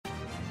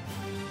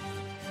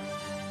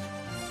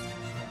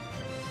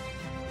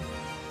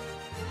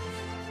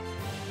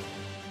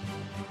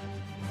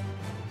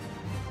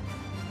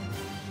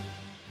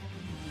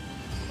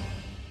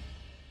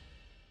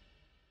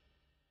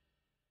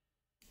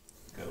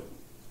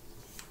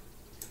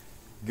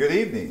Good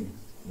evening.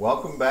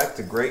 Welcome back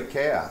to Great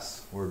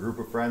Chaos, where a group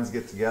of friends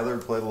get together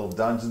and play a little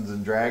Dungeons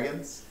and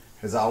Dragons.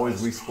 As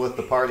always, we split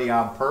the party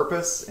on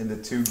purpose into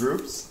two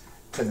groups.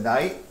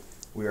 Tonight,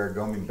 we are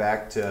going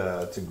back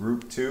to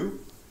Group 2.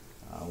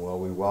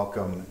 We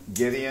welcome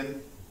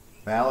Gideon,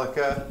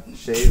 Malika,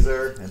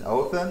 Shazer, and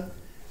Othan.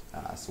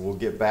 So we'll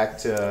get back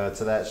to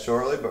that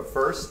shortly, but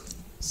first,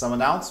 some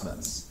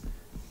announcements.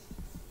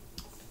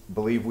 I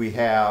believe we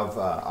have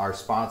our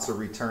sponsor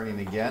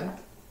returning again.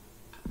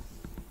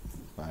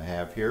 I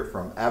have here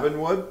from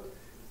Evanwood.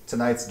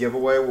 Tonight's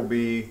giveaway will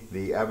be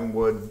the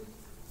Evanwood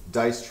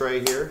dice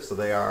tray here. So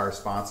they are our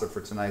sponsor for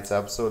tonight's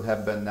episode.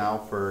 Have been now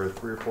for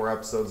 3 or 4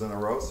 episodes in a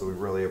row. So we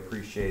really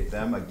appreciate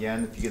them.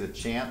 Again, if you get a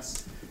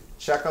chance,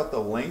 check out the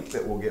link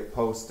that will get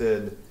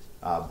posted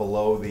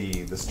below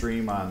the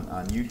stream on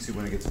YouTube.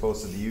 When it gets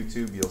posted to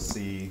YouTube, you'll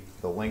see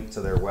the link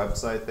to their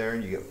website there,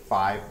 and you get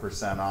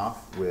 5%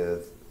 off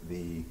with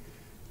the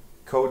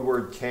code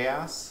word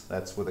chaos.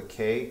 That's with a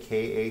K,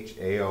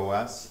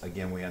 Khaos.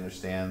 Again, we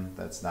understand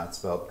that's not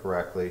spelled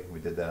correctly. We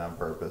did that on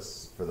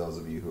purpose for those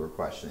of you who are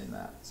questioning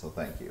that. So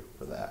thank you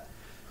for that.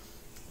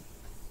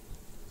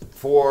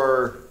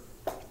 For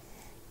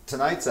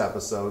tonight's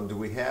episode, do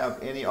we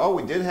have any? Oh,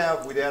 we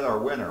had our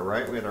winner,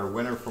 right? We had our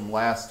winner from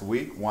last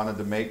week. Wanted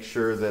to make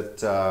sure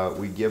that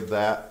we give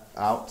that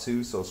out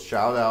to. So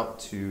shout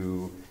out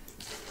to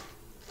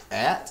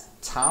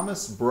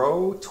Thomas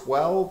Bro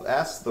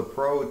 12S the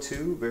Pro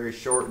 2, very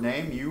short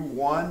name. You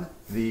won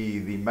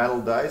the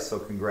metal dice, so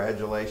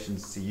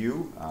congratulations to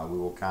you. We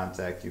will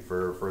contact you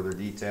for further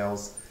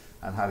details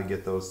on how to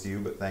get those to you,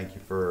 but thank you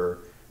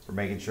for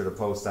making sure to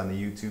post on the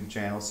YouTube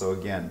channel. So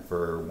again,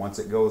 for once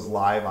it goes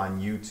live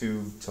on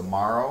YouTube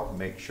tomorrow,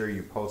 make sure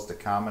you post a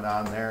comment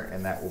on there,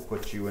 and that will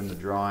put you in the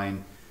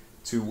drawing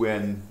to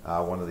win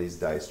one of these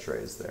dice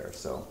trays there.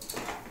 So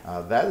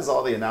that is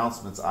all the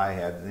announcements I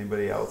had. Did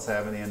anybody else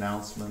have any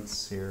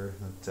announcements here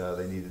that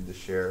they needed to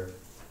share?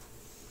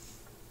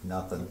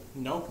 Nothing?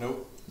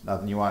 Nope.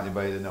 Nothing you want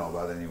anybody to know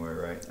about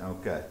anywhere, right?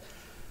 Okay.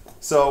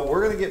 So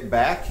we're going to get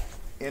back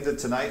into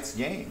tonight's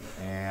game.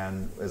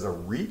 And as a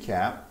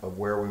recap of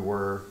where we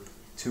were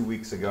 2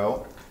 weeks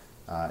ago,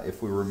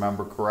 if we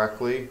remember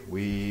correctly,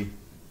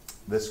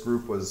 this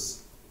group was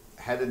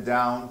headed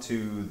down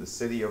to the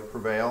city of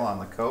Prevail on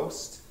the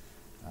coast.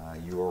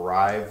 You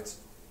arrived,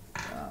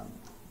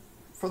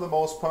 for the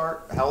most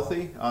part,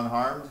 healthy,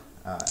 unharmed,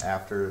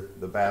 after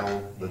the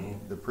battle,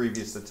 the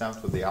previous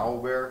attempt with the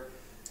owlbear.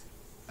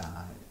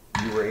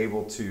 You were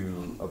able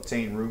to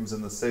obtain rooms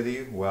in the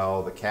city.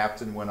 Well, the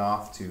captain went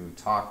off to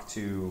talk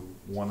to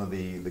one of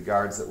the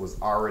guards that was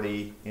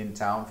already in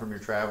town from your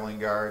traveling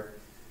guard.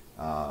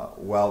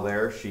 While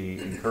there, she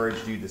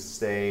encouraged you to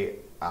stay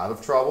out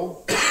of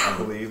trouble, I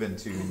believe, and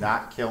to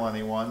not kill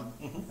anyone.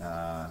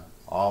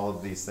 All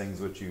of these things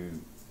which you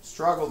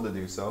struggled to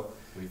do so.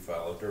 We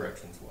followed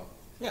directions well.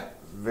 Yeah.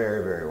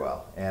 Very, very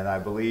well. And I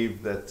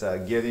believe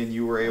that, Gideon,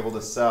 you were able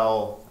to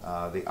sell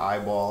the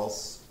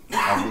eyeballs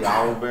of the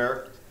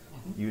owlbear.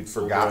 You'd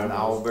forgotten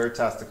owlbear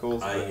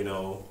testicles.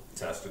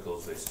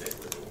 Testicles, they stay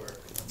where they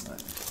were.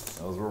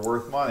 Those were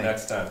worth money.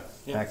 Next time.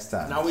 Yeah. Next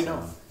time. Now we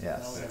know.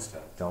 Yes. Next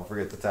time. Don't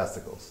forget the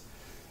testicles.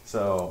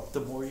 So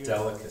The more you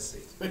delicacy.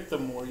 know. The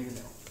more you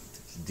know.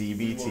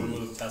 DBT. We will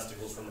remove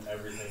testicles from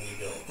everything we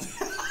build,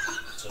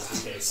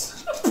 just in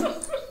case.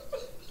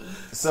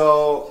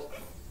 So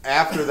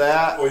after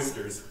that,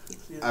 Oysters.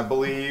 I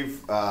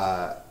believe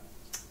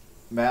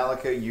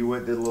Malika, you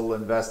did a little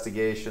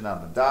investigation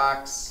on the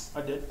docks.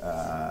 I did.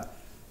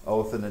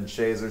 Othan and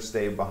Shazer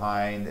stayed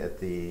behind at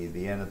the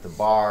inn at the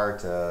bar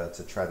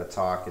to try to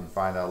talk and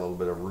find out a little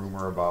bit of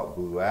rumor about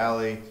Blue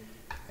Alley.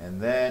 And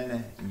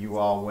then you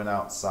all went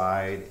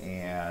outside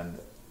and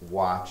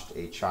watched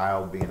a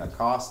child being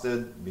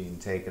accosted, being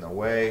taken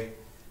away.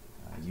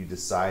 You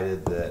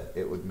decided that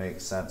it would make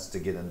sense to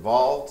get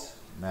involved.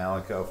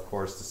 Malika, of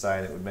course,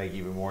 decided it would make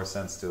even more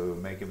sense to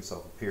make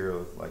himself appear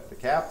like the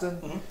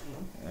captain.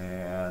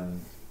 And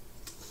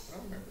I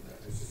don't remember that.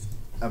 It's just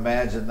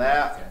imagine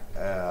that.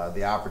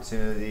 The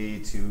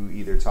opportunity to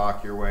either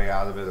talk your way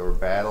out of it or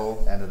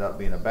battle ended up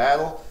being a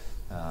battle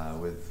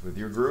with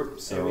your group.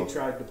 So And we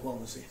tried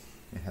diplomacy.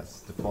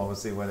 yes,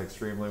 diplomacy went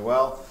extremely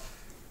well.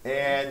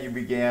 And you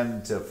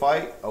began to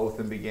fight.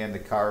 Othan began to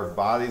carve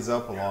bodies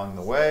up along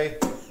the way.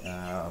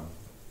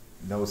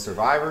 No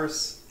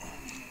survivors.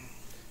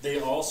 They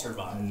all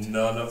survived.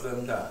 none of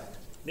them died.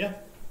 Yeah.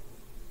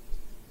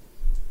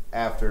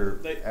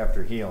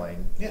 After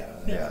healing. Yeah.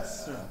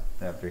 Yes.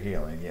 Yeah. After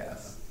healing,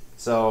 yes.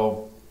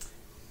 So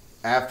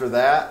after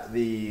that,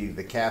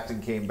 the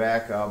captain came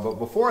back. But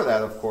before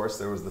that, of course,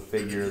 there was the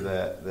figure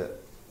that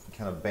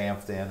kind of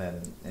bamfed in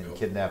and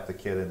kidnapped the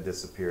kid and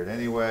disappeared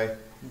anyway.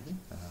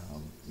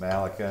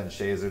 Malika and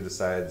Shazer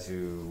decided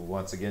to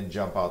once again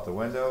jump out the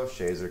window.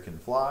 Shazer can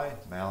fly.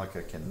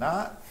 Malika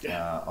cannot.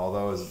 Yeah.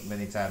 Although as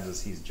many times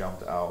as he's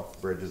jumped out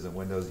bridges and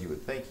windows, you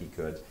would think he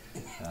could.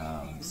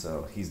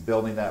 So he's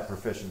building that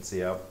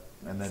proficiency up.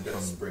 And then It's got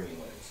from springy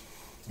legs.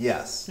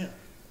 yes. Yeah.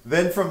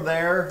 Then from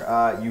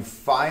there, you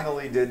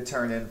finally did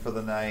turn in for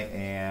the night,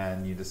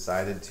 and you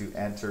decided to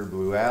enter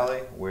Blue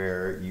Alley,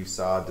 where you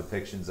saw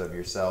depictions of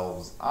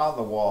yourselves on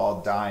the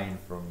wall, dying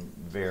from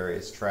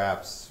various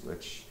traps,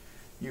 which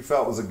you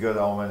felt was a good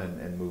omen,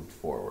 and moved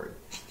forward.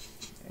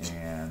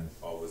 And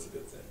Always a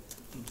good thing.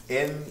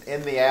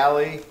 in the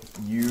alley,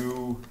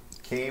 you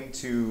came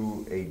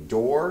to a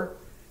door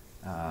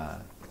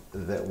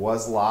that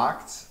was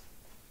locked,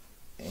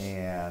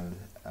 and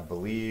I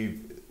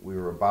believe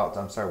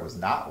was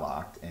not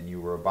locked, and you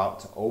were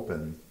about to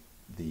open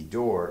the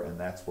door, and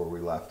that's where we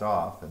left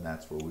off, and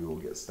that's where we will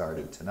get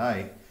started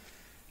tonight.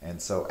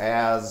 And so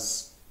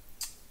as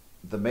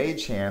the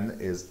mage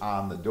hand is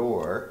on the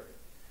door,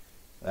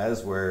 that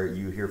is where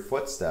you hear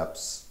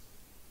footsteps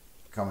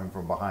coming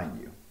from behind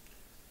you.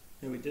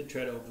 Yeah, we did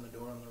try to open the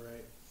door on the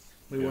right.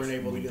 We Yes, weren't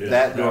able to we get did.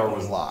 That that door one.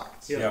 was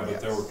locked. Yeah. But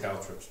Yes. there were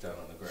caltrops down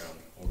on the ground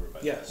over by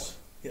Yes,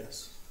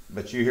 yes.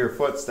 But you hear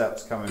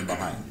footsteps coming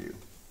behind you.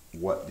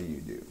 What do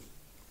you do?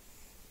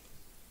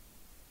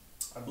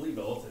 I believe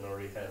Elton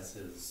already has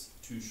his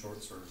 2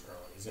 short swords drawn.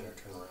 He's gonna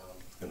turn around. I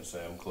was going to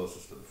say, I'm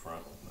closest to the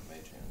front with my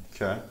mage hand.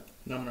 Okay.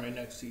 And I'm right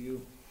next to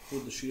you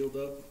with the shield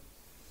up.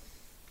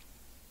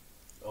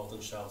 Elton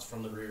shouts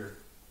from the rear.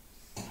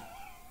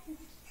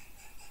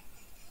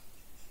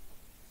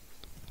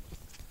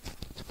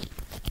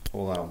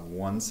 Hold on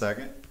 1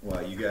 second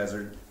while you guys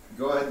are.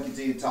 Go ahead and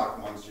continue to talk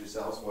amongst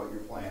yourselves what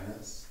your plan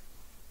is.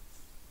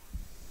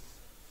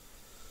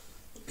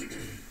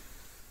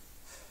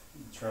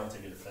 Try to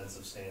take a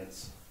defensive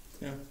stance.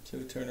 Yeah, so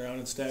we turn around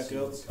and stack See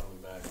up. what's coming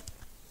back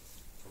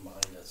from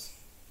behind us.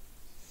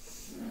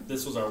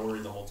 This was our worry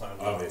the whole time.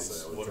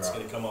 Obviously, I would what's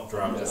going to come up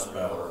drop from this the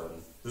spell.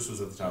 And this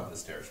was at the top of the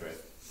stairs, right?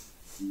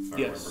 If I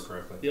Yes. remember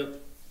correctly.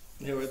 Yep.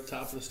 They were at the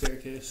top of the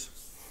staircase.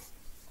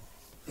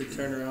 We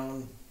turn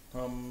around.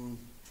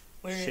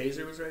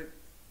 Shazer was right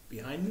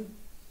behind me.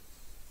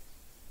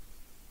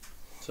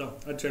 So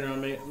I'd turn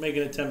around, make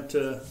an attempt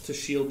to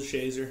shield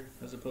Shazer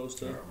as opposed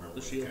to I don't remember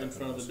the where the shield in captain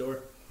front of was. the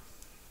door.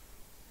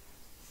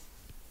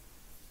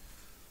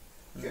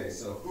 Okay,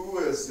 so who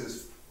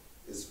is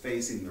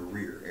facing the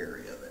rear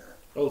area there?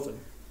 Othan.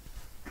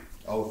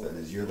 Othan,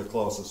 is you're the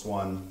closest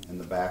one in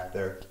the back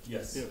there?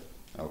 Yes. Yep.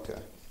 Okay.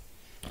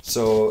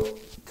 So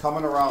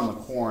coming around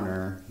the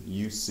corner,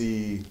 you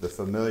see the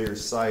familiar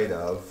sight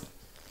of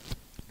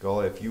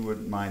Gr8, if you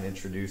wouldn't mind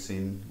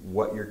introducing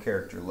what your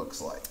character looks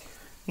like.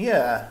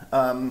 Yeah,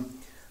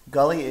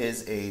 Gully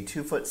is a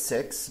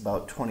 2'6",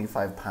 about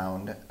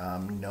 25-pound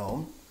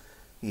gnome.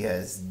 He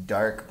has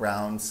dark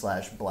brown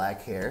 /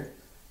 black hair,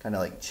 kind of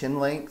like chin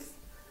length,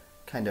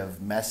 kind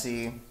of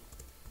messy.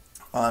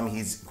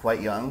 He's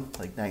quite young,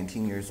 like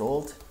 19 years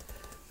old.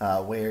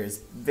 Wears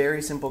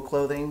very simple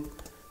clothing,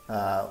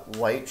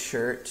 white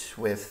shirt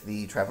with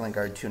the traveling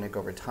guard tunic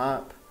over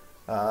top,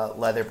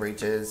 leather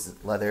breeches,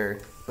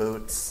 leather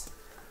boots.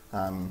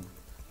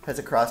 Has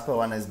a crossbow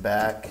on his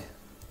back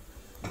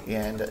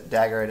and a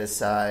dagger at his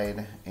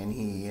side, and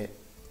he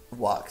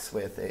walks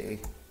with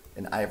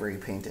an ivory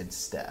painted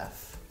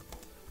staff.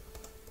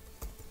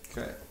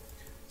 Okay.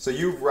 So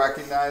you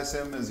recognize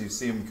him as you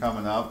see him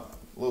coming up.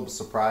 A little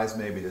surprised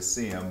maybe to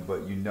see him,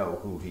 but you know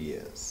who he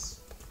is.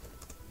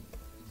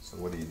 So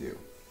what do you do?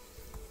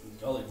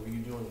 Gully, what are you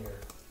doing here?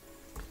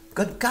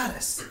 Good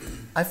goddess,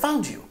 I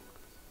found you.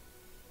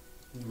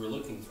 You were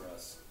looking for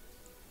us.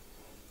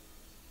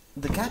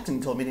 The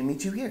captain told me to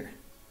meet you here.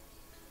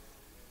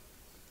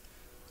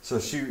 So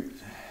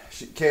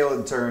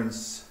Kaylin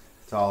turns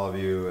to all of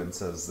you and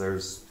says,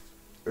 "There's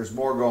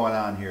more going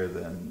on here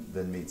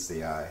than meets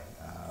the eye.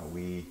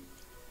 We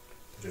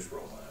Just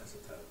roll my eyes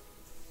at that.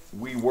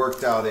 we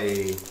worked out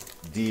a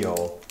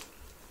deal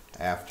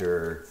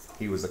after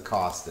he was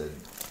accosted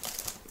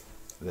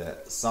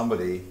that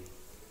somebody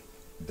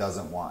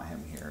doesn't want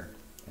him here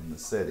in the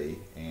city,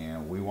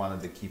 and we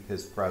wanted to keep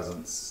his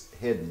presence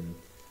hidden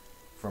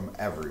from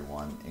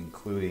everyone,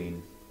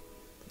 including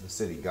the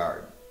city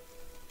guard.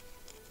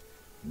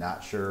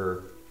 Not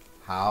sure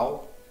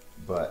how,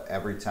 but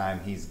every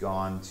time he's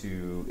gone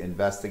to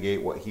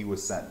investigate what he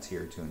was sent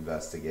here to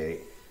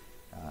investigate,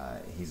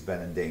 he's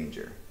been in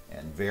danger.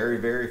 And very,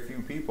 very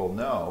few people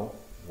know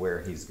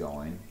where he's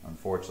going.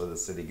 Unfortunately, the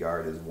city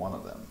guard is one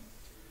of them.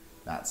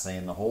 Not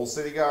saying the whole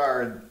city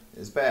guard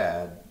is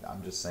bad.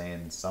 I'm just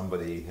saying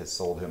somebody has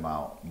sold him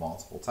out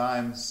multiple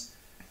times.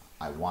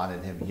 I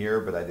wanted him here,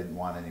 but I didn't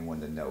want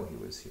anyone to know he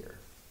was here.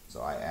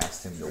 So I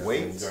asked him to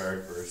wait.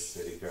 Guard versus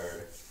city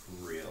guard.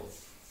 Real.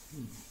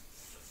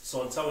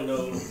 So until we know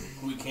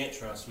who we can't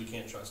trust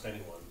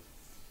anyone.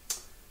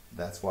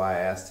 That's why I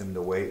asked him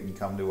to wait and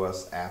come to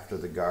us after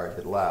the guard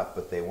had left,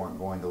 but they weren't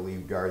going to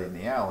leave guarding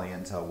the alley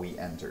until we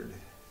entered.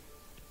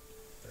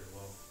 Very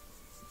well.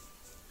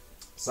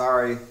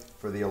 Sorry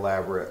for the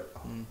elaborate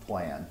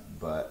plan,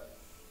 but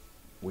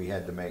we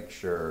had to make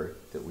sure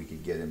that we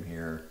could get him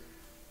here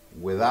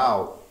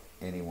without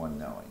anyone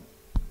knowing.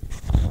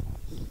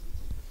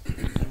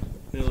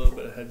 Maybe a little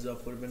bit of heads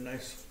up would have been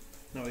nice.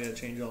 Now we gotta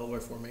change all of our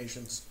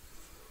formations.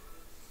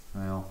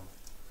 Well,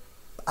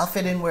 I'll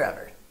fit in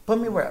wherever. Put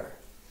me wherever.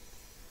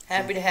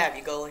 Happy to have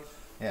you, Gully.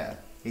 Yeah,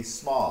 he's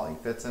small. He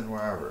fits in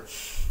wherever.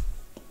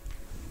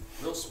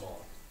 Real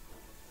small.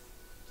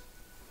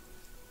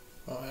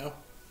 Oh yeah.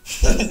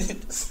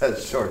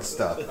 Says short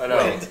stuff. I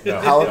know.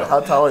 No, How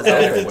tall is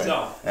Adequate. Edward?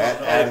 No.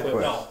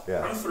 Adequate. No.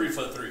 Yeah. I'm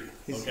 3'3".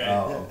 He's- Okay.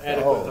 Oh, okay.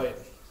 Adequate Oh. height.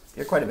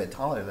 You're quite a bit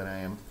taller than I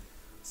am.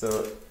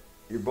 So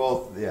you're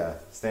both,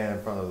 standing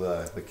in front of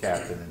the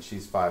captain, and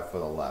she's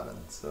 5'11".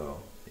 So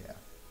yeah,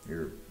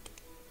 you're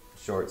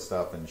short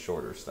stuff and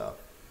shorter stuff.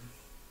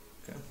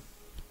 Okay.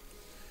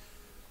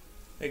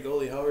 Hey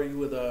goalie, how are you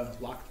with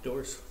locked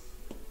doors?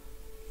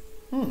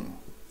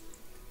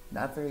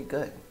 Not very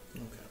good.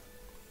 Okay.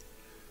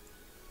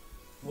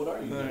 What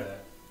are you good Alright.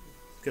 at?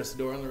 Guess the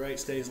door on the right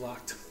stays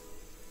locked.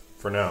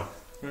 For now.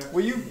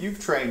 Well, you've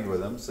trained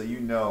with him, so you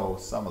know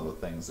some of the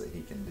things that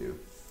he can do.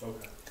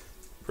 Okay.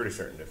 Pretty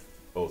certain if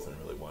Othin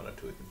really wanted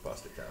to, he could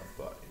bust it down.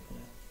 But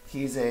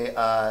He's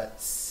a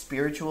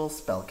spiritual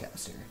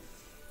spellcaster.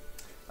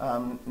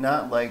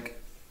 Not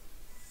like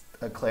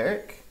a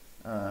cleric.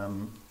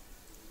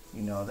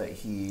 You know that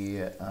he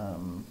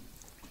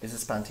is a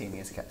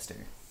spontaneous caster.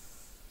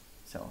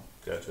 So,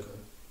 gotcha.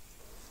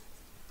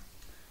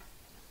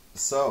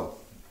 So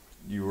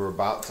you were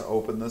about to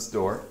open this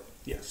door.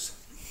 Yes.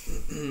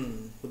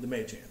 With the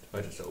mage hand. I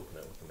just open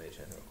it with the mage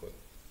hand real quick.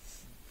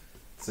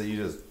 So you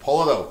just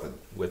pull it open.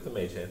 With the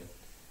mage hand.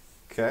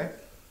 Okay.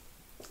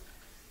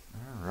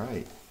 All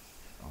right.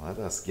 Well, let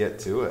us get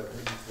to it.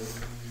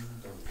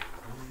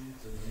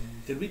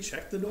 Did we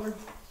check the door?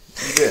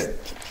 You did.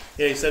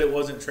 Yeah, you said it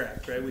wasn't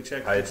tracked, right? We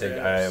checked. I the think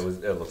traps.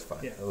 it looks fine.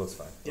 Yeah. It looks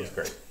fine. It was Yeah.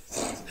 great.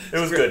 It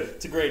was good.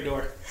 It's a great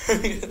door. I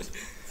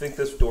think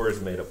this door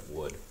is made of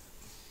wood.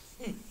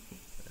 Yeah.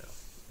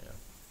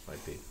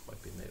 Might be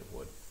made of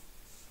wood.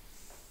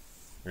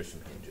 Here's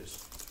some hinges.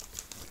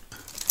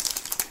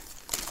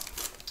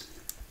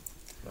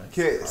 Nice.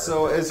 Okay.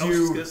 So as I was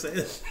you just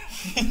gonna say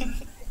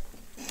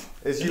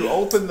this.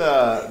 open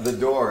the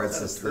door, it's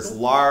Is that a this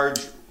turtle? large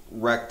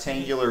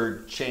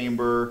rectangular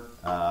chamber.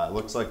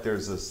 Looks like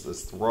there's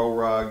this throw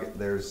rug.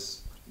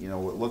 There's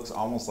what looks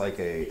almost like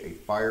a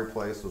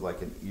fireplace with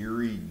like an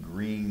eerie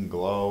green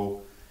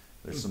glow.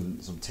 There's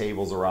some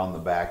tables around the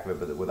back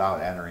of it, but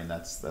without entering,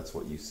 that's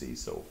what you see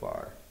so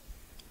far.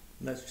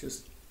 And that's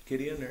just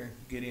Gideon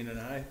and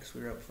I, because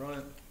we were up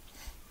front.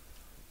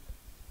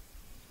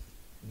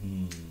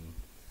 Come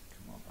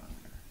on down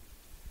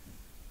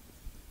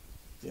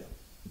Yeah. here.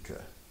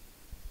 Okay.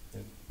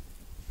 Yep.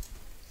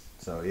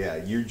 So yeah,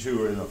 you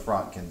two in the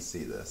front can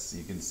see this.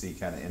 You can see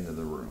kind of into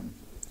the room.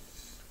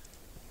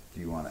 Do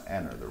you want to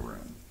enter the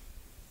room?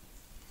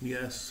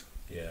 Yes.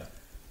 Yeah.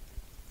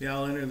 Yeah,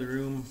 I'll enter the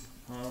room.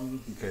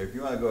 Okay, if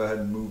you want to go ahead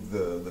and move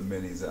the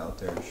minis out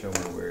there and show me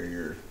where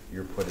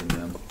you're putting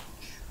them.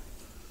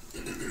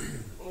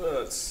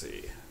 Let's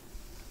see.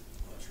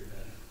 Watch your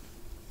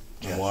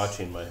head. I'm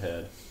watching my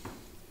head.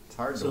 It's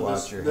hard to So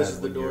watch this, your this head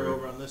is the when door you're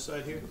over on this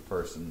side here. the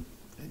person.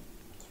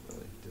 It's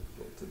really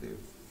difficult to do.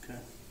 Okay.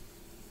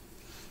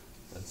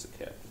 That's the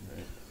captain,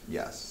 right?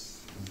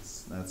 Yes,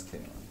 that's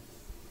Kaylin.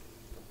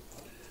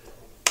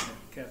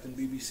 Captain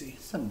BBC.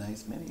 some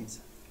nice minis.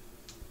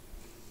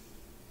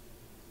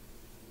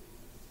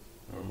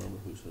 I don't remember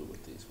who's who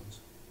with these ones.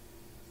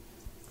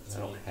 That's I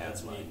don't me. have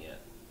That's mine me.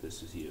 yet.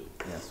 This is you.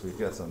 Yes, we've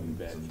got some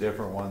Back here.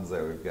 different ones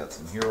there. We've got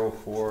some Hero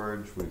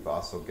Forge. We've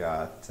also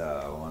got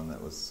one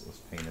that was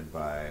painted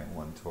by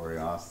one Tori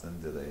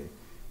Austin. Did a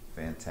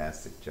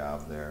fantastic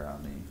job there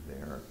on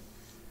their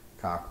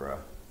Cockra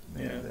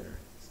made Yeah. there.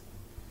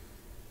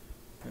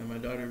 And my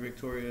daughter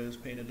Victoria has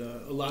painted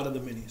a lot of the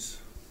minis.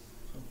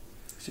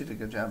 She did a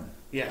good job.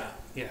 Yeah,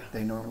 yeah,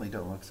 They normally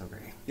don't look so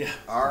great. yeah.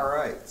 All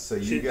right, so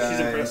you She's guys.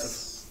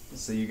 impressive.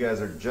 So you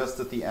guys are just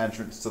at the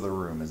entrance to the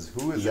room.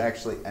 Who has Yep.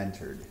 actually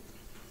entered?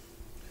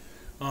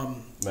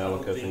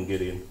 Malekith think- and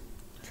Gideon.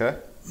 Okay.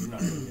 You're not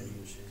going to get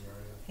use these,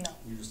 are you? No.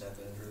 You're just at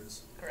the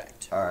entrance.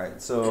 Correct. All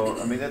right, so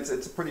I mean it's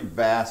a pretty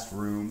vast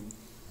room,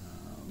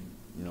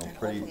 I'd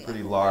pretty open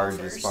pretty that large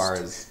one as far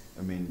first.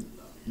 as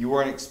you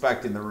weren't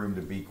expecting the room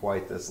to be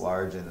quite this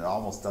large, and it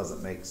almost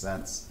doesn't make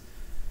sense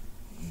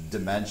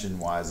dimension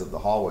wise of the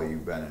hallway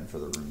you've been in for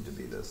the room to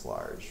be this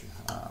large.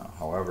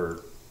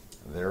 However,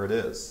 there it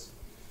is.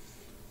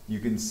 You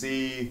can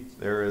see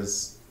there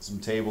is some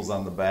tables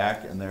on the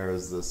back, and there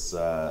is this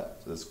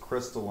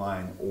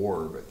crystalline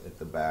orb at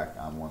the back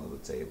on one of the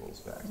tables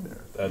back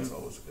there. That's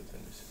always a good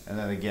thing to see. And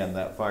then again,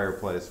 that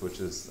fireplace, which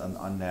is an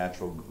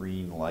unnatural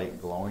green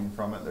light glowing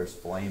from it, there's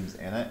flames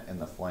in it,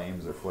 and the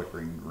flames are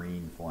flickering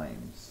green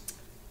flames.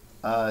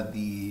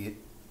 The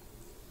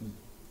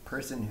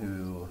person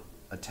who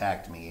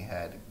attacked me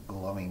had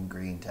glowing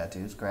green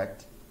tattoos,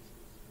 correct?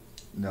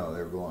 No,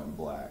 they're glowing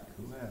black.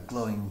 Who has?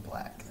 Glowing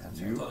black. That's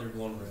You? I thought you were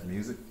glowing Is red.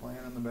 music playing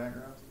in the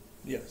background?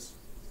 Yes.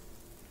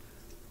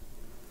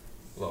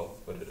 Low,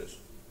 but it is.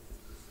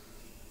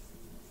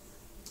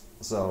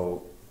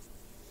 So,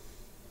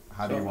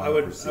 how do you So want I to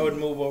would proceed? I would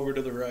move over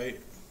to the right,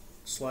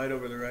 slide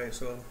over to the right,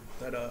 so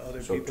that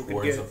other So people can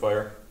towards get. the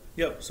fire.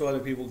 Yep, so other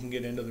people can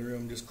get into the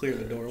room. Just clear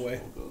the doorway.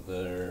 So we'll go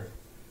there.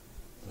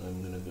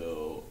 I'm gonna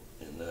go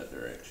in that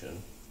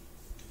direction.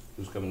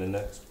 Who's coming in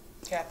next?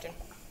 Captain.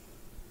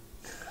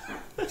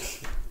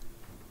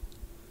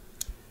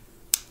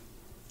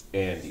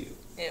 And you.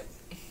 Yep.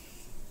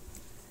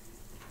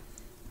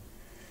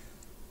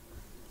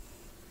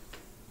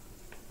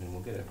 And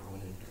we'll get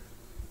everyone in here.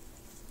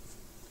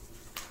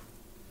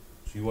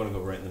 So you want to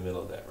go right in the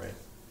middle of that, right?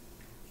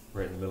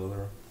 Right in the middle of the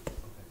room?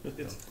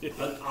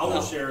 Okay. I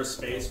will share a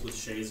space with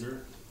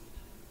Shazer.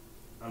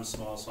 I'm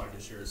small, so I can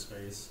share a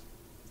space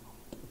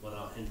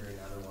without hindering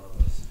either one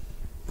of us.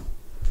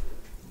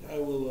 I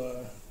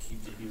will.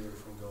 Keep the healer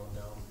from going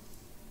down.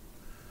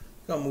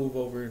 I'll move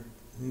over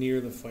near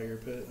the fire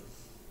pit.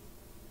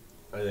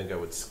 I think I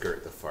would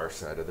skirt the far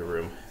side of the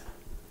room.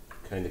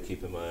 Kind of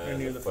keeping my eye Or on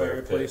near the the fire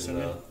fireplace, pit. I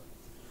mean.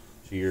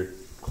 So you're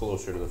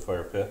closer to the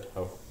fire pit?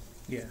 How,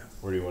 Yeah.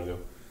 where do you want to go?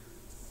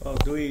 Oh,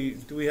 do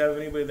we have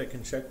anybody that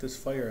can check this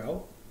fire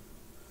out?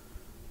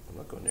 I'm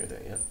not going near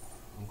that yet.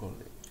 I'm going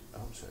to the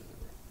outside of the room.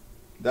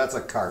 That's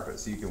a carpet,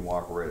 so you can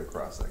walk right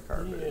across that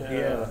carpet.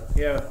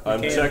 Yeah.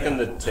 I'm checking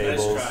the Nice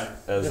tables try.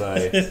 as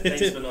I...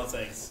 Thanks, but no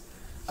thanks.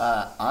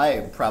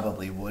 I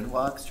probably would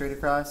walk straight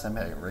across. I'm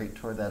heading right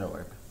toward that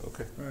orb.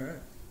 Okay. All right.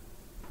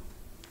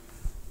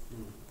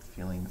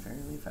 Feeling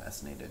fairly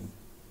fascinated.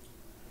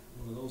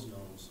 One of those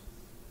gnomes.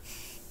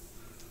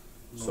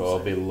 So I'll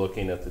be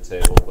looking at the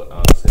table, but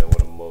honestly I want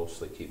to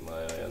mostly keep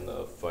my eye on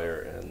the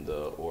fire and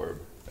the orb.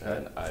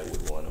 And I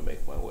would want to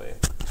make my way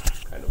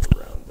kind of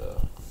around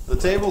The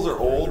tables are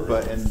old,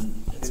 but in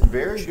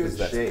very good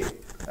That's-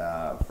 shape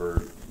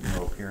for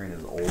appearing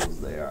as old as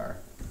they are.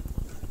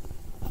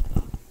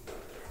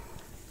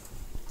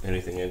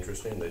 anything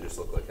interesting. They just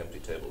look like empty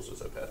tables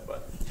as I pass by.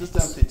 Just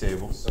empty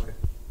tables. Okay.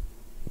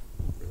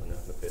 Really not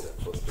going to pay that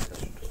close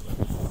attention to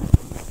them.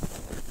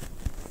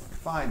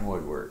 Fine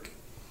woodwork.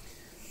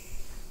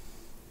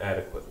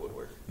 Adequate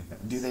woodwork.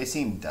 Do they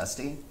seem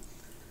dusty?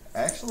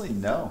 Actually,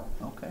 no.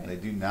 Okay. They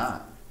do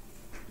not.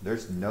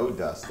 There's no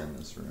dust in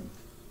this room.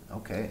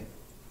 Okay.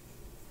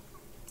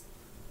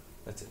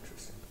 That's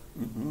interesting.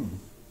 Mm-hmm.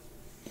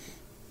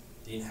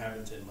 The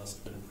inhabitant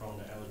must have been prone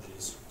to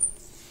allergies.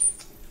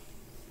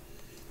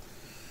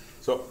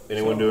 So,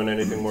 anyone doing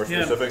anything more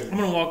Yeah, specific? I'm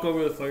gonna walk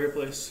over to the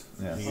fireplace.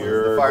 Yeah.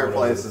 You're The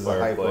fireplace going is over a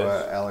the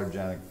fireplace.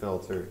 hypoallergenic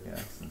filter. Yeah.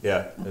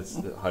 Yeah, it's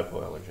the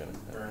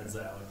hypoallergenic. Burns the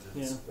allergens.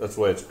 Yeah. That's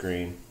why it's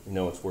green. You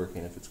know it's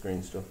working if it's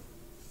green still.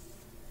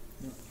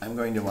 I'm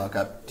going to walk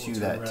up to We'll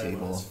turn that red when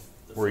table. it's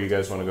the Where you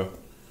guys want to go?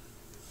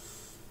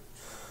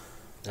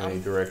 I'm- Any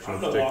direction I'm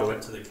in gonna walk particular?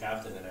 up to the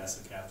captain and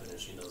ask the captain if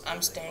she knows. I'm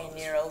anything staying about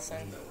near this Othin.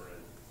 room that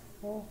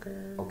we're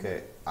in.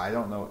 Okay, I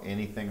don't know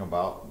anything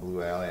about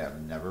Blue Alley. I've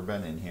never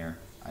been in here.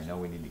 I know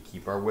we need to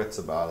keep our wits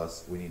about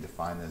us. We need to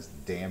find this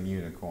damn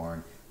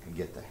unicorn and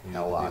get the You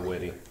hell need to be out of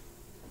witty. here.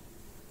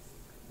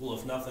 Well,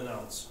 if nothing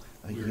else,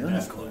 A we're unicorn.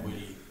 definitely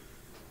witty.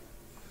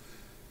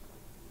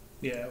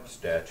 Yeah,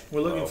 Statue.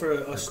 we're looking Oh, for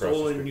across a the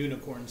stolen street.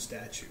 unicorn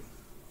statue.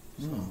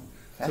 Hmm. So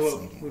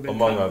Fascinating. we've been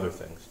Among kind of- other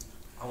things.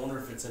 I wonder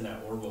if it's in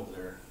that orb over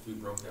there. If we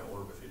broke that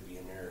orb, if it'd be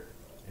in there.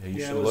 Yeah, you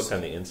Yeah, should it was- look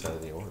on the inside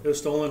of the orb. It was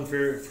stolen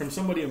from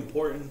somebody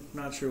important.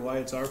 Not sure why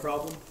it's our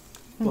problem,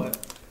 but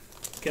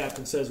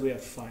Captain says we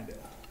have to find it.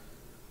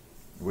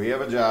 We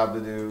have a job to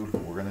do.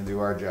 We're going to do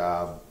our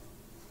job.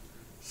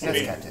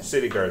 Yes, Captain.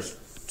 City guard's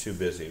too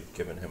busy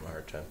giving him a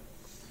hard time.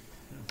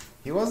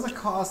 He wasn't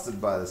accosted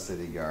by the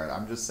city guard.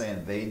 I'm just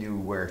saying they knew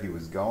where he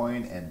was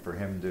going, and for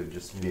him to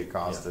just be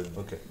accosted Yeah,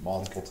 okay.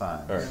 multiple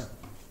times. All right.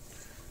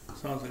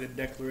 Sounds like a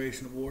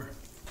declaration of war.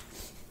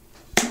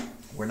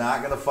 We're not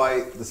going to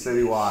fight the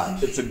city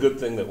watch. It's a good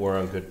thing that we're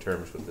on good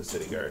terms with the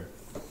city guard.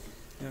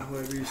 Yeah,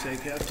 whatever you say,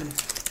 Captain.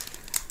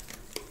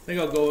 I think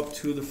I'll go up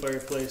to the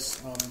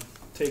fireplace,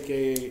 take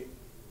a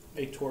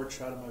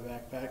torch out of my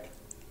backpack,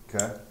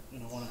 Okay.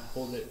 and I want to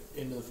hold it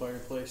into the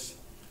fireplace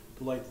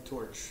to light the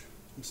torch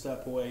and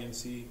step away and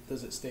see,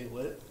 does it stay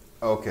lit?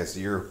 Okay, so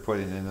you're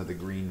putting it into the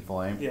green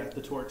flame? Yeah,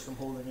 the torch, I'm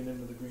holding it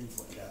into the green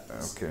flame. Yeah,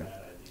 that's Okay. a bad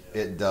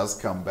idea. It does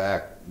come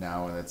back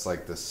now, and it's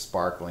like this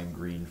sparkling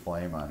green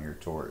flame on your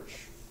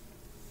torch.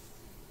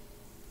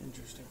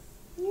 Interesting.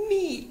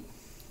 Neat.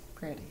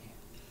 Pretty.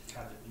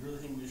 Captain, you really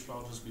think we should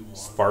all just be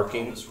wandering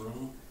Sparking? around this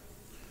room?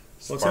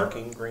 What's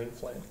Sparking green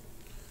flame?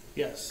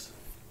 Yes.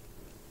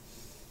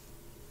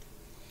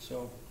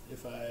 So,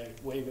 if I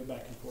wave it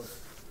back and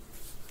forth,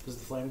 does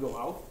the flame go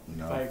out?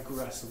 No. If I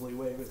aggressively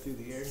wave it through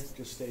the air, it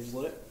just stays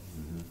lit?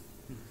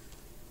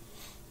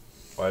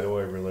 Why do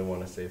I really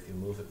want to say if you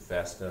move it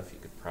fast enough, you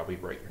could probably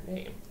write your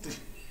name?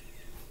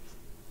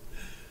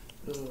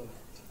 Ugh.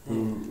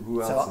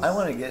 Who So else? I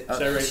want to get up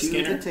Should I write to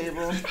Skinner? the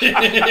table.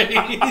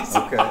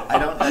 Okay. I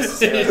don't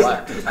necessarily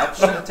want to touch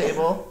the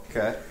table.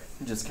 Okay.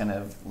 I'm just kind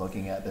of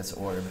looking at this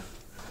orb.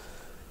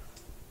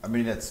 I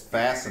mean, it's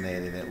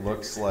fascinating. It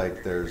looks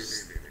like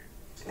there's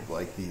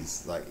like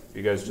these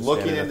You guys just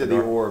looking standing at into the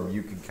the door? orb.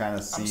 You can kind of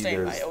I'm see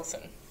staying by there's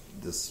Othin.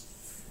 this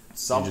You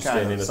some just kind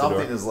standing of at the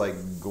something door? is like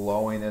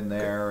glowing in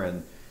there,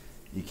 and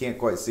you can't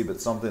quite see,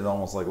 but something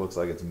almost like looks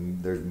like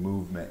there's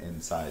movement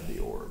inside the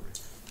orb.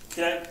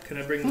 Can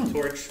I bring the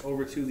torch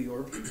over to the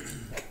orb?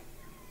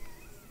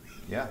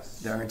 Yes.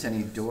 There aren't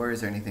any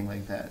doors or anything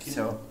like that. Can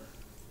So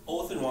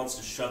Othin wants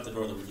to shut the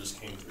door that we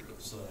just came through,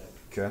 so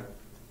that Okay.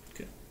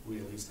 we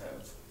at least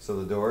have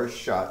So the door is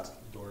shut.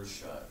 doors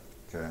shut.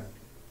 Okay.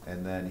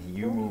 And then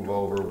you move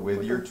over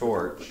with your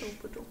torch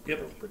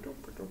Yep.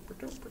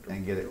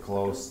 and get it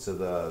close to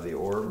the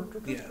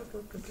orb. Yeah.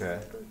 Okay.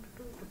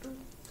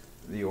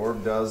 The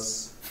orb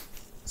does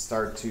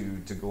start to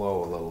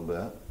glow a little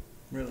bit.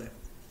 Really.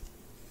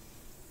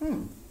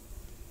 Hmm.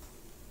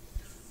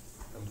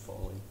 I'm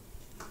falling.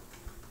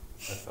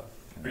 I fell.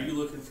 Are you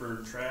looking for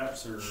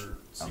traps or I'm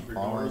secret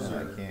falling doors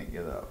and or I can't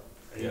get up.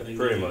 Yeah, anything?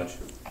 pretty that you-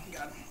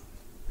 much.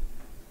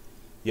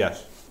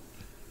 Yes.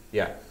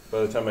 Yeah.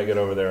 By the time I get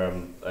over there,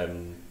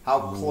 I'm.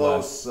 How less-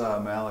 close,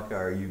 Malika,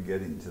 are you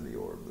getting to the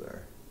orb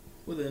there?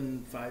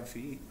 Within 5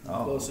 feet.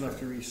 Oh, Close okay. enough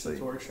to reach So the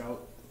you- torch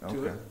out to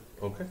Okay.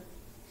 it. Okay.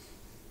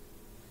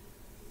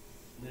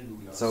 Maybe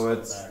we gotta So step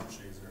it's- back,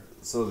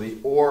 Shazer. So the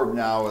orb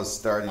now is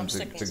starting I'm to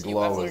sticking to you.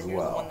 I've glow learned as you're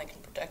the one well. that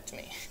can protect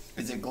me.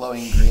 Is it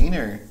glowing green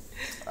or?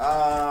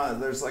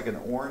 There's like an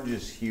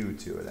orangish hue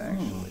to it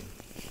actually.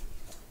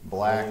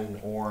 Black,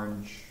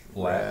 orange,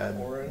 Black, red.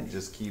 orange. It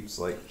just keeps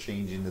like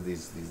changing to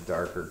these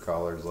darker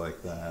colors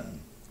like that.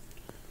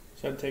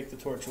 So I'd take the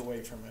torch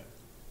away from it.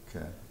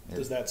 Okay.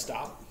 Does that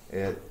stop?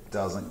 It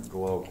doesn't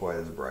glow quite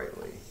as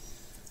brightly.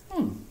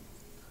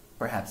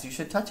 Perhaps you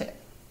should touch it.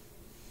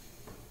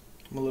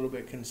 I'm a little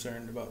bit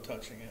concerned about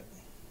touching it.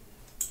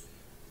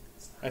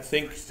 I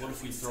think What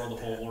if we throw the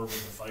whole orb in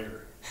the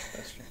fire?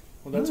 that's true.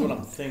 Well, that's what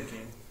I'm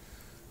thinking.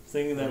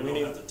 Thinking that we we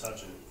don't need. have to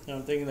touch it.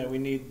 I'm thinking that we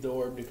need the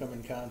orb to come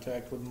in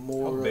contact with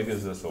more How big of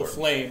is this the orb?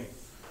 flame.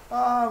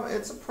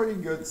 It's a pretty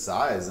good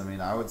size. I mean,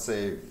 I would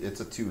say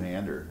it's a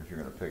two-hander if you're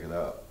gonna pick it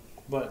up.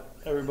 But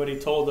everybody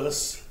told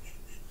us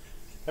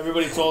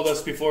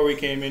before we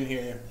came in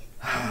here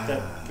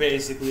that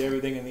basically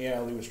everything in the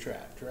alley was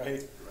trapped,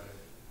 right?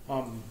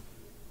 Right.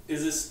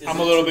 Is I'm it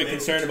a little too bit big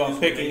concerned to about use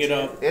picking with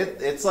it nature?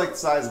 up. It's like the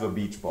size of a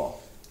beach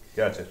ball.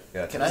 Gotcha.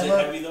 Gotcha. Can Is I it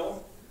look? heavy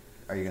though?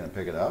 Are you gonna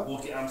pick it up?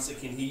 Well, I'm saying,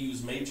 can he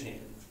use mage hand?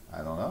 I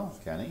don't know,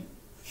 Kenny.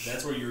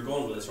 That's where you were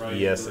going with this, right?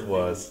 Yes, You it were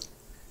was.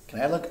 Can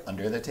I look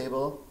under the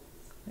table?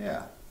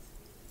 Yeah.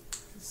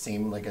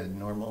 Seem like a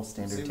normal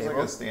standard Seems table.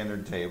 like a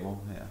standard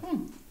table. Yeah.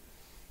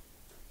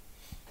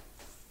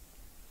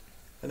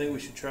 I think we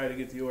should try to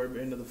get the orb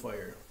into the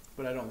fire,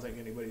 but I don't think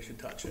anybody should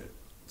touch it.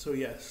 So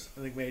yes,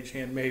 I think mage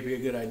hand may be a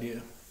good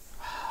idea.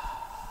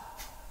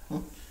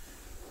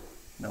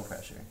 No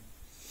pressure.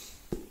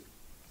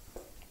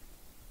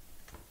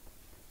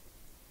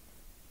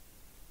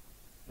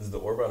 Is the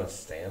orb on a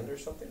stand or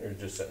something, or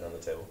just sitting on the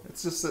table?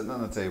 It's just sitting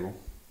on the table.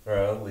 All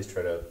right, I'll at least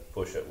try to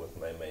push it with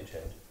my mage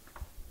hand.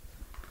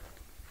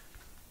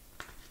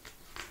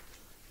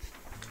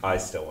 I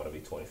still want to be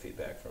 20 feet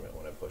back from it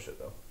when I push it,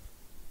 though.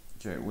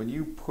 Okay, when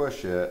you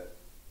push it,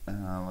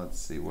 let's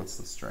see, what's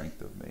the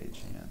strength of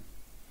Mage Hand?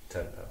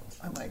 10 pounds.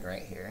 I'm like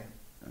right here.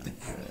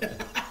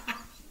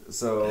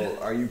 So,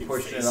 are you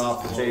pushing it face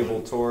off is the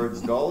table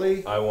towards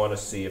Gully? I want to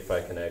see if I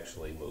can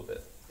actually move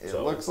it. It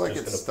So looks like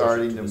just it's gonna push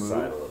starting it to the move.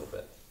 side a little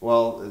bit.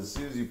 Well, as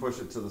soon as you push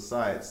it to the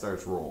side, it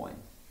starts rolling.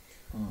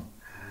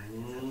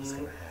 What's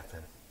gonna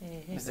happen?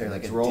 Is there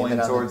like It's a rolling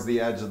divot on towards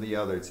the edge of the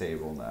other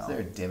table Is now. there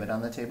a divot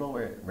on the table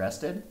where it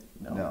rested?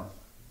 No.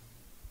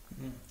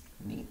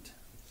 Neat.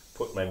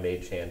 Put my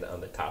mage hand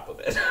on the top of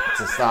it.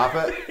 To stop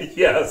it?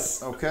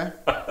 Yes. Okay.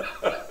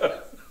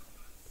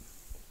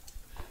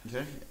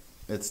 Okay.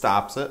 It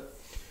stops it.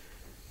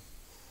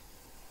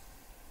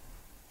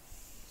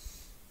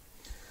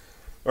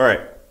 All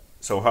right.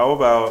 So how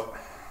about?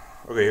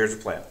 Okay, here's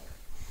the plan.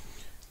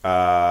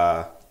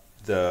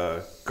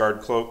 The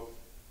guard cloak,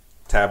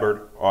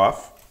 tabard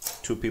off.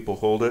 2 people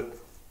hold it.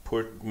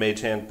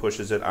 Mage hand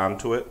pushes it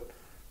onto it,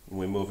 and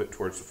we move it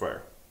towards the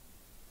fire.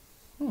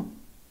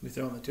 We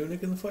throwing the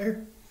tunic in the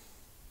fire?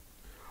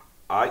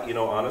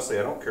 Honestly,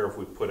 I don't care if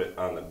we put it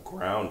on the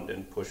ground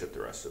and push it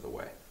the rest of the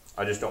way.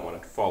 I just don't want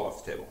it to fall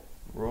off the table.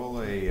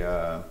 Roll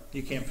a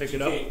You can't pick You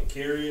it up. can't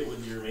carry it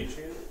with your mage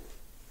hand?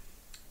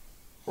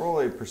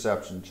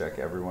 perception check,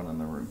 everyone in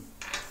the room.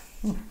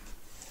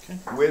 Okay.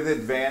 With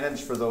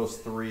advantage for those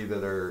 3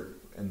 that are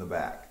in the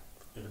back.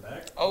 In the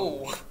back?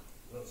 Oh,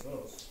 That's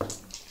those.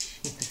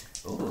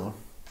 Ooh.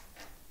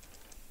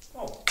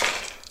 Oh,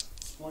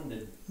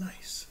 splendid.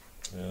 Nice.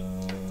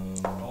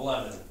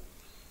 11.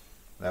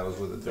 That was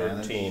with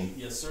advantage. 13.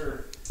 Yes,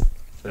 sir.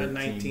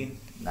 19.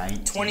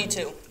 19.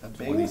 22. A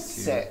big 22.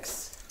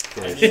 6. I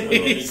Okay. didn't know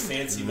any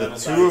fancy The metal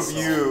 2 of dice, so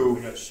you-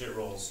 we got shit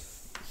rolls.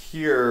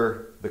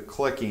 Hear the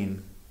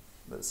clicking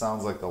that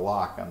sounds like the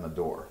lock on the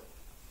door.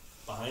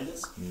 Behind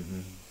us?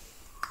 Mm-hmm.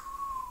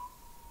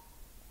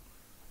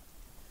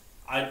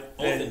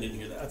 Olden didn't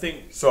hear I that.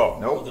 think So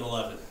Nope. Olden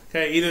 11.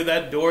 okay, either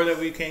that door that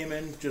we came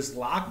in just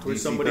locked, or DC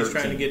somebody's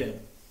 13. trying to get in.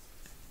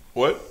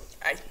 what?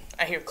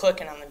 I hear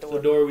clicking on the The door.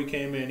 door we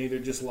came in either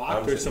just I'm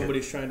locked, or sitting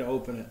somebody's trying to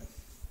open it.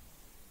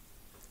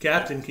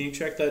 Captain, can you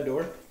check that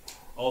door?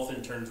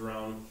 Olden turns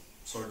around,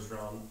 swords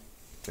drawn,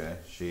 Okay.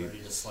 She ready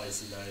to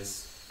slice and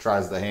dice.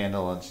 tries the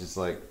handle and she's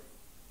like,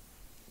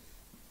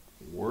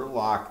 "We're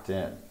locked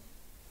in."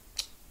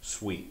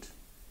 Sweet.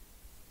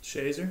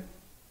 Shazer?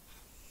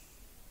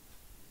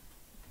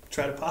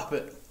 Try to pop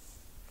it.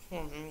 I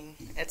mean,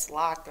 it's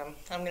locked.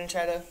 I'm gonna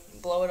try to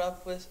blow it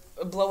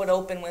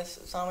open with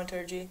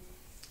thaumaturgy.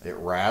 It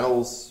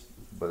rattles,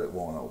 but it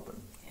won't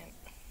open.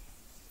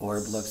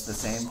 Orb looks the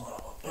same.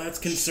 Well, that's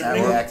Not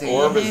concerning. reacting.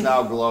 Orb is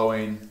now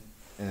glowing,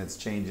 and it's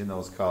changing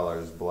those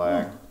colors: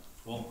 black,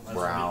 Well, that's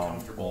brown,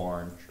 comfortable.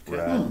 orange, Okay.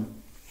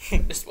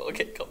 red. Just will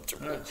get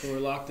comfortable. Alright, so we're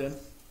locked in.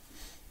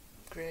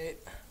 Great.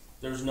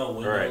 There's no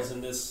windows Alright.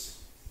 in this.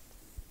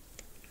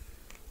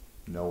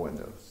 No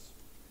windows.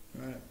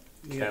 Alright.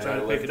 You Can gonna try I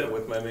to lift pick it it up?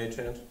 with my mage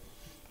hand?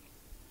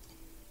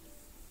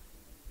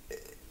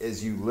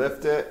 As you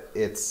lift it,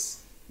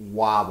 it's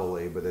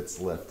wobbly, but it's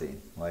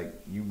lifting. Like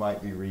you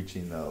might be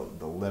reaching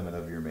the limit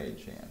of your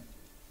mage hand.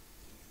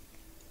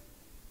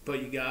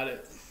 But you got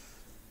it.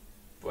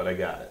 But I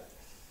got it.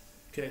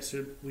 Okay,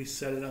 so we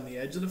set it on the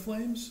edge of the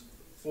flames?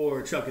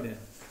 Or chuck it in?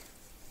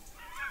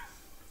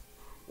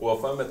 Well,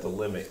 if I'm at the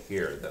limit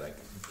here, then I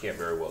can't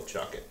very well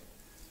chuck it.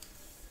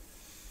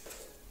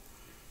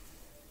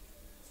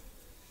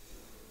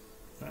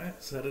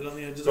 Alright, set it on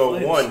the edge of the So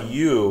flames. one,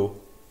 you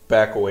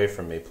back away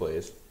from me,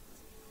 please,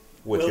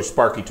 with Will- your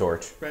sparky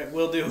torch. Right,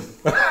 will do.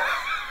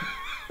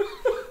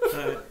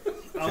 Alright.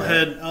 I'll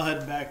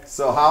head back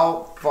So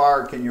how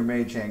far can your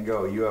mage hand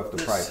go? You have to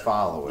This- probably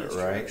follow it, this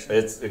right? direction.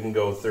 It can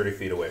go 30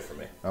 feet away from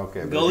me.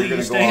 Okay, but Gully, if you're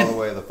you gonna go all staying? the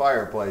way to the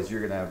fireplace,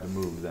 you're gonna have to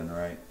move then,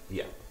 right?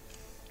 Yeah.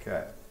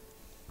 Okay.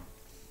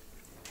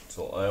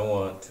 So I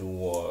want to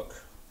walk.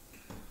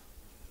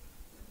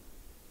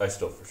 I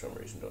still, for some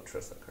reason, don't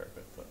trust that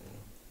carpet, but you know,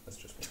 that's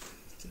just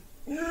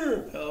me.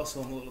 I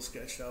also am a little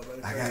sketched out by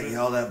the I got carpet.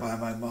 yelled at by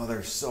my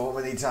mother so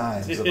many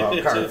times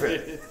about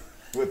carpet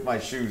with my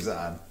shoes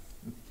on.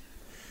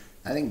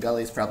 I think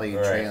Gully's probably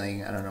All right.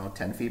 trailing, I don't know,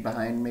 10 feet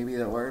behind maybe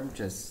the orb.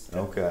 Just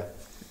Okay.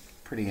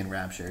 pretty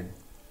enraptured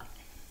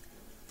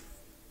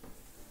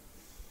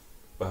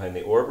Behind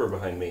the orb or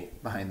behind me?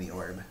 behind the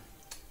orb.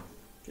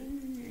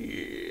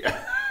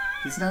 Yeah.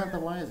 He's not the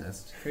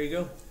wisest. Here you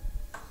go.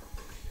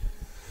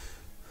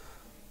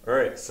 All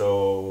right.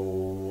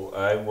 So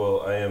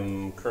I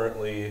am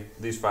currently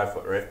these 5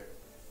 foot, right?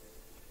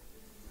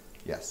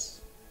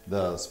 Yes.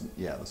 The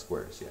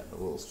squares. Yeah, the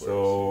little squares.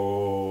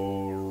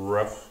 So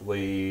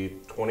roughly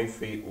 20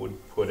 feet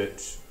would put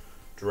it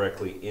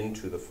directly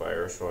into the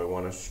fire. So I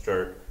want to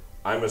start.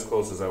 I'm as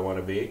close as I want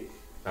to be.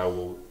 I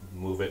will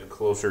move it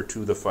closer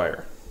to the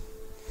fire.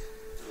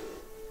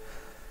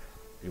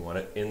 If you want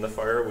it in the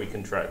fire, we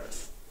can try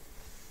this.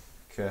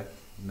 Okay.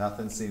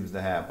 Nothing seems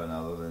to happen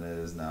other than it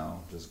is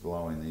now just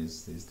glowing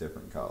these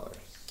different colors.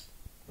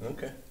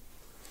 Okay.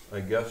 I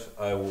guess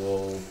I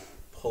will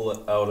pull it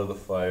out of the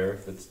fire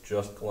if it's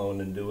just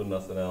glowing and doing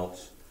nothing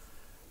else.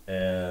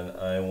 And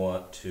I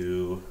want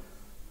to,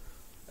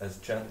 as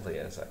gently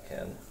as I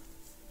can,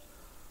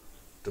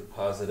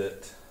 deposit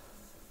it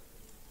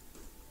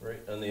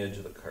right on the edge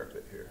of the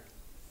carpet here.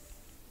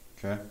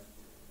 Okay.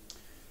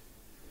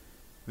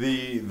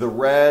 The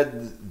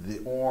red, the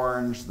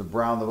orange, the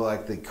brown, the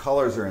black, the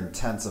colors are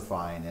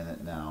intensifying in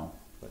it now,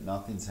 but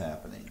nothing's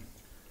happening.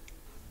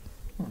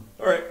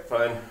 All right,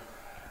 fine.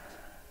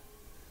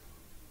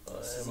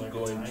 This is I'm like a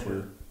going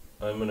timer.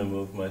 I'm going to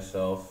move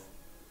myself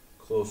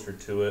closer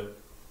to it,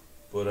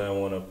 but I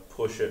want to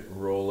push it,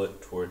 roll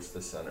it towards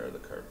the center of the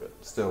carpet.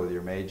 Still with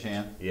your mage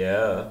hand?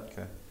 Yeah.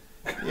 Okay.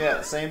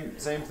 Yeah, same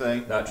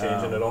thing. Not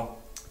changing at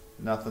all?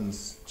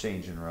 Nothing's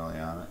changing really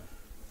on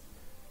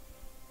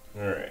it.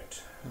 All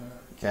right.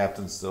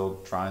 Captain's still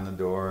trying the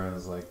door and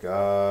is like,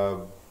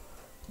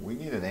 we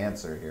need an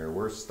answer here.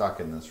 We're stuck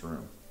in this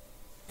room.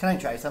 Can I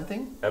try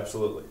something?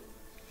 Absolutely.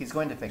 He's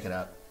going to pick it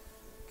up.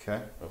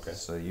 Okay. Okay.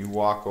 So you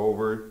walk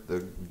over. The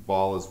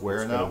ball is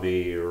where It's now? going to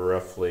be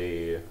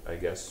roughly, I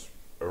guess,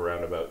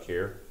 around about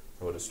here.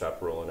 I would have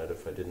stopped rolling it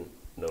if I didn't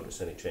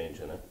notice any change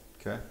in it.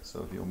 Okay.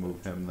 So if you'll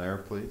move him there,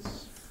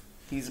 please.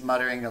 He's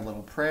muttering a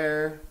little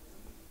prayer.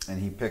 And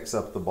he picks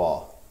up the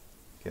ball.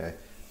 Okay.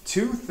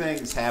 Two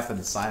things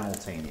happen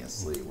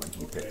simultaneously when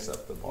he picks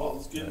up the Well, ball.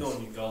 it's good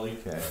knowing you, Gully.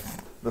 Okay.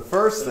 The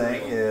first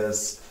thing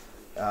is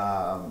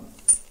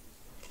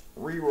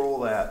re-roll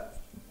that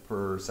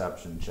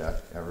perception check,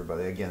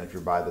 everybody. Again, if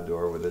you're by the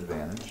door with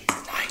advantage.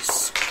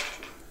 Nice.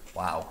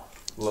 Wow.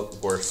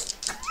 Look worse.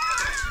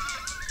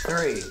 3.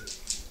 Okay.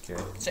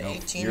 Is it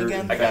 18 you're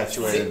again?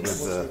 infatuated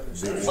with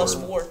the Plus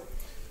orb. 4.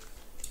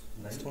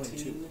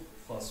 19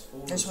 plus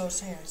 4. That's what I was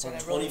saying. I said I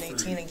Oh, rolled an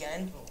 23. 18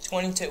 again.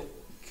 22.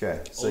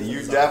 Okay, so Opens you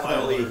up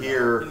definitely higher.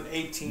 hear An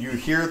 18. you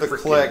hear the Freaking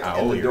click owl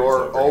and the ears door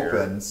over here.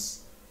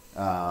 opens,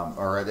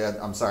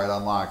 I'm sorry, it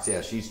unlocks. Yeah,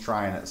 she's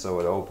trying it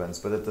so it opens,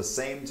 but at the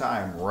same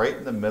time, right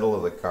in the middle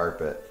of the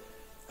carpet,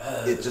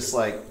 it just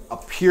like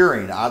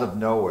appearing out of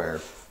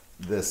nowhere,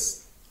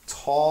 this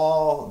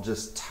tall,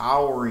 just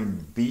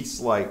towering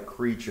beast-like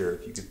creature.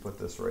 If you could put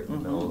this right in the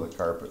middle of the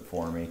carpet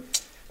for me,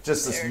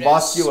 just this There it is.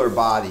 muscular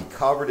body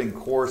covered in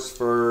coarse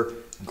fur.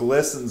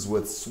 Glistens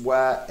with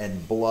sweat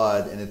and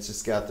blood, and it's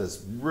just got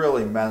this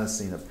really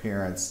menacing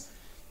appearance.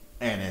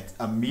 And it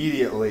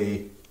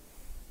immediately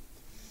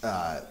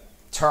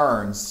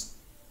turns,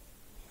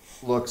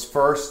 looks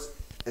first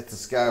at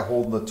this guy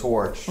holding the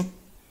torch,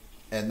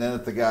 and then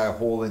at the guy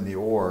holding the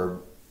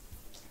orb,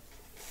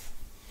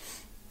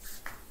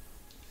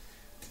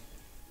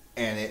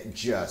 and it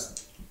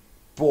just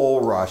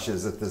bull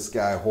rushes at this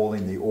guy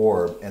holding the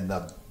orb, and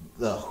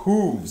the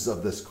hooves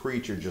of this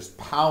creature just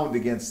pound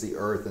against the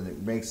earth, and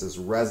it makes this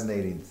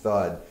resonating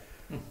thud.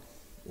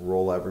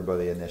 Roll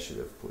everybody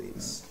initiative,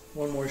 please.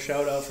 One more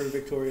shout out for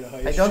Victoria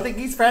Heights. I don't think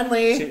he's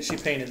friendly. She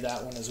painted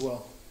that one as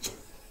well.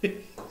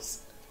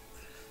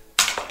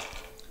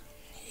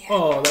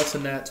 Oh, that's a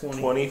nat 20.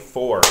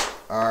 24.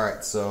 All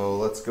right, so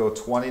let's go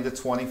 20 to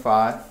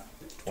 25.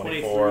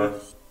 24.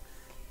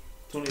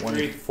 23.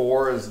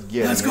 24 is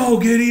Gideon. Let's go,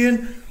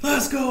 Gideon!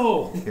 Let's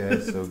go!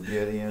 Okay, so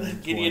Gideon.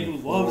 Gideon, who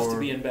loves to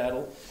be in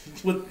battle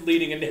with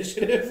leading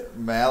initiative.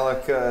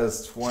 Malika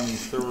is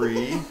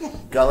 23.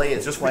 Gully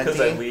is Just 20.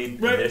 because I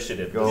lead Right.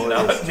 initiative Go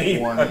does not is mean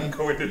 20. I'm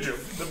going to jump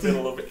in the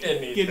middle of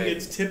anything.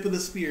 Gideon's tip of the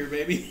spear,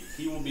 baby.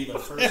 He will be the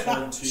first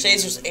one to.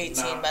 Shazer's 18,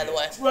 not by the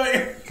way.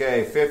 Right.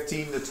 Okay,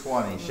 15 to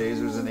 20.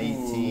 Shazer's an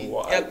 18. Ooh,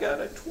 I Yep.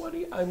 got a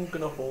 20. I'm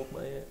going to hold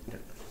my hand.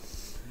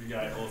 You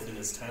got Othin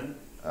is 10.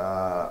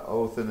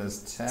 Othin is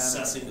 10.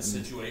 Assessing the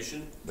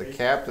situation. The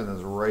captain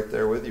is right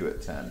there with you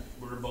at 10.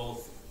 We're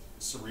both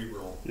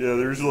cerebral. Yeah,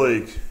 there's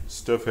like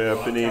stuff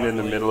happening in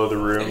the middle of the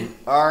room.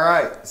 All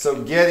right,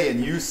 so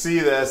Gideon, you see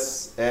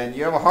this, and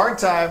you have a hard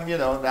time,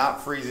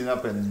 not freezing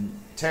up in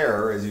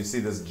terror as you see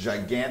this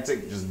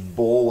gigantic, just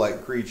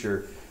bull-like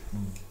creature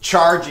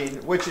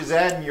charging, which is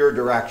in your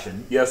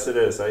direction. Yes, it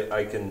is.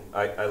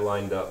 I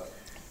lined up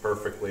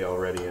perfectly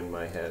already in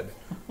my head.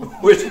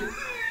 Which...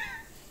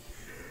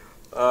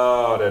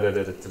 Oh,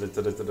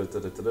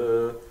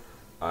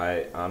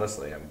 I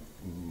honestly,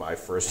 my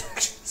first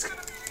action is going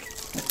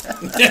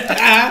to be...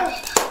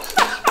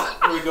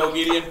 Here we go,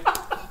 Gideon.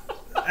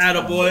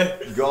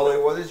 Attaboy. Gully,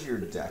 what is your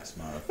dex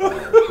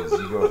modifier? Because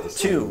you go at the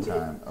same 2.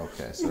 time.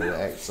 Okay,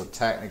 so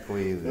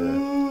technically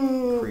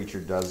the creature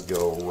does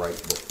go right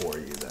before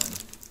you then.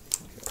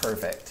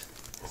 Perfect.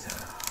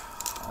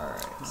 All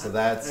right, so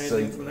that's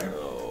Anything from there?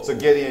 so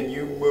Gideon,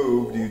 you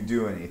move. Do you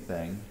do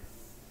anything?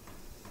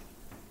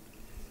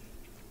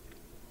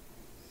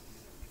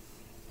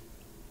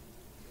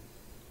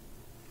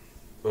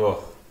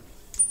 Oh.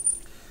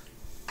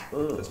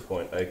 At this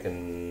point, I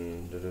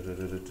can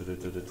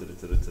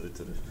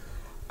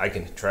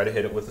try to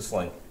hit it with a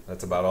sling.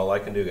 That's about all I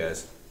can do,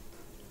 guys.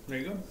 There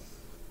you go.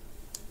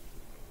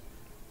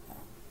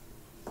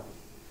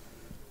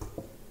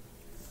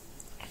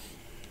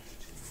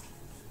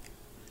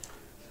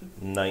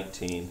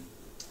 $19.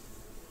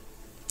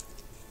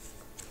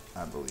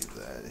 I believe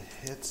that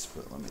hits,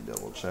 but let me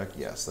double check.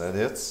 Yes, that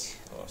hits.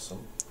 Awesome.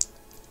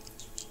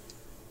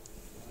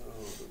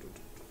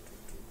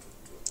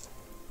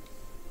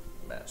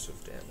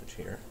 Massive damage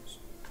here.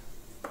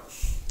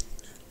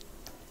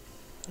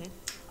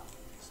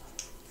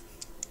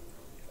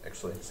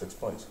 Actually, 6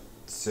 points.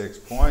 6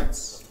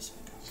 points.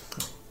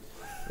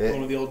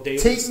 One of the old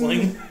David Ting.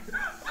 sling.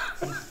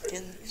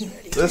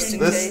 This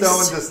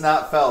stone does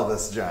not fell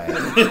this giant.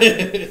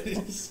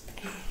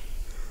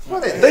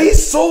 What is They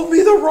sold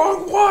me the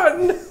wrong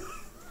one!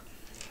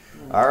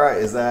 All right,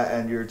 is that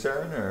end your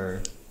turn,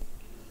 or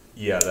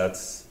Yeah,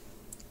 that's...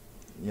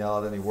 yell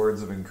out any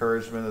words of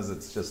encouragement? As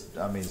it's just,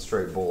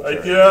 straight bull.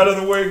 Get out of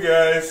the way,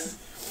 guys.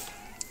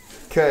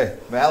 Okay,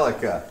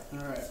 Malika. All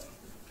right.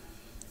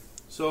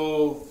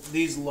 So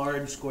these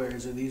large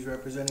squares, are these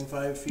representing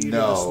 5 feet? or the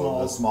No,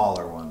 small? the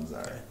smaller ones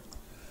are.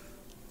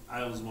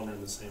 I was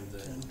wondering the same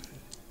thing.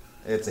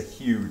 It's a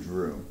huge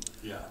room.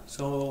 Yeah.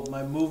 So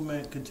my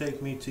movement could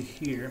take me to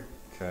here,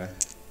 Okay.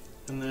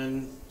 and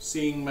then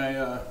seeing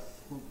my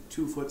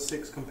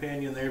 2'6"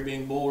 companion there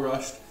being bull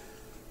rushed,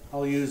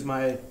 I'll use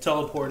my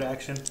teleport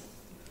action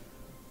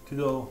to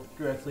go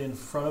directly in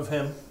front of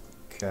him,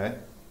 Okay.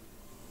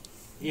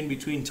 in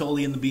between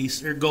Tully and the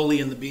Beast, or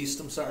Gully and the Beast.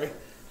 I'm sorry.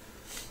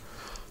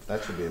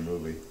 That should be a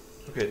movie.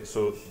 Okay,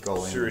 so Gully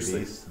and the seriously,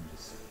 Beast.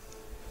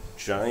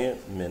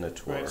 giant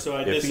minotaur. Right, so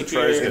I if he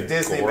disappear. tries to If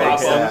Disney grab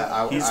makes him,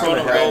 that, he's I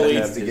gonna would have Gully.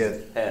 needs to His get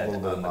a head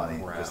little bit of on the money.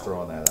 ground. Just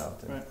throwing that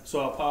out there. Right, so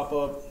I'll pop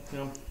up,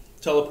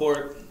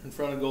 teleport in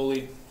front of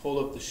Gully,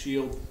 hold up the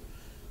shield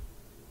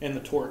and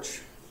the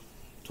torch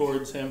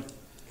towards him,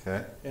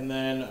 Okay. and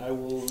then I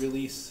will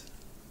release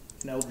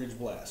an Eldritch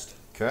Blast.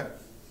 Okay.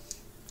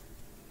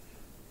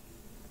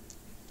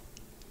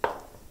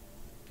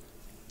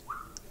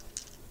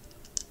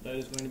 That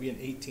is going to be an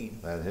 18.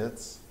 That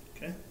hits.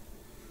 Okay.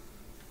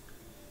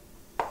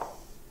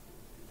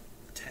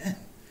 10.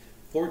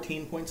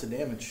 14 points of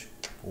damage.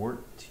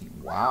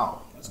 14.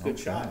 Wow. That's a good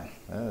shot.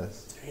 That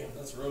is Damn,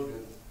 that's real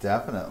good.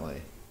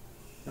 definitely.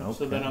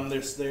 So then I'm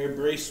just there,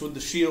 braced with the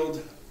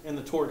shield and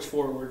the torch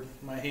forward.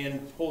 My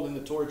hand holding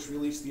the torch,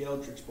 release the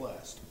Eldritch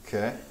Blast.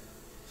 Okay.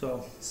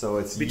 So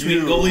it's between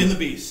you. Gully and the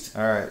Beast.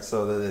 All right,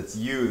 so that it's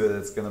you that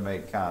it's going to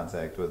make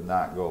contact with,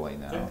 not Gully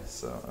now. Okay.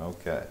 So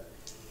okay.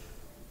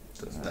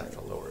 doesn't have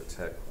to lower its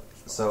head.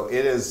 So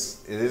it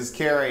is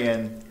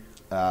carrying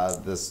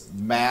this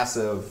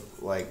massive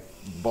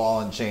ball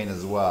and chain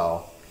as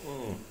well.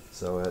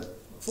 So it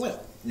Flip.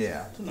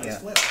 yeah. It's a nice Yeah.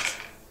 flip.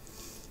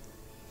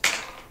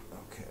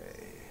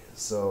 Okay.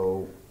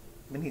 So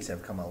Minis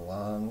have come a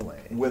long way.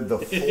 with the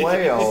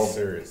flail,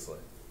 Seriously.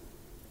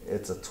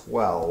 It's a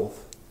 12.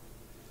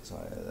 So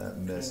that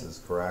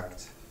misses,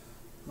 correct?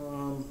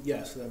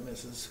 Yes, that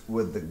misses.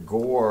 With the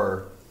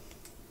gore,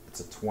 it's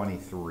a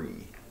 23.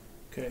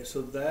 Okay,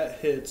 so that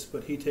hits,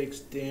 but he takes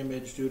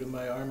damage due to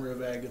my armor of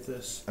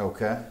Agathis.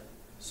 Okay.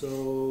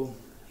 So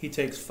he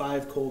takes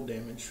 5 cold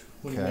damage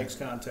when he Okay. makes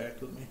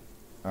contact with me.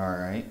 All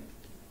right.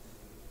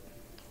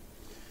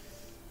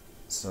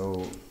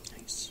 So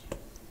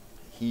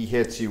he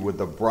hits you with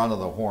the brunt of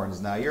the horns.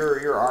 Now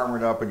you're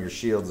armored up and your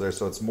shield's there,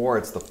 so it's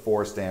the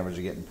force damage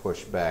of getting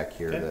pushed back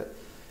here. Okay.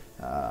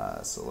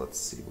 That. So let's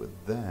see with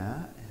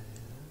that.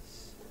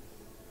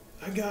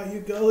 I got you,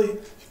 Gully.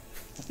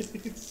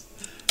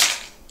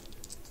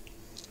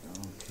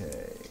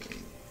 Okay.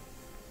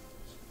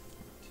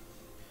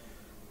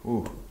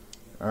 Ooh.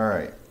 All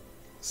right.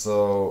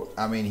 So,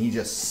 I mean, he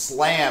just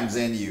slams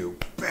into you,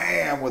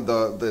 bam, with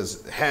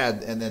this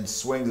head, and then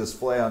swings his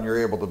flail, and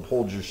you're able to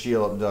hold your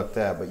shield up and duck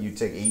that, but you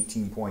take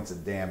 18 points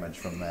of damage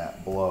from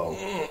that blow.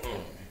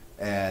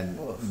 And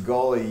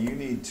Gully, you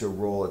need to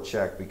roll a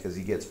check because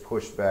he gets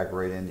pushed back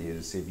right into you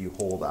to see if you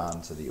hold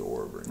on to the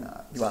orb or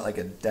not. You want like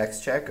a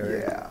dex check or?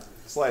 Yeah.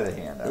 Sleight of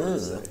hand, I would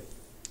say.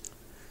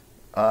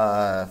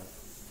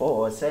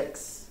 4,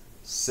 6.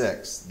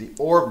 6. The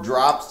orb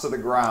drops to the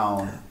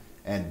ground,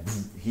 and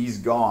he's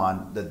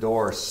gone. The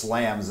door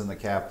slams in the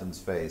captain's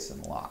face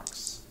and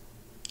locks.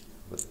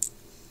 But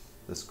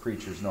this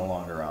creature's no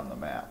longer on the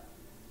map.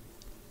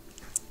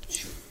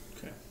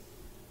 Okay.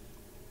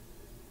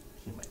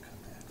 He might come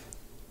back.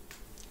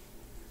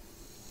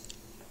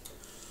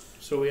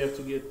 So we have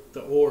to get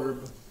the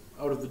orb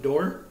out of the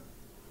door.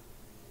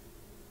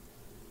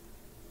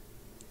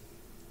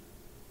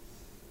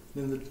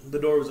 Then the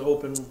door was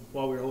open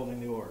while we were holding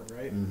the orb,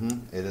 right?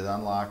 Mm-hmm. It had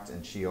unlocked,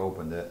 and she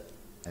opened it,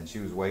 and she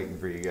was waiting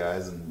for you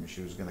guys, and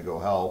she was going to go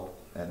help,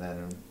 and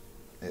then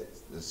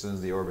as soon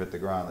as the orb hit the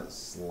ground, it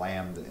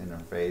slammed in her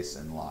face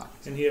and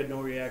locked. And he had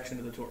no reaction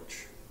to the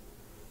torch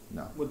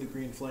No. with the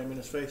green flame in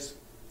his face.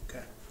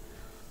 Okay.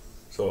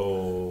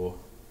 So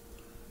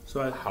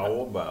So how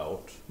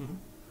about Mhm.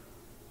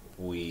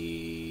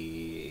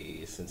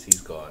 we, since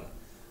he's gone,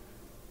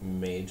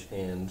 mage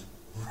hand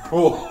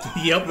roll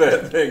Yep.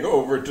 that thing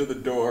over to the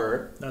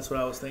door. That's what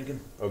I was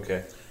thinking.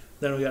 Okay.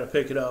 Then we got to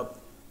pick it up,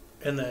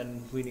 and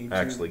then we need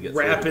Actually to get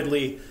through it.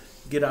 rapidly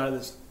get out of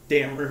this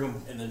damn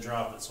room. And then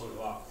drop it so it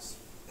locks.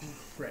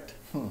 Right.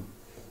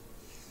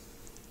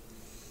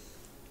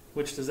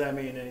 Which does that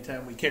mean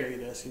anytime we carry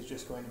this, he's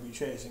just going to be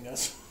chasing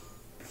us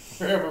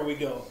wherever we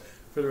go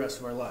for the rest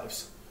of our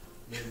lives?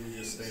 Maybe we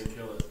just stay and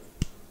kill it.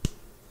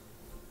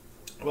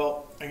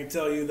 Well, I can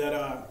tell you that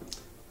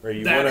Right,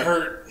 you that wanna-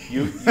 hurt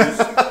You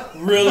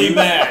really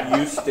bad.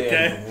 You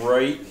stand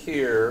right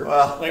here.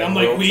 Well, Like I'm And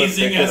like roll to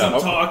wheezing pick it as I'm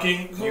up.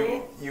 talking.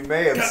 you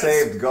may have Guys.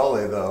 saved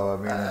Gully, though. I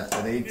mean,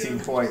 an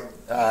 18 point.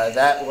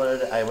 That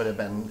would have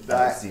been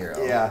That-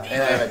 0. yeah.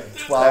 And I have a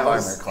 12 That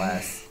was- armor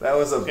class. That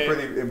was a Okay.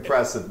 pretty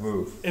impressive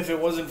move. If it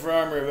wasn't for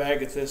Armor of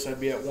Agathis, I'd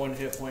be at 1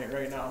 hit point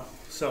right now.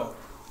 So,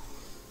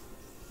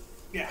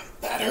 yeah,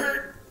 that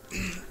hurt.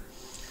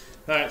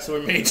 Alright, so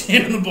we're mage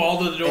handing the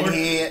ball to the door.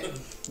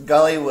 And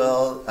Gully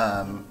will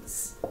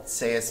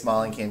say a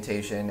small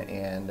incantation,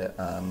 and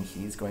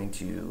he's going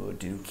to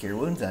do Cure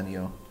Wounds on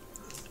you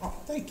Oh,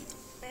 thank you.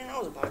 Man, I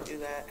was about to do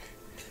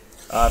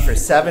that. for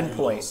 7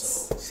 points.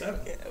 7.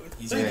 Yeah,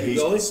 He's Thank gonna you, be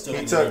Gully. still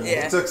He be took, there.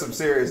 Yeah. he took some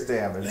serious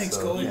damage. Thanks,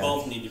 so, Gully. We yeah.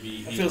 both need to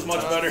be. That feels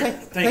much better.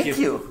 Thank Thank you.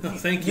 you.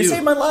 Thank You you.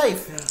 saved my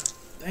life.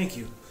 Thank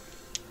you.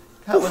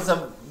 That was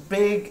a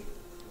big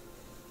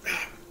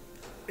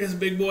It's a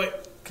big boy.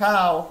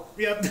 cow.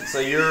 Yep. So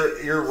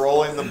you're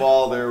rolling the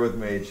ball there with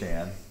Mage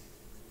Hand.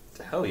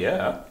 Hell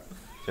yeah.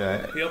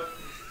 Okay. Yep.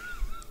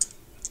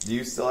 Do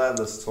you still have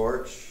this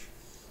torch?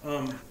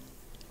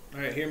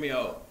 Alright, hear me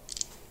out.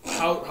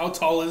 How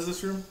tall is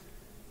this room?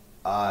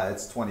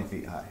 It's 20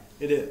 feet high.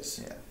 It is.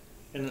 Yeah.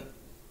 And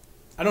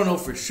I don't know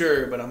for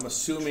sure, but I'm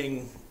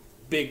assuming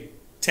big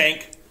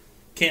tank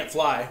can't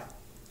fly.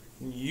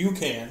 You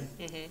can.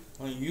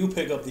 When you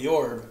pick up the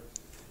orb,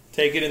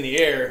 take it in the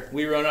air,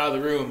 we run out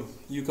of the room,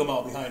 you come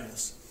out behind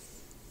us.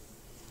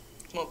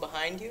 Come up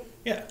behind you?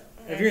 Yeah.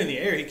 If you're in the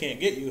air, he can't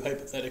get you,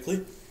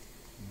 hypothetically.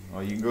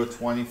 Well, you can go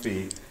 20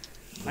 feet.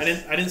 I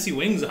didn't see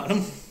wings on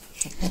him.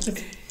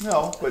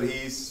 No, but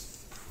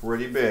he's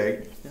pretty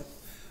big.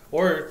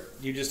 Or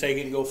you just take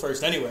it and go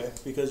first anyway,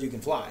 because you can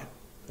fly.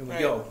 And we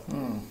Right. go.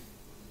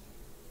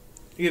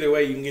 Either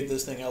way, you can get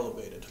this thing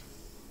elevated.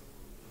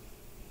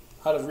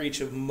 Out of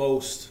reach of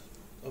most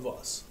of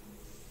us.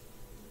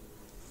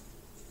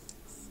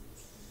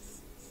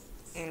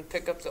 And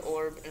pick up the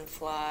orb and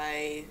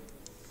fly.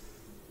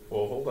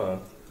 Well, hold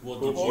on. We'll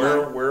give you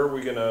Where are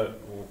we gonna?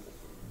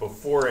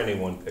 Before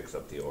anyone picks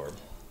up the orb,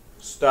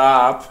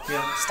 stop.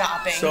 Yeah.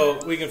 Stopping.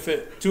 So we can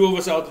fit 2 of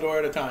us out the door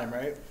at a time,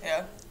 right?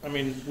 yeah. I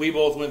mean, we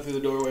both went through the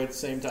doorway at the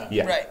same time.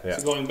 Yeah. Right. Yeah.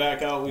 So going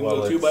back out, we can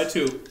Well, go 2 by it's-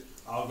 2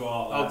 I'll go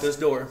out out last. this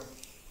door.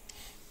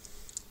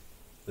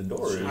 The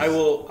door is.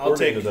 I'll according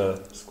take- to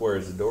the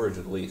squares. The door is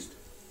at least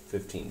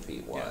 15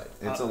 feet wide.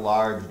 It's a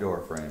large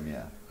door frame,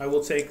 yeah. I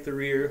will take the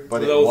rear.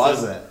 But with it Othin.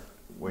 wasn't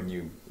when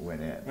you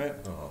went in. Right.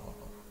 Oh.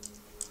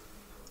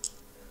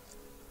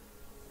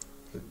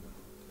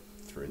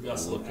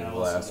 Russell looking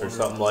Alice glass or and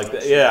something Warner like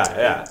that. Protection.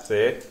 Yeah,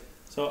 see?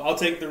 So I'll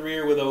take the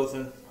rear with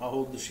Othin. I'll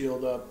hold the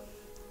shield up.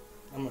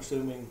 I'm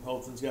assuming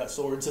Othin's got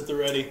swords at the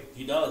ready.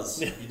 He does.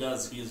 He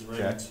does. He is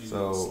ready Okay, to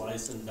so-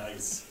 slice and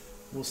dice.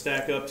 We'll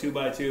stack up 2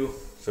 by 2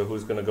 So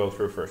who's going to go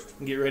through first?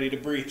 and get ready to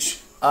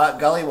breach.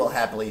 Gully will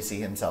happily see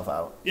himself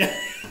out. Yeah.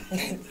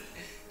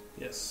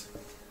 Yes.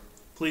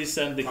 Please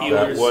send the That That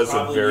healers. was a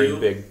probably very you.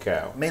 big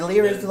cow. May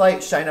Lyra's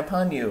light shine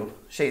upon you,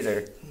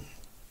 Shazer.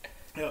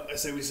 Yeah, I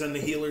say we send the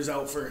healers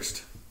out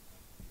first.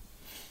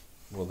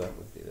 Well, that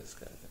would be this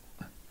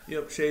guy.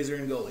 Yep, Shazer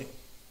and Gully.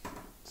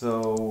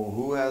 So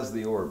who has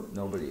the orb?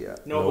 Nobody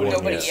yet. Nobody,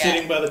 Nobody yet.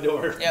 sitting by the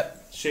door.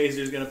 Yep.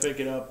 Shazer's gonna pick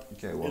it up.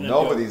 Okay, well And then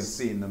nobody's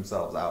seen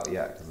themselves out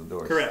yet because the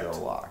door's Correct.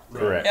 still locked.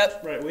 Correct.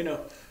 Yep. Right, we know.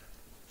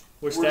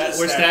 We're just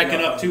stacking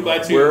stacking up up 2 by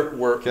 2,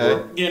 We're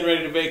Okay. getting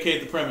ready to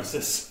vacate the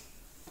premises.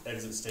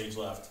 Exit stage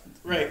left.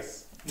 Right.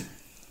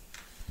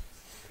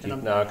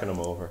 keep knocking them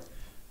over.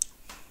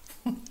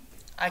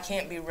 I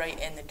can't be right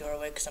in the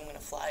doorway because I'm gonna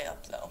fly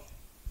up though.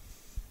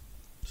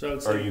 So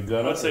I'd Are you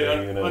gonna, I'd say or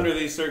are you gonna- under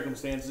these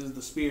circumstances,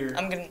 the spear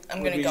I'm would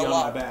gonna be go on my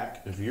up.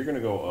 back. If you're going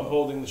to go I'm up,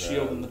 holding the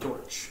shield then and the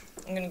torch.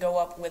 I'm gonna go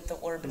up with the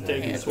orb in I'm my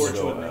taking the hand. torch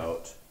go with me.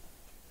 out.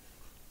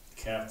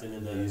 Captain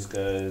and then These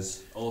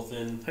guys.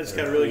 Othin. I just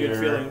got a really good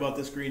Here. feeling about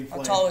this green How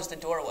flame. tall is the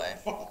doorway?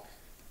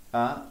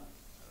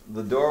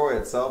 The doorway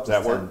itself is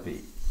That 10 work?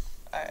 feet.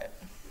 Alright.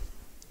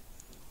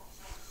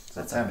 It's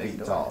That's a 10 big feet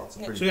door. tall. It's a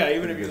pretty, So yeah,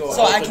 even pretty if you good go size.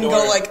 So out I the can door.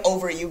 go like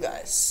over you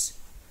guys.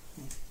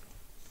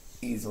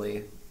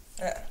 Easily.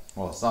 Yeah.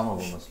 Well, some of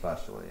them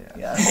especially,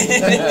 yeah.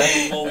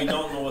 Yeah. Well, we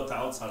don't know what the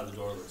outside of the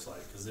door looks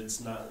like because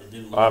it's not. It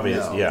didn't look.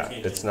 Obvious, No. yeah. You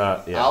can't It's get-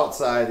 not, yeah.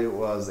 Outside, it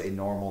was a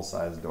normal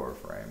sized door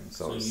frame,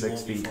 so, So it's you 6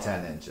 won't be feet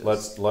flying. 10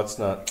 inches. Let's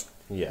not,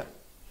 yeah.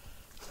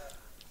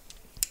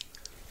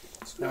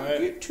 All right.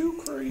 Get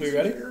too crazy. We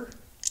ready? here.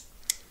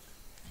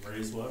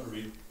 Raise whatever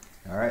we.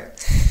 All right.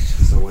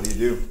 So what do you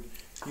do?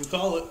 You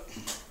call it.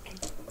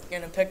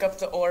 Gonna pick up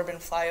the orb and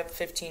fly up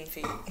 15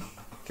 feet.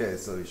 Okay,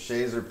 so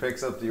Shazer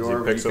picks up the He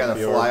orb. picks You up kind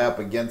of the fly orb. up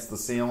against the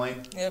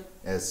ceiling. Yep.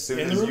 As soon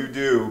In the as room? you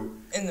do,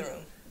 In the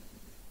room.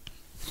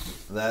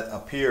 that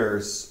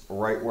appears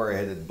right where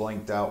it had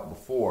blinked out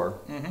before.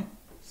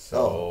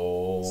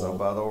 So, So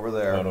about over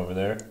there. out over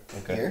there.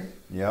 Okay. Here?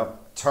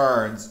 Yep.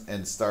 Turns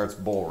and starts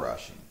bull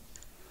rushing.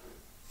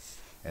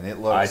 And it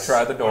looks. I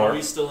try the Are door.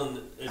 we still in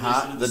the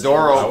Huh? initiative? The same?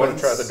 door I want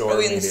opens. to try the door Are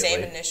we in the immediately.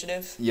 same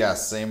initiative?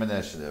 Yes, same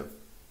initiative.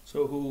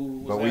 So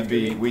who was But after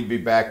me? we'd be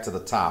back to the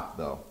top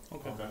though.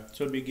 Okay. Okay.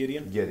 So it'd be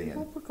Gideon.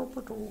 Gideon.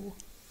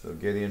 So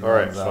Gideon All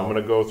right, runs so out. I'm going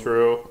to go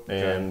through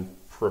and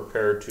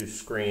prepare to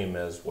scream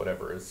as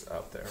whatever is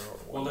out there.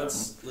 Or Well, whatnot.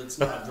 let's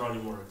not draw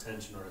any more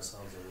attention or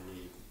ourselves than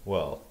we need.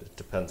 Well, it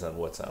depends on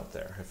what's out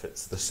there. If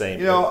it's the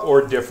same You know,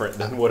 or different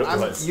than what it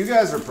was. You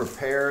guys are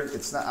prepared.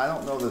 It's not. I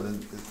don't know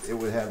that it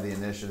would have the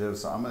initiative,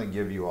 so I'm going to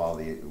give you all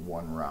the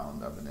one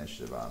round of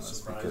initiative on this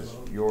Surprise because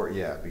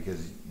mode?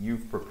 because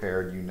you've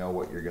prepared. You know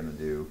what you're going to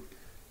do.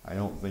 I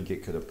don't think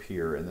it could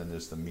appear and then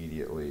just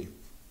immediately,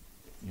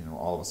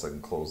 all of a sudden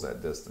close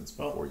that distance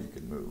Well- before you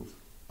could move.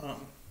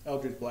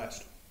 Eldritch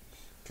Blast.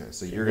 Okay,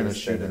 so you're going to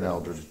shoot an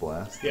Eldritch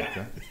Blast.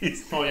 Yeah. Okay.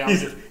 Oh yeah.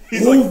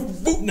 He's like,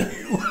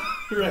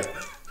 Right.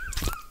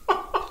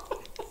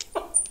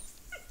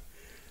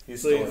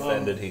 he's So, still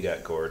offended he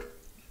got gored.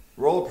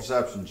 Roll a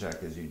perception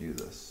check as you do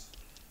this.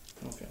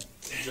 Okay.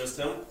 Just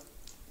him.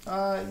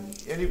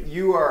 And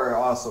you are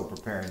also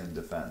preparing in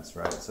defense,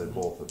 right? So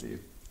both of you.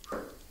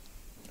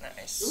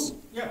 Nice. Ooh,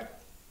 yeah.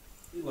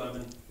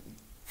 11.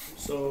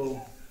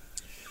 So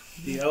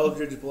the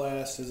Eldritch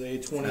Blast is a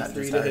 23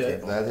 just to our hit.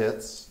 table. That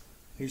hits.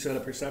 You said a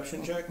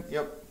perception check?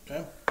 Yep.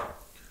 Okay.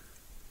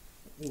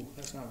 Ooh,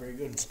 that's not very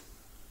good.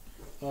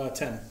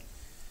 10.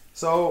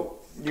 So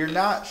you're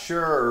not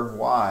sure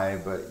why,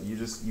 but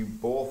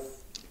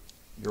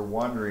you're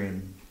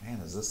wondering, man,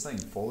 is this thing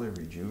fully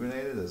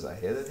rejuvenated as I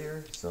hit it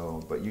here?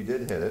 So, but you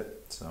did hit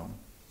it, so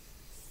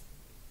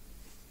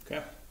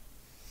Okay.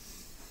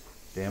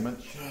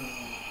 damage.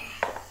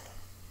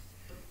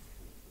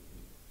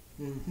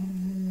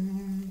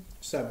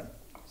 7.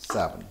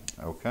 7.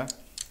 Okay.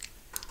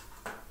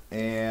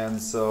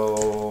 And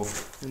so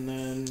And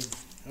then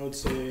I would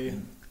say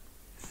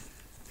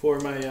for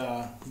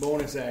my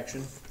bonus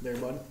action there,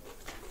 bud,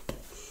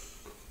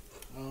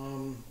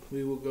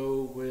 we will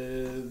go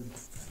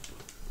with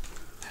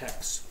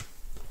Hex.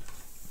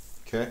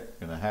 okay,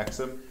 gonna hex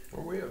him.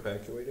 Were we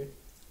evacuating?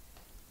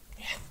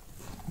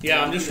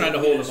 Yeah, I'm just trying to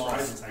hold him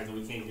Surprise off. attack that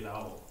we can't get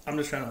out. I'm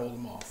just trying to hold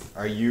him off.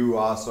 Are you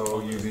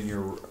also using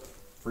your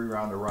free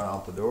round to run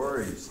out the door, or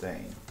are you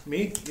staying?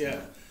 Me?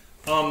 Yeah.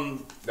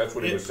 That's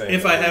what he was saying.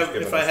 If I He was have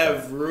giving if I us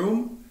have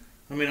room,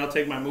 I mean, I'll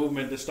take my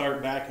movement to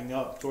start backing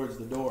up towards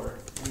the door.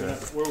 I mean,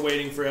 Okay. we're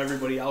waiting for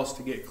everybody else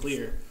to get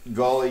clear.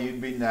 Gully,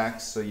 you'd be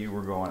next, so you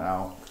were going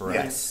out,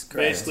 correct? Yes,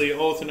 correct. Basically,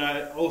 Othin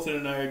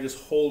and I are just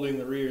holding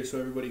the rear so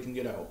everybody can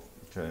get out.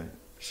 Okay.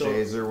 So-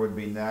 Shazer would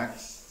be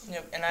next.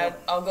 Yep. And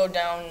I'll go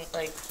down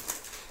like,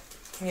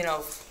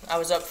 I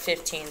was up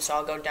 15, so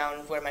I'll go down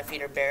where my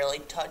feet are barely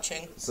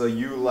touching, So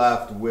you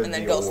left with and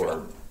then the go orb.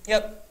 through.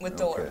 Yep, with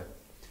the Okay. orb.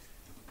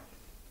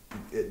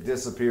 it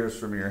disappears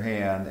from your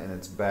hand and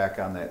it's back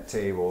on that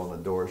table and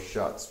the door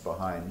shuts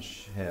behind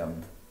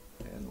him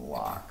and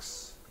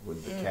locks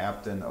with the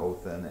captain,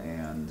 Othin,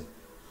 and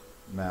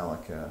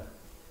Malika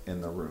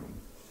in the room.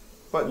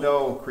 But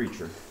no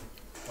creature.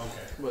 Okay.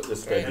 But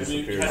this guy Had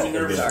me disappeared.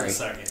 nervous for Sorry. a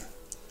second.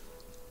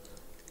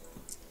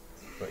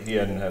 But he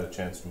hadn't had a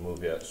chance to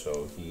move yet,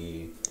 so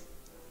he.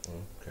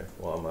 Okay,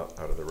 well, I'm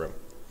out of the room.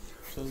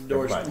 So the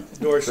door Never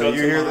shuts. So you and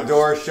hear the locks.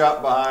 door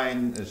shut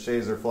behind as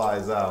Shazer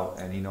flies out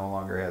and he no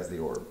longer has the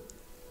orb.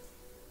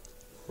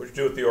 What'd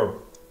you do with the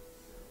orb?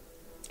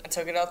 I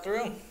took it out the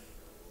room,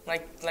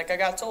 like I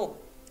got told.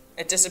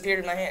 It disappeared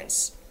in my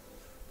hands.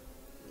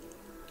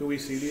 Do we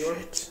see the orb?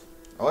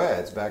 Oh yeah,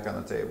 it's back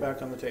on the table.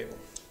 Back on the table.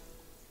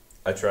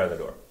 I tried the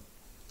door.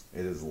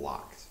 It is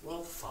locked.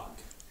 Well, fuck.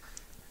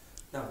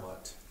 Now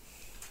what?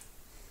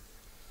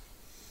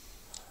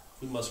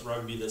 We must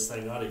rugby this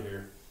thing out of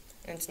here.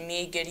 And it's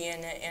me,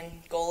 Gideon, and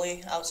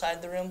goalie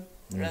outside the room.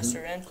 The rest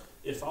are in.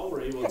 If all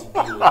we're able to do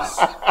is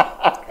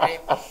Right?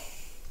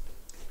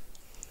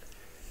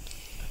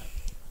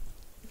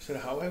 So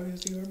how heavy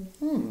is the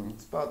orb?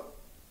 It's about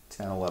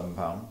 10, 11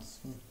 pounds.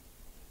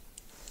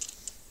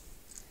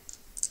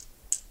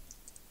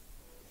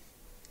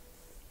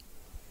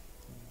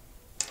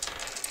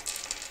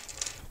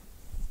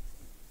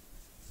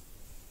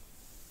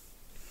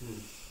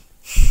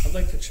 I'd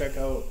like to check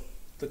out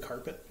the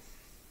carpet.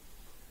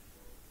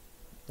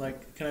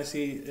 Like, can I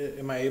see?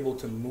 Am I able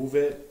to move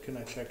it? Can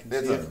I check and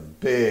It's see a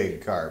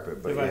big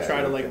carpet, but if yeah, I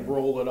try to you like can-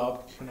 roll it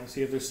up? Can I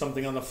see if there's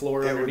something on the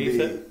floor it would underneath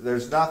be, it?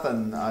 There's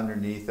nothing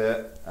underneath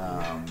it.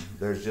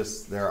 There's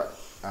just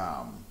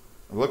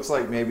it looks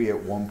like maybe at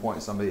one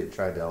point somebody had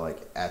tried to like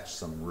etch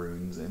some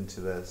runes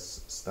into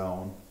this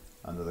stone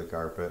under the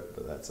carpet,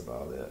 but that's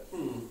about it.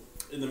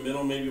 in the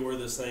middle, maybe where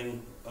this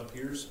thing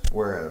appears.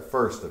 Where it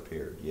first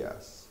appeared,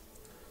 yes,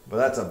 but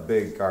that's a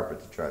big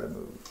carpet to try to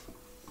move.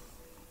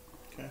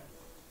 Okay.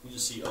 You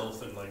just see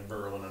Othin like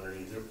burrowing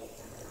underneath it.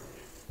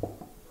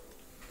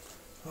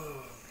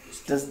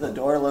 Does the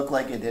door look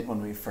like it did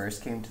when we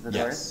first came to the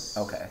Yes.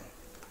 door? Okay.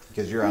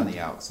 Because you're on the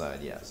outside,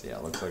 yes, yeah,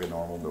 it looks like a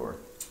normal door.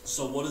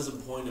 So what is the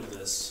point of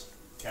this,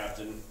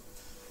 Captain?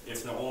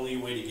 If the only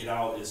way to get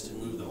out is to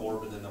move the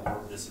orb and then the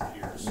orb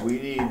disappears. We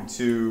need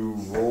to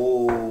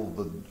roll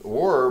the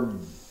orb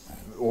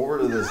over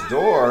to this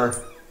door.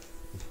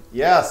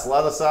 Yes,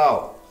 let us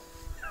out.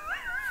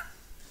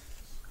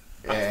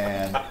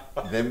 And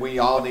then we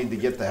all need to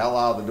get the hell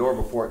out of the door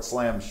before it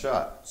slams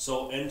shut.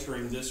 So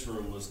entering this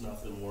room was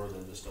nothing more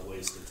than just a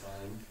waste of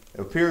time.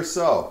 It appears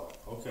so.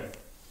 Okay.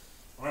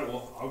 Alright,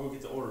 well, I'll go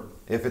get the orb.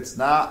 If it's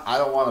not, I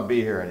don't want to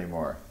be here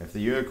anymore. If the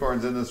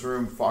unicorn's in this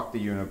room, fuck the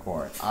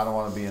unicorn. I don't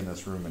want to be in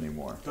this room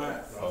anymore.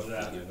 Alright. Roger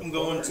that. I'm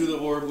going to the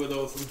orb with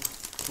Othin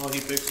while he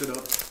picks it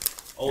up.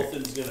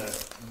 Othin's gonna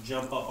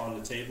jump up on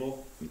the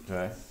table,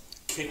 Okay.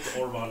 kick the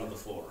orb onto the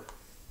floor.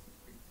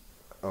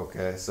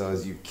 Okay, so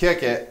as you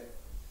kick it,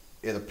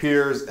 it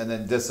appears and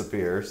then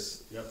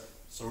disappears. Yep.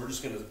 So we're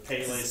just gonna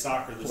Pele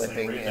soccer this Flipping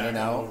thing right in back and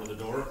on out. over the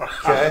door.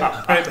 Okay.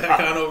 Right back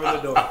on over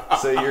the door.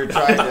 So you're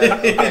trying to.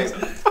 Okay.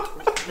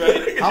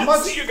 Right. How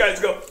much? See you guys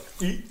go.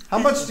 How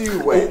much do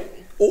you weigh?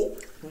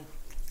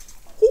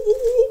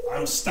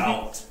 I'm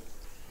stout.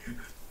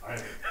 I'm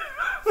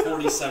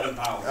 47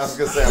 pounds. I was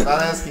gonna say I'm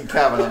not asking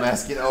Kevin. I'm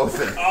asking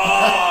Othin.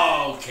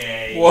 Oh,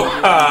 okay.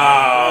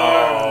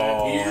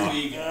 Wow. Here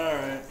we go.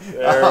 Alright.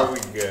 There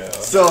we go. A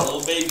So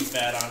little baby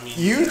fat on me.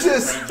 you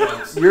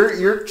just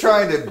you're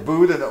trying to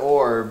boot an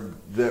orb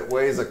that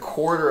weighs a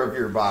quarter of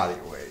your body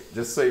weight.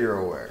 Just so you're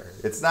aware,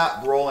 it's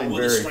not rolling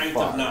with a very strength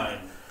far. of 9.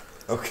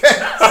 Okay.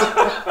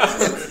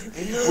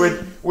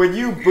 when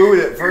you boot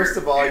it, first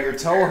of all, your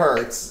toe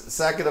hurts.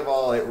 Second of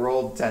all, it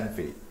rolled 10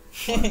 feet.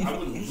 I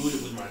wouldn't boot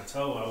it with my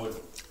toe. I would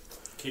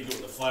kick it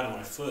with the flat of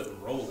my foot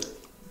and roll it.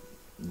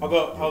 I'll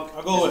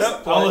go with,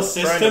 Not I'll like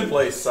assist trying to him.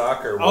 play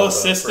soccer. I'll with a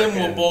assist him.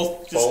 We'll frickin'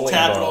 both just bowling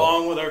tap it ball.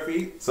 along with our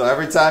feet. So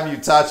every time you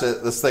touch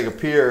it, this thing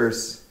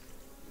appears.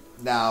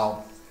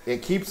 Now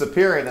it keeps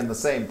appearing in the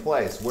same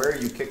place. Where are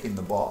you kicking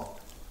the ball?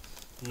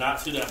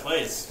 Not to that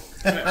place.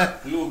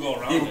 We will go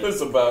around He it.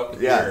 was about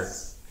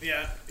Yes.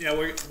 Yeah,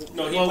 we're.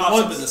 No, he pops up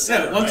once, in the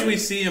center, once right? we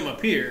see him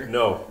appear.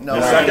 No. No,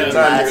 The right. second Yeah.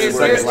 time It's you're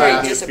where it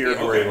last disappeared.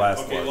 appeared where he last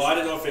Okay, was. well, I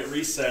didn't know if it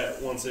reset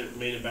once it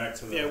made it back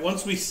to the... Yeah,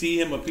 once we see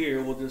him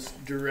appear, we'll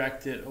just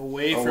direct it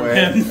away from Away,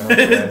 him.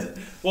 okay.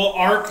 We'll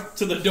arc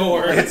to the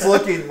door. It's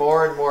looking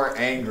more and more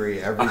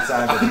angry every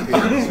time it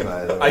appears.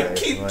 By the way, I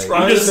keep Like,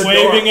 trying. I'm just the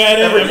waving door. at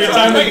it every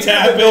time we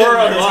tap the door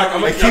it. unlock.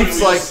 I'm It like,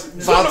 keeps like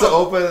about to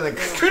open and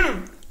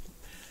then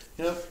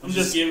Yep, I'm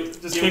just just give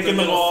kicking it the the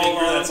middle ball.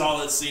 finger. on. That's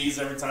all it sees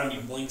every time he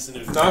blinks and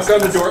it knock on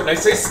the door, and I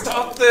say,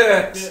 "Stop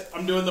that!" Yeah,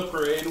 I'm doing the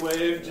parade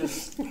wave,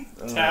 just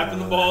tapping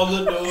the ball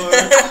to the door.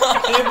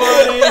 Hey,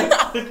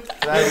 buddy,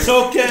 it's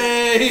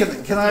okay.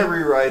 Can I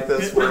rewrite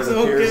this where it It's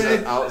appears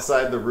okay.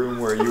 outside the room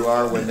where you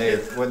are when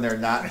they're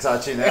not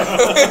touching it?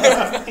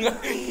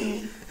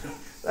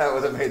 That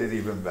would have made it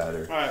even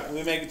better. All right,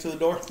 we make it to the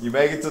door. You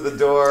make it to the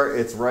door.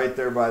 It's right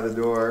there by the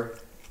door.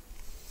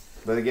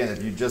 But again,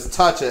 if you just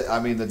touch it, I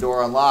mean, the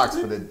door unlocks,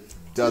 but it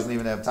doesn't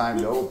even have time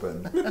to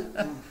open.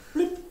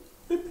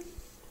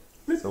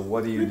 So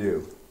what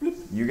do?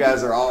 You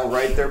guys are all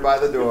right there by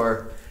the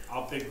door.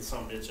 I'll pick the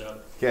son of a bitch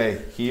up.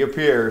 Okay, he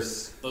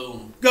appears.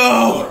 Boom. Go!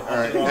 All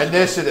right,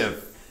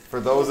 initiative. For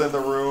those in the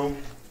room,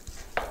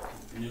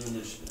 New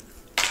initiative.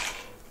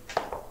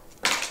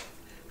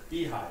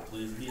 Be high,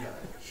 please. Be high.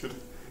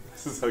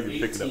 This is how you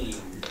pick it up. 18. You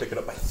pick it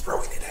up by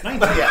throwing it at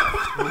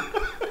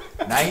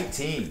 19.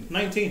 19.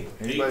 19.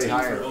 Anybody 18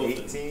 higher? for open.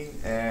 18,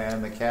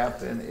 and the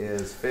captain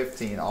is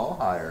 15, all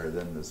higher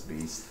than this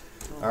beast.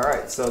 All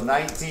right, so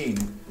 19.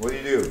 What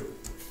do?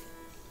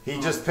 He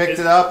just picked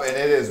it up, and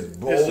it is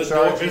bull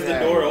charging. Is the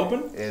door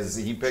open? As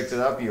he picked it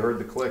up, you heard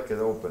the click. It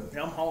opened.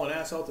 Yeah, I'm hauling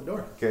ass out the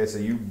door. Okay, so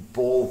you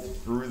bull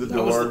through the That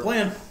door. was the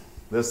plan.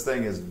 This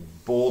thing is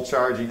bull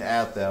charging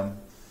at them.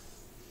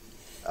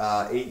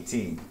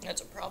 18.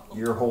 That's a problem.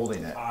 You're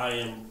holding it. I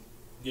am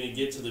going to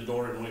get to the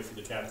door and wait for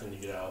the captain to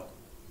get out.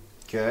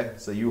 Okay,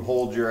 so you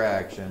hold your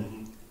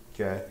action. Mhm.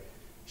 Okay.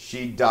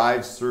 She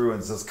dives through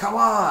and says, "Come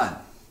on!"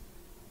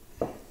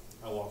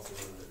 I walk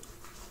through it.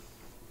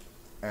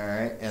 All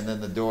right, and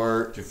then the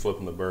door You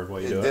flipping the bird while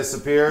you it do it?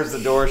 disappears. The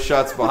door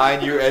shuts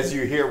behind you as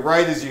you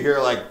hear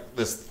like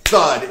this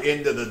thud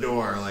into the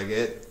door, like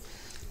it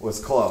was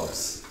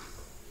close.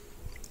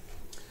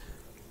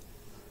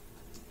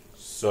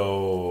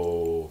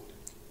 So,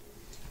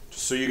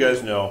 just so you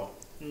guys know,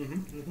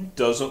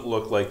 doesn't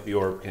look like the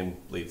orb can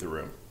leave the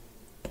room.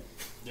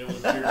 It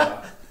was appear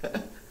not.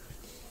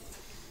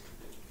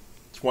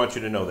 Just want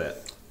you to know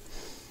that.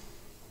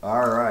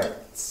 All right,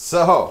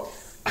 so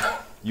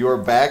you are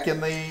back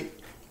in the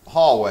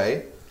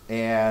hallway,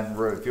 and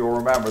if you'll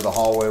remember, the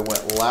hallway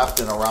went left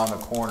and around the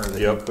corner that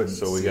you couldn't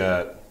So we see.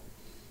 got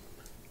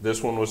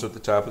this one was at the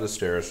top of the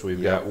stairs. We've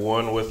Yep. got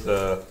one with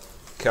the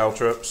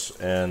caltrops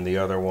and the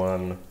other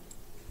one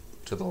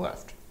to the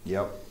left.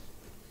 Yep.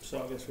 So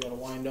I guess we gotta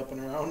wind up and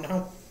around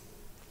now.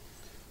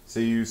 So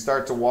you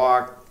start to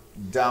walk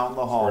down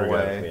the Swear to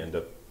God, if we hallway, end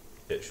up,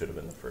 it should have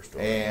been the first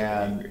door.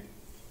 and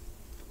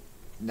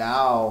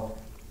now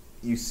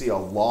you see a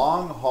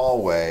long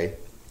hallway,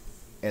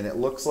 and it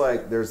looks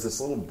like there's this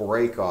little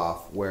break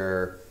off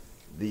where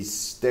these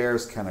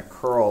stairs kind of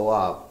curl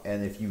up,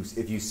 and if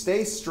you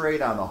stay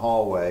straight on the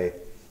hallway,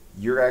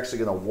 you're actually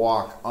going to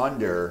walk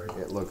under,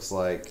 it looks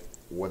like,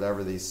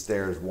 whatever these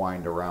stairs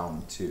wind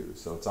around to.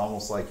 So it's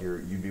almost like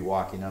you'd be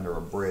walking under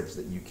a bridge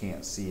that you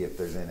can't see if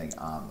there's anything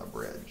on the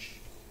bridge.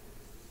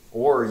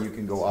 Or you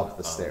can go up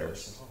the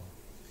stairs.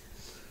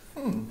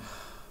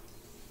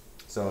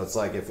 So it's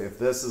like if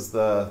this is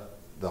the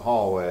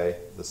hallway,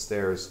 the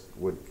stairs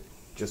would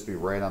just be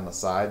right on the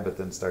side, but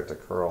then start to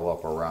curl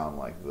up around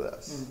like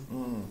this.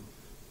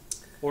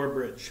 Or a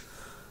bridge.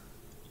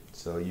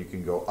 So you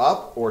can go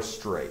up or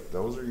straight.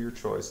 Those are your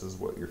choices,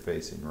 what you're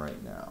facing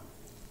right now.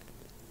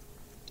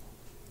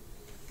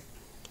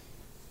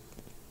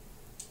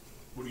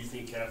 What do you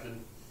think, Captain?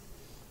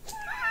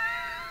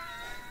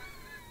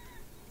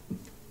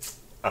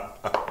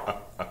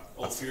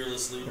 Oh,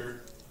 fearless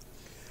leader.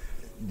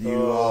 Do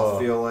you all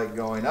feel like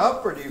going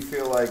up, or do you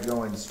feel like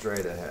going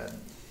straight ahead?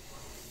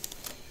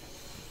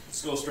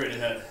 Let's go straight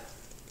ahead.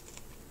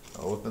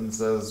 Othan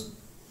says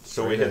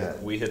So we straight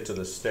ahead. we hit to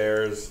the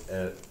stairs,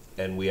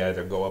 and we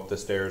either go up the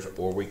stairs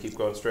or we keep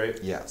going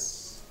straight.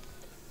 Yes.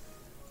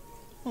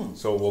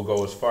 So we'll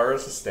go as far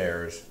as the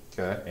stairs,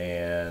 Okay.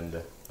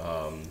 and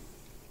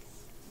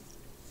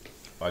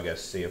I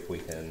guess see if we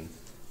can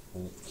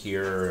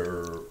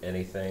hear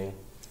anything.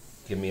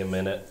 Give me a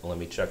minute. Let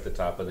me check the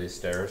top of these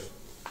stairs,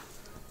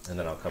 and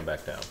then I'll come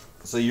back down.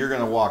 So you're going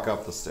to walk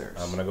up the stairs.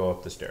 I'm gonna go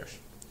up the stairs.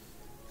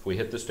 If we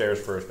hit the stairs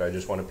first, I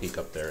just want to peek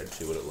up there and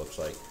see what it looks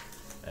like,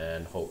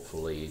 and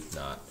hopefully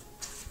not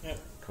Yeah.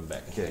 come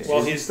back. Okay. Well,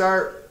 As you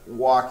start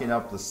walking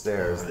up the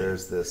stairs,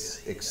 there's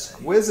this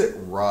exquisite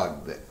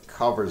rug that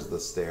covers the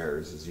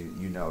stairs, as you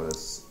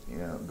notice,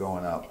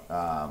 going up.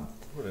 I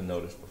would have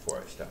noticed before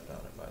I stepped on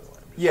it, by the way.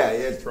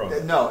 Yeah, Throwing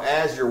it. no,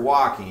 as you're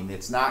walking,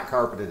 it's not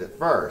carpeted at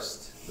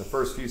first. The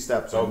first few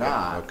steps are Okay,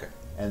 not. okay.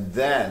 And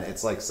then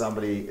it's like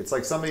somebody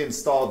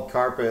installed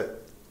carpet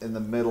in the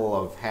middle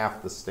of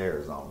half the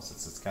stairs almost.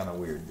 It's kind of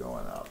weird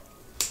going up.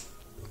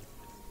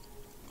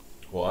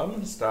 Well, I'm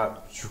gonna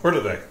stop short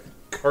of the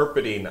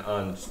carpeting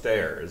on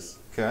stairs,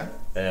 Okay.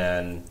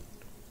 and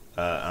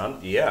I'm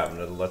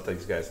gonna let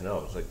these guys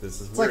know. It's like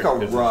this is It's weird, like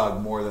a 'cause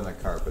rug more than a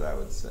carpet, I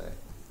would say.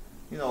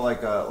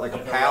 Like a Like a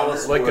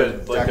palace like a-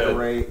 would like a-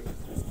 decorate.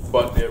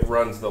 but it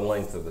runs the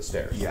length of the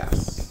stairs.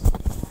 Yes.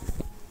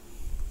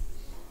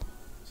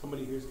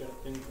 Somebody here's got a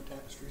thing for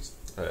tapestries.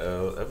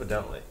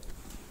 Evidently.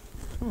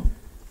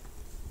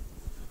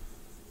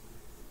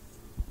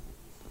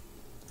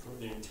 From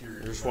the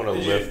interior. I just want to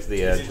Did you- lift the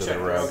did edge you of the check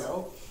rug.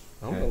 out?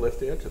 I'm gonna lift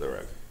the edge of the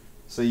rug.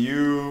 So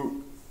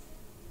you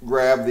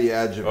grab the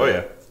edge of Oh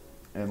it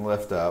yeah. and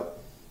lift up.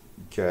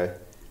 Okay.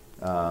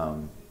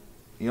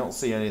 You don't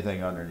see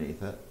anything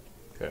underneath it.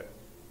 Okay.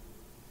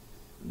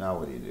 Now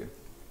what do?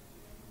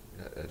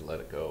 I'd let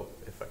it go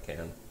if I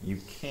can. You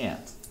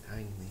can't. I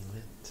knew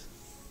it.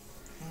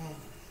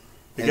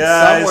 And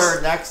Guys.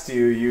 somewhere next to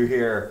you, you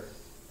hear,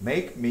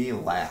 "Make me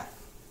laugh."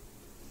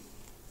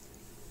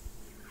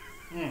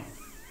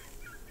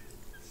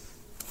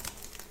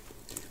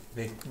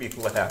 Make me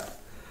laugh.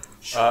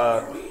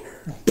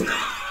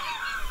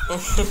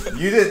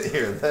 You didn't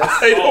hear that.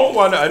 I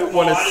don't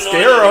want to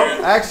scare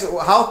him.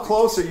 Actually, how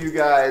close are you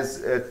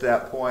guys at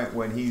that point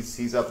when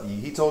he's up?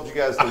 He told you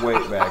guys to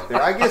wait back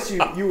there. I guess you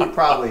would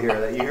probably hear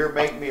that. You hear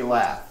 "make me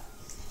laugh."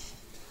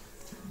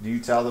 Do you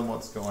tell them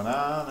what's going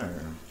on,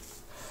 or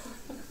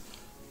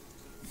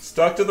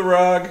Stuck to the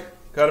rug.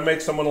 Got to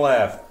make someone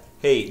laugh.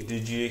 Hey,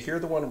 did you hear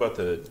the one about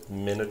the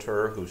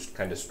Minotaur who's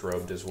kind of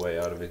strobed his way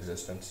out of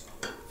existence?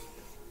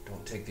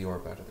 Don't take the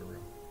orb out of the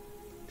room.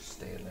 Just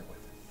stay in there with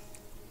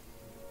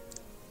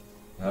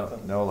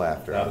it. no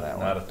laughter on that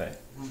Not one? a thing.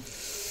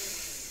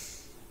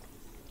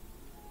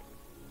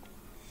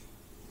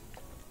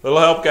 Little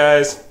help,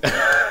 guys.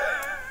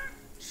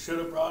 Should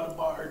have brought a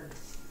bard.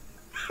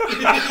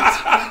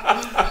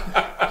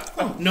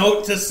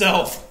 Note to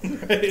self.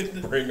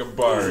 Right? Bring a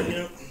bard.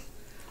 Yep.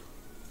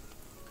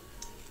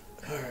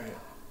 All right.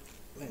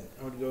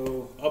 I would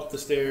go up the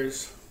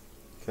stairs.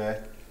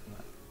 Okay.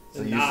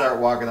 So and you not- start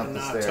walking up and the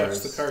not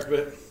stairs. touch the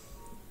carpet.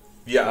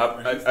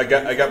 Yeah, I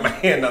got my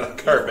hand on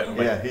the carpet. I'm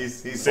like, Yeah,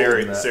 he's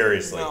holding that.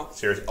 seriously. No.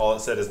 Seriously. All it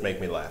said is make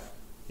me laugh.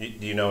 Do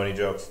you know any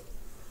jokes?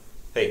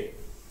 Hey,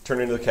 turn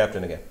into the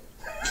captain again.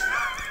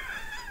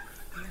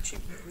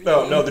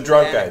 No, the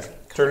drunk guys.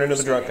 Turn into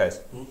the drunk guys.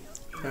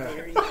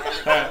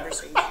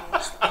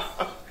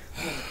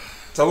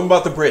 Tell them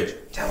about the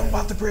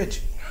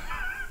bridge.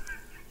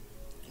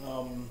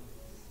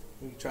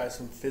 We can try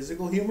some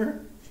physical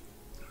humor.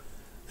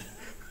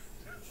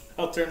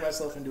 I'll turn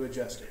myself into a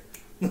jester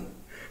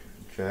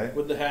Okay.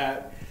 with the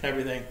hat,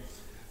 everything.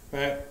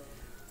 Right?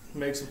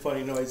 Make some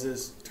funny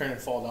noises. Turn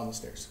and fall down the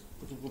stairs.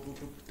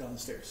 Down the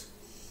stairs.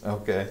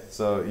 Okay.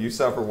 So you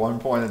suffer 1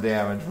 point of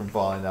damage from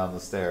falling down the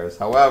stairs.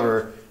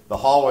 However, the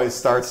hallway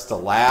starts to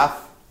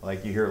laugh.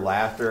 Like you hear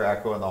laughter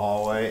echo in the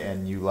hallway,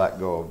 and you let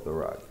go of the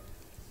rug.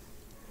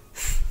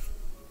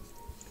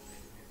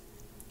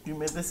 You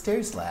made the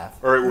stairs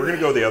laugh. All right, we're going to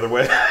go the other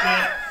way.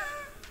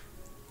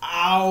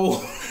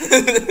 Ow!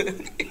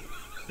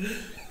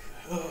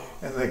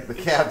 And the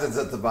captain's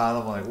at the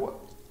bottom, like,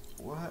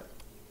 what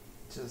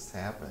just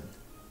happened?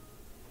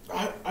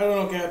 I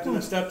don't know, Captain. I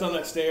stepped on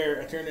that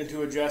stair. I turned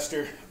into a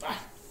jester.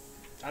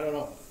 I don't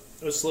know.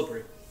 It was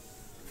slippery.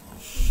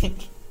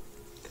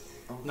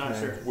 Not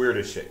sure.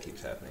 Weirdest shit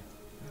keeps happening.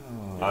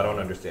 I don't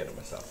understand it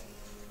myself.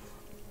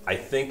 I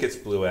think it's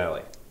Blue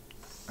Alley.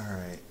 All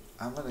right.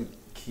 I'm going to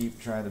keep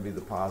trying to be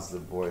the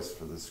positive voice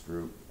for this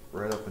group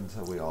right up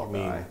until we all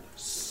die.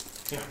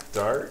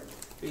 Start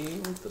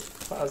being the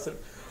positive.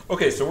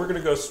 Okay, so we're going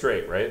to go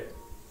straight, right?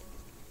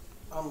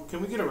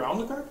 Can we get around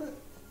the carpet?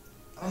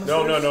 On the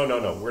No.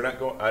 stairs? We're not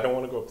going. I don't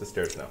want to go up the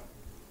stairs now.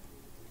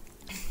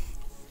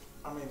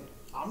 I mean,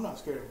 I'm not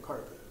scared of a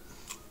carpet.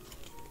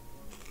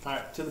 All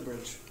right, to the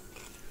bridge.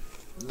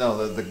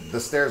 No, the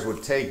stairs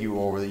would take you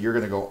over. You're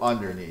going to go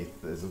underneath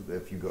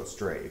if you go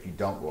straight, if you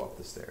don't go up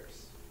the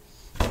stairs.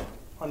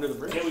 Under the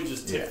bridge? Can't we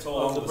just tiptoe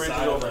Oh, off the the bridge is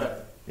side of overhead.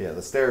 that? Yeah,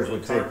 the stairs The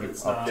would take you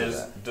carpet's up not- to Does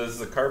that. does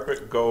the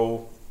carpet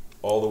go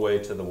all the way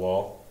to the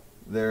wall?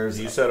 There's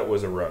You said it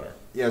was a runner.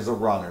 there's a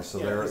runner, so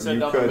Yeah, there he said you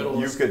down the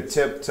middle could of the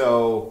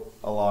tiptoe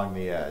along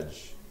the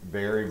edge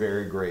very,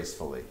 very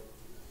gracefully.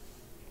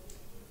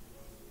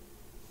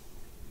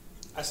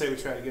 I say we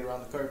try to get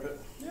around the carpet.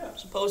 Yeah.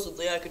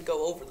 Supposedly, I could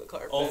go over the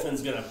carpet.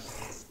 Olfin's gonna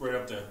right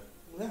up the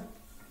Yeah.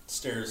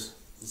 stairs,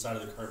 the side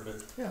of the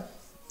carpet. Yeah.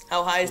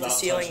 How high is the Without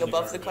ceiling touching the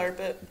above the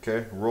carpet.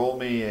 carpet? Okay, roll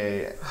me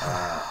a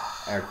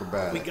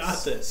acrobatics. We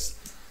got this.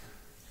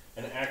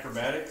 And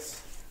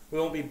acrobatics, We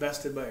won't be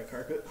bested by a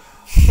carpet.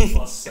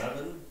 plus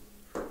 7,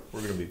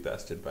 We're gonna be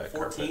bested by a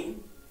carpet.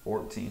 14.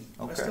 14.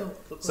 I Okay. still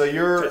look So like a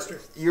you're jester.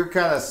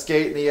 kind of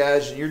skating the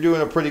edge, and you're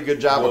doing a pretty good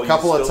job. Well, a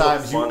couple you of still look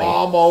times you funny.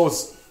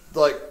 almost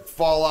like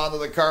fall onto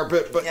the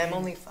carpet, but Yeah, I'm you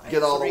only 5'3".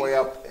 get all the way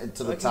up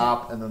to the I can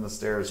top, and then the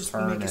stairs Just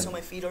turn, make it so my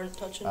and feet aren't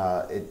touching.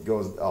 it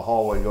goes. A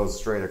hallway goes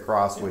straight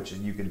across, which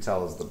you can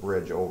tell is the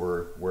bridge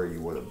over where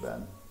you would have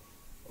been.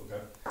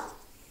 Okay.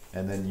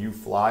 And then you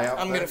fly up.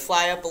 I'm there? gonna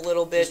fly up a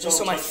little bit Just just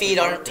so don't my touch the feet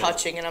aren't carpet.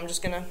 touching, and I'm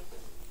just gonna.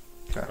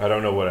 I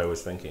don't know what I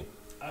was thinking.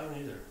 I don't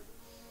either.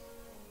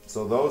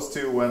 So those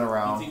two went You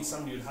around. think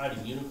somebody would hide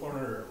a unicorn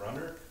or a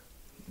runner?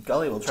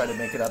 Gully will try to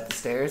make it up the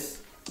stairs.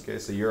 Okay,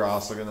 so you're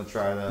also going to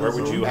try to. Where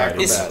would you hide a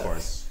Is-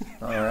 unicorn?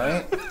 All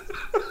right.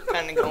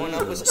 Kind of going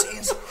up with his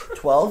hands.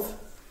 12.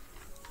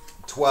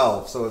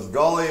 12. So as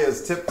Gully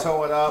is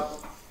tiptoeing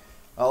up,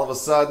 all of a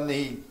sudden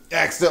he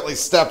accidentally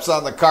steps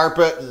on the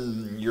carpet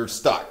and you're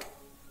stuck.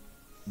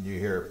 You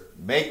hear,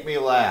 "Make me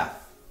laugh."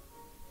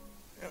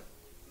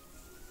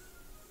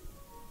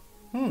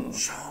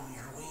 Show him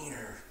your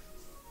wiener.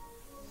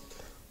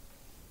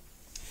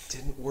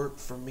 Didn't work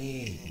for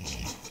me.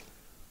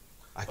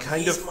 I But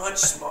kind he's of. much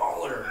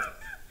smaller.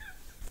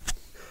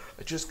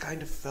 I just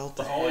kind of felt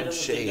The the hallway head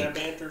doesn't think that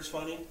shake. banter's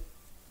funny.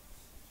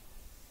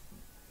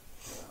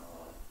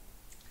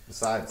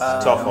 Besides,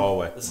 Tough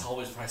hallway. This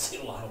hallway's probably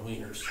seen a lot of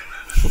wieners.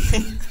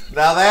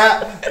 now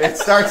that it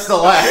starts to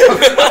laugh,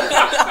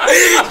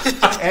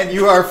 and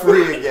you are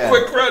free again.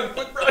 Quick run!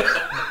 Quick run!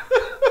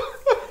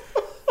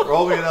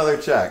 Roll me another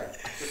check.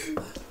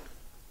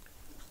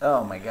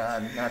 Oh my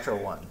god, natural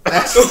 1.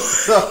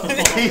 So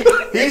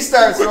he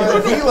starts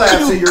running. He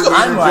laughs at your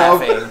I'm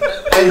wiener joke,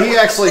 laughing. and he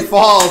actually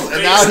falls,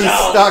 and now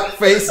he's stuck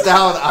face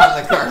down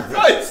on the carpet.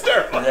 I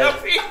start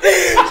laughing.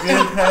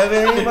 Didn't have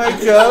any of my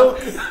joke.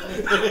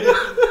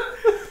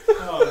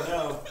 Oh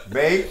no.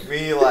 Make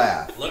me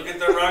laugh. Look at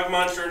the rug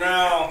muncher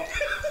now.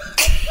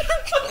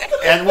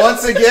 And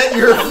once again,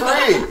 you're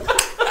free.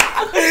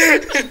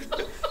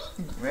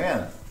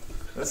 Man,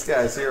 this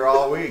guy's here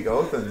all week.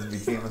 Othens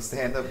became a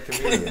stand-up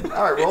comedian.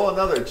 All right, roll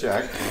another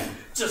check.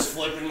 Just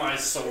flipping my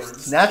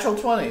swords. Natural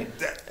 20.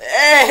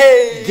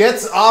 Hey!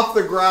 Gets off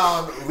the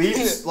ground,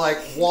 leaps like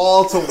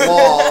wall to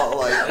wall,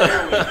 like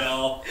There we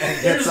go.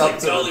 gets There's up the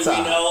to the gully we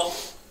top. know.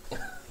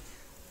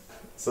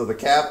 So the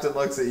captain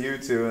looks at you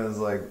two and is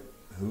like,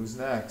 "Who's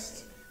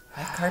next?"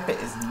 That carpet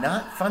is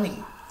not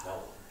funny. No.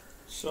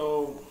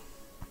 So,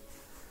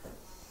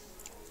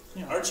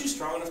 Aren't you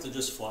strong enough to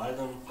just fly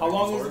them? how back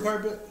long and is the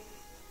forth? carpet?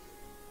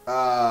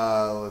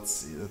 Let's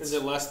see. Is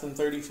it less than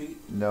 30 feet?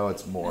 No,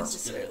 it's more.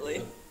 Necessarily.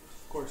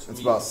 Of course.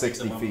 It's You about can pick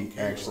 60 them up and feet,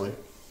 carry them actually. away.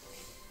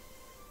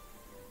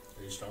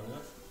 Are you strong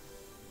enough?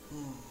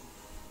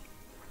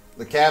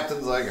 The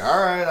captain's like,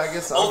 "All right, I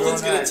guess I'll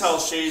Alton's go gonna next." tell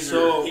Shazer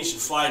So- he should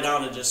fly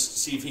down and just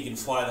see if he can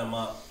fly them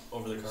up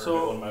over the carpet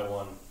So- one by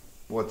one.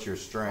 What's your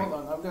strength?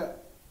 Hold on,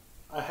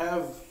 I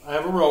have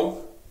a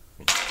rope,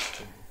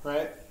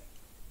 right?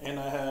 And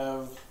I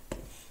have,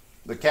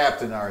 The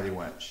captain already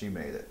went. She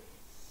made it.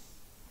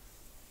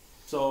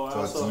 so I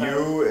So it's also have,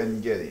 you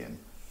and Gideon.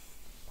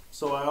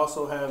 so I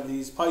also have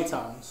these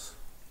pythons,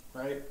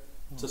 right?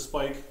 It's a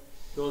spike,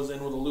 goes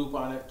in with a loop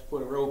on it to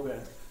put a rope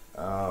in.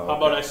 Oh, How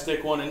about I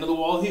stick one into the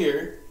wall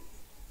here,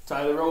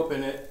 tie the rope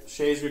in it,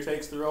 Shazer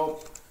takes the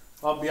rope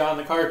up beyond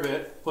the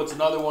carpet, puts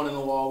another one in the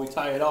wall, we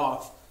tie it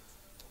off.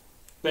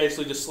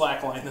 Basically just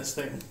slackline this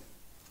thing.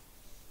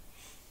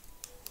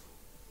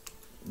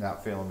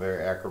 Not feeling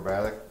very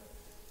acrobatic?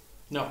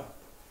 No.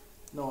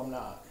 No, I'm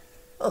not.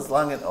 Well, as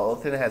long as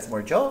Olafin has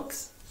more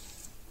jokes.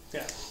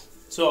 Yeah.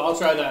 So I'll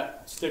try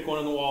that. Stick one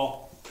in the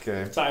wall,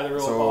 Okay. tie the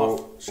rope So off.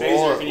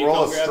 Shazer, can you roll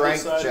come a grab this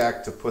strength side?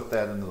 check to put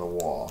that into the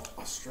wall.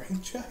 A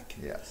strength check?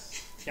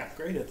 Yes. Yeah,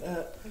 great at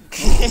that.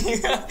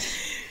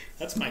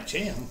 That's my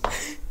jam.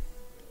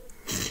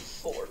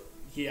 4.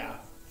 Yeah,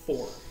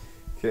 4.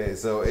 Okay,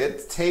 so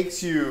it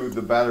takes you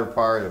the better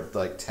part of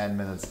like 10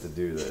 minutes to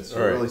do this. All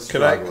You're right. really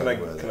Can I struggling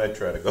with can it. I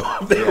try to go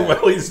up there Yeah.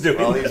 while he's doing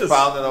While he's this?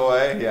 pounding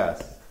away,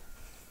 yes.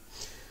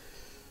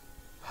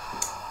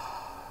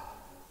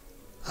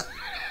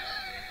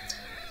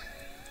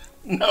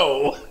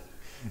 No.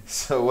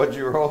 So what'd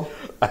you roll?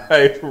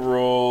 I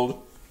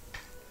rolled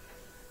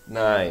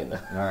 9.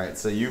 All right,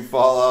 so you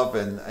fall up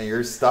and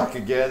you're stuck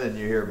again, and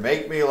you hear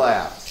 "Make me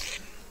laugh."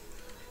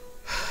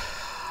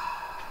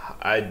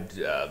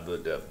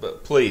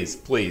 But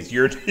please,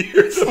 you're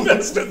the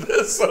best at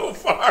this so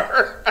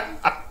far.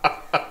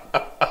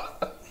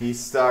 He's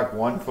stuck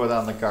 1 foot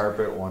on the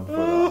carpet, 1 foot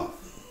off.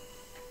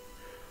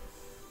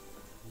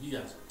 You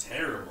guys are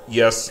terrible.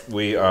 Yes,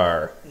 we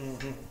are.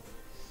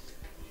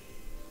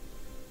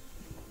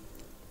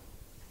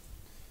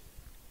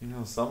 You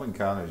know, some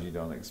encounters you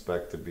don't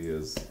expect to be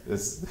as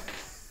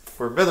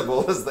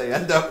formidable as they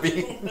end up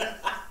being.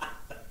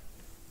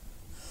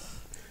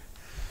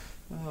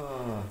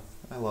 Oh,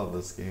 I love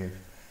this game.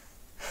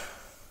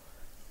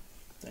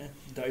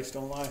 Dice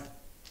don't lie.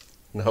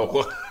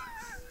 No.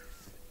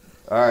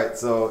 All right,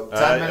 so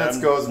 10 minutes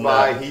goes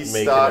by. He's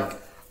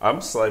stuck. I'm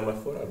sliding my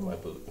foot out of my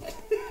boot.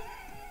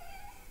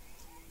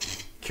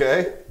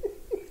 Okay.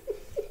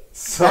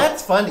 So,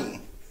 That's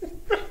funny.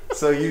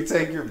 so you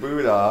take your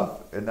boot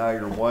off, and now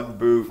you're one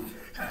boot.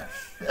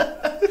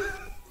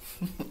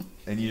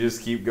 And you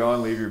just keep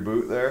going, leave your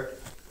boot there?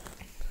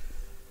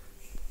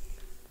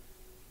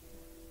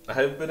 I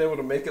haven't been able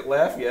to make it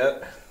laugh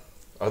yet,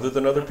 other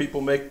than other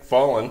people make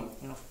falling.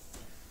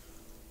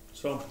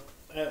 So,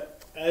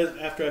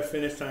 after I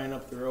finish tying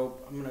up the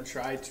rope, I'm going to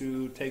try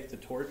to take the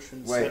torch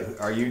and Wait, set.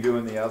 are you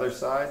doing the other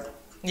side?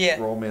 Yeah.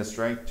 Roll me a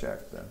strength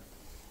check then.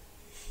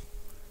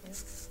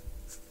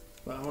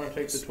 But I want to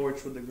take the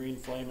torch with the green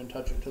flame and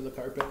touch it to the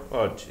carpet.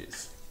 Oh,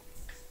 jeez.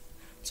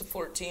 It's a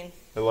 14.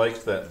 I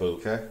liked that boot.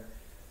 Okay.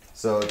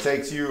 So it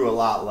takes you a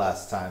lot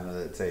less time than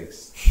it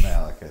takes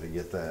Malika to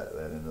get that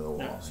into the wall.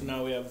 Yeah, so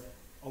now we have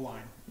a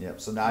line. Yep,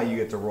 so now you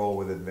get to roll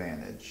with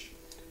advantage.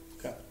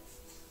 Okay.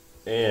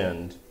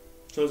 And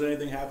So does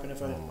anything happen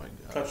if I oh my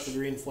touch gosh, the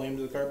green flame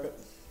to the carpet?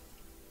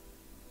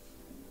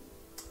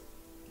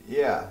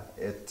 Yeah,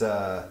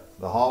 the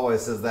hallway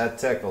says that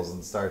tickles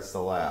and starts to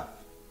laugh.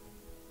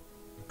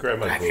 grab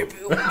my Grab your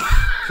boot. boot.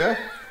 Okay.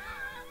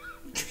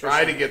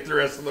 Try to get the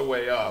rest of the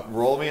way up.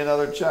 Roll me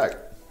another check.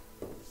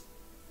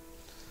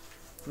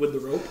 With the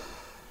rope?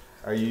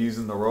 Are you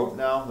using the rope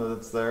now that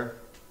it's there?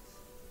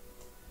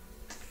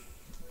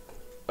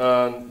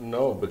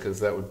 No, because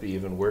that would be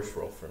even worse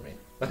roll for me.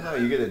 No,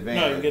 you get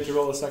advantage. No, you get to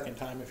roll a second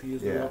time if you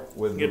use the Yeah, rope.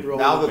 with You get to roll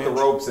now with that the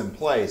advantage. rope's in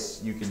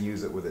place, you can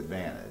use it with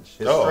advantage.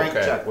 His Oh, strength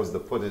okay. check was to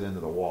put it into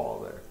the wall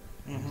there.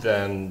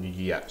 Then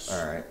yes.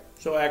 All right.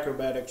 So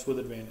acrobatics with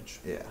advantage.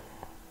 Yeah.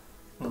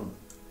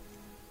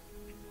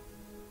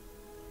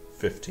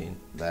 15.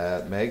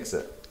 That makes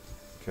it.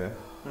 Okay.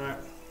 All right.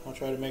 I'll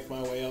try to make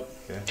my way up.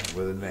 Okay. With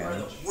You're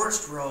advantage. the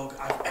worst rogue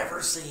I've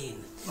ever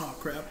seen. Oh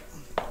crap.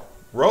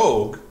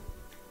 Rogue?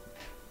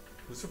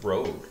 Who's a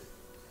rogue?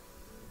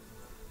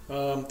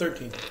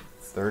 13.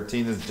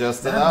 13 is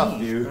just Not enough.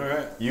 me. You All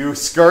right. you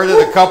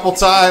skirted a couple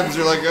times.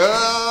 You're like,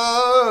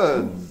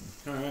 ah!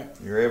 All right.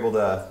 You're able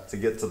to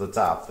get to the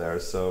top there.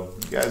 So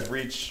you guys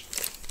reach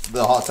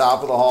the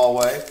top of the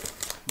hallway,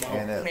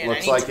 and it Man, I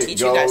looks need like to it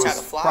teach you guys goes how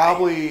to fly.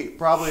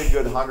 probably a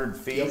good 100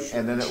 feet,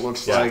 and then it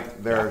looks Yeah.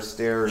 like there are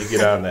stairs You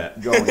get on that.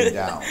 going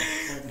down.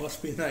 That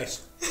must be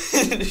nice.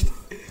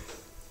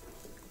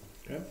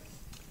 Okay.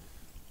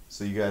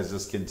 So you guys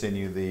just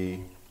continue the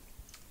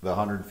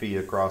 100 feet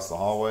across the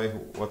hallway.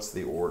 What's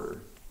the order?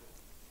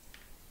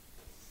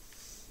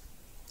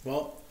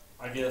 Well,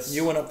 I guess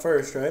you went up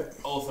first, right?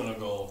 Othin will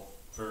go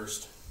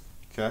first.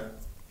 Okay.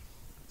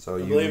 So I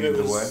you believe lead it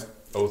the was way.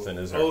 Othin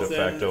is our Othin, de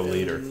facto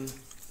leader. and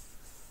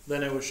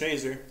Then it was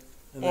Shazer,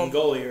 and Well- then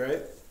Goalie,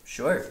 right?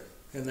 Sure.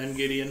 And then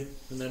Gideon,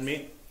 and then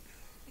me.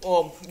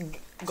 Well,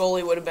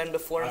 goalie would have been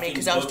before me can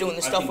because I was book- doing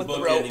the I stuff can with the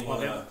book rope.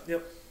 anyone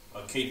Yep.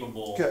 a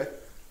capable. Okay.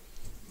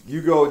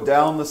 You go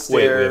down the Wait,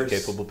 stairs. we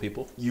have capable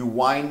people? You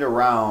wind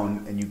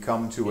around and you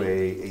come to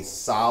a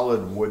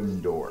solid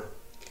wooden door.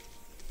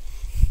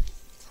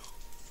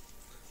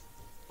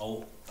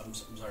 Oh, I'm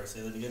sorry.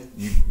 Say that again.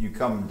 You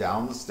come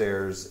down the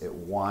stairs, it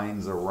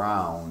winds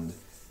around,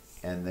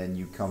 and then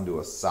you come to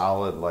a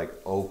solid like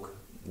oak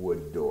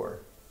wood door.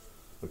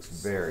 Looks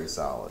very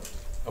solid.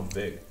 How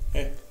big?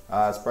 Hey,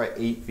 It's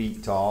probably 8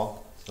 feet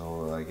tall, so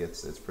like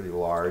it's pretty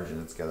large,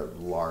 and it's got a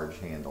large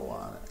handle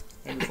on it.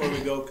 and before we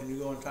go, can you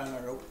go untie my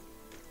rope?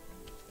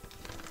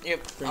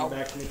 Yep. Bring it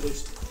back to me,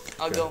 please.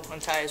 I'll go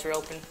untie his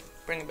rope and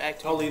bring it back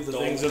to I'll him. leave the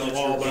Don't things in the let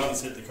wall, your but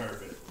wings hit the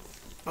carpet.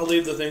 I'll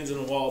leave the things in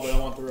the wall, but I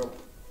want the rope.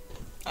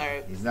 All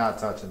right. He's not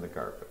touching the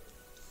carpet.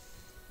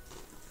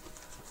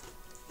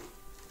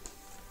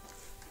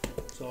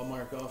 So I'll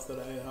mark off that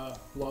I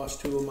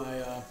lost 2 of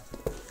my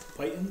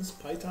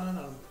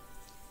Python.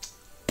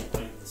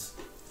 Titans.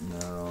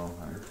 No,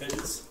 I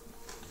Pittons.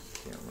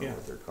 can't remember Yeah.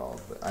 what they're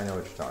called, but I know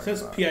what you're It talking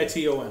says about.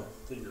 Piton.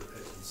 Think you're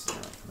pittons. Yeah,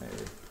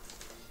 maybe.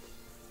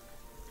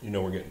 You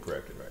know we're getting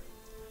corrected, right?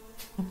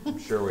 I'm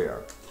sure we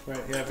are. Right.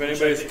 Yeah. If Check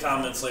anybody's the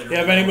comments later.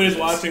 if anybody's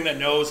watching that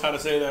knows how to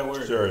say that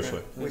word. Seriously.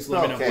 okay, We just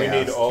spell let me know. We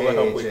need all the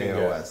help we can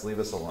K-H-A-O-S. Leave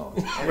us alone.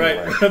 Right.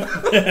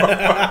 Anyway,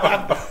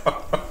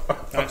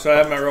 Alright, so I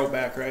have my rope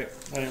back, right?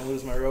 I didn't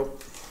lose my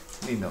rope.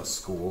 need no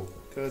school.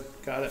 Good.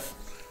 Got it.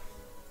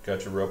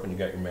 Got your rope and you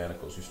got your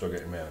manacles. You still got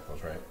your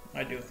manacles, right?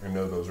 I do. I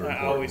know those are I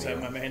important. always to have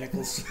you. my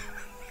manacles.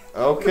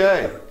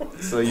 Okay,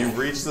 so you've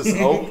reached this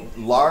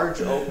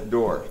large oak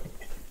door.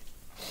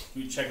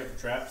 We check it for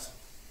traps.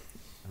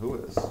 Who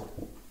is?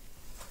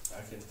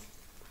 I can.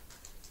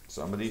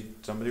 Somebody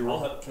I'll roll.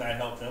 help. Can I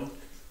help him?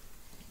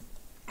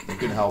 You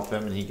can help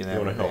him, and he can You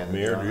have want to help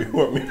me or do advantage you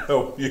want me to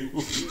help you?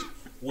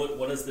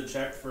 What is the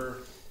check for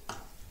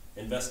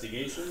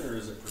investigation or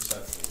is it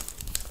perception?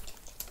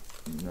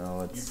 on it. No,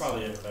 You it's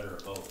probably have a better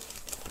at both.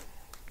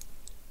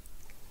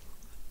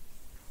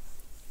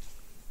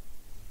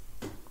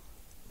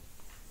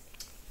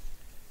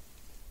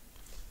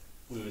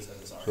 We always have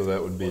this argument. So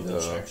that would be what the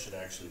the- check should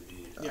actually be.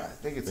 I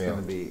think it's Yeah.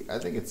 gonna be. I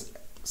think it's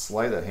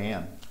sleight of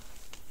hand.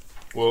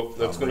 Well,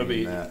 that's I'm going to be,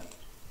 reading that.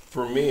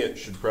 for me, it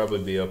should probably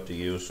be up to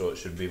you, so it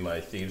should be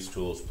my Thieves'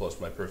 Tools plus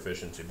my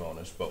proficiency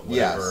bonus, but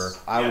whatever, Yes,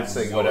 I would yes,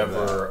 say go with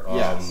whatever, that.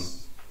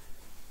 Yes.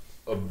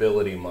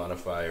 ability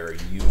modifier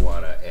you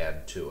want to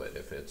add to it,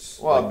 if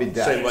it's, Well, it'd be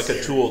say dex. like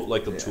a tool,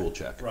 like a Yeah. tool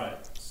check. Right.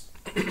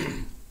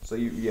 So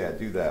you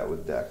do that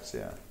with Dex,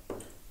 yeah.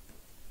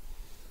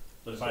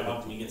 But if I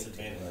help him, he gets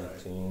advantage,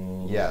 right?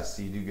 19, Yes,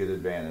 you do get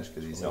advantage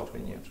because he's 20,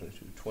 helping you.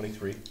 22,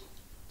 23.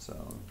 So,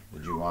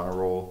 would you want to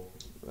roll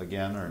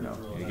again or no?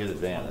 Roll You that. get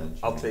advantage.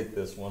 I'll take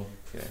this one.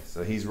 Okay,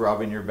 so he's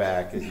rubbing your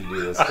back as you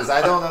do this because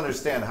I don't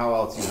understand how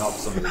else you help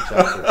somebody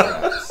check for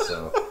traps.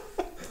 So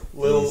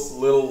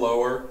Little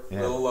lower,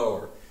 Yeah. little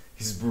lower.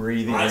 he's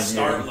breathing. I in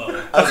start you.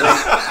 low.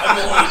 I'm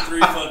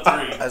only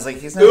 3'3". I was like,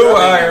 he's not Ooh,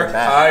 rubbing higher, your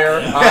back.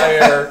 higher,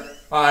 higher,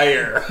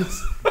 higher.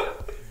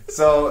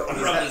 So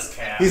I'm rubbing his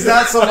calf. he's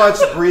not so much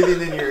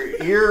breathing in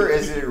your ear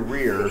as in your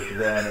rear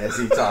than as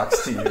he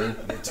talks to you.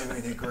 You're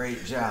doing a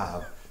great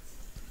job.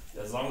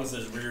 As long as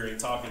his rear ain't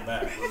talking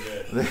back, we're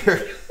good.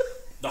 There,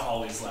 The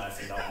Holly's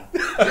laughing on.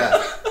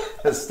 yeah,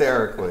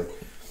 hysterically.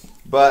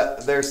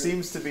 But there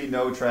seems to be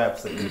no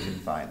traps that you can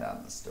find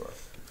on this door.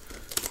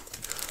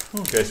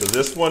 Okay, so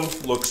this one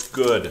looks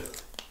good.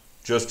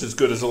 Just as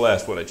good as the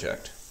last one I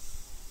checked.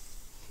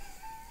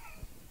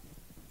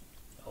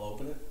 I'll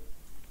open it.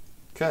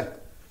 Okay.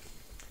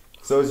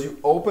 So as you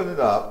open it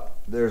up,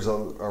 there's a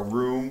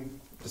room,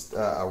 just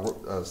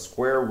a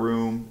square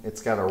room.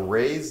 It's got a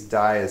raised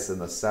dais in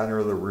the center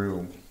of the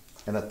room,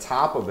 and the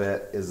top of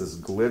it is this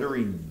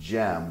glittering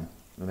gem,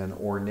 and an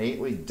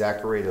ornately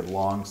decorated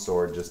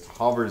longsword just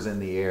hovers in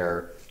the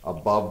air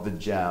above the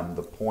gem.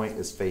 The point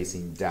is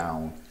facing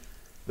down.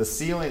 The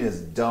ceiling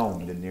is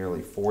domed and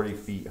nearly 40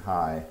 feet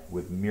high,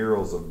 with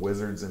murals of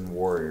wizards and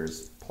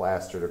warriors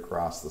plastered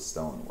across the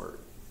stonework.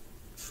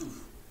 Phew.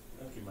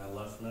 I'd keep my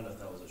left nut if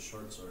that was a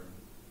short sword.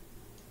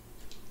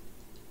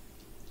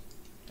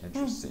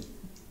 Interesting.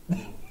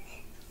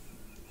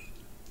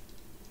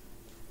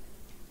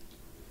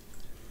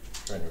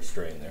 Trying to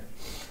restrain there.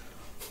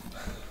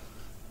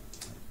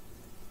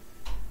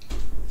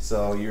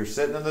 So you're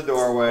sitting in the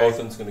doorway.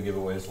 Othan's going to give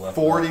away his left.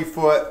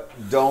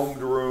 40-foot domed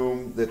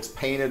room that's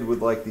painted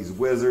with like these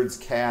wizards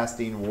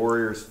casting,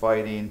 warriors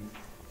fighting,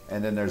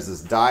 and then there's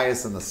this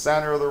dais in the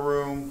center of the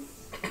room.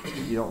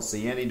 You don't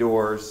see any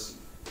doors.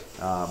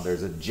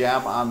 There's a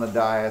gem on the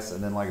dais,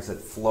 and then, like I said,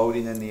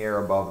 floating in the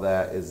air above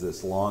that is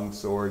this long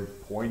sword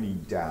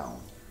pointing down.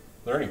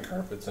 Are there any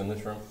carpets in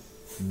this room?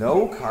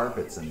 No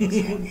carpets in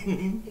this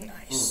one.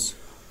 Nice.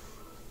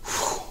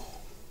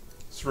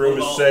 This room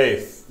is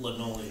safe.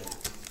 Linoleum.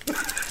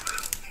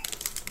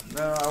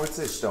 No, I would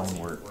say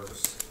stonework.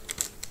 Worse.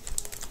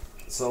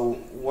 So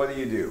what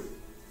do?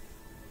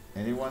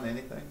 Anyone,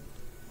 anything?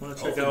 I want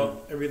to check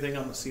out everything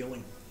on the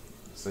ceiling.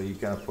 So you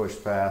kind of push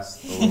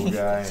past the little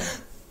guy and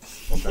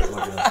start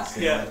looking at the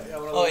ceiling? Yeah, I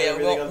want to Oh, look at yeah,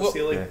 everything on the well,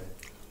 ceiling. Okay.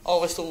 All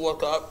of us to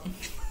look up.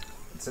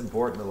 It's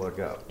important to look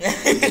up.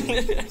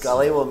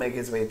 Gully will make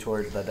his way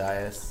towards the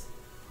dais.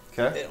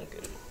 They Okay? don't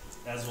get it.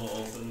 As will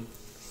open.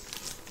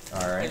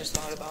 All I right. just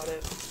thought about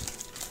it.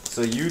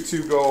 So you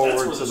two go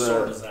That's over where to the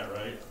sword is at,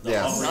 right? The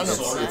yes, hovering it's-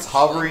 sword. it's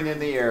hovering in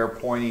the air,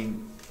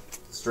 pointing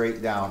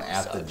straight down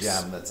at the Sucks.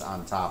 gem that's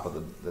on top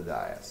of the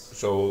dais.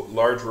 So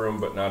large room,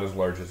 but not as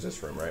large as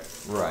this room, right?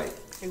 Right.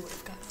 We would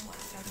have gotten a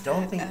laugh out of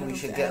Don't that think out we of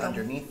should get Adam.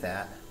 underneath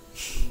that.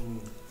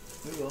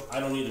 We will.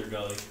 I don't either,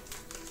 Gully.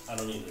 I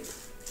don't either.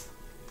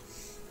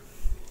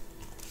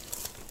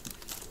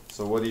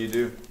 So what do you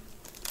do?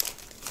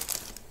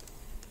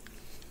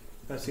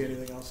 Can I see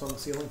anything else on the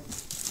ceiling?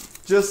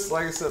 Just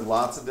like I said,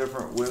 lots of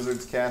different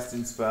wizards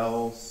casting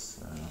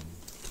spells.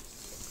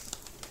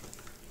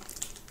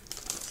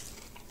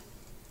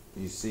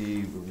 You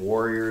see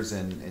warriors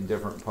in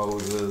different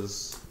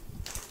poses.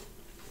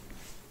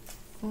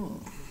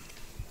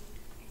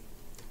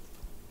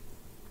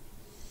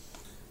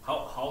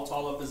 How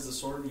tall up is the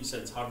sword? You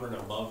said it's hovering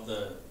above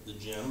the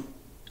gem.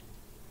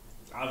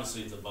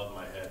 Obviously, it's above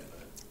my head,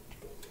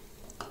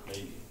 but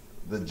maybe.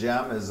 The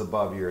gem is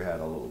above your head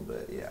a little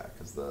bit, yeah,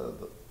 because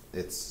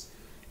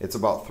it's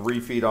about 3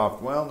 feet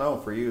off. Well, no,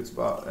 for you it's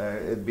about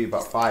it'd be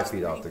about 5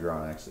 feet off the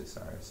ground actually.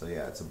 Sorry, so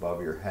yeah, it's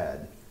above your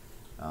head.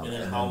 And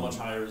then how much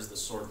higher is the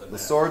sword than The that?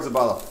 sword's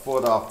about a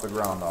foot off the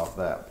ground, off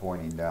that,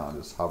 pointing down,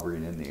 just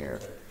hovering in the air.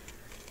 Okay.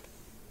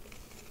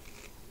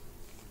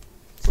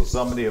 So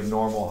somebody of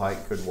normal height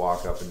could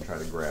walk up and try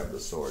to grab the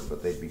sword,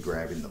 but they'd be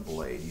grabbing the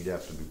blade. You'd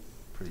have to be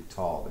pretty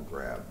tall to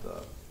grab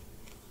the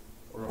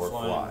Or a or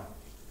flying. fly.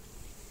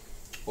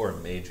 Or a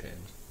mage hand.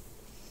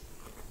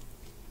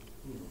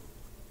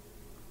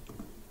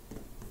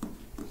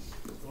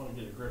 I want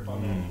to get a grip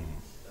on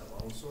that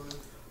long sword.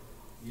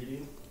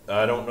 Yeti.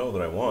 I don't know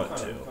that I want I'm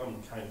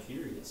to. kind of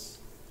curious.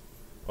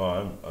 Oh,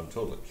 I'm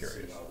totally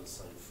curious. See how this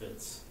thing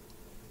fits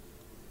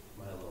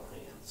my little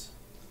hands.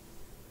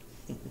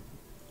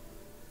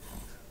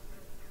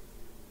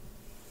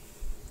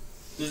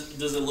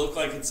 Does it look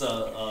like it's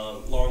a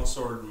long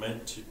sword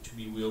meant to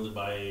be wielded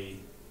by a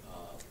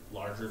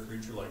larger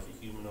creature like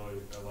a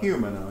humanoid?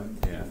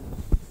 Humanoid, yeah.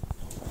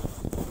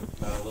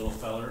 Not a little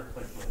feller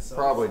like myself?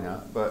 Probably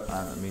not, but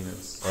I mean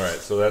it's All right,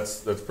 so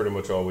that's pretty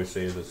much all we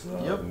see. Is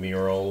Yep.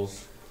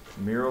 murals.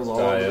 murals all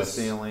over the Dais.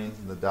 ceiling,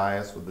 the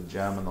dais with the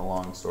gem and the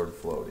long sword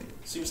floating.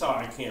 Seems how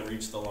I can't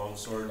reach the long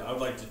sword. I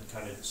would like to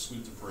kind of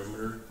sweep the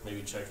perimeter,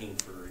 maybe checking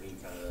for any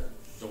kind of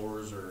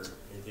doors or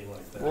anything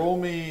like that. Roll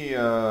me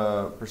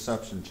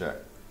perception check.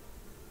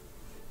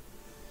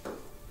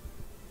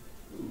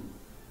 Ooh.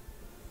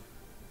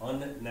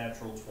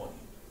 Unnatural 20.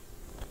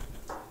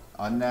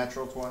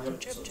 Unnatural 20?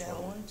 Don't you have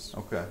javelins?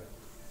 Okay.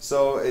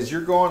 So as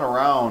you're going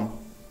around,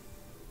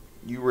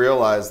 you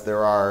realize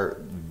there are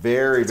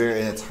very, and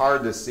it's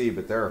hard to see,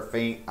 but there are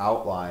faint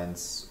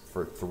outlines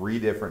for 3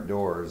 different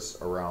doors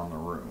around the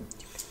room.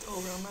 Oh,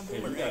 around my Hey,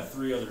 we boomerang. got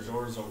 3 other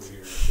doors over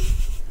here.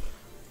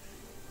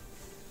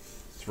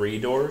 3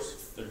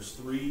 doors. There's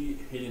 3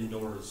 hidden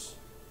doors,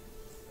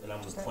 and I'm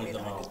Does just that pointing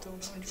mean them I out. could throw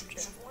 100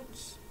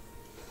 javelins?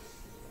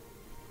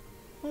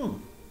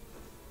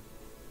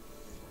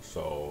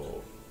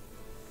 So,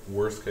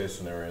 worst case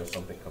scenario,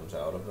 something comes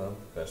out of them.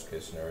 Best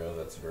case scenario,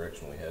 that's the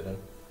direction we head in.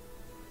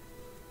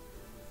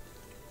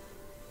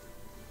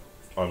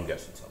 I'm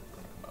guessing something's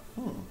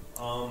gonna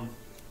come out.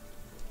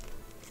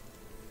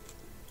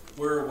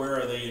 Where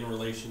are they in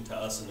relation to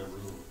us in the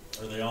room?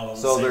 Are they all on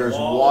the So same there's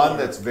wall, one or-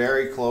 that's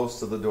very close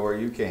to the door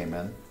you came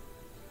in.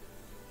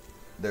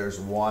 There's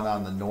one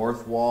on the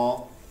north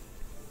wall,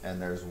 and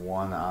there's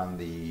one on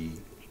the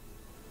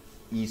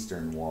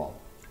eastern wall.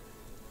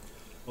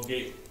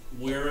 Okay,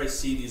 where I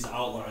see these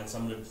outlines,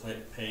 I'm going to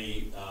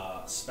pay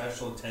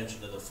special attention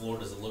to the floor.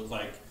 Does it look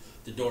like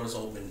the doors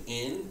open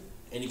in?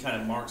 Any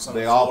kind of marks on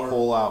They the all floor?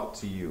 pull out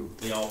to you.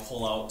 They all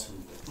pull out to.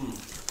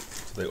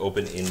 So they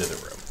open into the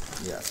room.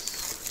 Yes.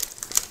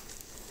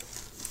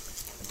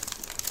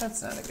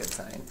 That's not a good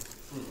sign.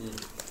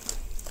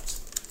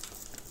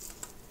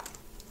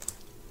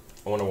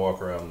 I want to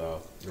walk around the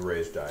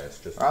raised dais.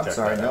 Just to I'm check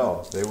sorry, that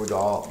out. no. They would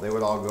all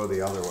go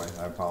the other way.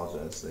 I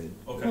apologize.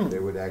 Okay. They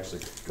would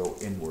actually go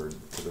inward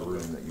to the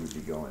room that you would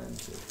be going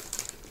into.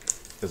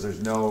 Because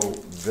there's no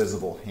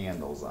visible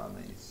handles on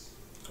these.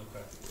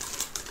 Okay.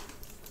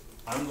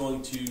 I'm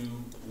going to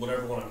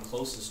whatever one I'm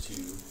closest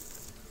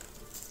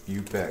to.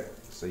 You pick.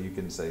 So you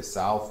can say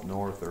south,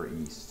 north, or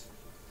east.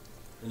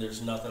 And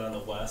there's nothing on the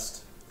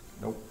west.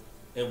 Nope.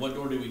 And what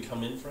door did we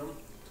come in from?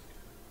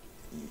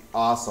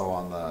 Also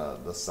on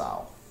the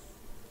south.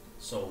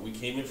 So we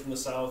came in from the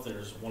south.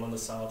 There's one on the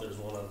south. There's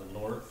one on the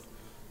north,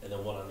 and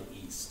then one on the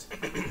east.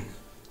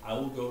 I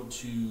will go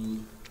to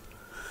the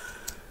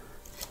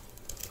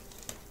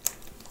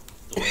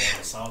one on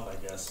the south, I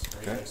guess,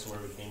 right Okay. next to where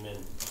we came in,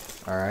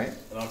 All right.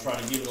 and I'll try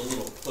to give it a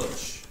little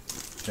push.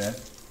 Okay.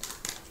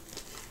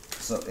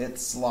 So it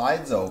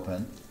slides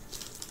open,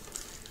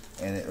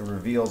 and it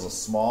reveals a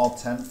small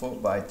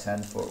 10-foot by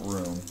 10-foot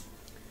room.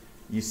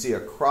 You see a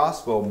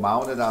crossbow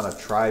mounted on a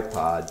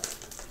tripod.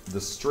 The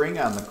string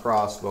on the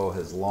crossbow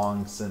has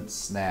long since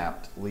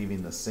snapped,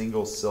 leaving the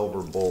single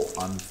silver bolt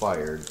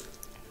unfired.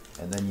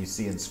 And then you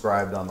see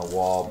inscribed on the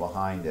wall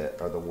behind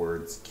it are the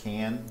words,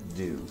 "Can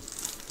do."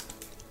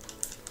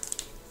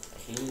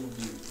 Can do, can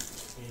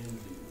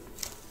do,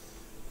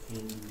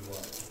 can do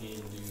what? Can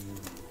do, can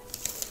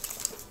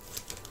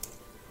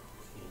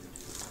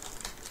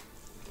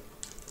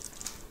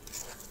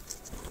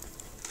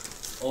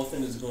do.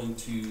 Othin is going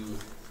to.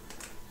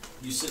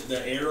 You said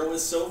the arrow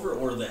is silver,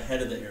 or the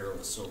head of the arrow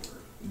is silver?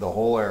 The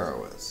whole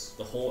arrow is.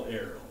 The whole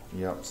arrow.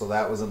 Yep, so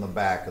that was in the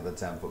back of the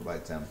 10-foot by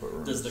 10-foot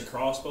room. Does the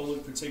crossbow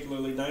look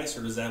particularly nice,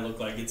 or does that look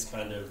like it's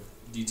kind of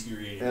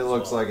deteriorated? It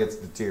looks like it's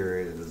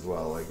deteriorated as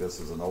well. Like this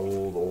is an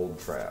old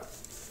trap.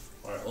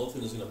 Alright,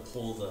 Othin is going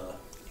to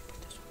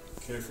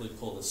carefully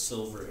pull the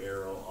silver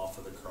arrow off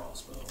of the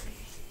crossbow.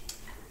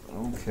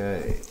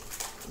 Okay.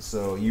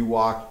 So you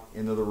walk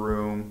into the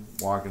room,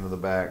 walk into the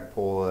back,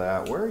 pull it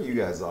out. Where are you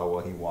guys all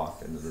while he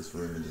walked into this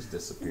room and just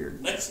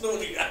disappeared? Nice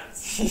knowing you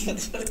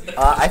guys.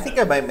 I think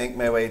I might make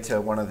my way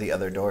to one of the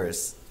other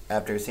doors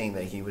after seeing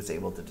that he was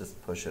able to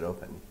just push it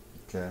open.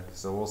 Okay,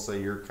 so we'll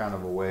say you're kind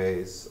of a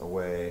ways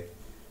away.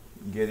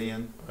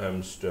 Gideon?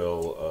 I'm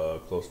still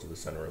close to the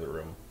center of the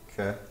room.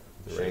 Okay.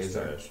 The raised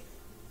Shazer? dais.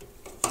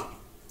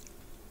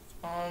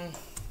 I'm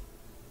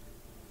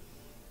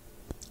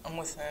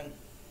with him.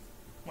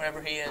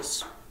 Wherever he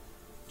is.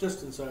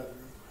 Just inside the room.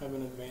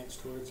 Haven't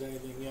advanced towards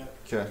anything yet.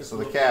 Okay, Just so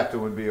the look.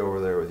 captain would be over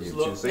there with you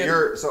Just too.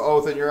 look. So Yeah.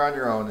 Othin, you're on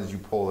your own as you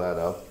pull that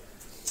up.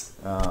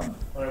 Alright,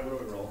 what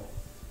do we roll?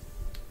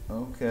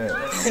 Okay.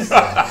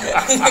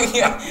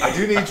 Yeah. I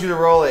do need you to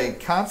roll a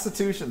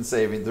Constitution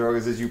saving throw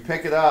because as you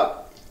pick it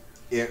up,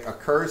 it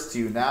occurs to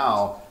you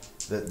now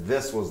that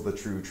this was the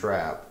true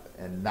trap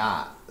and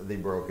not the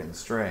broken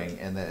string,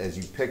 and that as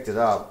you picked it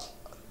up,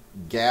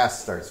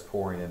 gas starts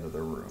pouring into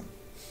the room.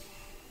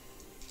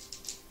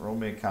 Roll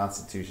me a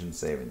Constitution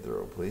saving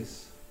throw,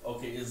 please.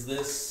 Okay, is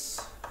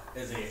this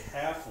as a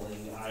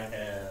halfling? I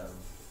have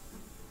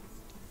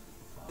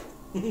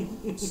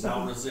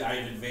stout I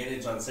have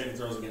advantage on saving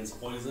throws against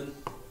poison,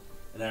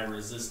 and I have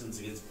resistance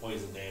against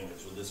poison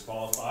damage. Would this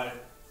qualify?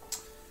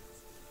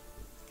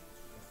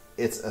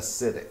 It's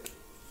acidic.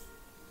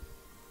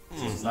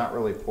 So it's not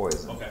really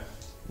poison. Okay,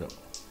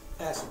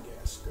 Acid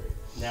gas, great.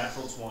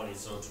 natural 20,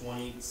 so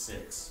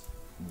 26.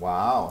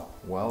 Wow,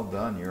 well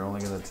done. You're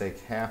only going to take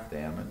half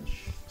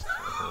damage.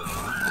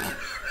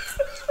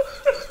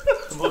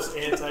 The most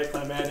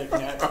anticlimactic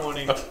nat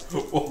 20.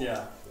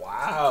 Yeah.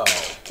 Wow!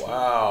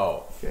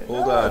 Wow! Okay.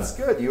 Hold No, on. That's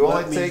good. You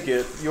Let only me take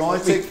get- you only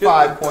let me take get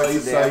 5 the points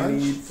of dice I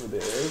damage. need for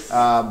this.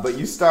 But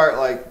you start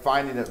like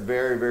finding it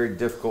very, very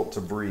difficult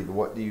to breathe.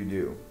 What do you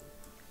do?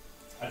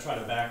 I try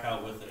to back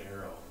out with the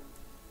arrow.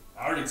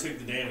 I already took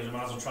the damage. I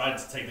might as well try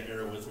to take the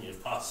arrow with me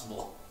if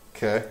possible.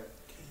 Okay.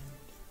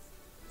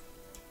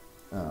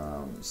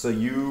 So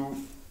you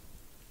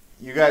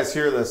guys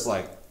hear this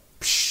like.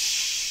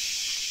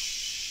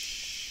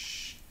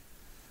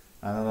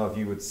 I don't know if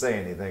you would say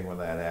anything when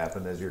that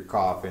happened as you're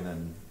coughing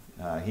and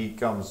he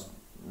comes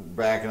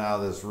backing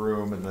out of this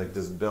room and like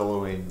this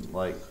billowing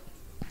like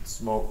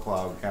smoke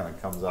cloud kind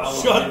of comes out.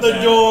 I'll Shut give the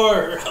that-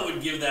 door! I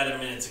would give that a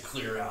minute to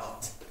clear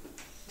out.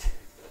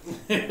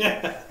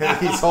 And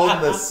he's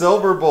holding the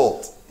silver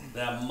bolt.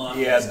 That month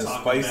Yeah, is the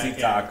talking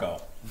spicy back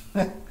at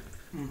me. taco.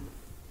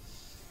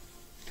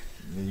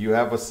 You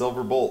have a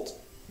silver bolt.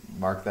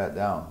 Mark that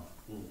down.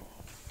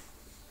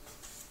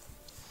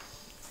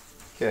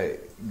 Okay,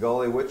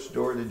 Gully, which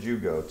door did you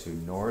go to,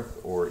 north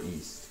or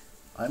east?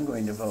 I'm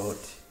going to vote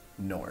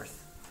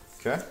north.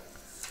 Okay.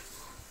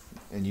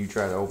 And you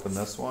try to open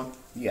this one?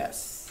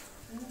 Yes.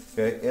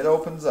 Okay, it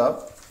opens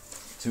up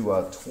to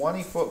a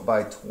 20-foot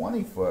by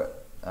 20-foot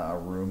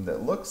room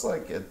that looks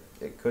like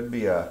it could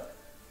be a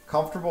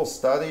comfortable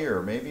study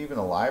or maybe even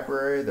a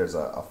library. There's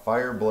a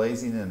fire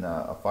blazing in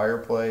a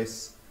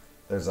fireplace.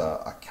 There's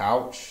a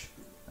couch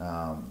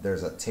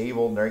There's a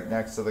table right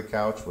next to the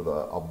couch with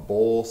a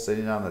bowl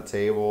sitting on the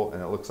table,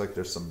 and it looks like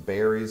there's some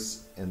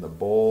berries in the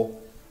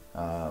bowl.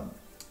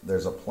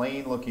 There's a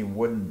plain looking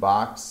wooden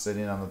box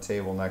sitting on the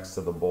table next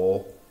to the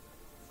bowl,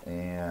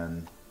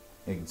 and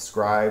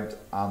inscribed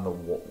on the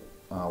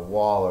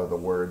wall are the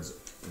words,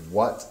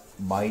 "What,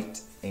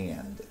 might,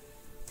 and."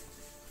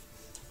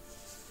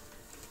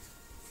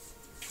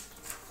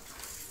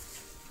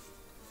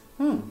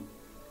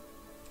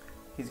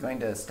 He's going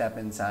to step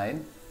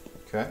inside.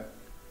 Okay.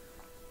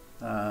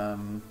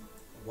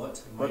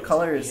 What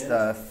color is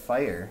the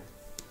fire?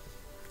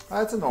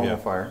 That's a normal Yeah.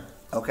 fire.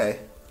 Okay.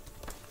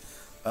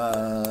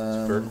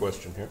 Fair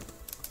question here.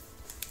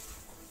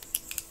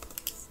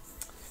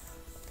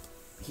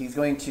 He's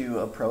going to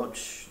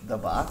approach the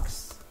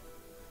box.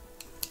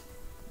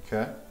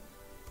 Okay.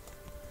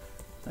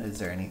 Is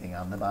there anything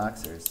on the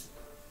box, or is...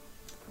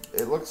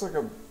 It looks like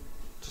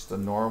just a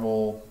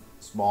normal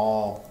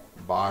small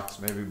box,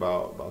 maybe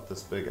about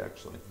this big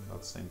actually,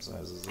 about the same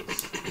size as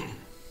this.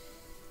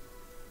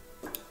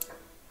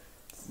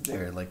 Is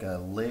there like a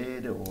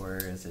lid, or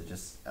is it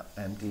just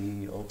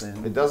empty,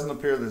 open? It doesn't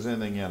appear there's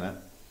anything in it.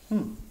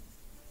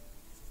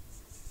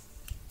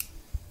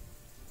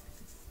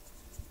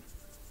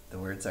 The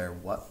words are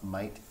 "what,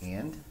 might,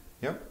 and."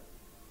 Yep.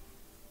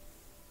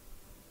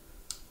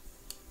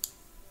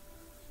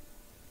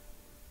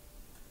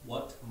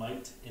 What,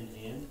 might,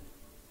 and?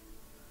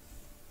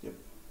 Yep.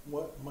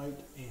 What, might,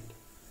 and.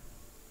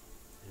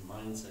 And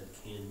mine said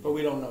can. But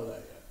we don't know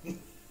that yet.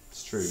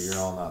 It's true, you're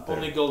all not there.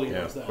 Only Goalie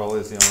Yeah. knows that.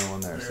 Goalie's the only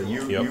one there. So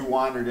you Yep. you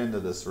wandered into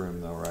this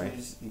room though, right?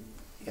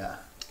 Yeah.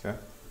 Okay.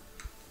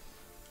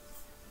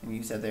 And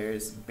you said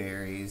there's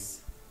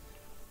berries.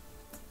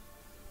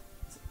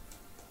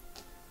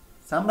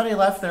 Somebody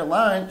left their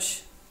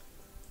lunch.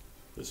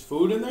 There's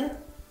food in there?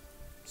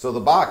 So the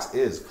box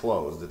is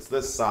closed. It's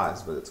this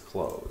size, but it's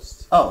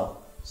closed. Oh,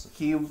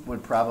 he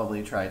would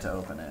probably try to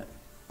open it.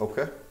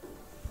 Okay.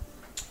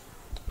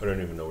 I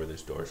don't even know where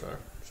these doors are.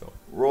 So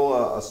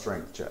Roll a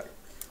strength check.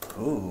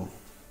 Ooh.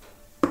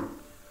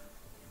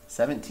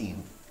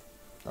 17.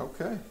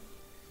 Okay.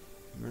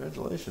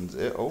 Congratulations.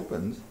 It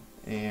opened,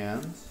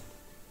 and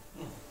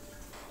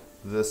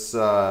this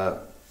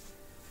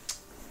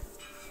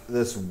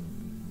this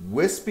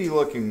wispy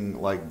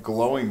looking like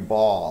glowing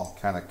ball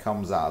kind of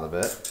comes out of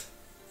it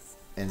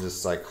and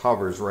just like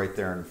hovers right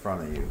there in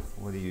front of you.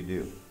 What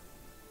do?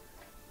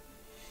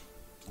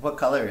 What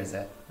color is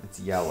it? It's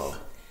yellow.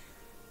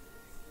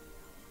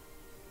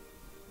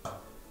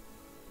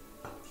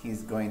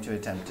 He's going to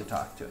attempt to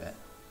talk to it.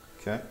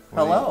 Okay.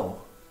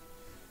 Hello.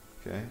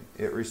 Okay.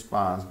 It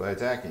responds by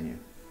attacking you.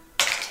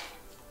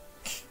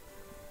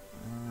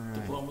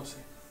 Diplomacy.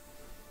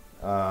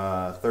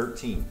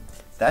 13.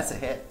 That's a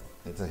hit.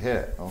 It's a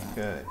hit.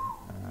 Okay.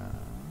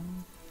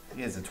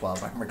 He has a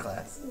 12 armor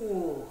class.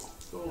 Ooh.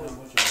 Not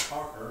much of a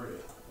talker, are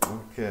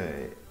you?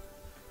 Okay.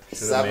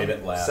 Should have made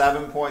it laugh.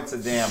 7 points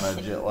of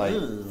damage. It like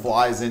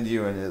flies into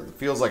you, and it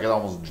feels like it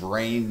almost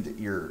drained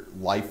your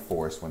life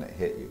force when it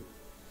hit you.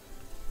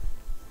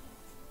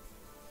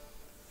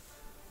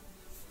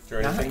 is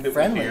there anything Not that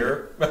friendly. we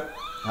hear?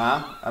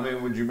 Huh? I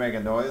mean, would you make a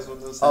noise when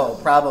this? Oh,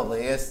 happened?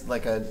 probably. It's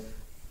like a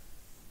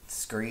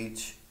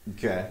screech.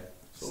 Okay.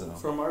 So, So,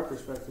 from our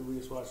perspective, we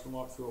just watched him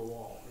walk through a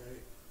wall, right?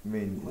 I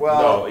mean,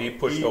 well, No, he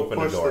pushed open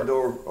the pushed door. the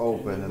door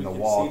open, And and we the can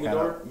wall see the kind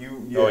door?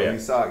 of Oh, yeah. you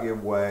saw it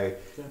give way.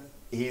 Okay.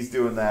 He's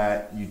doing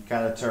that. You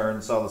kind of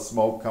turned, saw the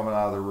smoke coming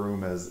out of the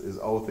room as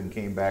Othin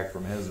came back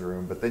from his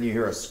room, but then you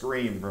hear a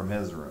scream from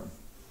his room.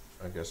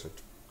 I guess it.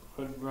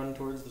 Could run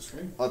towards the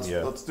screen.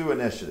 Let's do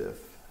initiative.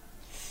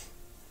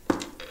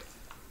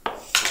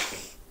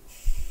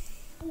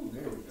 Ooh,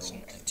 there we go.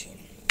 19.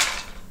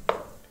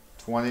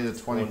 20 to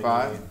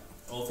 25.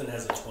 Othin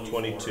has a 24.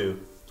 22.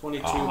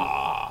 22.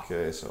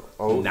 Okay, so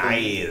Othin,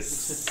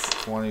 Nice.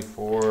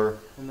 24.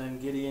 And then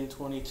Gideon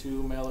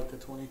 22, Malika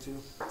 22.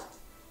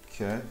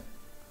 Okay.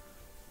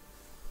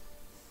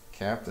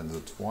 Captain's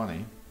a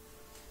 20.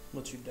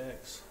 What's your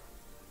dex?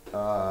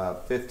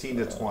 15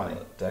 to 20.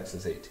 Dex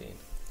is 18.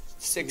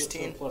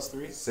 16. Plus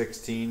 3?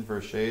 16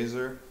 for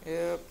Shazer.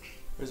 Yep.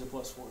 Or is it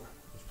plus 4?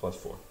 It's plus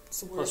 4.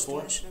 It's the Plus worst 4?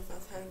 initiative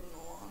I've had in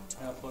a long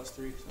time. Yeah, plus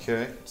 3. So.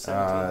 Okay.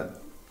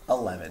 17.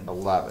 11.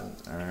 11.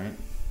 All right.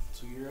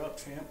 So you're up,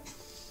 champ.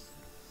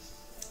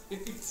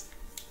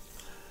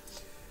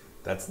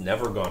 That's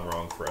never gone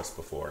wrong for us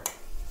before.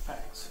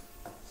 Thanks.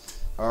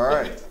 All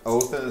right.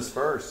 Othin is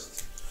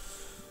first.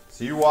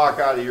 So you walk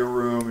out of your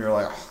room. You're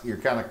like, you're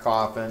kind of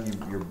coughing.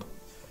 You're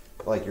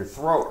like your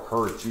throat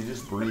hurts. You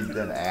just breathed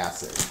in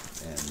acid,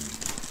 and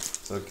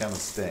so it kind of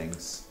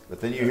stings.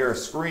 But then you hear a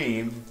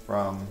scream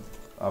from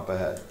up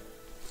ahead.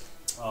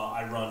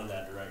 I run in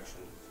that direction.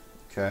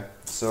 Okay.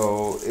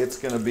 So it's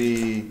gonna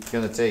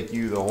take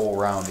you the whole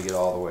round to get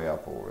all the way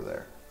up over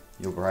there.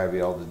 You'll probably be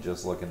able to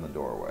just look in the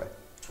doorway.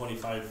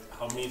 25.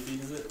 How many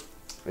feet is it?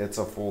 It's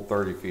a full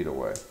 30 feet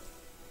away.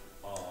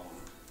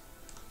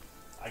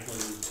 I go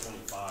to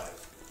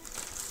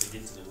 25 to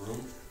get to the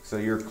room. So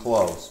you're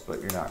close,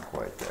 but you're not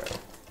quite there.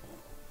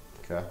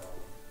 Okay.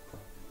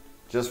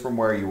 Just from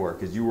where you were,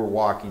 because you were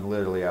walking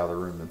literally out of the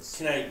room.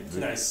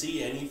 Can I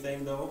see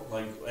anything though?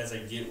 Like as I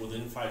get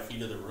within 5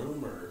 feet of the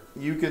room, or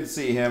You can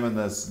see him in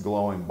this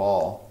glowing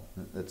ball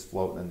that's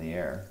floating in the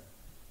air.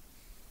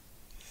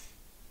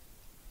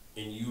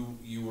 and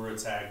you were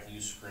attacked,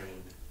 you screamed.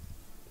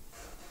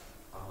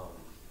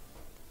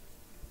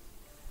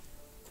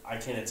 I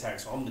can't attack,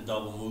 so I'm gonna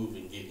double move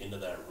and get into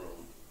that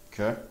room.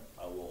 Okay.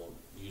 I will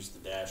use the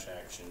dash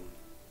action.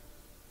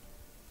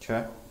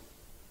 Okay.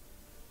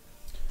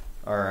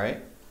 All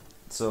right.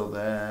 So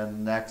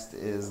then next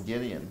is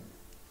Gideon.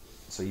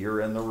 So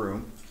you're in the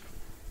room.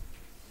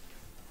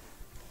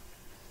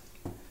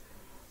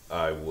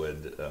 I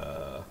would,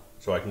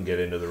 so I can get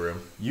into the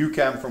room. You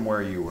can from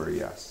where you were,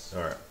 yes.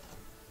 All right.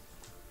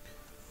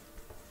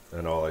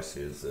 And all I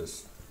see is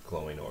this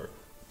glowing orb.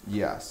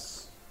 Yes.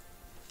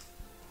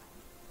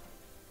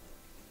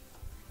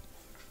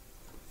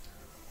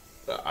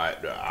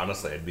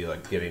 Honestly, I'd be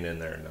like getting in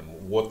there and then,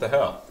 what the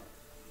hell?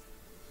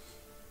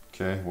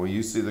 Okay. Well,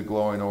 you see the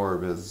glowing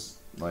orb is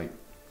like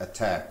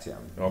attacked him.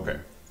 Okay.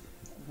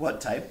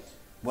 What type?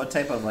 What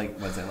type of like?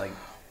 Was it like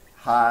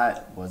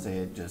hot? Was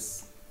it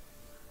just?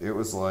 It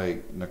was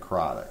like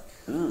necrotic.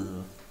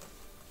 Ooh.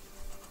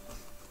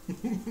 I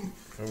don't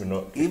even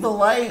know. Evil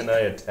light. Can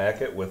I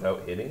attack it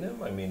without hitting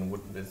him? I mean,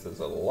 this is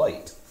a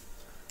light.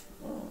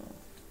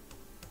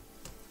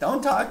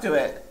 Don't talk to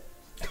it.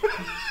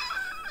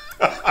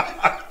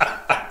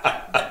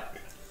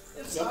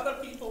 It's not a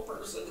people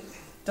person.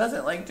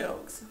 Doesn't like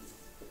jokes.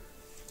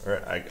 All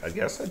right, I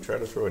guess I'd try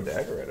to throw a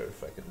dagger at it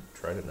if I can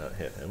try to not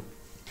hit him.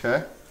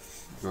 Okay.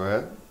 Go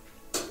ahead.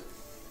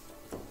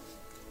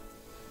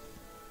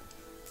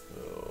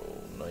 So,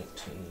 19.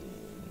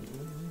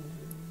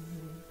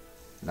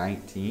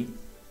 19.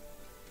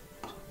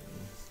 I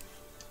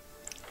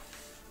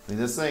mean,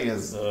 this thing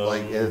is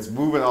like it's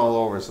moving all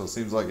over, so it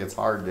seems like it's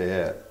hard to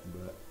hit.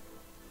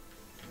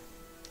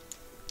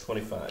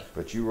 25.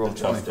 But you rolled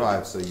Adjusted.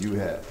 25, so you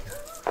hit.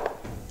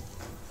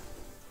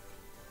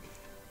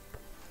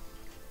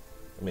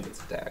 I mean,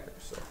 it's a dagger,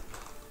 so.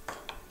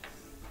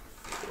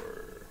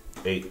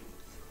 8.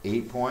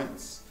 8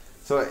 points.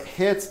 So it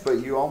hits, but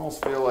you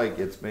almost feel like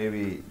it's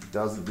maybe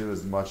doesn't do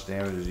as much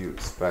damage as you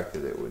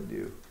expected it would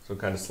do. So it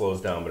kind of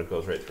slows down, but it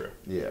goes right through.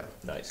 Yeah.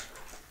 Nice.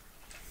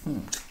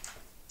 All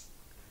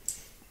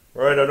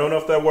right, I don't know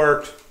if that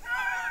worked.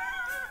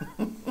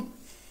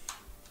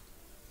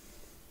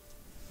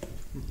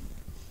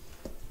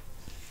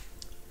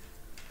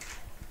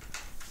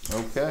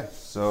 Okay.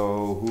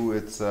 So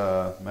it's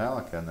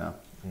Malika now.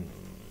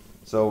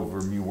 So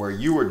from you where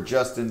you were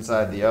just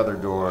inside the other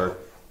door,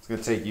 it's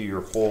gonna take you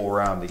your whole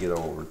round to get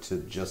over to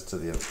just to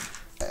the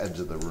edge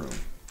of the room.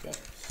 Okay.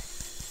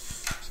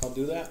 So I'll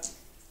do that.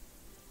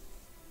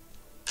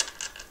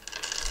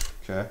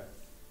 Okay.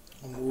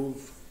 I'll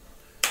move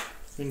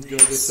and go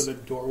to the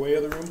doorway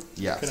of the room.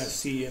 Yes. Can I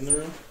see in the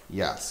room?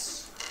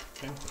 Yes.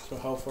 Okay. So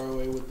how far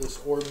away would this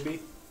orb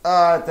be?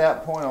 At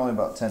that point, only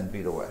about 10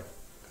 feet away.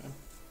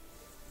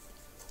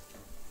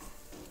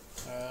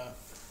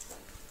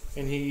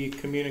 And he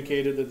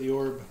communicated that the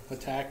orb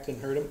attacked and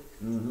hurt him.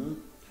 Mm-hmm.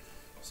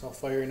 So I'll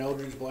fire an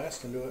Eldritch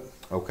Blast into it.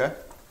 Okay.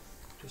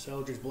 Just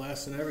Eldritch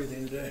Blast and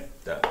everything today.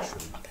 That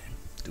shouldn't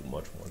do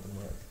much more than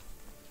that.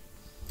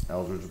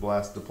 Eldritch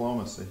Blast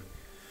Diplomacy.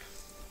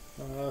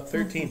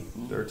 13.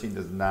 13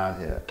 does not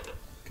hit.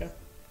 Okay.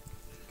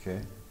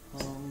 Okay. I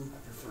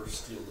prefer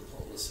steel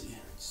diplomacy.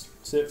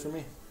 That's it for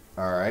me.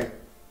 All right.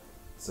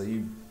 So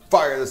you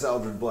fire this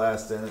Eldritch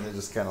Blast in, and it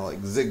just kind of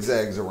like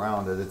zigzags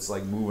around it. It's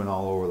like moving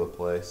all over the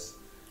place.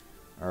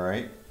 All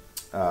right.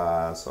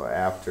 So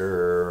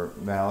after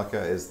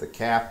Malika is the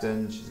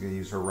captain. She's going to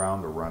use her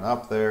round to run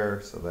up there.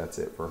 So that's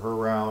it for her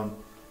round.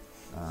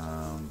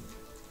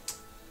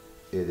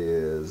 It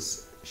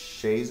is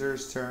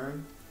Shazer's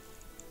turn.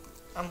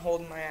 I'm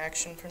holding my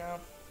action for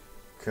now.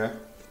 Okay.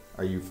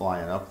 Are you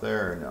flying up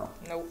there or no?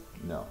 Nope.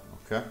 No.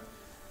 Okay.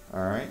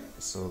 All right.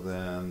 So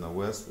then the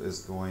Wisp is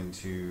going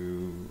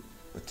to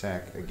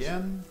attack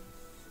again.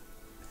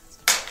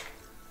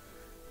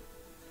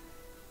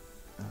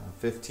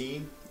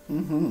 15.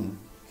 Mm-hmm.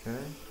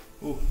 Okay.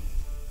 Ooh.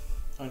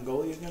 On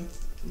goalie again?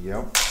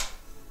 Yep.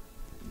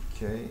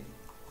 Okay.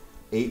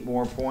 8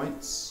 more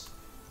points.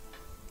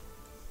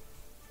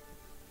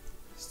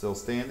 Still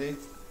standing.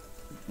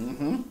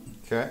 Mm-hmm.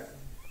 Okay.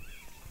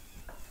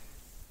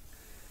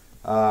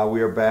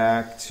 We are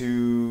back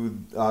to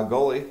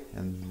goalie,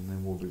 and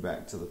then we'll be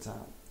back to the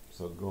top.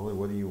 So goalie,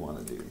 what do you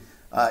want to do?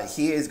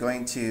 He is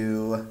going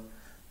to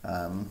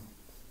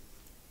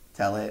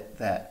tell it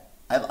that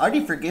I've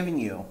already forgiven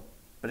you,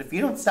 but if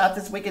you don't stop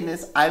this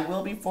wickedness, I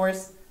will be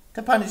forced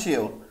to punish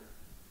you.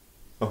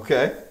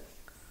 Okay.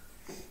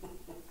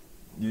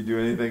 You do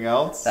anything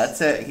else?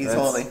 That's it. He's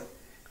holy.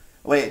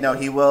 Wait, no,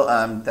 he will.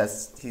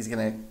 He's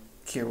gonna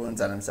cure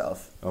wounds on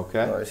himself.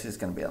 Okay. Or she's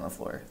gonna be on the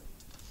floor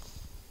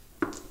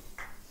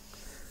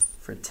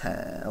for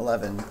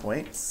 11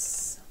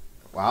 points.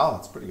 Wow,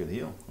 that's a pretty good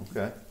heal.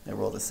 Okay. I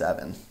rolled a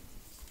 7.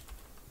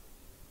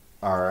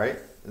 All right.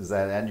 Does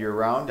that end your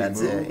round? Do you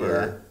That's move, it.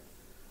 or- Yeah.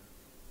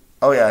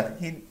 Oh yeah.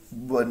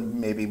 would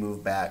maybe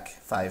move back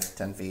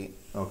 5-10 feet.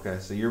 Okay,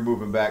 so you're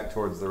moving back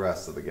towards the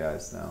rest of the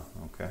guys now.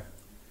 Okay.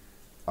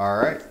 All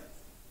right.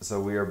 So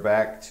we are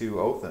back to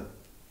Othin.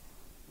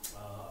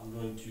 I'm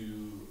going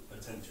to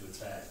attempt to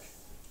attack.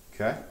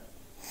 Okay.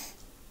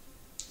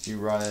 You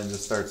run in and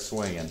just start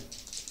swinging.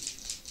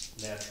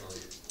 Naturally.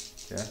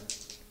 Okay.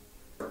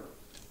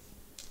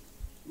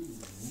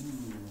 Let's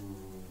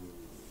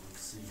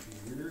see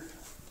here.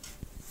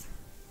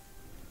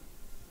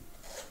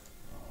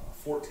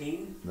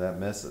 14. That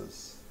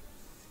misses.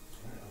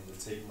 I'm going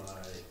to take my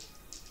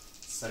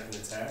second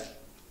attack.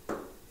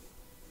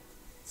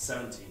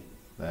 17.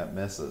 That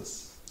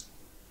misses.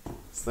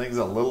 This thing's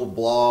a little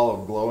ball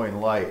of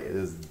glowing light. It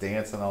is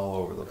dancing all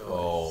over the place.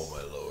 Oh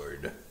my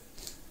lord.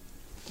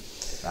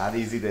 Not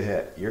easy to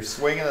hit. You're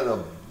swinging at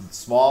a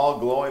small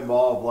glowing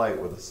ball of light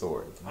with a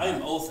sword.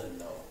 I'm Othin,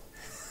 though.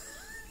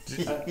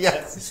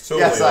 Yes, It's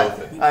totally yes,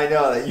 Othin. I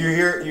know that. You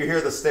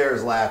hear the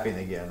stairs laughing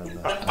again.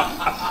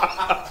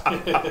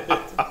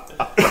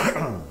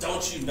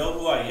 Don't you know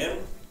who I am?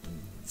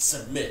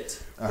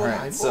 Submit. All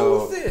right,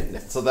 so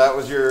that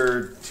was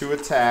your 2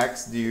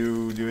 attacks. Do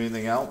you do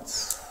anything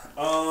else?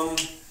 I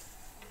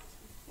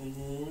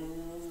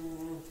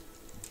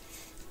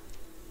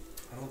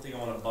don't think I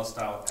want to bust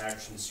out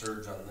action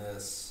surge on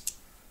this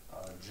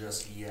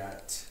just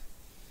yet.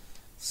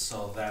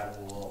 So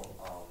that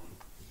will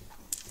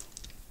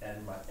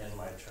end my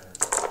turn.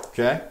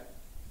 Okay.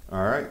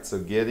 All right. So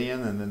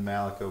Gideon and then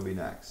Malik will be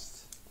next.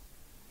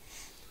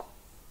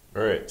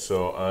 All right,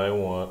 so I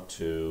want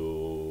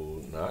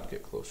to not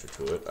get closer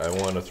to it. I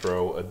want to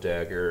throw a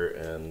dagger,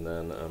 and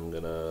then I'm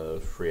gonna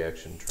free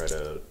action try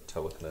to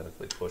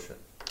telekinetically push it,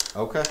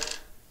 Okay.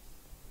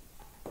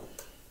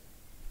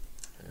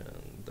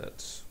 and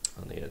that's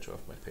on the edge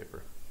off my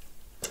paper.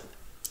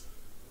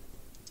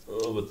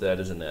 Oh, but that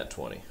is a nat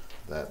 20.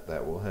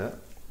 That will hit.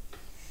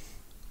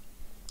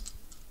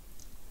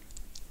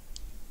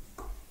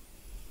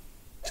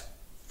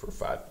 For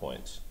 5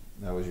 points.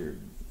 That was you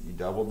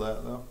doubled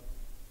that though?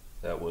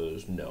 That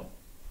was no.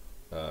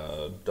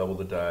 Double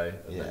the die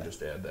and Yeah. then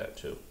just add that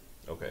too.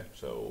 Okay,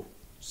 so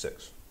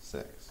 6.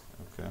 6.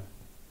 Okay.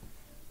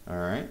 All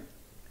right.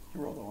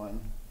 You rolled a 1.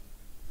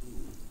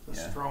 A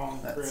Yeah,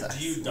 strong that crit. sucks.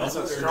 Do you That's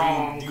double a or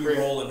strong do you crit.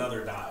 roll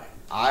another die?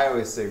 I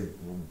always say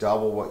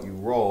double what you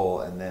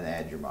roll and then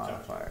add your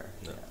modifier.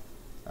 No.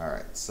 Yeah. All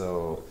right. I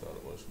So thought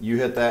it was. you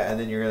hit that, and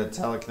then you're going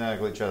to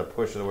telekinetically try to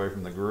push it away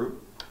from the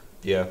group.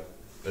 Yeah,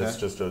 it's Okay.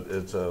 just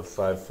it's a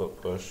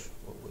 5-foot push.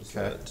 What was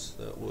Okay. that?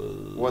 That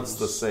was. What's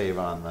the save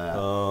on that?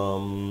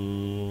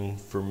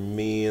 For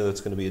me,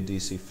 that's going to be a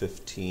DC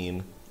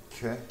 15.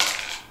 Okay.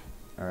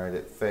 All right.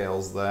 It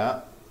fails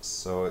that,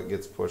 so it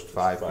gets pushed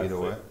 5 5 feet feet,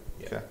 away.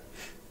 yeah. Okay.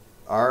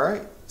 All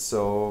right.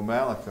 So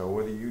Malika,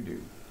 what do you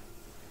do?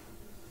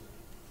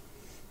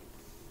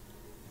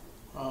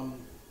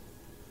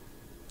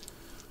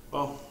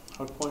 Well,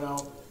 I would point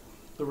out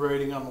the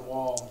writing on the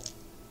wall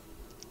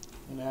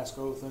and ask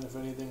Othin if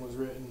anything was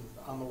written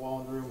on the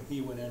wall in the room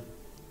he went in.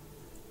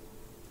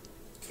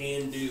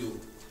 Can do.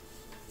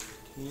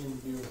 Can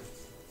do.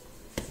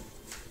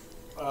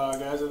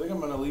 Guys, I think I'm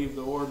going to leave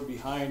the orb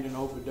behind and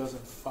hope it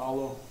doesn't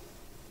follow.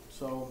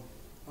 So,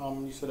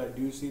 you said I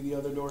do see the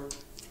other door?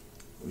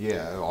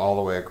 Yeah, all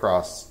the way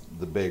across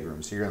the big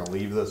room. So you're going to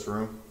leave this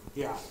room?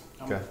 Yeah.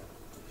 I'm Okay.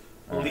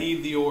 All right.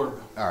 Leave the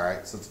orb. All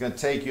right. So it's going to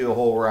take you the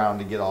whole round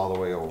to get all the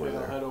way over Okay,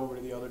 I'll there. head over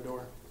to the other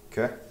door.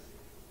 Okay.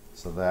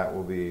 So that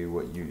will be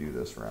what you do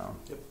this round.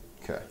 Yep.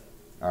 Okay.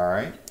 All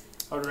right.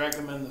 I would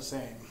recommend the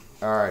same.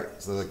 All right.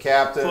 So the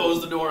captain.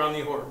 Close the door on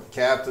the orb.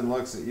 Captain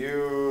looks at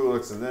you,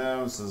 looks at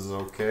them, says,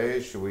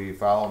 "Okay, should we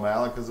follow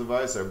Malika's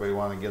advice? Everybody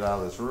want to get out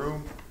of this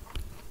room?"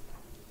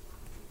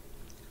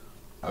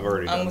 I've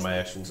already I'm done with- my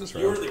actions this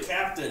You're round. the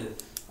captain.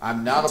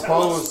 I'm not Tell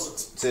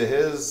opposed to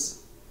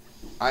his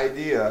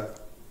idea.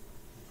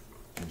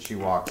 And she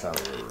walks out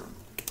of the room.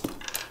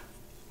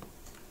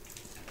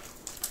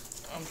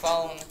 I'm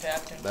following the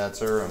captain. That's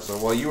her. So,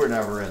 well, you were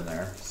never in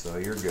there, so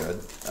you're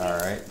good. All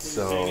right. Just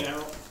So, hanging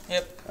out.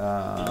 Yep. You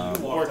walked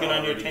Working out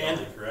on your already, tan?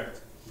 Gully,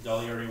 correct?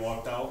 Gully already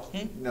walked out?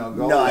 no,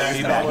 go. No, I back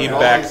just down. backed He out.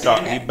 backed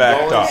up. He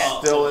backed Goldie's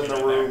up. still in the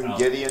Okay, room. backed out.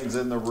 Gideon's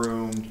in the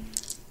room.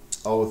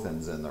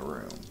 Othin's in the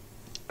room.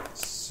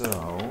 So,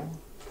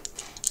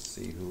 let's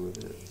see who it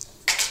is.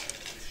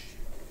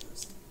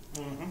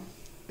 Mm-hmm.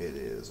 It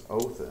is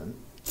Othin.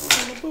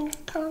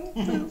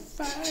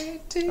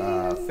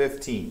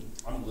 15.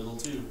 I'm little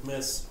too.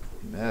 Miss.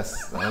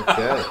 Miss.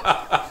 Okay.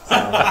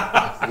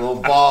 So, little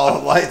ball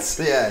of lights.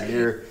 Yeah,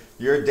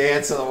 you're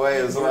dancing away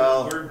as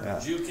well. We're Yeah.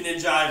 juking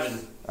and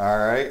jiving. All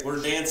right.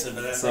 We're dancing,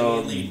 but that's how So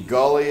you lead.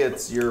 Gully,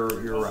 it's your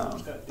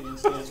round. Got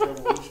Dance Dance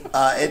Revolution.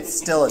 It's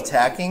still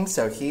attacking,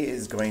 so he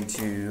is going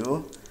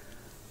to.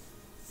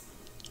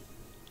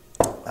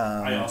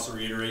 I also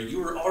reiterate,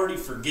 you were already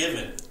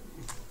forgiven.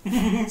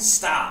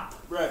 Stop.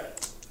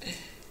 Right.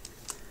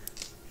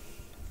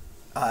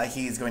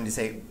 He's going to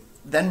say,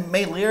 "Then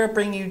may Lyra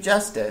bring you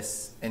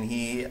justice." And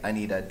I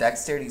need a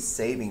dexterity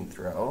saving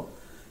throw.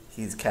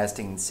 He's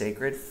casting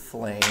Sacred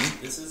Flame.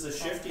 This is a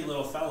shifty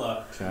little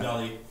fella, Okay.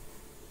 Gully.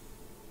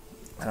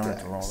 I don't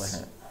have to roll the Dex.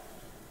 hit.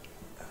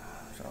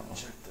 So,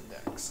 Check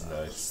the dex on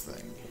Nice. this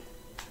thing.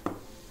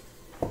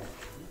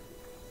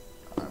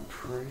 I'm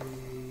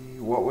pretty.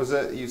 What was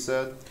it you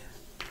said?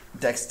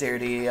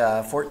 dexterity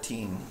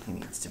 14 he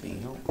needs to I be.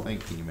 don't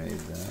think he made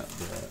that.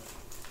 But...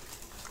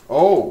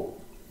 Oh,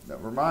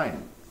 never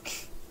mind.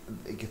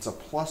 It gets a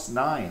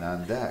 +9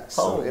 on dex,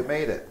 so Oh. it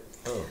made it.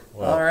 Oh,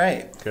 wow. All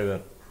right. Okay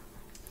then.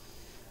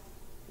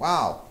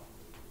 Wow.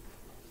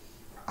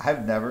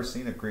 I've never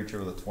seen a creature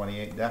with a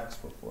 28 dex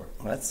before.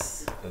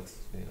 Let's. That's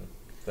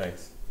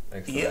thanks.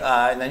 Thanks for He,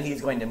 that. and then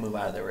he's going to move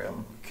out of the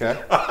room. Okay.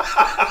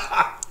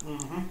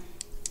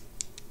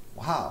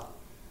 Wow.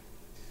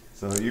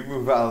 So you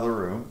move out of the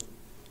room.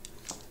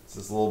 It's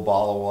this little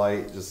ball of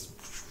light just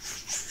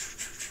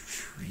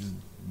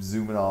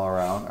zooming all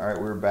around. All right,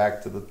 we're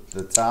back to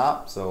the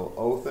top. So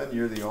Othin,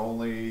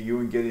 you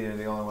and Gideon are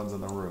the only ones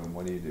in the room.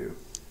 What do you do?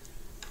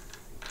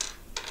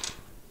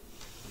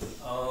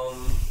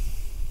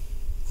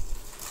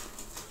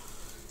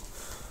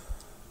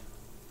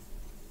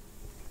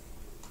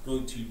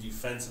 Going to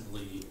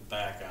defensively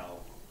back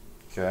out.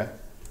 Okay.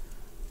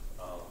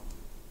 Um,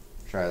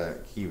 Try to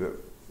keep it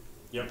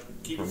yep,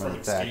 keep from it from an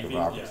attack escaping.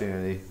 of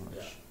opportunity.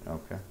 Yeah.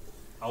 Okay.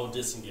 I will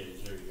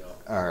disengage. Here you go.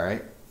 All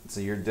right.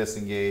 So you're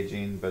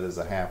disengaging, but as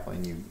a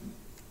halfling,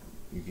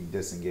 you can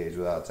disengage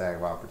without attack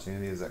of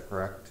opportunity. Is that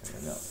correct?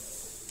 Or no.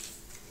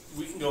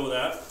 We can go with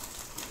that.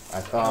 I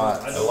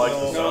thought I I like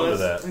the sound of I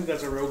that. think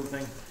that's a rogue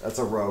thing. that's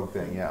a rogue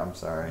thing. Yeah, I'm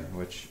sorry.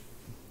 Which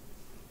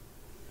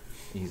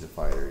he's a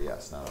fighter,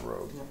 yes, not a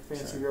rogue.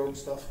 Fancy Sorry. rogue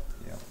stuff.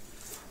 Yeah.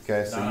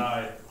 Okay. So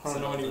I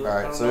don't know any- all I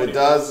right. don't So know it any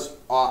does.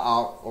 rogues.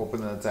 I'll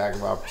open an attack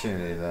of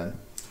opportunity then.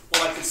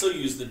 Well, I can still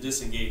use the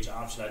disengage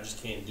option. I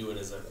just can't do it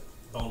as a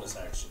bonus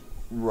action.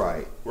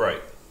 Right.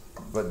 Right.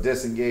 But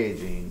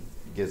disengaging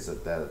gives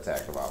it that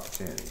attack of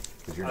opportunity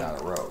because you're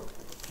not a rogue.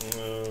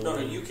 No,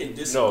 you can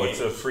disengage. No, it's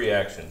a free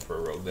action for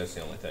a rogue. That's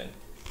the only thing.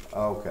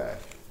 Okay.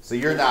 So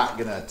you're not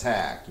gonna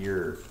attack.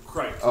 You're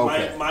Correct.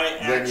 Okay. My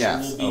Then action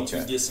yes, will be to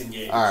okay.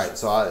 disengage. all right.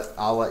 So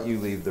I'll let you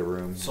leave the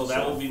room. So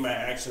that will be my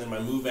action, and my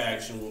move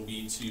action will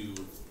be to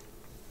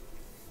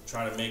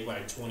try to make my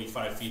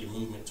 25 feet of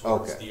movement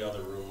towards Okay. the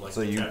other room, like So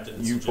the you captain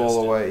pull suggested.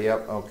 away.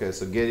 Yep. Okay.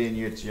 So Gideon,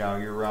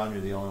 you're around.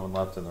 You're the only one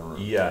left in the room.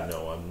 Yeah,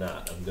 no, I'm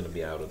not. I'm gonna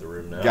be out of the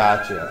room now.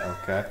 Gotcha.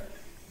 Okay.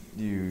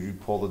 You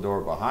pull the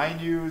door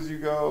behind you as you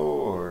go,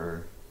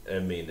 or I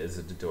mean, is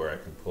it the door I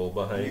can pull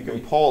behind you me?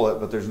 can pull it,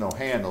 but there's no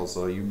handle,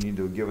 so you need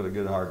to give it a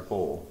good hard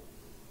pull.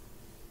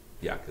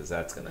 Yeah, because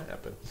that's gonna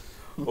happen.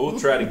 We'll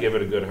try to give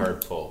it a good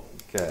hard pull.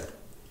 Okay.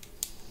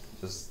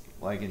 Just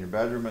like in your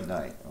bedroom at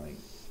night, like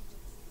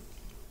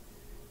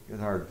good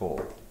hard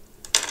pull.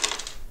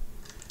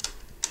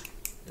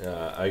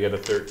 I got a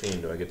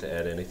 13. Do I get to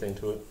add anything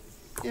to it?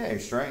 Yeah, your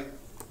strength.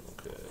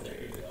 Okay.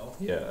 There you go.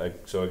 Yeah,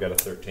 so I got a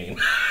 13.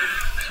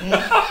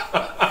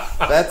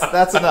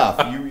 That's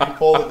enough. You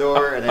pull the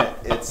door and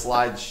it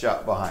slides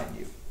shut behind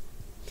you.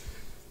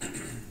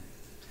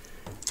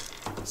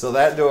 So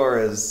that door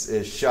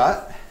is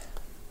shut,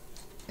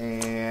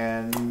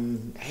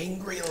 and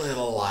angry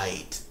little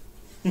light.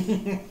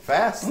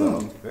 Fast though,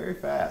 very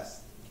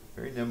fast,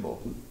 very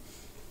nimble.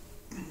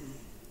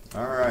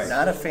 All right.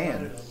 Not a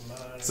fan.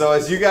 So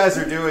as you guys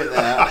are doing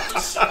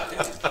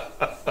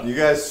that, you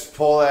guys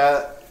pull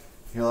that.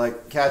 You're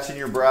like catching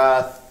your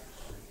breath.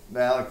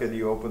 Malika, do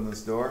you open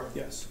this door?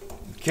 Yes.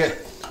 Okay.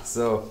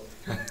 So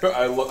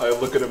I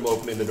look at him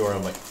opening the door.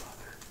 I'm like,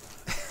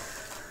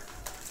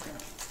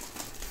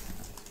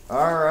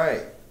 all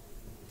right.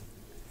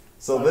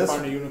 So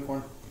Find a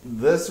unicorn.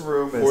 this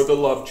room for is the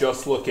love,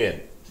 just look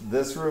in.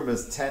 This room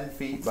is 10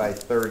 feet by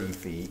 30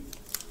 feet.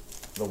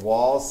 The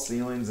walls,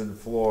 ceilings, and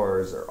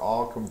floors are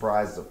all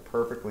comprised of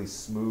perfectly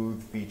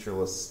smooth,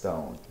 featureless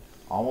stone,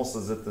 almost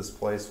as if this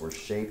place were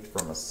shaped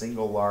from a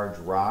single large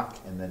rock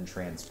and then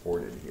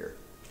transported here.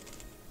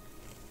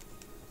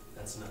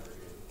 That's never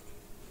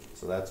good.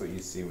 So that's what you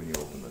see when you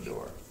open the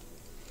door.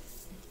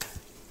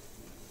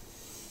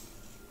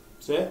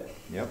 That's it.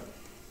 Yep.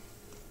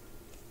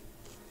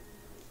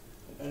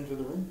 Enter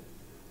the room.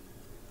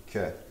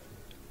 Okay.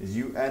 As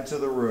you enter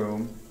the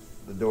room,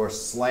 the door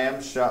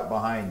slams shut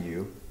behind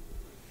you,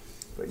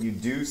 but you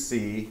do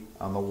see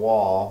on the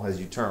wall, as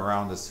you turn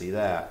around to see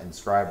that,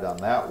 inscribed on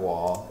that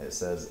wall, it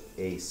says,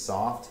 "A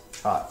soft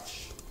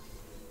touch."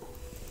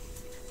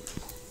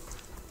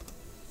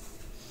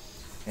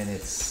 And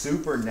it's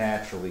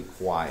supernaturally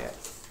quiet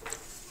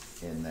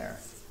in there.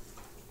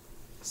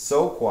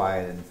 So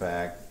quiet, in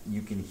fact,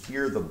 you can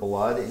hear the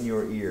blood in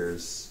your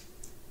ears,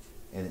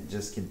 and it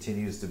just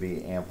continues to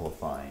be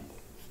amplifying.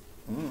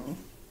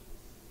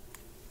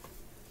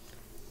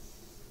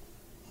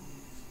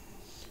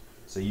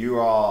 So you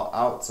are all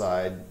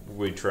outside.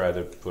 We try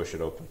to push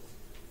it open.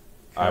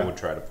 I Okay. would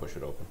try to push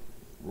it open.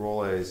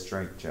 Roll a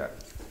strength check.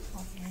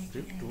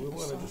 Do we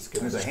want to just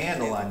give There's a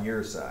handle on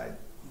your side.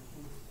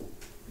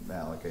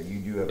 Malika, you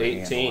do have a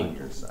 18. handle on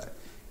your side.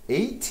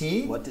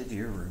 18? What did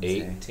your room say?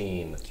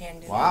 18? Can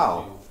do.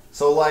 Wow.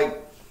 So like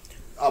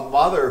a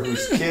mother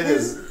whose kid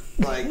is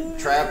like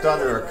trapped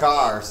under a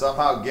car,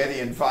 somehow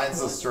Gideon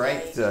finds the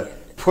strength to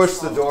push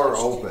the door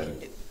open.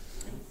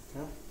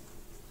 Yeah.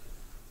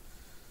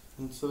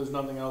 And so there's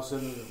nothing else in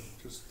the room,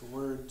 just the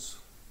words.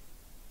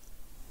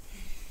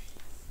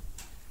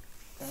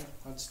 Okay,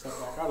 I'd step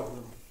back out of the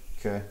room.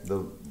 Okay, the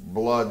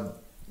blood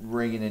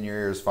ringing in your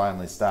ears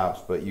finally stops,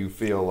 but you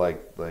feel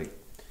like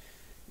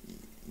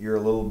you're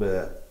a little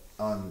bit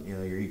on,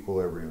 your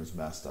equilibrium's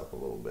messed up a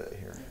little bit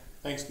here. Yeah.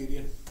 Thanks,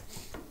 Gideon.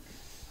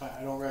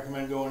 I don't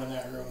recommend going in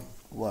that room.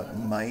 What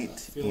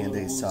might and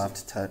a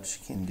soft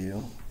touch can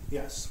do.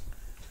 Yes.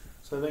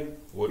 So I think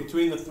What-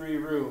 between the three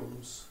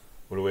rooms,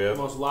 What do we the have?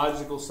 most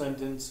logical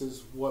sentence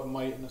is what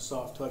might and a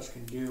soft touch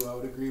can do. I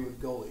would agree with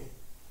Gully.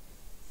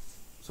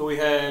 So we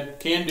had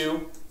can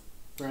do,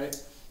 right?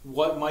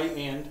 What might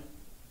and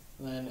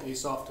then a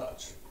soft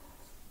touch.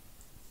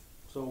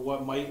 So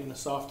what might and a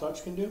soft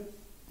touch can do?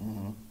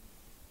 Mm-hmm.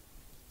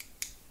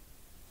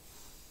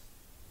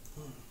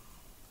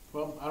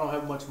 Well, I don't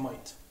have much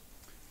might.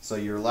 So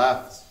you're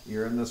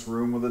in this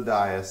room with a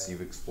dais,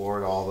 you've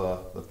explored all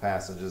the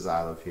passages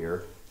out of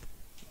here,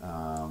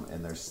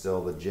 and there's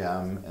still the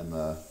gem and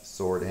the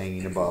sword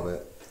hanging above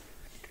it,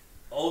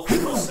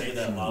 Olfen will say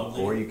that or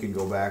loudly. you can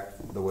go back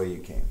the way you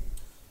came.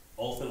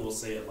 Olfen will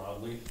say it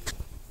loudly.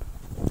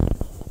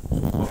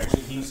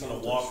 Actually, he's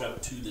going to walk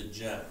up to the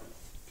gem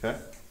Okay?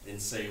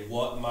 and say,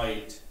 what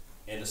might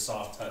and a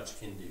soft touch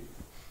can do.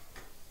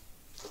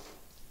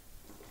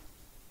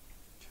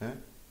 Okay.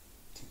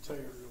 The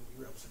entire room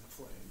erupts into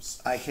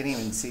flames. I can't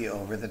even see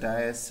over the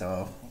dais,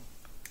 so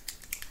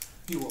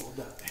You all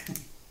die.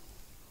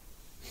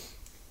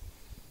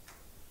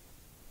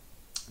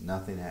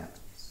 Nothing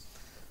happens.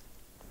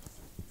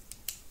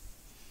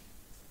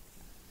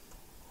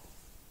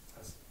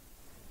 As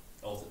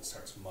Olfen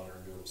starts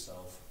muttering to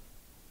himself.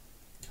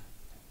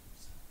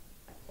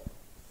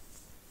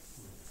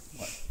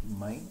 what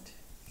might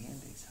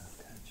and a soft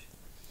touch.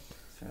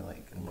 Sort of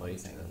like Might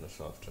amazing. and a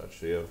soft touch.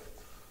 So you have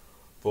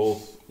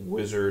both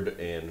wizard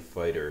and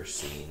fighter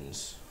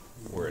scenes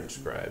were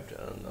inscribed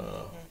on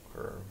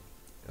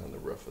on the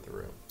roof of the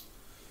room.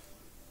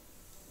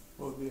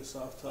 What would be a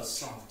soft A touch?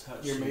 soft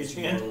touch Your is mage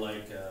hand? more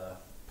like a...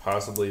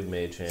 Possibly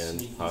mage hand,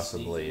 Sneaky,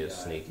 possibly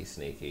sneaky a guy.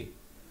 sneaky.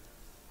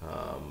 I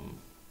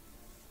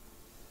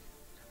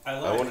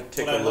I want to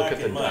take a look at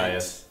the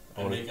dais.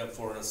 I make up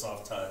for it in a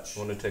soft touch.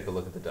 I want to take a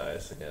look at the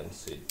dais again.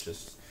 See,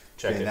 just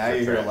check Okay, it. now for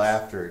you hear traps.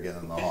 laughter again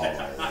in the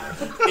hallway.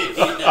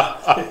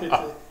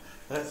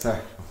 Yeah. Sorry,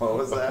 what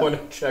was I that? want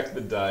to check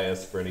the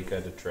dais for any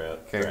kind of trap.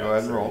 Okay, go traps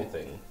ahead and or roll.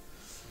 Anything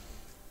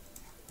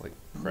like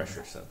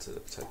pressure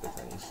sensitive type of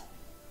things.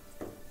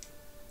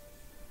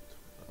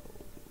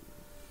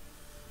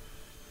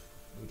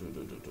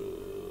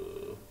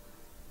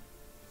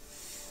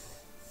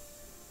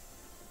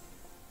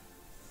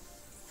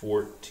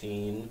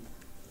 $14.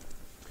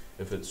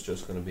 If it's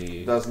just going to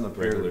be Doesn't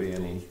appear to regular be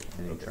any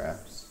tools. Okay.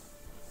 traps.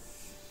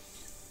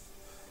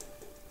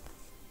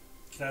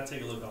 Can I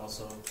take a look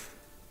also?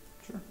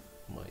 Sure.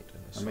 Might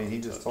and a I mean, he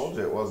soft just touch. told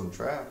you it wasn't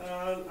trapped.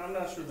 I'm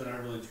not sure that I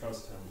really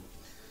trust him.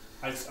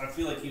 I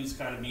feel like he was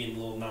kind of being a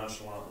little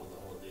nonchalant with the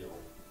whole deal.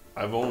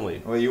 I've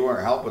only Well, you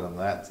weren't helping him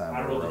that time.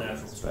 I by rolled a rubbing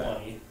natural his back.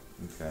 20.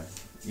 Okay.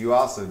 You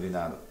also do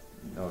not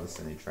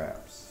notice any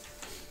traps.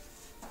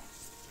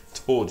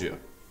 told you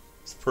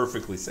it's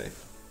perfectly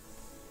safe.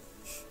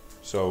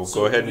 So,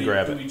 So go ahead do and we-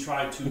 grab do it. we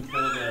try to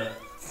pull the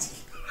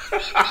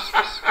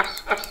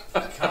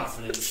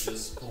confidence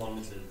just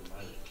plummeted in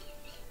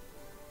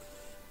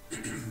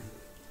my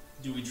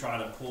Do we try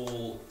to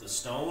pull the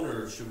stone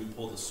or should we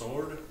pull the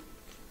sword?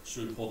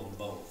 Should we pull them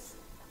both?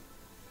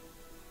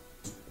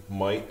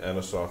 Might and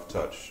a soft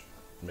touch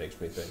makes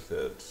me think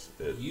that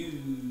it.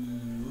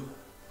 You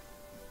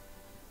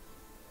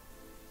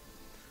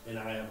and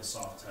I have a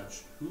soft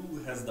touch.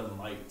 Who has the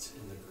might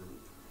in the group?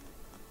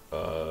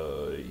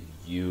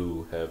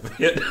 You have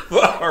hit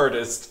the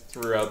hardest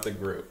throughout the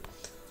group,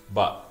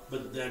 but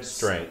But that's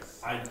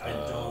strength. I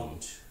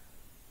don't.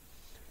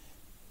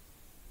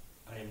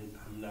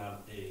 I'm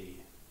not a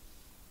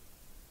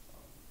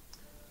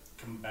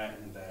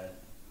combatant that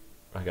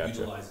I got you.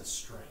 utilizes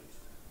strength.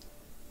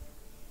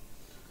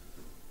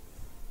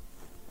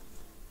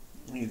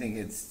 You think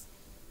it's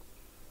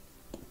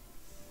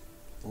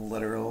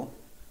literal?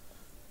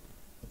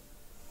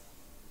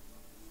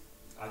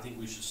 I think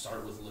we should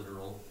start with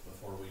literal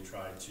before we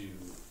try to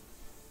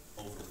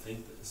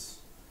overthink this.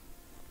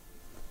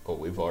 Oh,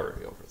 we've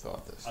already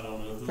overthought this. I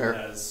don't know who Fair.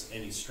 has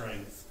any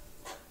strength,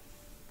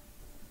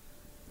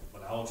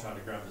 but I'll try to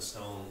grab the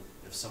stone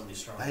if somebody's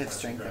strong. I have tries to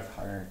strength grab of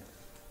heart.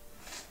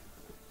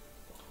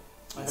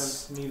 I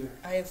have neither.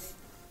 I have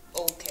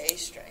okay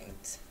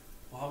strength.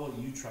 Well, how about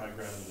you try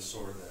grabbing the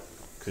sword then?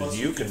 Because Plus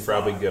you can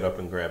probably fly. get up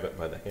and grab it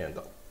by the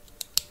handle.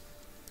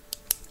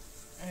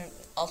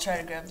 I'll try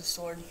to grab the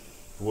sword.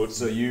 What?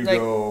 So you Like-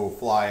 go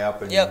fly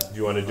up and Yep. Do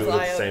you want to do it Fly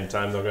at the up. same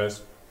time, though,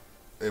 guys?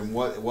 and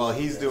what? While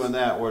he's doing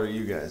that, what are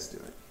you guys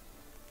doing?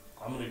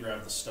 I'm gonna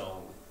grab the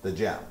stone, The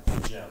gem.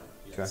 the gem.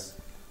 Yes.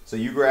 So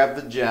you grab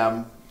the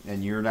gem,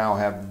 and you now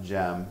have the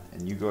gem,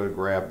 and you go to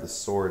grab the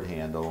sword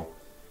handle,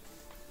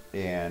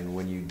 and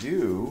when you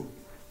do,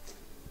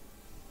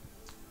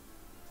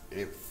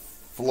 it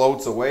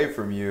floats away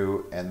from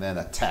you and then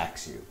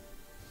attacks you.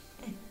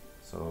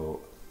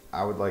 So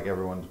I would like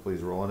everyone to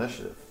please roll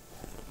initiative.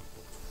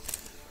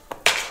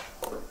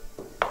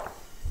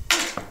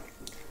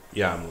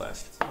 Yeah, I'm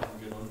last. That's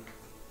a good one.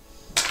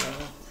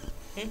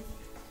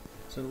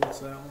 So what's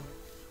that one?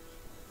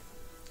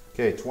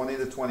 Okay, 20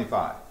 to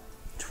 25.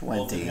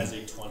 Wolfen 20. has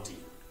a 20.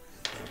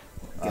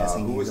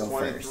 Guessing who you was go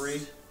 23?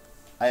 first.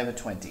 I have a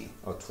 20.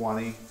 Oh,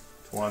 20,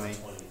 20.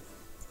 20.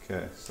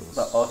 Okay, so the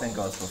But Othin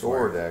goes before.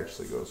 sword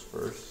actually goes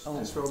first. I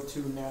just rolled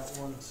 2 nat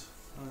ones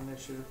on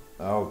initiative.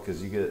 Oh,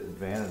 because you get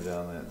advantage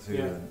on that too.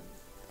 Yeah. And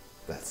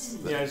that's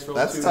Yeah, I just rolled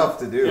that's 2 tough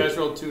to do. Yeah, I just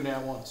rolled 2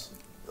 nat ones.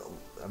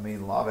 I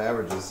mean, law of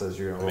averages says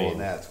you're gonna I roll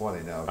mean, a nat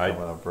 20 now I-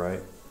 coming up, right?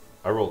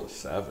 I rolled a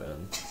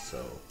 7,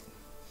 so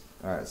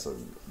All right, so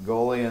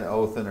Goalie and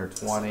Othin are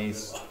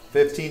 20s.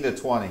 15 to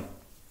 20.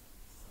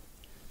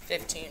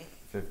 15.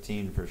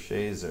 15 for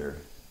Shazer.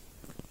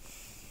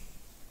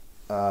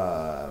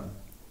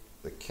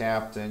 The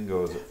captain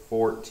goes at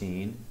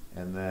 14,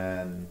 and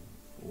then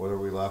what are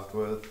we left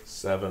with?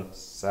 7.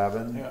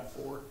 7 I got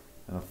 4.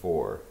 and a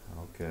 4.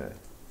 Okay.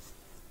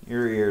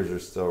 Your ears are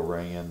still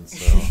ringing,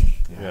 so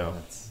Yeah.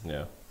 that's-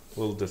 Yeah, a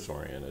little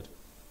disoriented.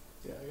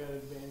 Yeah, I got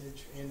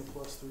advantage and a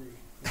 +3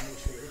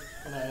 initiative,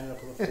 and I ended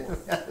up with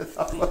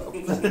a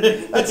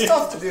 4. that's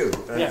tough to do.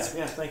 Yeah,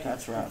 thank you.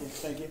 That's rough.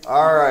 Thank you.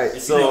 All right,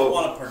 If you don't so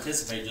want to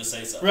participate, just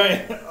say so.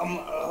 Right.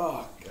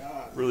 Oh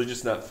God. Really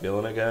just not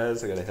feeling it,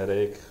 guys. I got a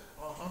headache.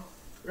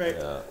 Right.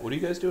 Yeah. What are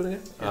you guys doing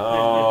again? Yeah.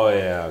 Oh,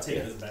 yeah, Take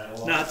okay. this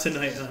battle off. Not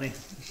tonight, honey.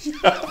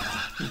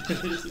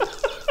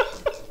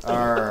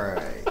 all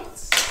right.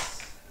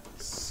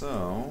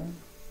 So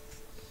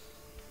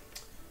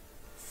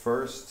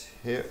first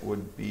hit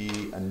would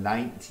be a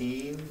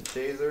 19,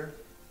 Shazer.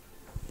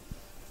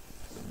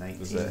 19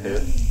 Does that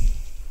hit?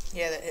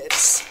 Yeah, that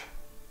hits.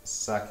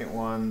 Second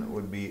one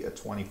would be a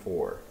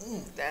 24.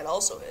 That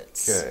also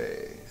hits.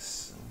 Okay.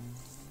 So.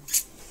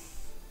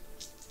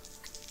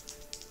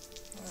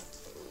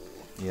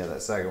 Yeah,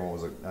 that second one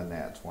was a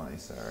nat 20,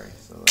 sorry.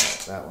 So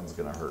that one's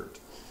going to hurt.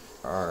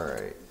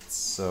 Alright,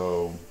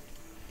 so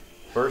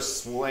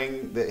first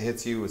swing that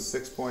hits you with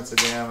 6 points of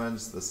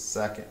damage. The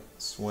second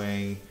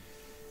swing,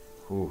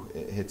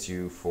 it hits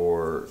you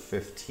for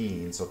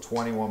 15. So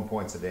 21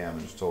 points of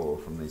damage total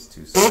from these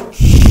two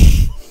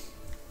swings.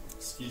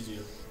 Excuse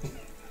you.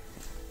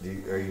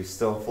 Are you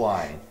still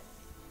flying?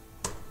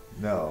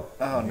 No.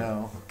 Oh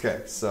no.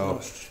 Okay, so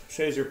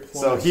Shazer.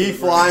 so he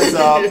flies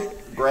up,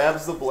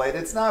 grabs the blade.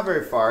 It's not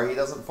very far. He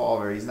doesn't fall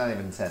very. He's not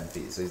even 10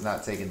 feet, so he's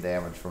not taking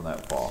damage from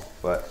that fall.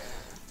 But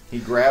he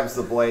grabs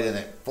the blade and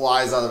it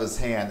flies out of his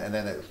hand, and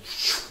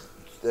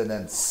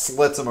then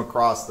slits him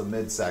across the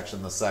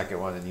midsection. The second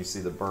one, and you see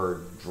the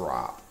bird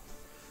drop.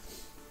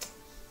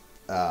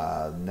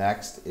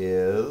 Next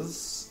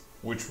is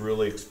Which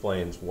really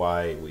explains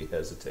why we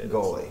hesitated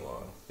Goalie. so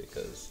long.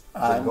 Because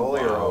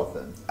Goalie or wow.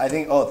 Othin. I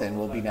think Othin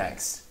will be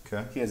next.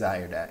 Okay. He has a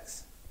higher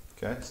dex.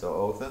 Okay. So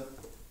Othin,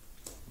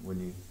 when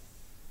you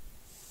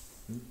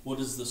What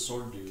does the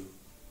sword do?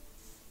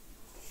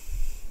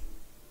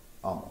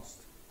 almost.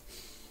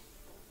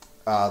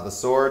 The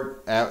sword,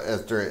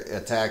 after it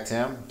attacked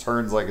him,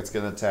 turns like it's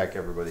going to attack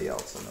everybody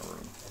else in the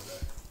room.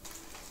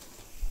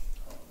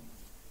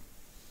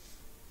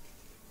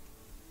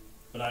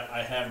 But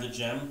I have the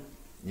gem.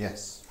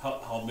 Yes.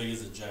 How big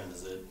is the gem?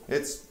 Is it?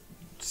 It's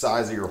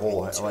size of your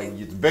whole hand. Like,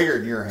 it's bigger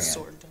than your hand.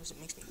 Sword does. It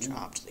makes me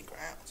drop to the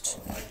ground.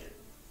 I like it.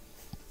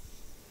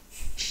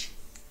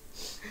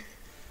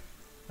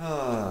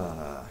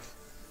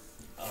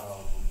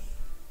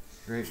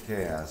 Great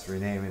Chaos,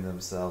 renaming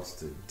themselves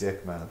to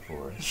Dick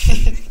Metaphors.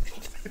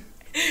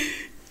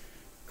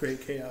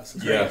 Great chaos.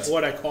 Is Yes.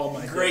 what I call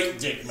my Great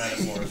dick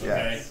metaphors.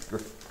 Okay. Yeah.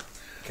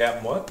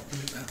 Captain what?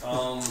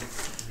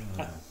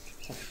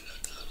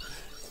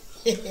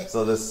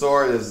 So this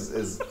sword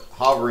is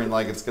hovering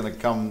like it's going to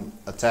come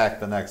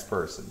attack the next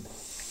person.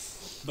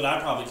 But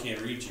I probably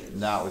can't reach it.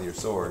 Not with your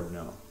sword,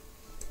 no.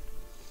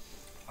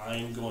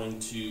 I'm going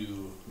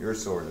to. Your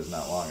sword is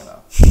not long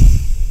enough.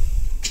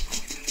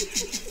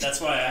 That's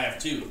why I have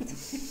 2.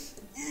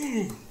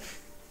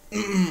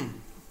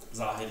 Because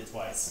I'll hit it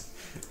twice.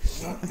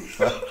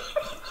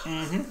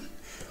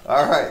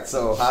 All right,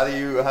 so how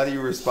do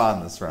you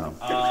respond this round?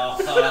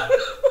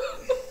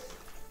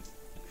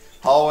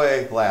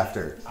 Hallway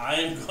laughter. I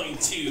am going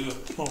to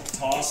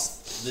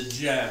toss the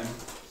gem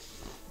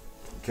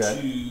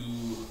Okay.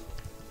 to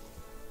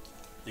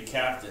the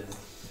captain.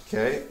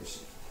 Okay.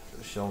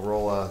 She'll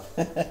roll a.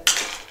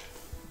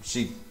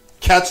 She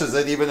catches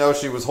it even though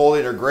she was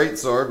holding her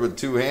greatsword with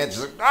 2 hands.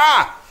 She's like,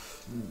 ah!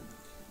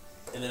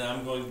 And then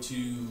I'm going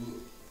to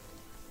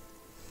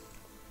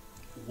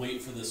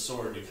wait for the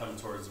sword to come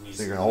towards me.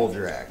 So you're gonna hold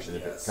your action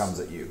if it Yes. comes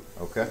at you,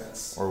 okay?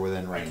 Yes. Or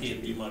within I range can't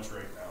of do you. much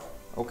right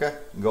now. Okay.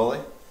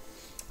 Goalie.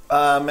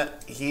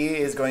 He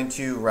is going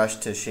to rush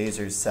to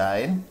Shazer's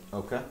side,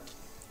 Okay.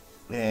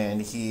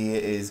 and he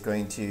is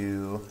going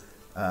to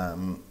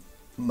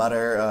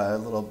mutter a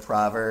little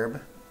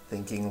proverb,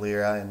 thanking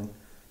Lyra, and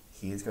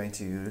he is going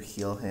to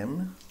heal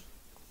him.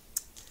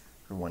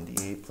 For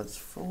 1d8 plus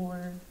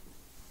 4.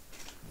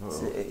 Uh-oh.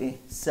 Say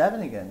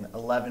 7 again.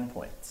 11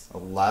 points.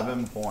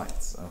 11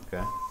 points.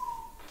 Okay.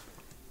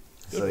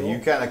 Good So roll. you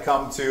kind of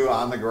come to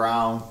on the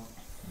ground,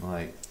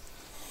 like,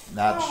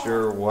 not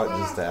sure what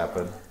just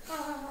happened.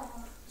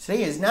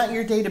 Today is not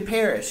your day to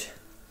perish.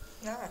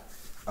 Nah.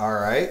 All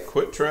right.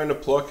 Quit trying to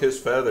pluck his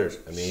feathers.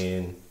 I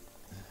mean,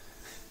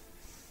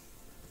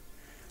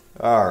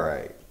 All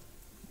right.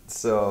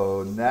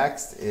 So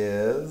next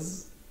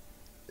is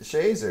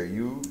Shazer.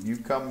 You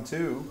come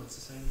to. What's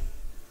the same?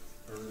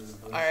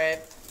 Alright,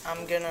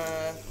 I'm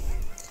gonna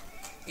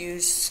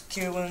use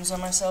Cure Wounds on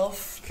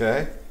myself.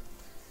 Okay.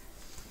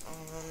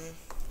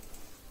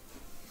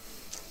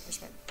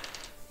 Where's my...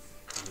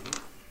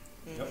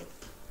 Yep.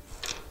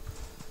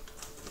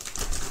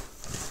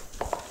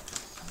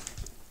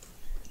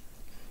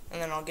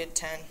 And then I'll get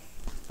 10,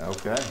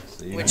 Okay.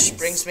 So you which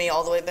brings me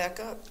all the way back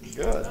up.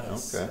 good.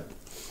 Nice. Okay.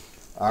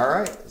 All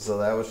right. So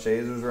that was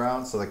Shazer's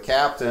round. So the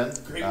captain.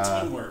 Great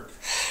teamwork.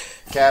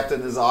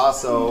 Captain is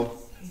also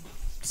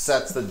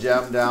sets the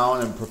gem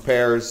down and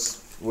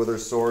prepares with her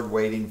sword,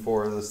 waiting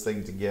for this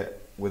thing to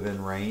get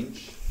within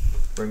range.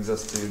 Brings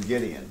us to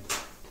Gideon.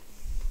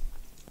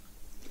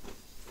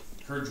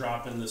 Her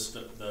dropping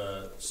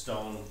the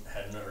stone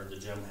had no, or the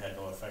gem had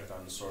no effect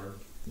on the sword.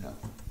 No.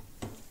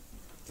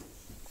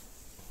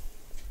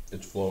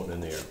 it's floating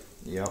in the air.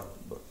 Yep.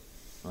 But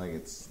like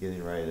it's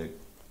getting ready to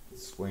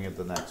swing at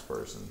the next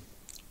person.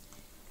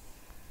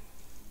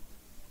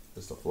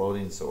 Just a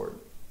floating sword.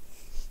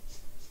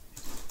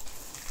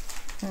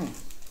 I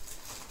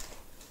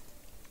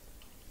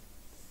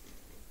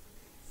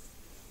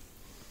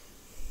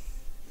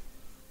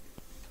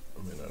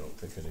mean, I don't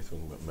think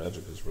anything but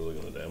magic is really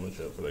going to damage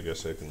it, but I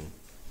guess I can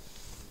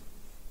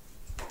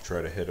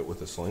try to hit it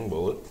with a sling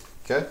bullet.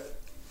 Okay.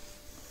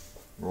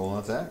 Roll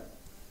an attack.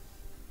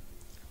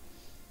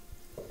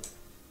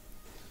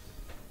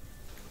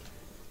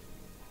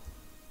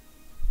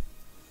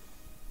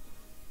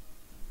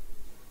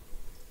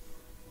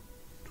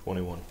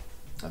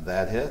 And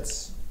that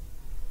hits.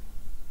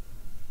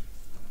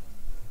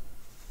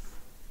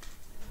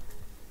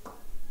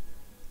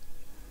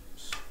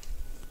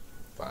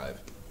 Five.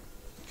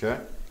 Okay.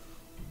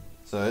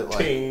 So it like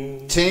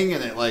Ting. ting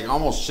and it like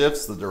almost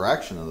shifts the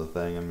direction of the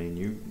thing. I mean,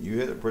 you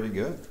hit it pretty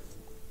good.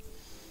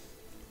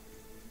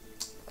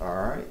 All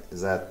right.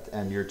 Is that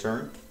end your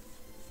turn?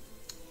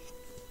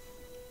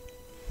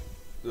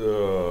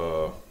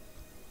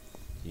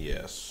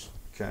 Yes.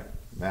 Okay.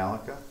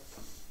 Malika.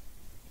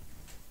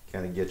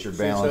 Kind of get your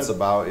So you balance said-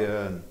 about you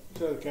and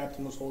So the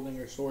captain was holding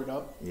her sword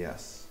up.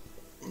 yes.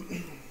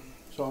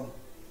 So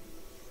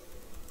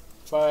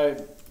if I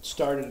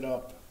started it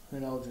up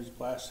and Eldritch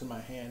Blast in my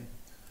hand,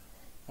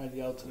 I'd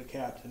yell to the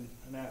captain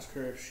and ask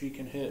her if she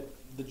can hit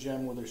the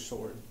gem with her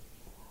sword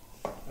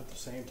at the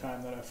same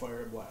time that I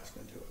fire a blast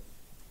into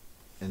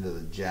it. Into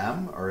the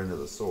gem or into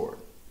the sword?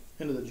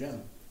 Into the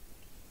gem.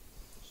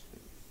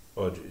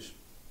 Oh, jeez.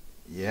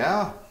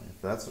 Yeah,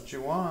 if that's what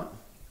you want.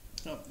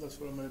 Yep, that's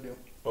what I'm going to do.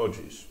 Oh,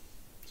 jeez.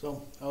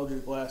 So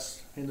Eldritch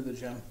Blast into the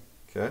gem.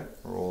 Okay.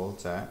 Roll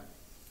attack.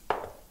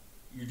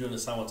 You're doing it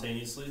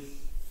simultaneously?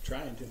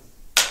 Trying to.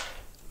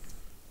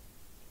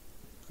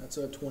 That's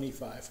a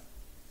 25.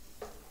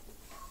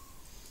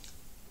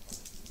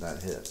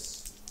 That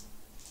hits.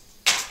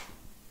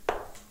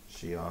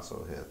 She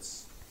also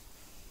hits.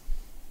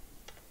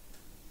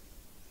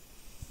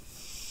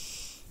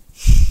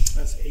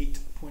 That's 8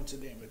 points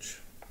of damage.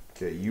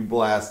 Okay, you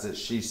blast it.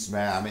 She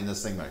smash. I mean,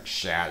 this thing like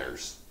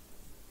shatters.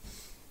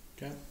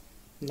 Okay?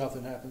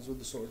 Nothing happens with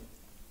the sword.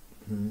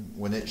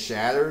 When it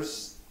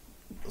shatters,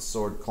 the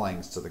sword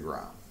clangs to the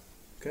ground.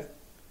 Okay?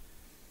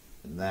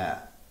 And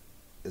that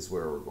is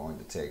where we're going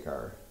to take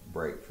our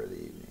break for the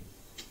evening.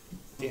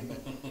 Damn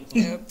it.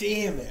 Yep.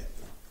 Damn it.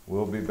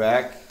 We'll be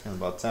back in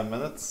about 10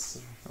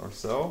 minutes or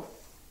so.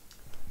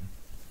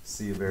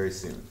 See you very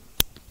soon.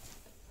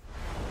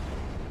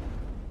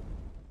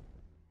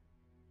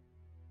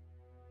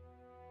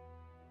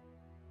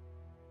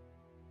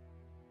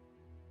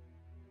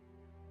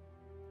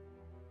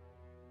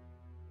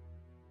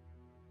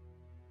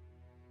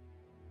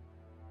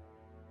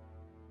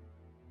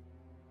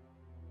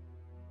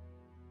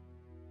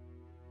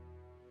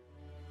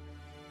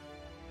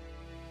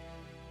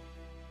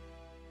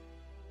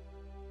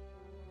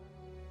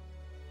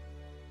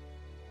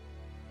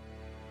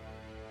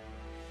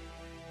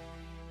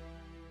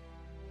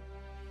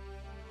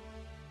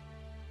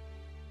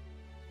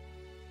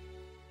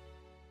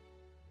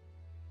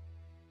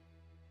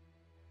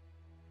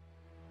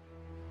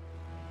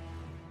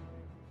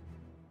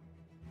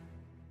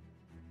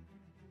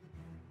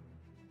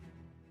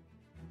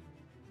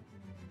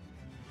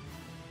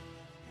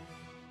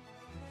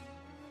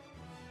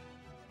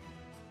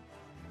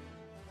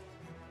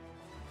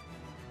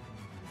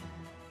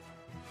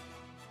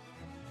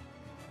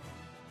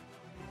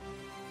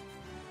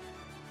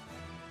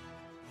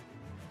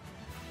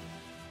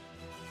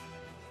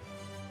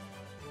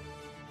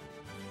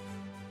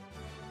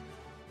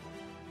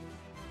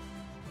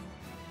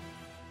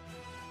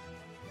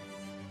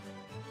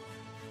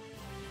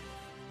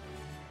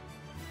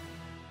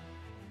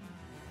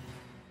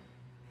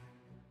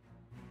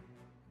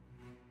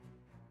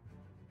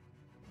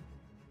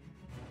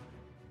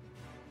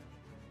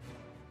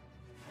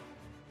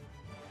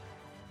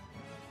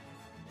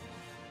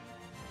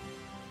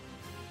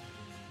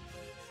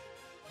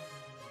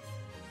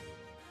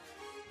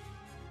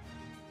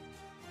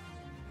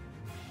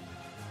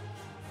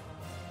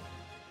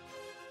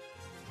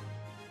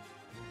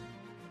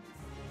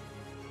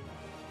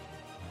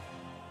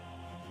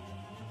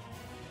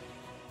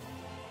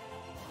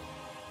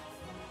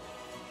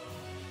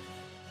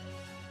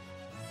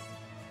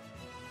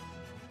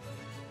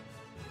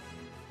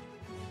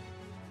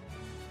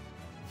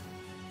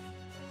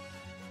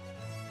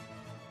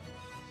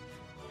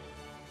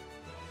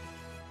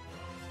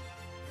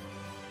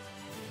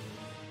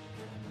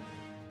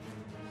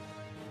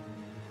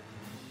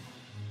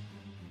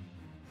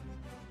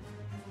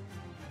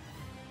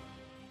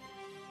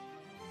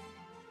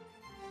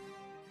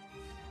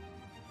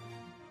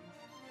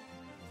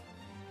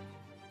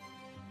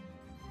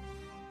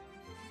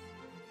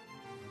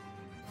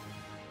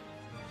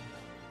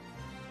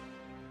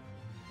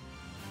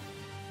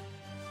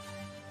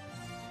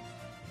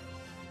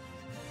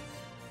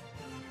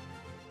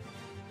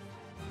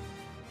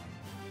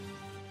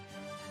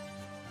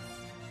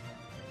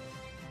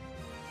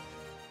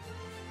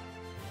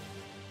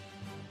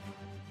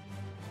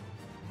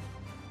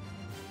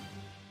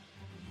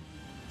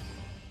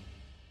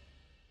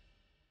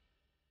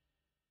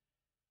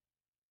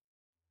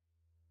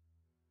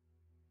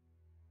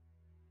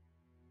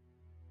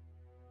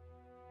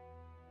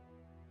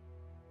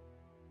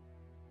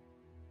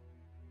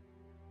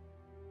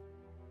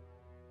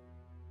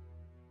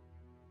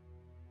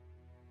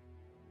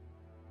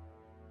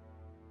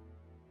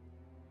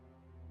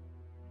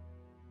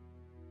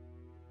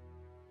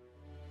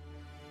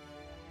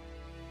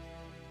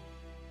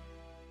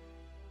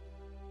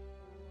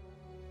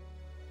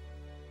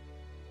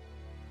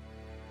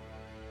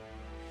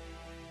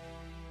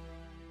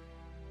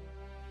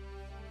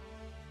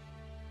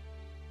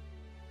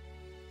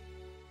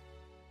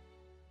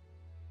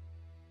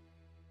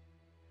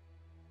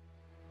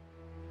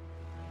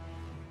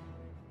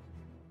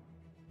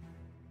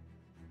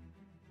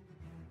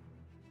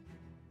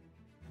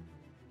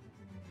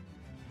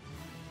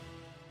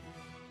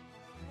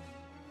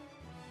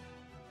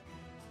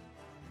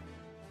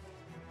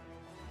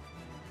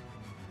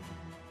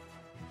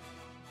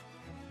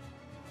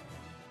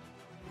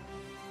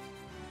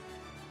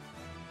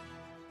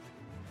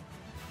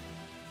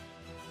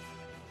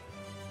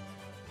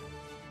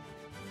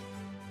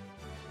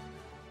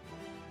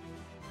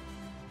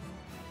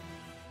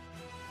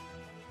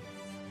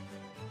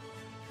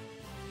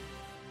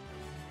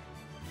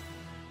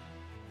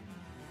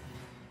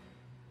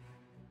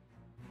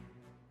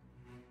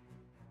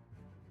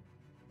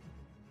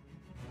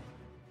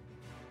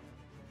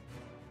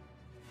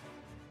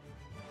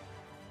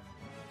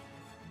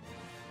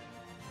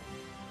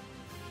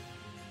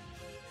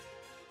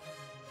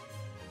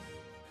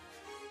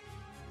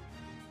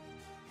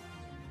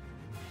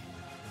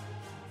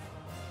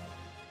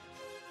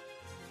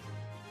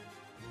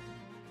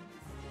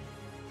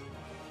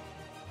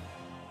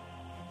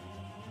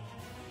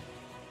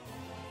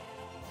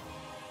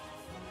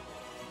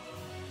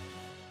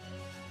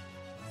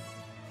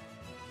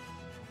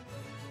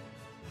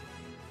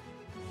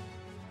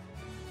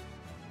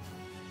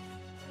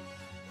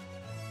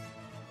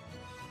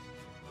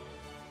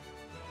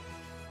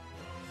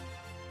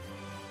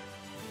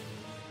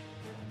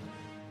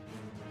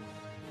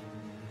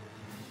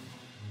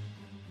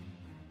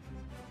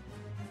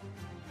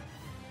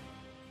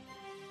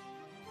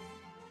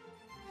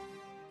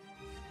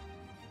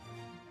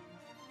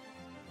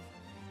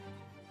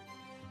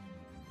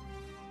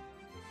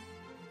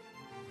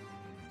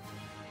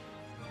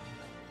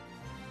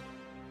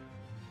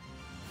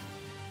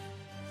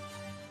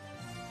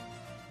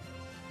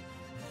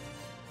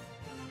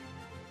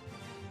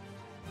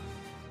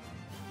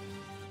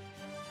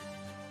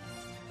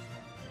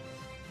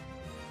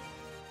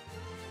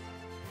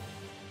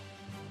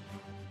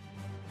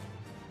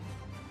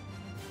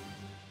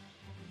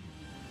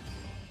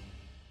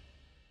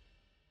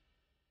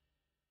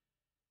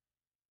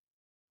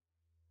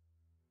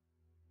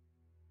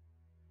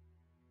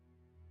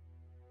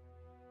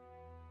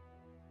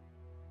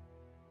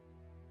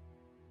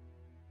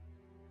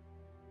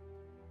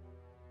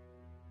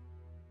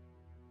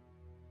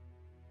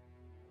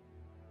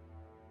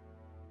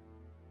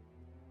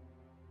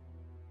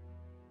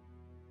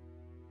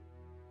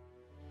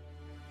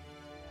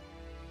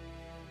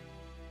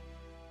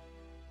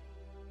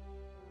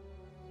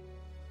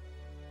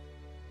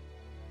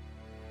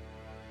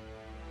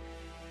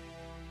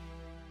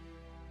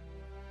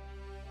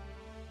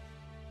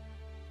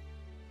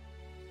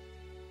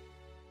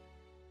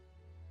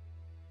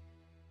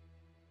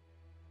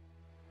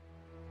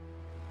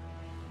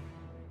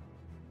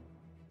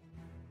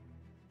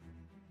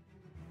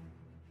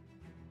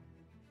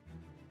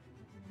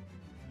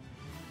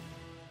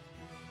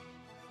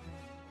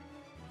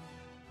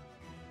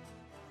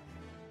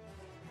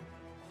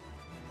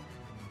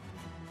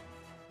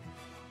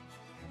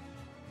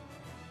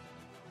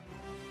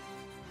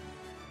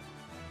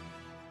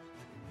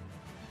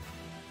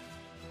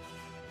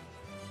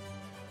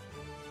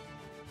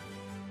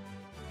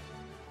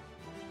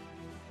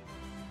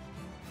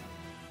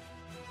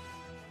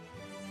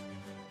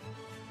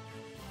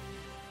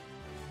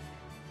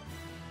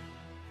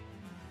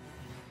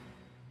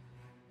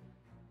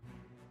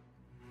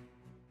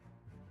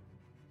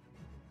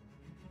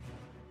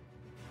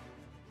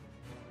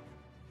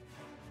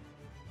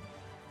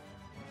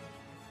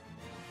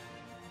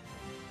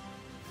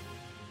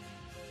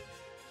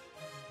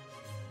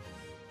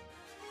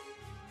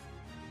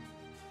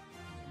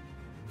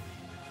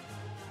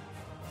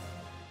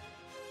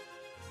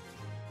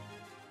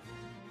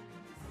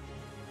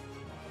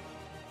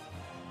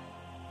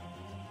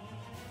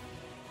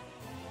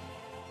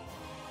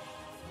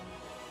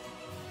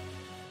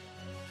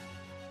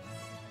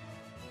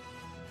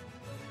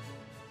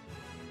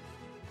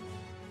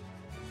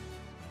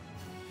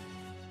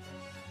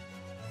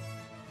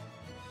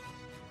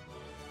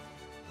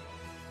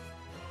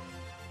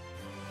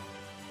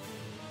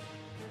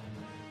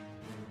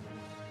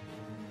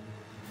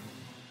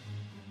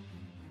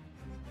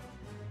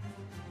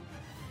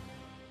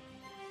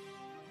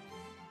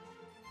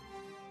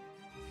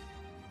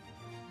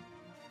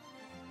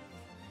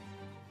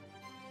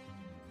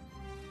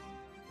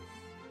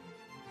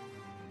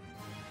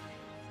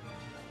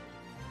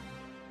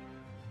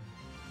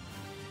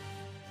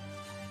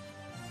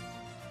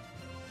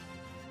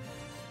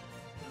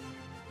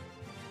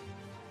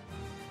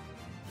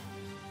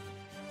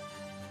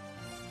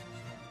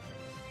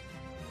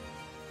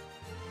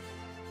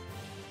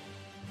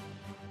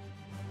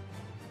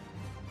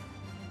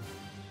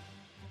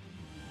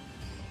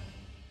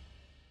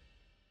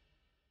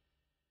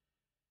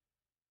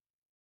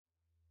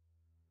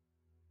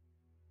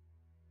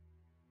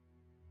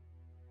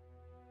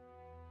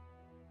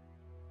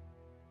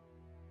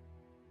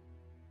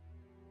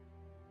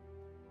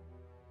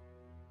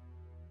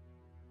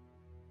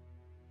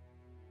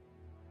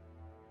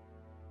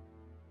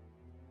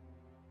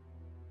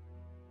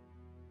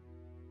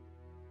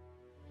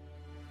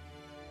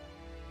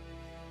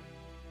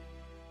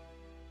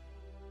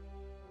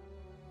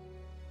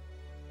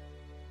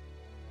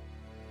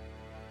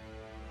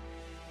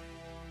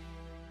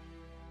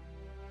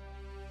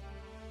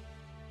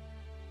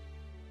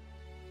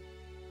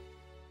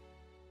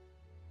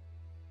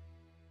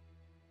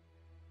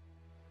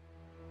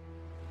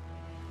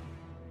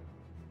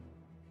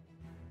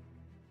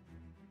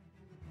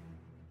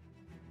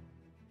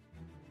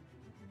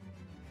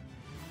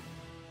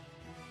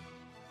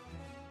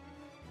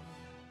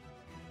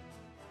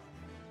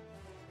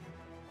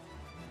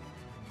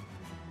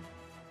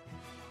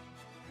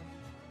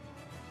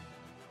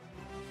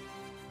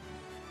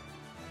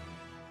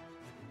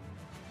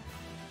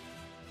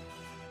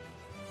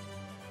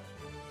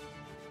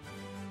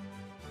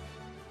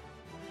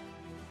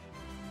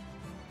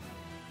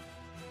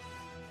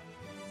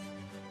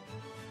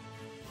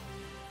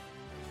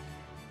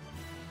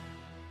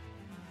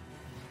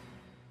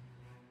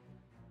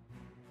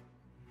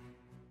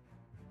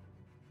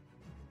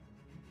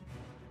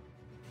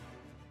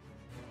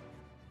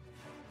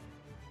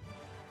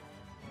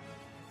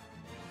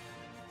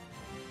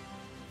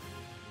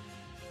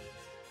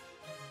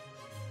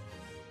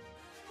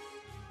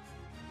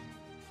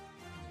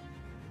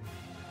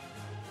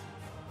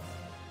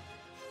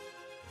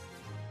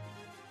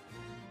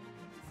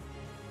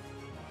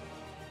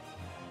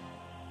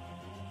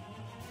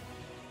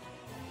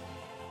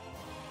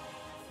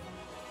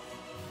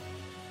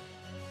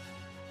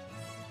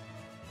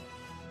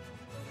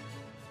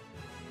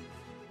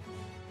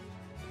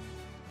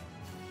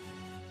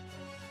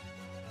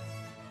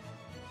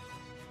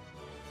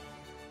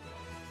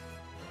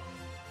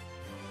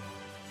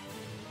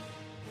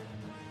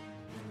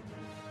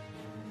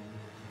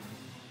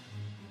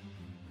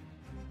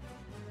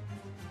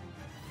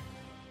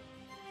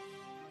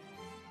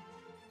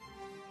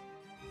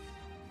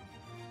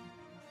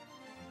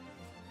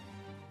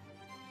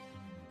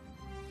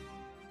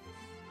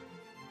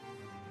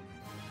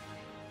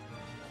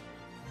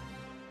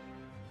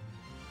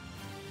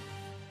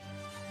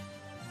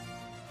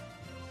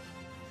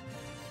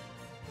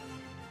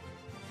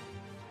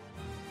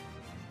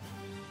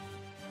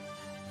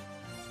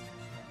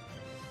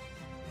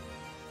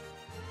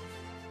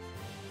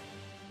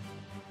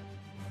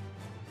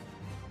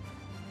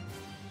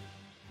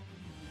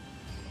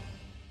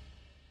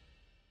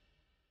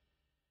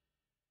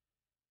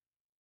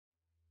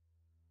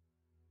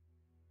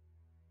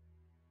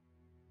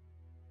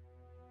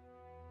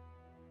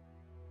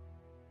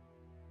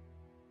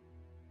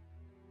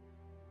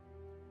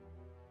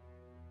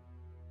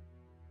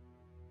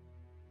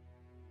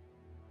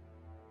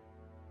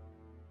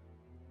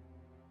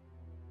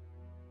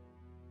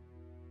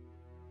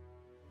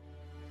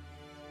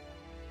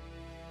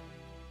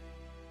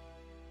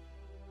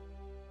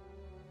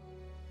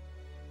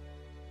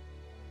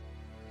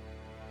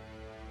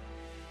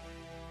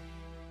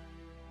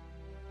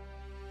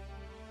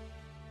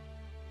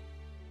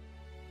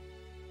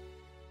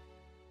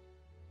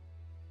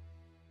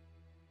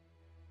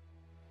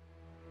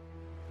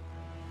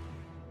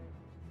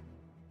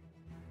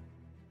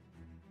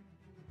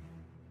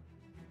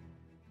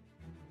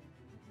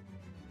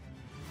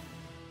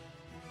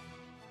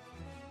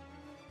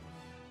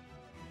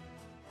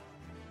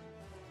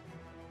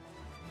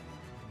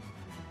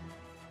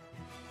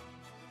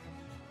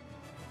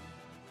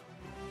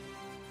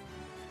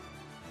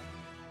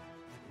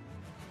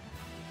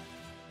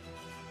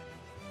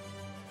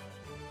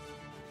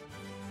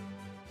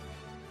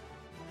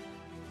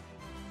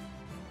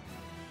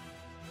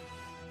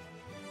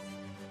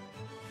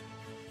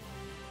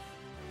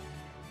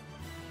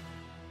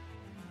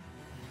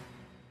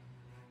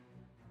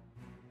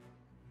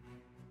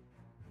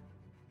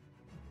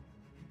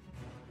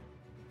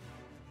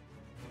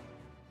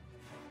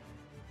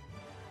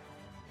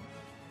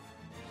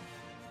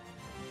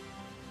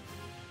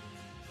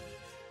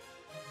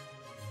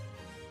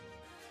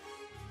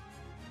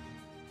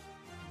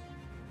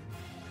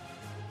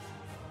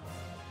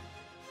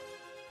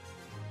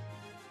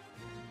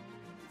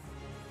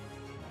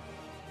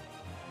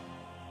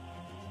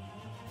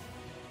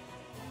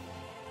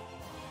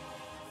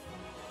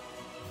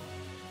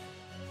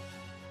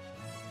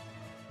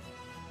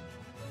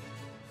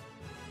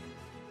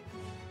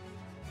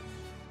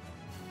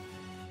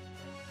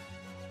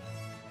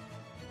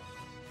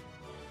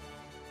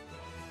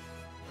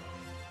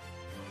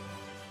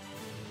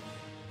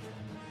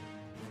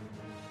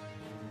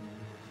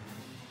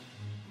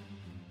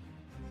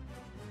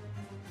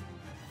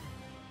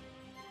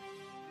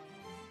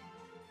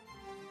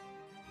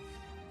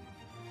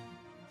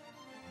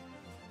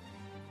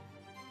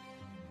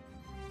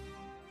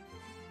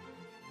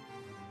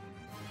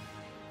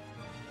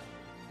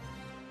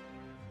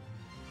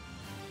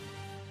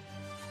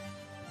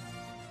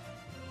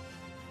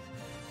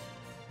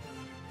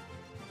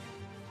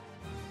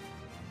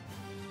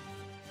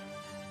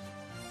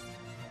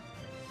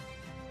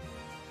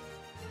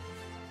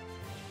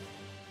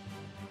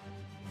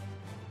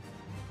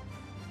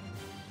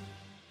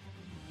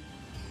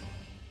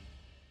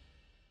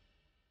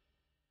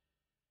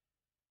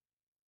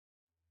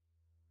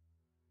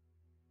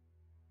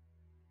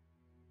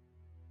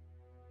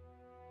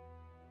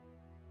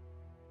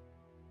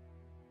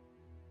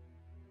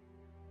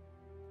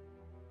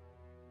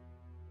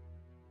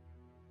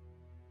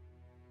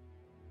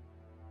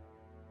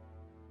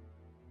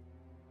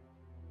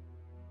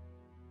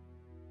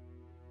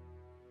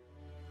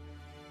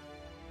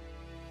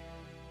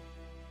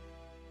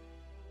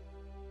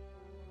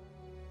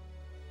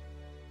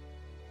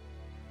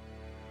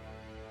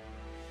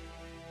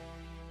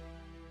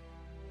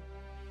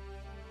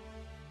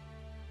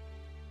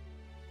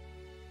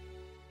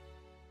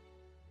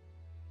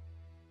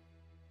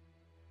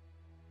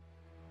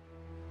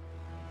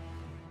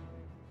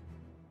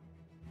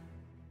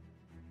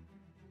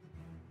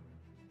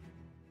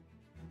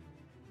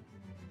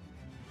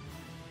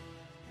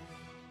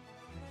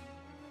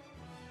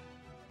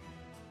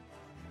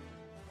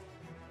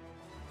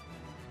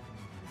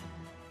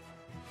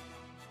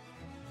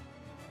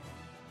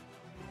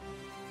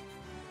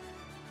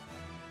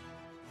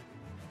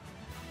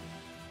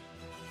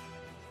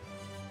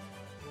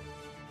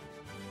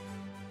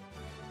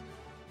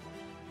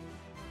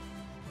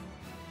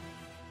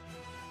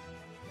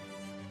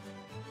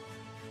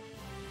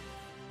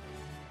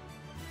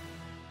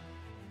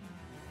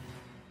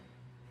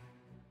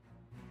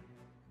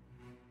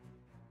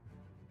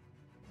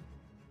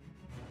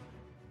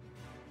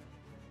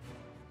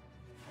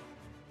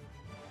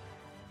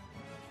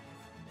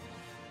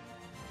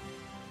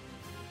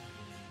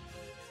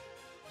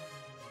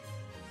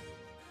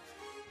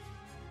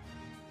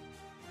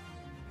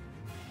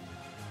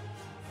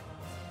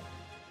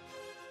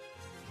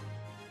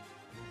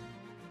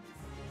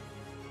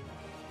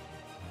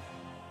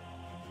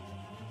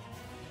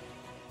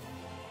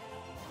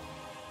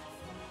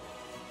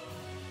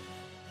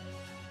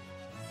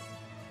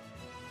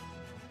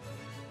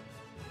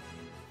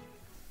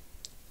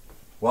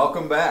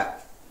 Welcome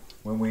back.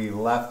 When we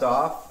left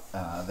off,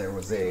 there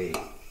was a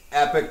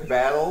epic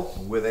battle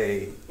with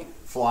a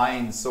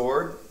flying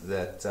sword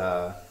that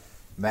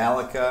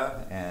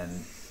Malika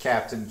and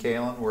Captain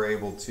Kalen were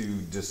able to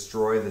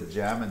destroy the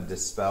gem and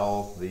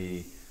dispel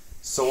the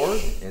sword.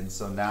 And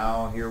so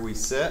now here we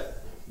sit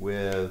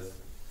with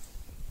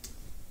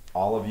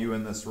all of you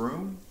in this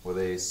room with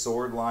a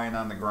sword lying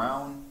on the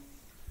ground,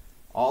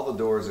 all the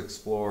doors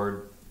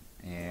explored,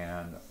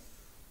 and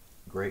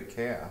great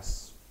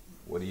chaos.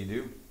 What do you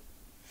do?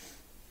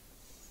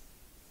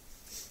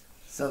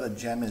 So the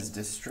gem is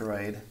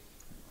destroyed,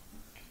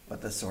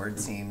 but the sword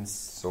seems...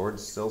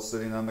 Sword's still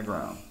sitting on the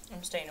ground.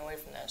 I'm staying away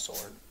from that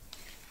sword.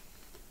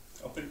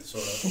 I'll pick the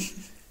sword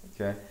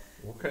up.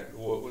 Okay.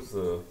 What was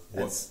the...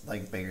 What It's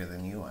like bigger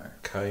than you are.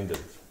 kind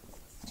of...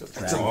 Just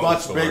It's a long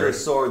much sword. bigger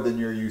sword than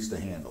you're used to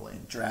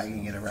handling.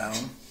 Dragging it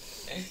around.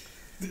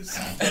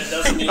 That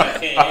doesn't mean I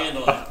can't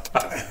handle it.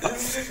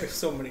 There's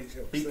so many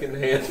jokes. He there. can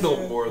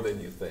handle more than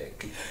you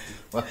think.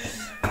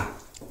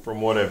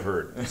 From what I've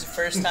heard. It's the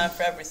first time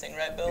for everything,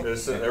 right, Bill?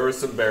 There was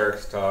some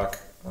barracks talk.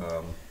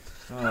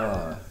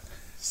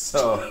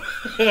 So,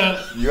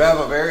 you have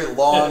a very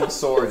long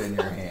sword in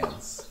your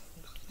hands.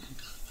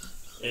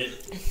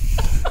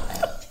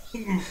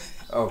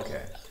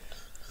 Okay.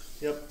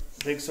 Yep,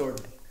 big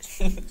sword.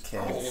 How Okay.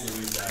 old are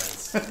these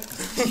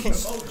guys?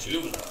 So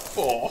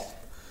juvenile.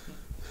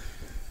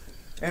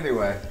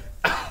 Anyway,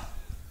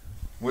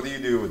 what do you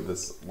do with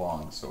this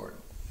long sword?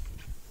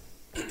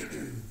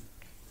 I'm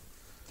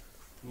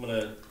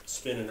gonna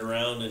spin it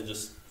around and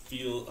just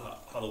feel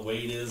how the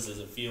weight is. Does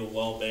it feel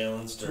well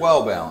balanced? It's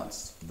well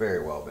balanced.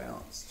 Very well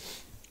balanced.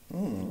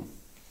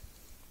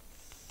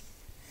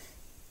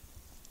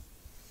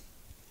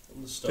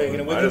 Taking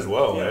it with Might you? as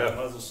well, Yeah, yeah.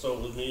 might as well stow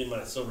it with me and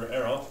my silver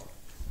arrow.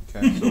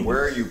 Okay, so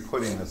where are you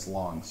putting this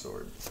long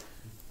sword?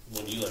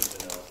 What do you like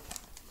to know?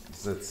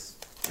 'Cause it's,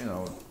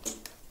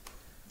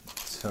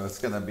 so it's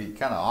going to be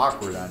kind of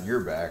awkward on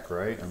your back,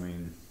 right? I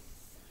mean,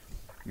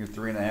 you're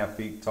 3.5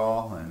 feet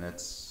tall, and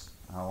it's,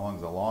 how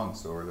long's a long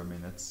sword? I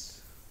mean,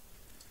 it's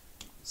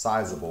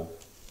sizable.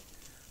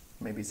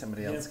 Maybe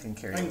somebody else can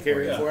carry I can it.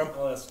 carry for it you. for him.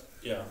 I'll ask,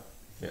 yeah.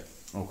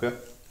 Okay.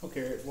 I'll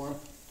carry it for him.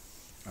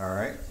 All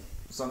right.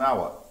 So now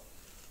what?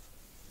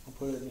 I'll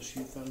put it in the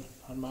sheath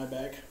on my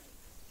back.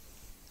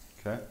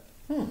 Okay.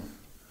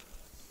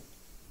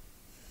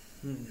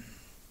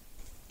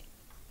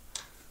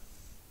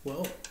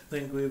 Well, I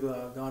think we've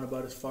gone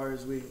about as far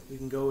as we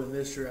can go in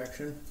this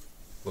direction.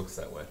 Looks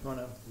that way. Want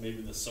to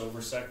Maybe the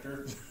silver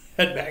sector.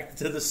 head back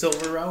to the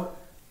silver route?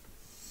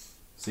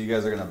 So you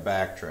guys are going to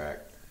backtrack.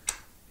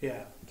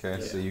 Yeah.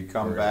 Okay, so Yeah. you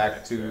come We're back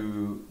gonna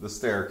to the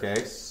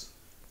staircase.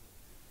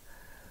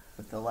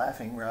 With the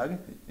laughing rug.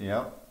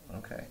 Yep.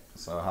 Okay.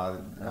 So how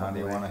do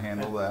you boy. want to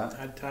handle that?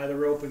 I'd tie the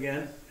rope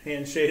again.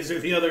 Hand Shazer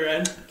the other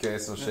end. Okay,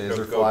 so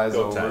Shazer Go flies tie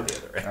over. the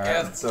other end.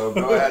 All right, so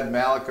go ahead,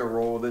 Malika,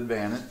 roll with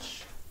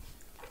advantage.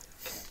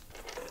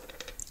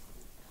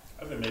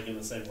 I've been making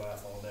the same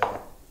laugh all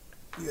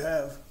day. You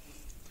have.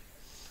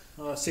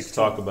 Let's 16.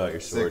 talk about your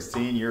sword.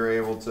 16, you're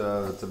able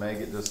to make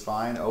it just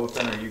fine.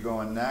 Othan, are you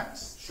going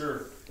next?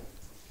 Sure.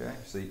 Okay,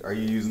 so are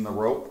you using the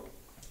rope?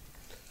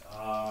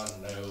 No.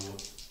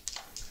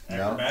 No?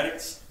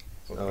 Acrobatics?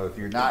 So if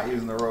you're not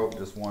using the rope,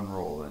 just one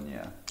roll, then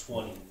yeah.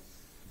 20.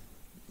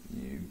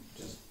 You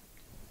just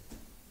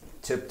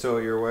tiptoe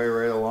your way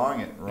right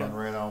along it, run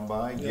right on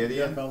by. You got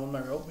Gideon, a problem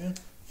with my rope, man?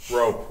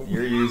 Rope.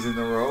 you're using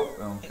the rope.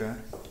 Okay.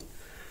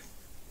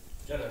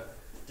 Gotta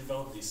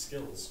develop these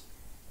skills.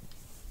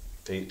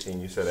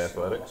 18, you said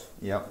athletics?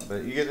 Yep,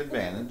 but you get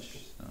advantage.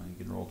 So you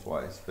can roll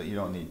twice, but you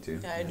don't need to.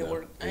 Yeah, I had to Yeah,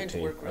 work. I had to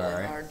 18. work really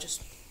Alright. hard.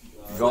 Just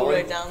Gully?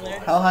 right down there.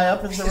 How high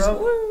up is the rope?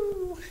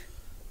 Woo!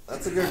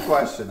 That's a good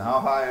question. How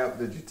high up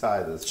did you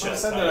tie this? I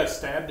Chest said that I height.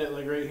 stabbed it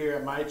like right here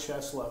at my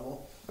chest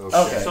level.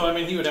 Okay. So I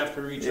mean, he would have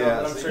to reach Yeah,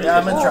 up, but I'm so sure. Yeah,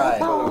 I'm he gonna try.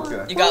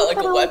 Okay. You got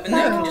like a weapon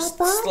that you can just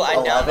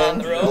slide down on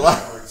the rope.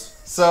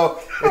 So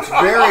it's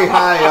very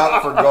high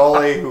up for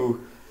Gully,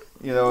 who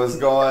is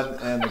going,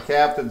 and the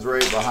captain's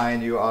right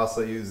behind you,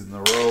 also using the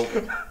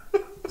rope.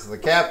 So the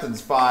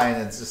captain's fine.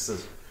 It's just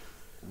as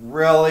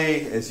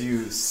really as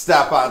you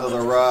step onto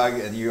the rug,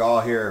 and you all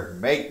hear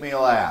 "Make me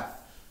laugh."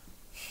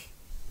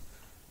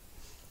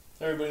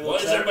 Everybody Why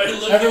looks is at everybody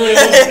looking everybody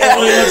at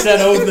looks at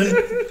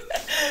Odin.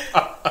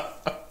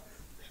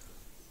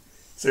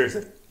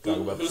 Seriously. Talk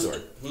about the who's,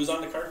 sword. who's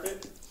on the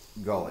carpet?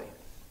 Gully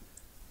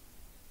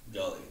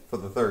Gully. for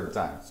the third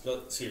time.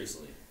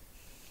 Seriously.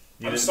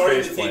 You I'm didn't starting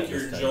to face think plant you're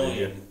this time, did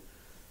you? enjoying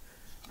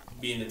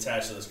being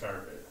attached to this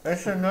carpet.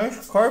 It's a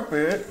nice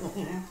carpet.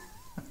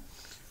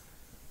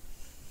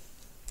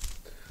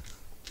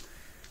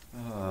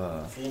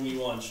 Fool me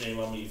once, shame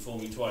on me. Fool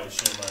me twice,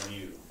 shame on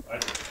you.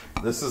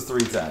 This is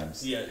 3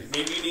 times. Yeah,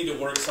 maybe you need to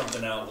work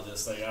something out with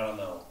this thing. I don't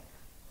know.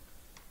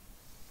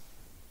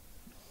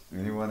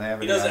 Anyone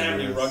have He any doesn't have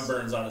any ideas? rug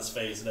burns on his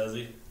face, does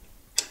he?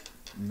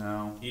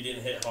 No. He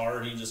didn't hit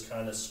hard. He just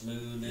kind of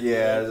smoothed it.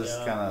 Yeah, right just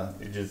down. kind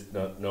of. You just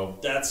no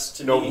That's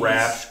to no me.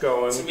 rash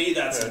going. To me,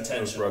 that's Yeah, no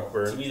intentional. rug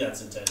burn. To me,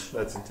 that's intentional.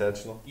 That's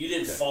intentional. You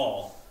didn't Okay.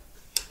 fall.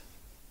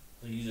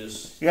 You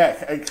just.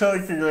 Yes, I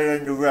told you to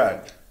land the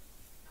rug.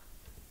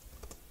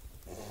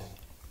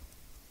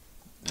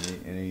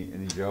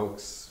 Any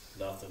jokes?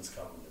 Nothing's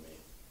coming to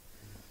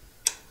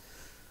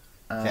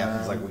me.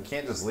 Captain's like, we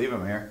can't just leave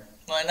him here.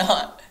 Why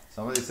not?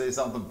 Somebody say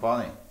something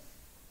funny.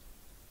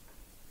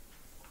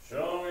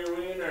 Show me your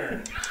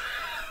wiener.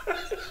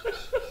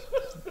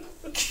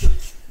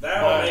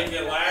 That'll make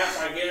you laugh,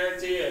 I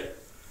guarantee it.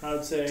 I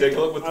would say. Take a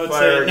look with I the would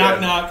fire say knock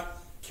again.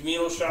 knock.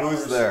 Communal showers.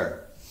 Who's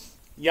there?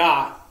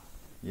 Yeah.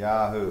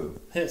 Yahoo.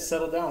 Hey,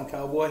 settle down,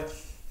 cowboy.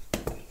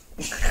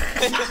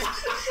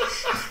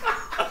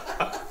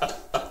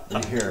 You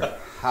hear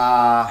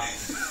ha,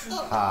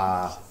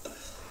 ha,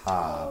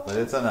 ha, but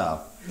it's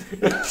enough.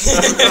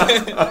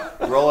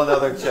 Roll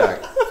another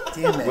check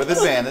Damn it. with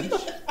advantage.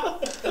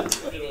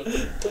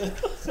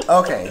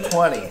 Okay,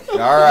 20.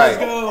 All right.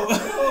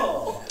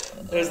 Go.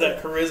 There's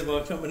that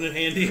charisma coming in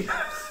handy.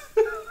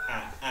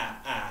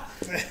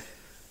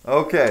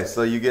 Okay,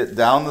 so you get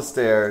down the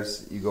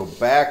stairs, you go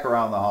back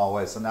around the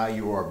hallway, so now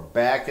you are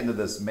back into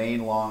this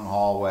main long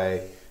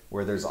hallway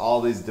where there's all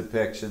these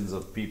depictions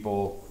of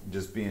people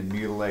just being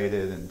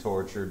mutilated and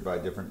tortured by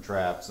different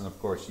traps, and of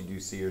course you do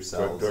see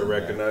yourselves. Do I in there.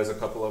 recognize a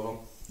couple of them?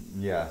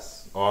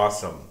 Yes.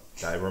 Awesome.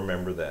 I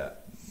remember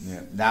that.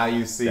 Yeah. Now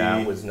you see.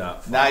 That was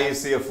not fun. Now you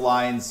see a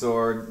flying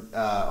sword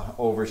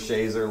over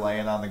Shazer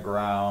laying on the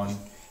ground.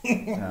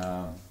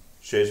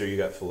 Shazer, you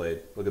got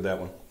filleted. Look at that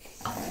one.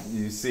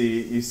 You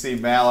see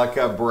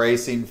Malika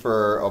bracing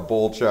for a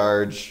bull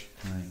charge.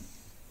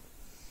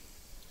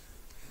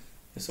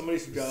 Somebody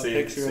should draw a See-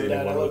 picture see of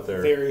that. I one look with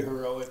their very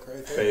heroic right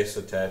there. Face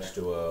attached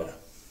to a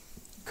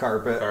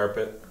Carpet.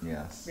 carpet.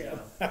 Yes. Yeah.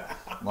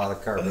 A lot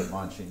of carpet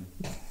munching.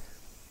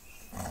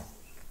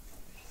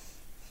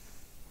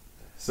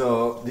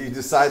 So, do you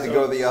decide to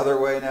go the other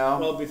way now?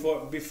 Well,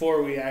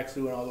 before we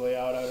actually went all the way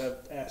out, I would have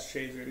asked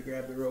Shazer to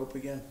grab the rope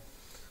again.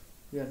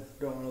 Yeah,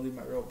 don't want to leave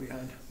my rope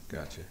behind.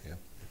 Gotcha. Yeah.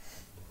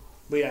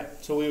 But yeah,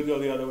 so we would go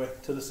the other way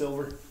to the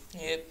silver.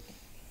 Yep.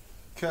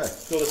 Okay.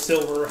 Go the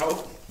silver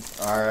route.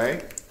 All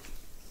right.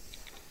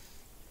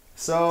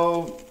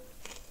 So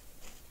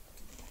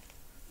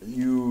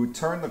you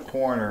turn the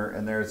corner,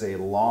 and there's a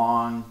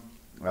long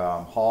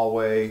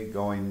hallway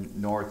going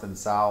north and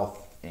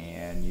south,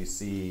 and you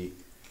see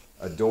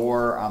a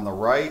door on the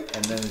right,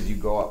 and then as you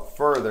go up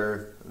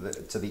further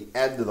to the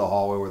end of the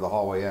hallway where the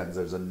hallway ends,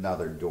 there's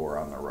another door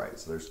on the right.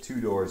 So there's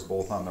two doors,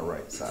 both on the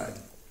right side.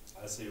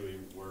 I say we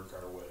work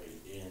our way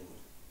in.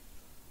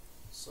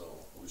 So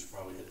we should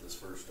probably hit this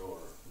first door,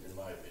 in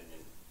my opinion.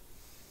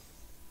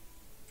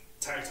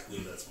 Tactically,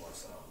 that's more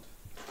sound.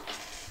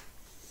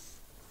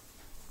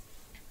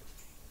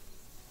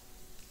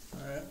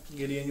 All right,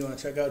 Gideon, you want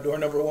to check out door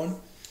number 1?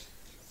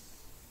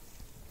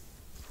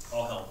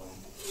 I'll help him.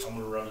 I'm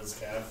gonna run his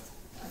calf.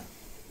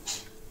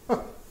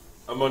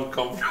 I'm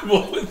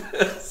uncomfortable with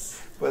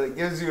this. But it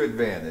gives you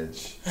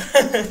advantage.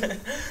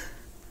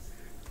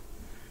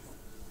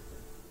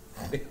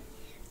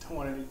 Don't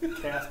want any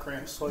calf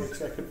cramps while you're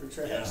checking for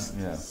traps.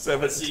 Yeah. I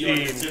see you on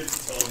your 17.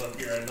 tiptoes up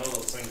here. I know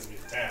those things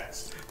get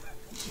taxed.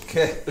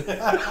 Okay.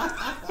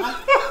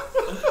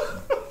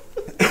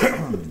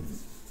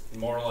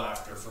 More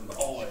laughter from the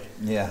hallway.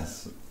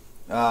 Yes.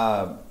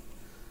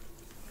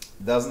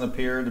 Doesn't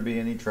appear to be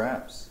any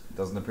traps.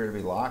 Doesn't appear to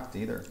be locked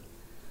either.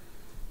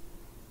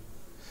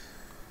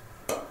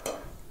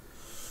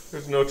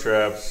 There's no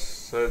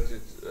traps.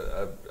 Is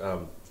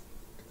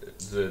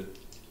it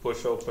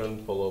push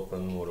open, pull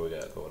open? What do we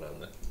got going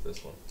on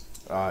this one?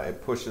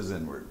 It pushes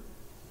inward.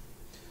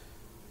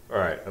 All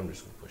right, I'm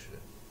just gonna push it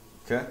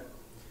in. Okay.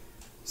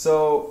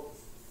 So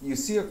you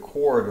see a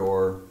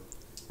corridor.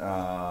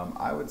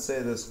 I would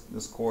say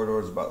this corridor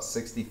is about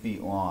 60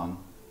 feet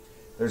long.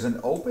 There's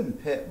an open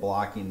pit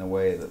blocking the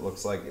way that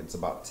looks like it's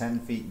about 10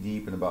 feet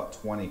deep and about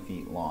 20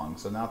 feet long,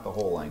 so not the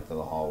whole length of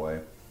the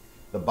hallway.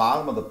 The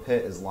bottom of the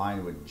pit is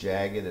lined with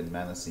jagged and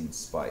menacing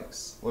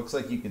spikes. Looks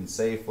like you can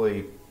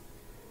safely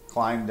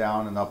climb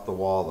down and up the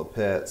wall of the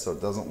pit, so it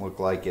doesn't look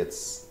like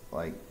it's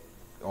like,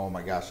 oh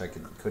my gosh, I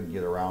couldn't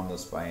get around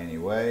this by any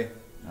way.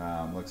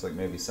 Looks like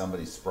maybe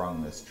somebody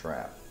sprung this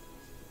trap.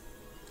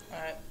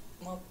 Alright.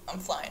 Well, I'm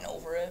flying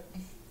over it.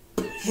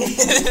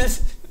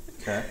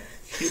 Okay.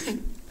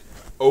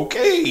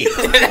 Okay.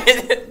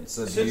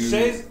 So do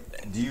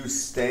you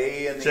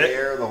stay in the Shay-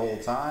 air the whole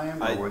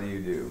time, or I- what do you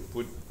do?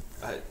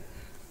 So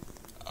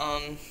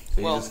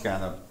you Well, just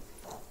kind of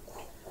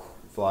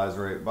flies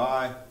right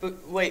by.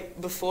 but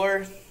wait,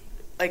 before,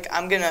 like,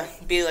 I'm gonna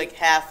be, like,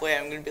 halfway.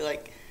 I'm gonna be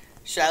like,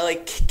 should I,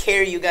 like,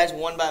 carry you guys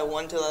one by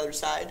one to the other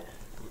side?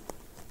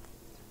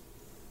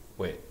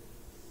 Wait.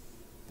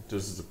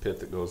 This is a pit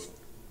that goes.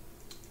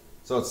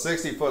 So it's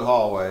 60-foot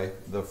hallway.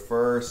 The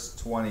first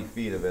 20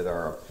 feet of it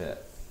are a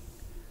pit.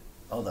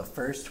 Oh, the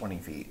first 20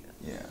 feet.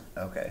 Yeah.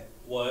 Okay.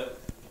 What?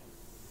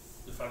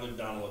 If I look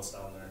down, what's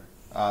down there?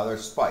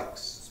 There's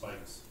spikes.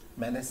 Spikes.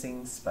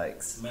 Menacing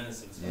spikes.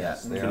 Menacing spikes.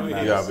 Yes, they Can are we-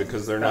 menacing. Yeah,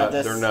 because they're Now not.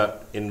 this- They're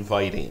not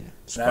inviting.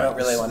 And I don't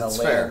really want to It's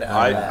land fair. on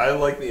I that.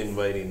 like the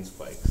inviting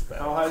spikes.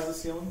 How high is the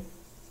ceiling?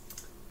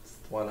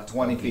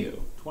 20 feet.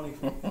 20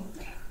 feet.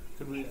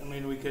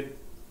 we could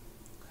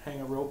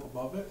hang a rope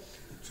above it,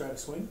 try to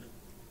swing.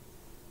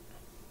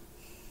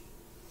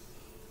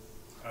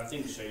 I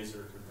think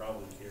Shazer could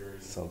probably carry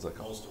Sounds like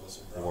a most of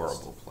us across.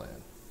 horrible plan.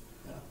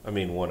 Yeah. I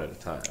mean, one at a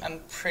time. I'm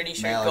pretty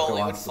sure Malika goalie would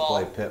wants to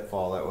fall. play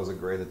Pitfall. That was a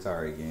great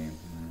Atari game.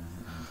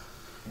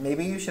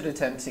 Maybe you should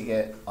attempt to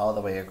get all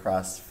the way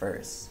across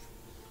first.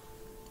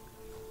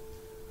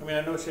 I mean,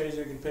 I know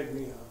Shazer can pick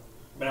me up.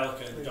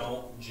 Malika,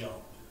 don't jump.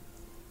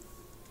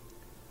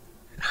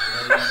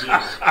 Whatever you do,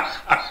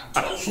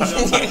 don't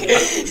jump.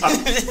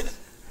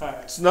 All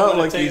right. It's not I'm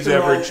gonna like take he's the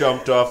ever rope,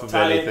 jumped off of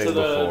tie it anything to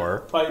the before.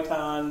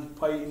 Python.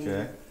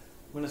 Okay. I'm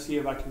gonna see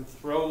if I can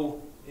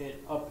throw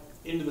it up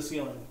into the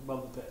ceiling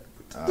above the pit.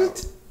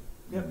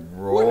 Yep.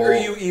 Roll. What are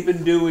you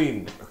even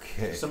doing?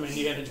 Okay. Some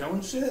Indiana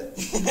Jones shit.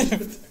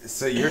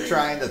 So you're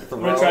trying to I'm throw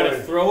gonna try to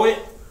it throw it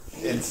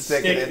and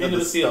stick it into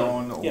the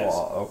ceiling. stone Yes.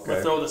 wall. I'm gonna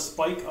Okay. throw the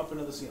spike up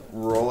into the ceiling.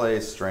 Roll a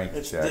strength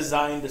It's check.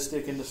 designed to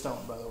stick into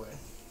stone, by the way.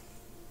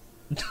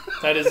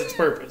 That is its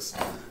purpose.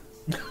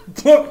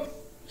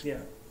 Yeah,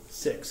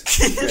 6.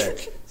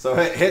 Okay. So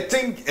it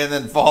hitting and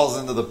then falls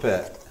into the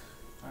pit.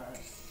 All right.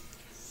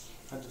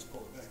 I just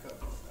pulled it back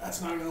up.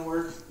 That's not gonna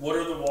work. What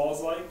are the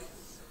walls like?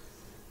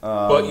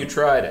 But you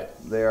tried it.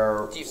 They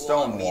are Do you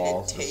stone want me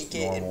walls. to just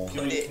take it normal. and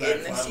put it Can I in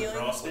the climb ceiling?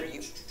 across Or it?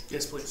 you?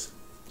 Yes, please.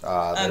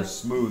 They're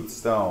smooth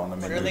stone. I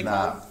mean, what are they're they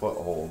not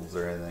footholds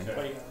or anything.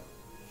 Okay.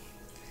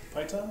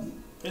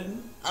 Python?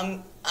 Mitten?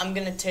 I'm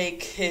gonna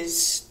take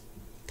his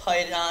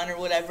python or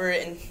whatever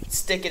and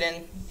stick it in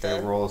Okay,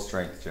 the. roll a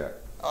strength check.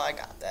 Oh, I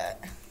got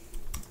that.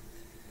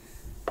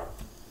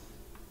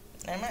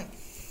 Never mind.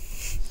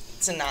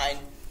 It's a 9.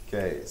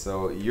 Okay,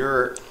 so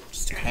you're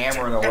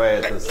hammering away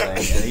at this thing,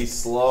 and he's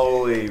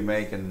slowly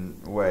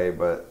making way,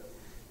 but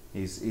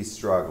he's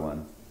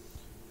struggling.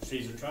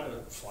 Shazer, try to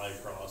fly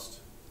across.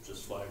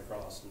 Just fly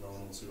across and no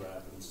one will see what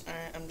happens.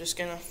 Alright, I'm just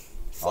gonna All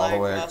fly the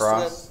way across.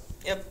 across? To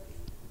the, yep.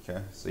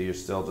 Okay, so you're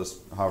still just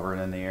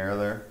hovering in the air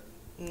there?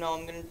 No,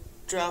 I'm gonna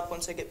drop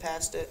once I get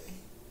past it.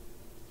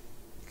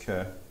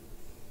 Okay.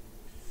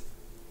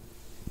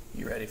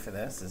 You ready for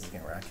this? This is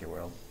gonna rock your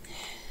world.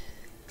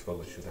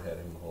 Totally should have had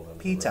him hold on.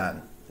 to the rope.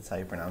 Piton. That's how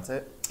you pronounce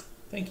it.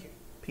 Thank you.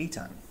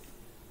 Piton.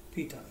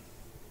 Python.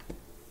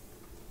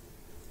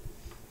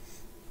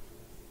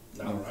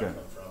 Not where I Okay. come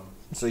from.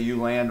 So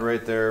you land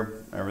right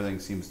there. Everything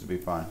seems to be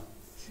fine.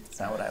 It's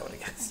not what I would have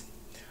guessed.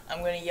 I'm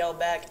gonna yell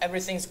back,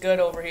 everything's good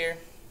over here.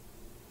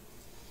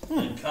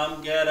 Then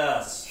come get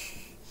us.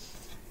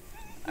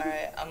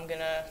 Alright, I'm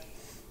gonna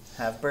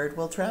Have bird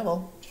will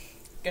travel.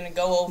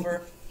 go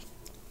over,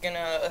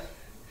 gonna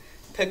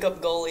pick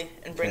up goalie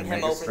and bring Okay, him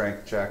make a over.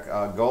 strength check.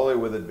 Goalie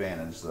with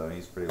advantage, though.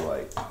 He's pretty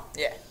light.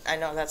 Yeah, I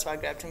know, that's why I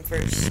grabbed him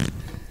first.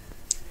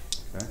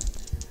 Okay.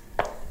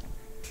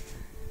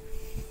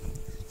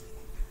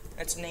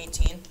 That's an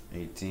 18.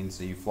 18.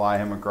 So you fly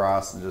him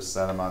across and just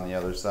set him on the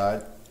other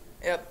side.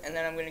 Yep, and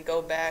then I'm gonna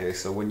go back. Okay,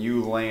 so when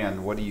you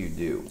land, what do you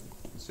do?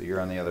 So you're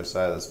on the other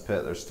side of this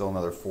pit. There's still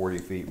another 40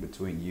 feet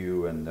between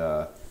you and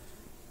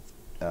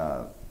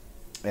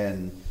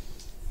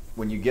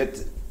when you get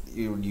to,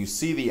 you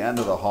see the end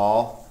of the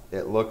hall.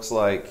 It looks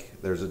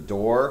like there's a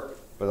door,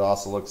 but it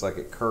also looks like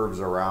it curves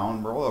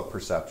around. Roll a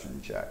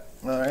perception check.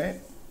 All right.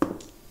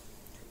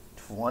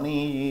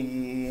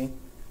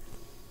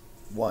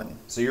 21.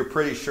 So you're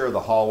pretty sure the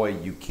hallway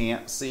you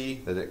can't see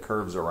that it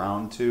curves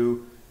around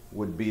to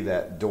would be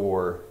that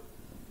door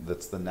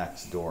that's the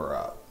next door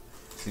up.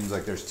 Seems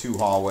like there's two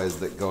hallways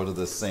that go to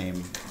the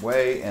same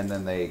way, and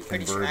then they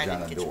Pretty sure converge I on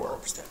didn't a get your door.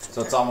 perception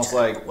So it's check, almost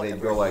like they'd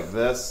whatever. go like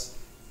this,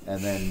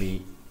 and then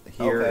meet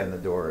here, Okay. and the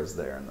door is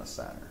there in the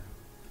center.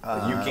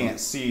 But you can't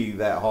see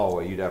that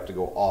hallway. You'd have to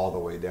go all the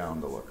way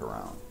down to look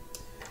around.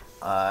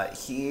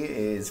 He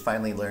is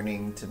finally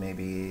learning to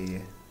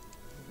maybe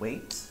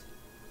wait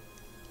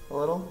a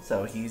little.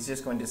 So he's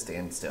just going to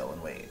stand still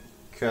and wait.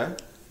 Okay.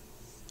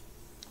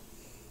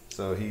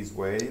 So he's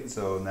waiting.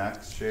 So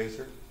next,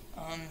 Chaser.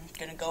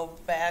 Gonna go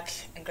back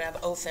and grab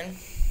Othin.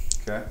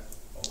 Okay.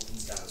 Oh,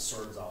 he's got his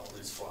swords out when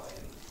he's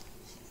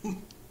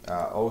flying.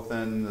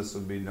 Othin, this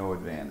would be no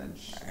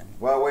advantage.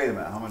 Well, wait a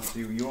minute. How much do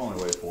you only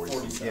weigh 40?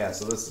 47. Yeah,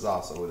 so this is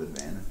also with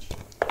advantage.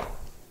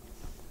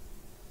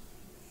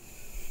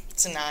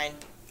 It's a 9.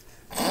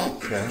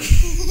 Okay.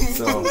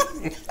 So,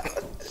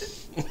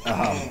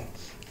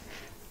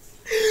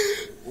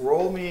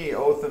 roll me,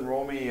 Othin,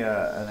 roll me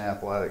an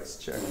athletics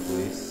check,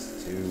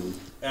 please. To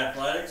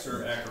Athletics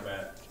or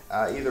acrobat?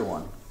 either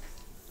one.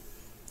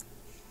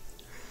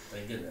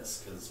 Thank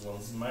goodness, because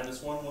one's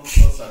 -1, one's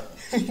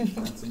 +7.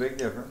 That's a big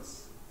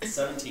difference.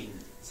 17.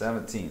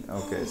 17.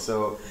 Okay,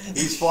 so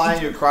he's flying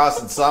you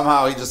across, and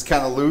somehow he just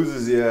kind of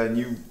loses you, and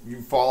you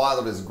fall out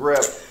of his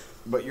grip,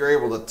 but you're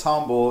able to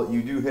tumble.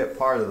 You do hit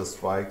part of the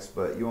spikes,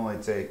 but you only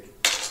take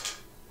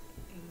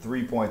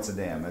 3 points of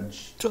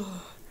damage.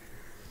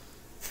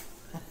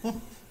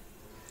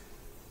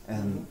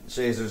 And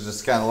Shazer's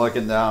just kind of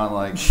looking down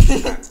like,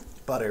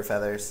 Butter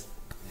feathers.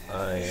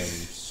 I am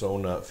so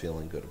not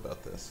feeling good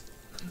about this.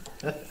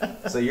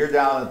 so you're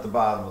down at the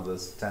bottom of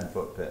this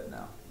 10-foot pit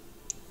now.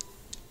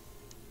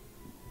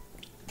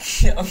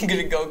 I'm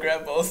gonna go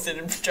grab both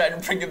and try to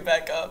bring him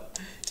back up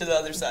to the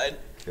other side.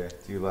 Okay.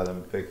 Do you let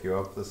him pick you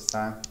up this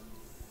time?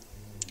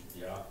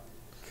 Yeah.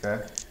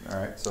 Okay. All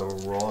right. So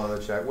roll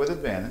another check with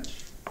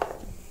advantage.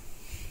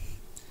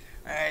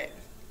 Alright.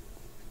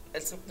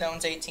 That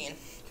one's 18.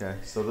 Okay.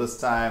 So this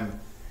time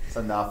it's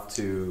enough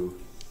to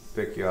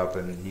pick you up,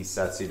 and he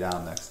sets you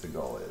down next to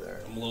Gully there.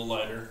 I'm a little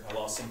lighter. I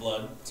lost some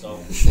blood, so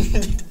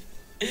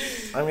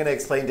I'm going to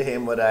explain to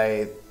him what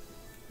I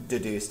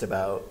deduced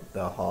about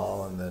the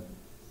hall and the.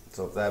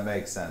 So if that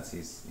makes sense,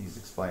 he's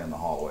explaining the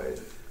hallway,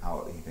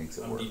 how he thinks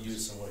it I'm works.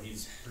 deducing what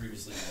he's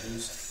previously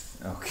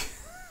deduced. Okay.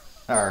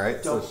 All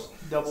right.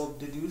 Double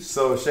deduce.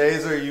 So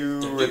Shazer, you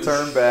Deduce.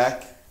 return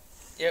back.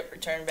 Yep,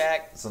 return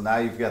back. So now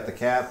you've got the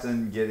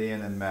captain,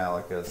 Gideon, and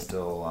Malika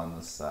still on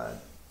this side.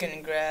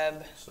 Gonna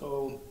grab.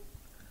 So,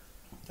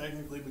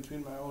 technically,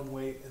 between my own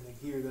weight and the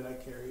gear that I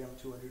carry, I'm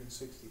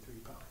 263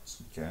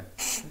 pounds. Okay.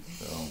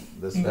 So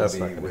this That's will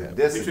not be gonna with happen.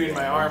 disadvantage. Between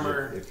my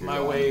armor, if you're my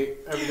going- weight,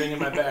 everything in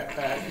my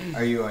backpack.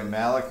 Are you going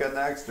Malika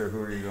next, or who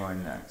are you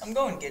going next? I'm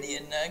going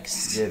Gideon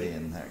next.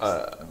 Gideon next.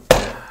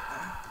 Okay.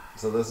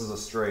 So this is a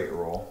straight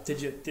roll.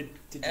 Did you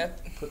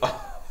Yep. put the,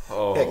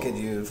 Oh. Yeah, could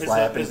you Is fly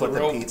the- up and is the put the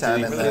rope- Did piton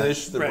he in the.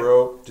 finish the Right.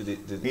 rope? Did he?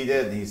 He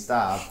did, and he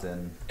stopped,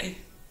 and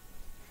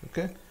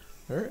Okay.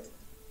 All right.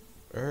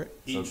 All right.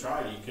 He So-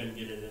 tried. He couldn't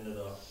get it into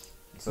the.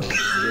 so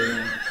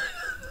Gideon,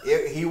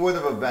 he would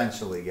have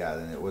eventually got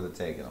it. It would have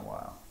taken a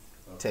while.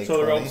 Take so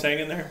the 20. rope's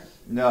hanging there?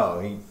 No,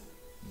 he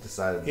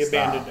decided He to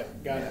stop. abandoned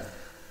it. Got it.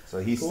 So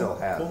he Cool, still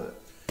has cool. it.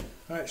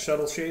 Alright,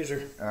 shuttle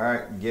Shazer. All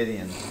right,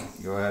 Gideon,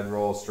 go ahead and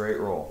roll a straight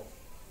roll.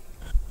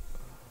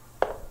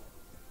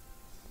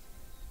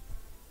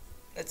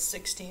 That's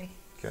 16.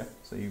 Okay,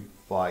 so you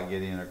fly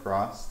Gideon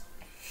across.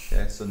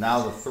 Okay, so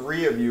now the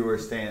three of you are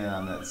standing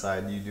on that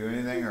side. Do you do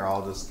anything, or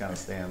I'll just kind of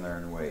stand there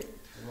and wait?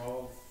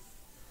 Well,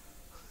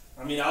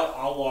 I mean,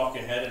 I'll walk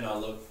ahead and I'll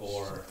look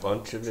for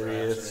Bunch of traps or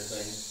idiots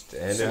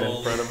anything. standing in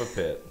Slowly. front of a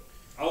pit.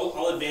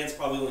 I'll advance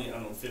probably only, I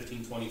don't know,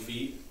 15, 20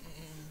 feet.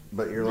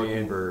 But you're looking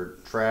Man. for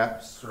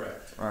traps.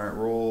 Correct. All right,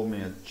 roll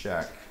me a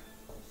check.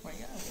 Oh my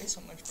god, I weigh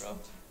so much, bro.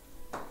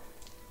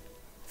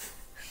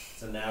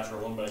 It's a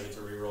natural one, but I get to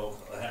reroll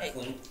that Hey.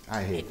 clean.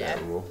 I hate Hey, that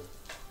Dad. rule.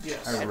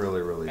 Yes. I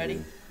really, really Ready?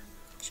 do.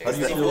 Sure, How do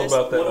you ready for feel this?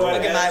 about that? What do I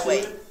Look at add my to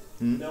weight. it?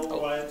 Hmm? No, what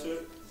do I add to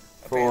it?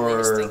 Apparently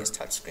this For thing is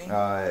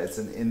touchscreen. it's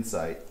an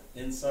insight.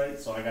 Insight,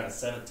 so I got a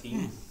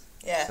 17.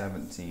 Yeah.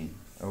 17.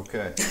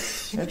 Okay,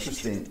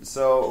 interesting.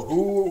 So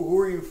who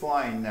are you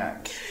flying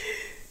next?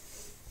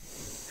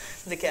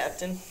 The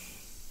captain.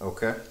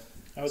 Okay.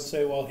 I would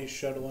say while he's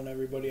shuttling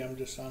everybody, I'm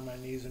just on my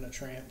knees in a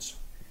trance,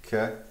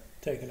 Okay.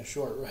 taking a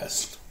short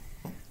rest.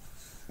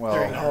 Well,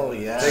 During Oh,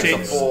 yeah. it takes a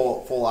Shakes.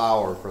 full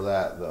hour for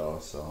that though.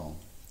 So.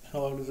 How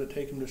long does it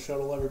take him to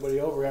shuttle everybody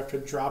over after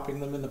dropping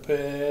them in the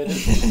pit?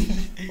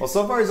 Well,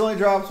 so far he's only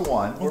dropped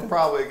one. We're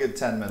probably a good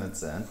 10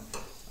 minutes in.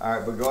 All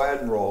right, but go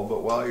ahead and roll.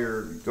 But while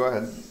go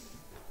ahead.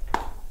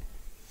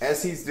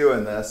 As he's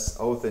doing this,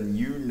 Othan,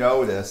 you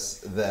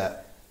notice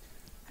that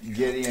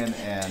Gideon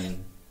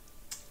and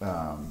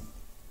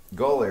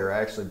Gully are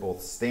actually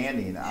both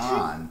standing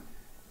on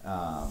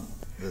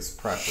this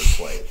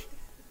pressure plate.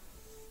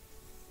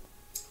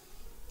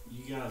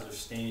 You guys are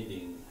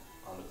standing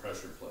on the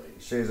pressure plate.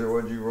 Shazer,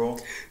 what'd you roll?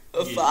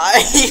 A Yeah.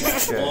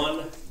 5. Okay.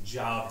 One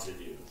job to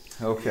do.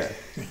 Okay.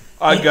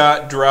 I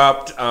got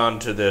dropped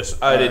onto this.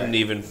 I All didn't right.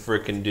 even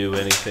freaking do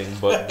anything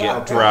but get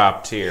Okay.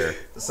 dropped here.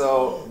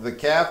 So the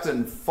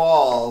captain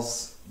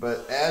falls,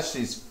 but as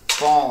she's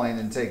falling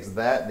and takes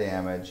that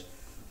damage,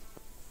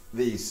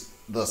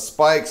 the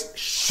spikes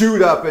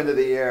shoot up into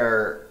the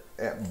air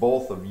at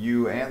both of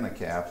you and the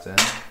captain.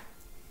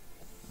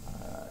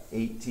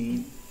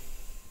 18.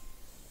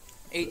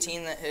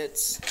 18 that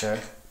hits. Okay.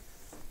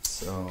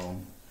 So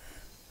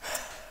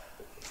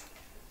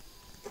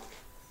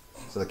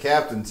the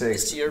captain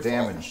takes It's your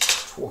damage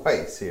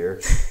twice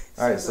here.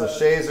 All right, so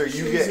Shazer,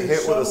 you get Shazer's hit with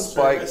a shuttle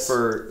spike service.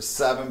 for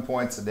 7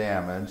 points of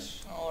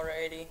damage.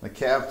 Alrighty. The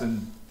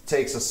captain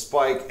takes a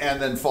spike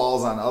and then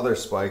falls on other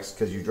spikes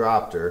because you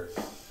dropped her.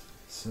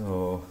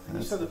 So And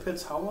you said the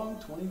pit's how long?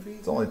 20 feet?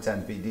 it's only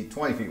 10 feet deep,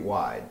 20 feet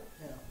wide.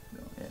 Yeah.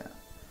 Yeah.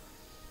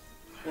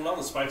 Well, now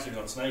the spikes are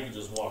gone, so now you can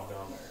just walk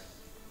down there.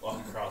 Walk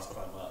across,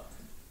 climb up.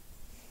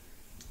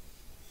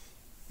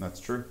 That's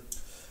true.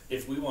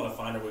 If we want to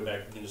find our way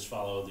back, we can just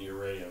follow the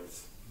array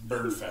of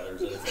bird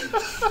feathers that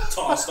have been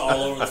tossed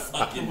all over the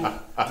fucking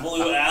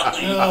blue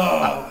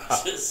alley.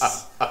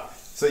 Just,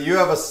 So you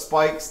have a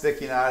spike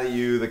sticking out of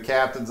you. The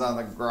captain's on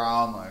the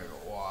ground like,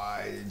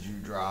 why did you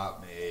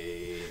drop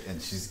me?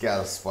 And she's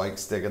got a spike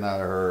sticking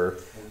out of her.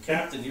 well,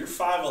 Captain, you're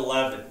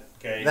 5'11",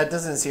 okay? That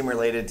doesn't seem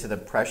related to the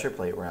pressure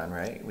plate we're on,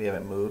 right? We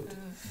haven't moved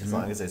as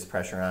long as there's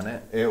pressure on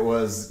it. It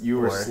was, you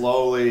were Or-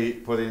 slowly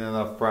putting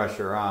enough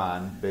pressure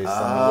on based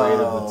on the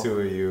weight of the Oh. two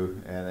of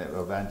you, and it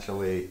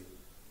eventually...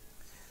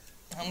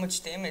 How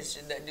much damage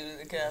did that do to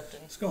the captain?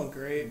 It's going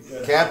great.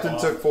 Captain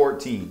took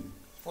 14.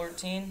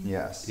 14?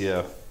 Yes.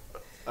 Yeah.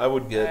 I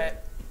would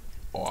get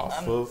Alright.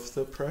 off of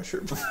the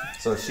pressure.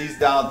 So she's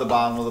down at the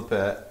bottom of the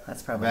pit.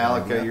 That's probably an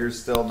Malika, idea. you're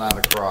still not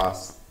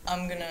across.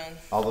 I'm gonna.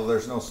 Although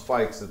there's no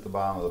spikes at the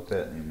bottom of the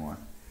pit anymore.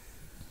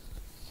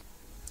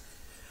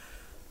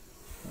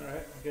 All right,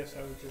 I guess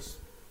I would just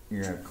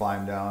You're gonna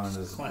climb down and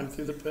just. climb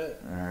through the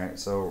pit. All right,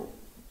 so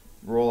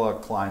roll a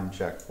climb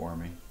check for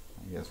me.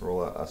 I guess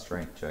roll a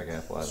strength check,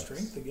 athletics.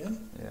 Strength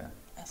again? Yeah.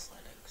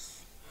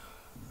 Athletics.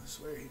 I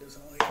swear he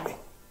doesn't like me.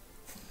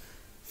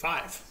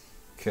 5.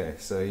 Okay,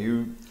 so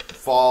you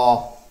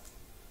fall,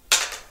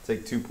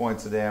 take 2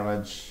 points of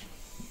damage,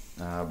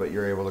 but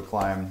you're able to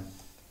climb.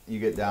 You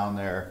get down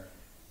there,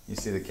 you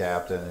see the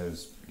captain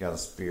who's got a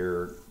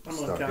spear I'm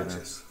stuck in her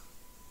unconscious.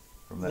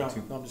 from that No,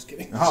 two. no, I'm just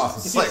kidding. Oh,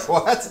 it's like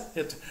what?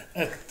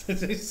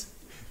 It's-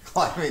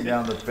 Climbing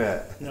down the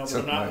pit. no, but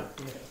Took I'm not.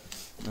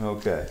 my-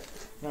 Okay.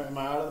 All right, am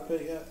I out of the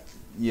pit yet?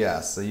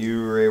 Yeah, so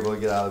you were able to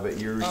get out of it.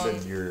 You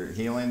said you're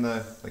healing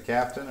the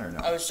captain or no?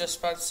 I was just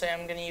about to say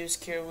I'm gonna use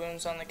Cure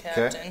Wounds on the Okay.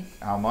 captain.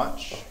 How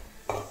much?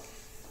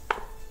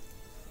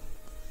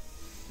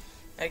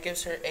 That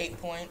gives her 8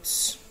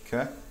 points.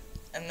 Okay.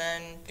 And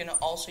then gonna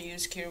also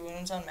use Cure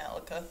Wounds on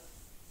Malika.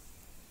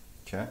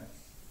 Okay.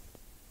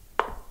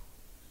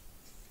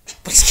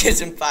 Which gives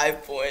him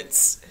 5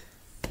 points.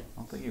 I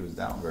don't think he was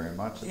down very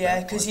much. At Yeah,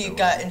 that because point, he though,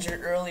 got was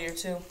injured earlier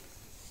too.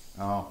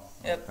 Oh.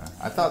 Yep. Okay.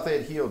 I thought they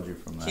had healed you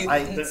from that.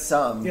 He-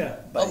 Some. Yeah.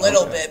 but A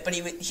little Okay. bit, but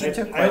he I,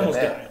 took I quite a almost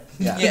bit. died.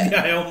 Yeah.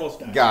 Yeah. I almost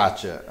died.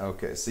 Gotcha.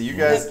 Okay, so you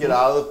guys get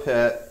out of the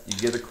pit. You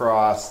get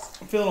across.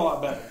 I'm feeling a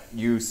lot better.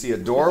 You see a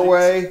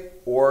doorway,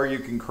 or you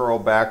can curl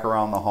back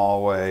around the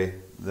hallway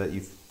that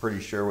you're pretty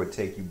sure would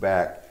take you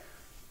back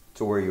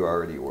to where you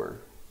already were.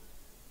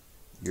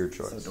 Your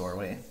choice. So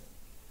doorway,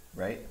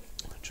 right?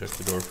 Check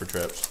the door for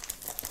traps.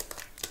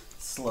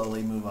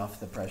 Slowly move off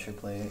the pressure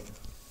plate.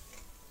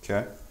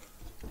 Okay.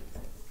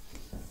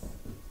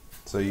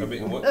 So you I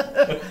mean, what?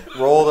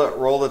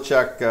 roll the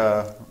check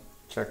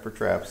for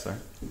traps there.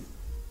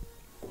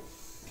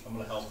 I'm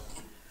gonna help.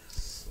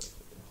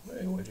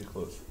 Hey, why'd you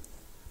close?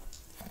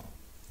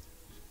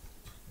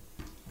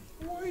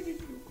 Why did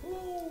you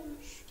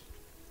close?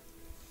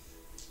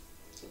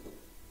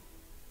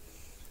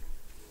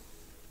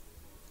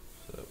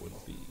 So that would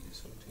be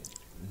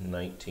 17.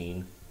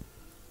 19.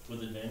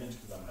 With advantage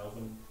because I'm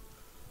helping.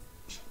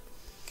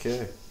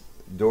 Okay.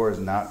 Door is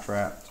not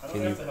trapped. I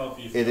don't have to help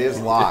you. if It you is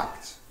don't.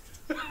 locked.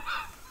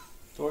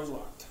 Door's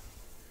locked.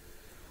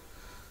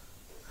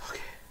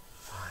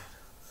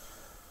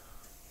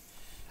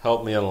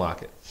 Help me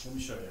unlock it. Let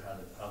me show you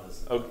how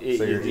this. Okay,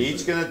 So you're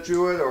each gonna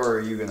do it, or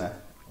are you gonna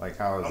like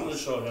how I'm is gonna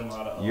this? show him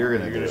how to. You're You're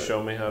gonna gonna do it.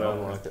 show me how to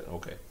Okay. unlock it?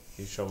 Okay.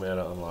 You show me how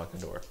to unlock a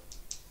door.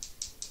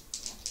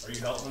 Are you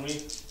helping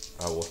me?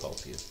 I will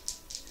help you.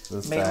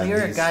 This May time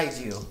Lyra he's- guide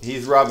you.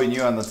 He's rubbing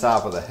you on the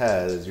top of the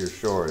head as you're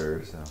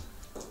shorter. So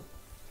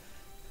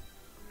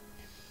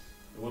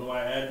What do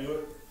I add to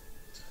it?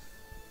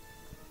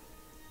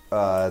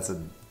 it's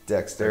a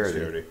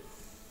dexterity.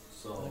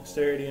 So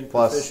Dexterity and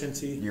Plus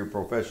proficiency. your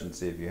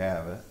proficiency if you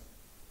have it.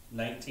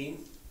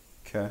 19.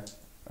 Okay.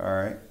 All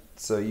right.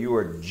 So you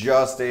are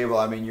just able.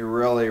 I mean, you're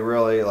really,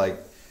 really like.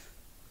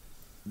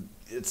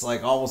 It's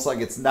like almost like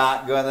it's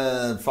not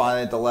gonna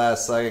find it the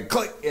last second.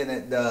 Click, and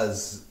it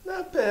does.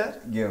 Not bad.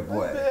 Give Not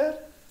way. bad.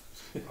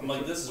 I'm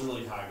like, this is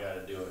really how I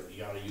gotta do it.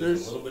 You gotta use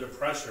There's- a little bit of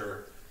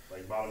pressure,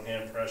 like bottom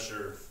hand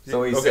pressure.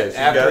 So he Okay, said so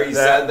you after got he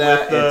that said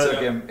that, with it the-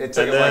 took him. It took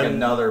and him like then-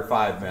 another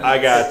 5 minutes. I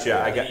got you.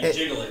 I And got. you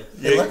jiggle it.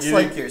 It looks you-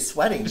 like you're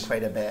sweating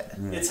quite a bit.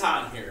 It's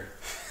hot in here.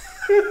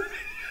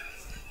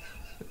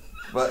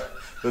 But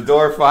the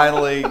door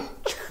finally,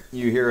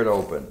 you hear it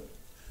open.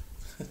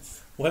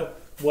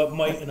 What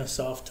might and a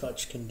soft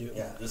touch can do.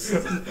 Yeah, this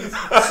is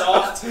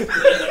soft and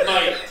the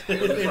might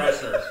with the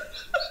pressure.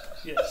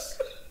 Yes.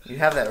 You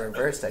have that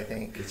reversed, I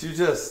think. Did you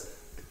just?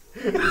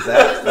 Is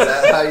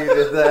that how you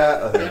did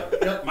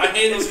that? My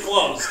hand was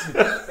closed.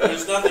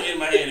 There's nothing in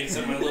my hand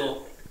except my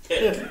little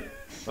pick.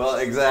 Well,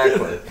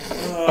 exactly.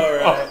 All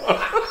right.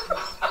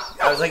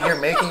 I was like, you're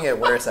making it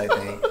worse, I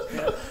think.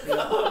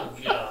 Oh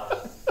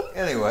god.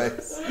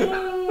 Anyways,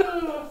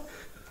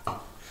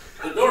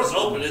 The door's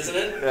open, isn't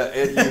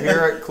it? you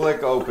hear it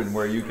click open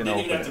where you can Didn't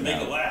open even have to it make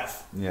now. it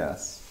laugh.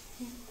 Yes.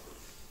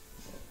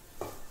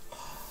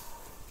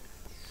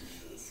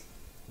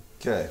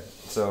 Okay,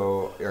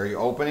 so are you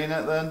opening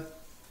it then?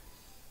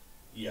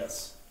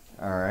 Yes.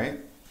 All right.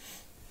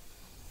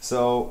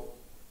 So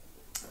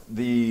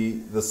the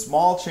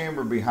small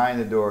chamber behind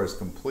the door is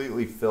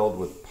completely filled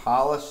with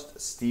polished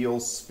steel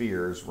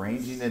spheres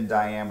ranging in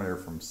diameter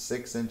from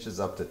 6 inches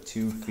up to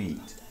 2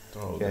 feet. Oh,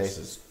 Okay. this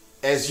is.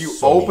 As you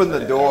So open the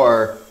bad.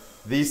 door,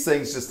 these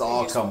things just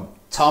all come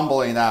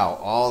tumbling out,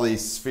 all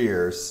these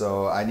spheres.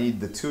 So I need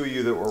the two of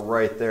you that were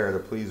right there to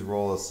please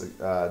roll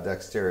a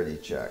dexterity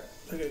check.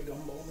 Like a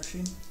gumball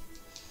machine.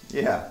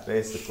 Yeah,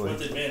 basically.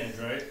 With advantage,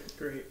 right?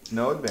 Great.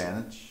 No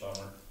advantage.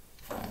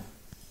 Bummer.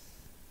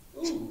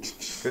 Ooh.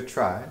 Good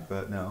try,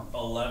 but no.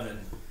 11.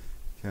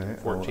 Okay.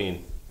 14.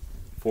 Get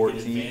 14.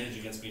 advantage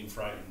against being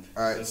frightened.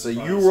 All right, That's so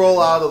fine. you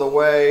roll out of the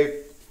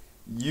way.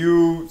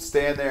 You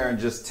stand there and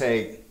just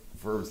take,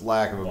 for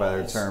lack of a better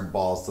Balls. term,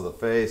 balls to the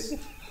face.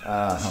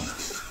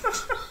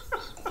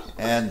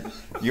 and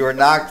you are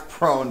knocked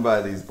prone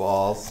by these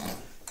balls.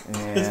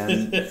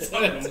 And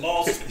Fucking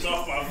balls slipped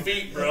off my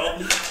feet, bro.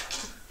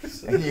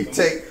 you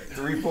take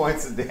 3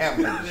 points of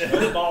damage.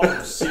 Those balls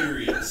are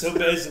serious. So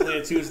basically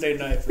a Tuesday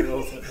night for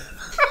Open.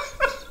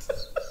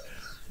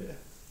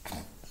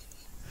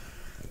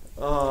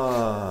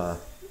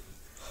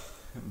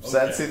 I'm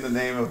sensing the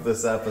name of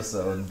this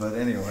episode, but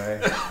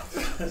anyway.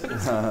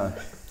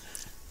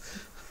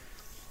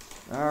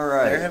 All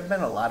right. There have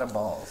been a lot of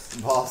balls.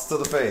 Balls to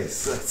the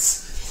face.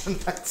 That's the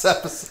next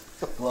episode.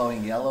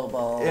 Glowing yellow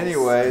balls.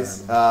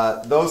 Anyways,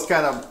 those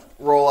kind of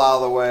roll out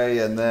of the way,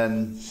 and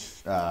then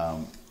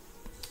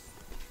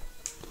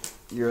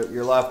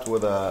you're left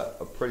with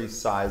a pretty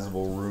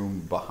sizable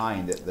room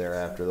behind it there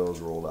after those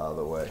rolled out of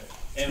the way.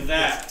 And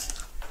that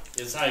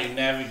is how you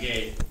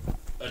navigate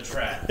a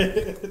trap.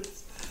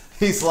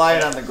 He's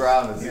lying on the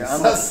ground as he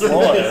on the says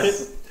floor.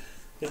 this.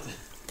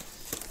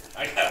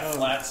 I got a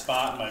flat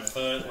spot in my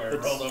foot where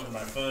it rolled over my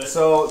foot.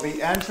 So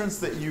the entrance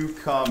that you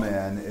come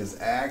in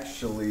is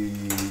actually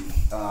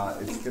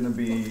it's going to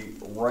be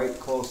right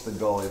close to the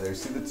gully there.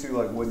 See the two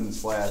like wooden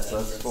slats?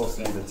 That's supposed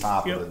to be the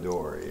top of the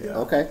door. Yeah.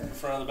 Okay.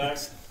 Front of the back.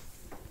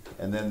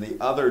 And then the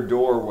other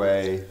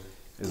doorway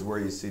is where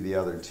you see the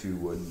other two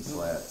wooden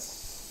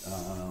slats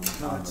on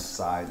the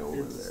side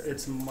over there.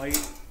 It's might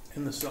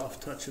and the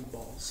soft touch of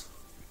balls.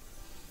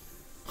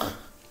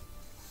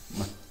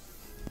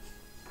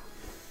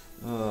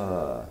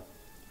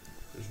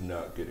 It's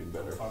not getting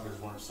better. Fuckers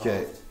weren't soft.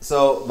 Okay,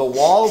 so the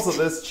walls of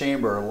this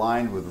chamber are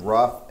lined with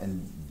rough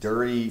and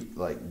dirty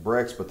like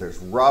bricks, but there's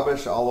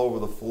rubbish all over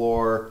the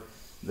floor.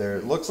 There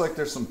it looks like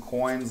there's some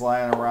coins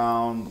lying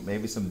around,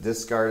 maybe some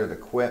discarded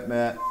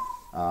equipment.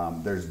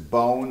 There's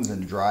bones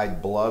and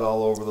dried blood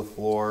all over the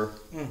floor.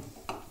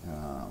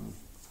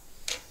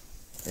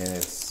 And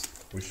it's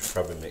We should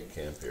probably make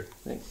camp here.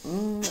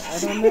 I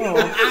don't know.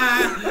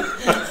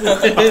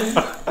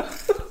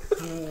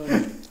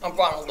 I'm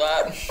fine with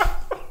that.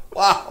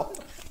 wow,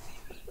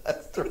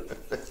 that's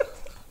terrific.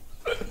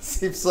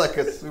 Seems like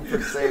a super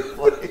safe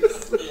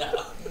place. Yeah.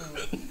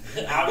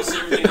 Obviously,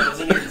 everything that was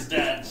in here is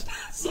dead,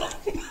 so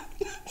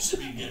should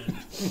be good.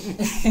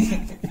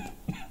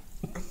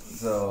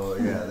 So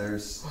yeah,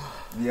 there's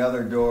the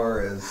other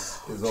door is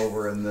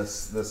over in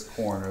this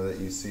corner that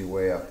you see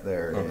way up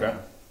there. Okay.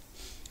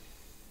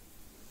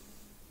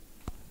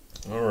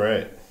 Yeah. All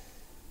right.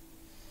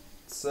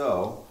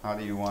 So how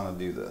do you want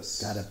to do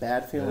this? Got a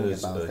bad That feeling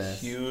is about a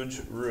this.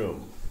 huge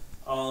room.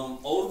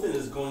 Othan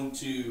is going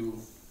to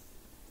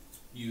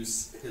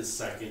use his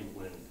second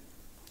wind.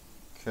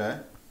 Okay.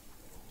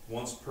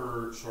 Once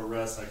per short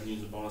rest, I can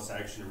use a bonus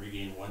action to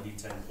regain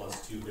 1d10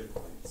 plus 2 hit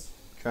points.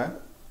 Okay.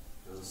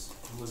 Because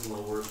it was a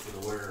little worse for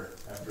the wearer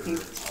after all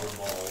the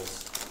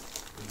balls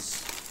and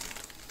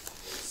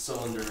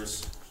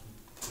cylinders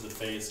to the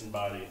face and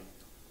body.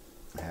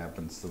 It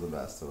happens to the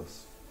best of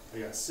us. I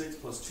got 6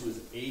 plus 2 is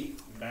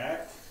 8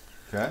 back.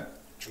 Okay.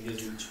 It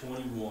gives me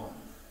 21.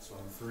 So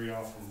I'm 3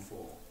 off from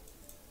full.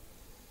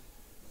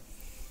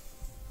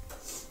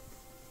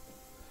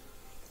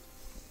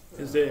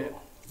 Is it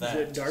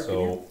That dark in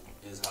here? So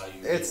is how you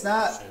It's get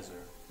not- Shazer.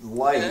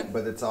 Light,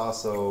 but it's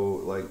also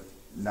like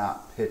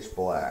not pitch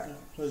black.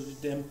 So it's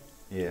just dim.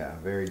 Yeah,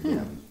 very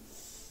dim.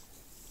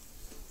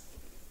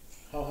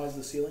 How high is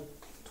the ceiling?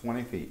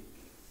 20 feet.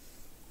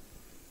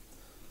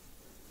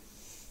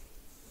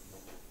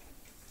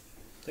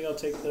 I think I'll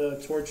take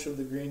the torch of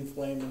the green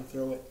flame and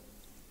throw it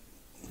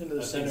into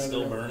the That center thing's of the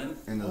still room. burning.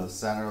 Into the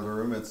center of the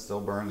room, it's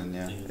still burning.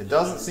 Yeah. Yeah. It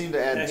doesn't seem to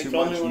Yeah, add he too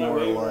told much me when I more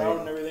wave around light.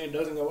 and everything, it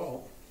doesn't go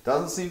out.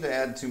 Doesn't seem to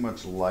add too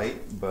much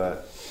light,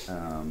 but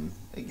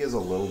it gives a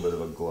little bit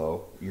of a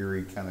glow,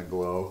 eerie kind of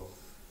glow.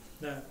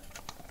 Nah.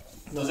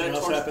 Does Nothing that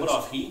else torch happens. put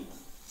off heat?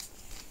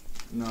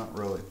 Not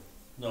really.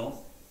 No.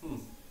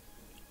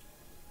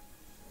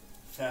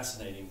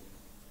 Fascinating.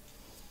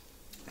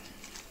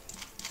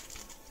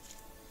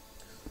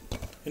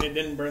 And it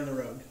didn't burn the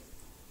rug.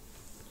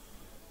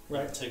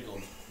 Right?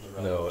 Tickled the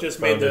rug. no, it Just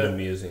found made it the-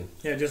 amusing.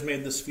 Yeah, it just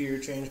made the sphere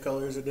change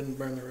colors. It didn't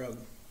burn the rug.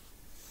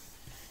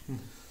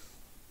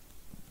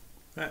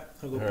 Alright,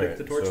 I'll go All pick right,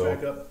 the torch so-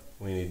 back up.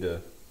 We need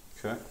to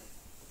Okay.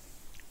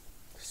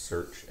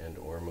 search and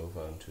or move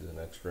on to the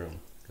next room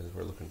because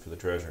we're looking for the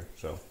treasure.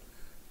 So,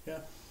 Yeah,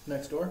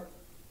 next door.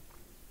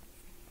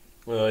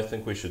 well, I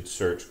think we should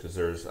search because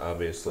there's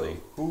obviously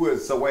Who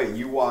is? So wait,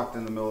 you walked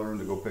in the middle of the room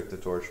to go pick the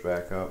torch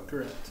back up.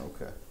 Correct.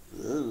 Okay.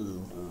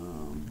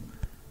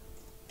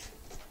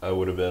 I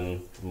would have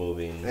been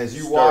moving As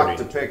you starting walk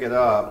to pick it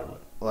up,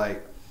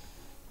 like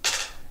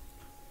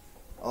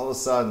all of a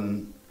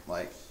sudden,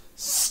 like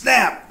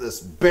snap! This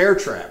bear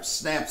trap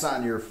snaps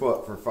on your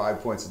foot for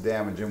 5 points of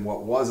damage, and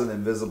what was an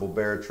invisible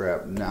bear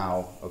trap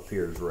now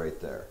appears right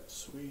there.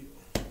 Sweet.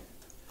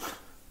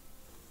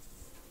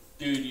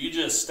 Dude, you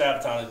just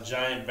stepped on a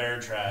giant bear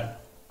trap.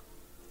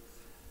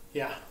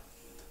 Yeah.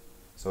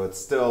 So it's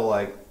still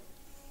like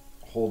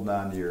holding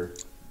on to your.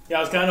 Yeah,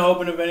 I was kind of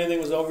hoping if anything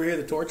was over here,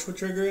 the torch would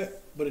trigger it,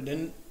 but it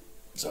didn't.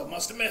 So it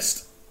must have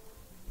missed.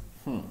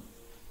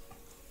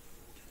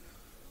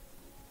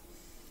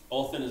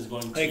 Othin is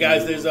going to. Hey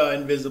guys, there's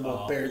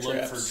invisible bear look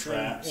traps, for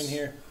traps in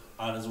here.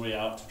 on his way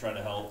out to try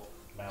to help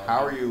Malachi.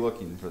 How are you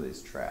looking for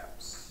these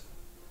traps?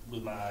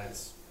 With my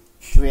eyes.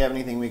 Do we have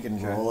anything we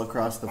can roll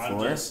across the I'm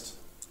floor? just.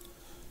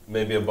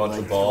 Maybe a bunch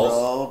Like of balls.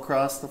 throw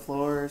across the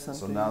floor or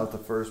something? So now that the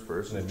first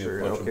person Maybe a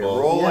triggered, bunch of okay, balls.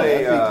 roll yeah,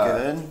 a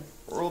that'd be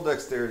good. roll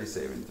dexterity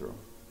saving throw.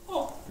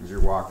 Oh, Because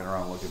you're walking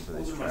around looking for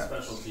those these are my traps.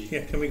 specialty.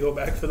 Yeah, can we go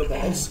back for the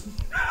balls?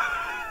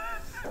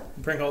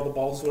 Bring all the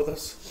balls with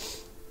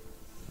us.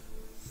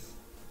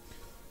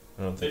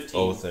 I don't think 15.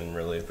 Othin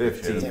really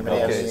appreciated 15. the Yeah,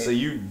 balls. Okay, so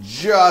you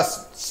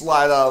just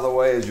slide out of the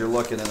way as you're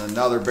looking, and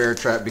another bear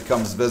trap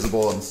becomes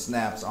visible and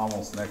snaps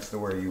almost next to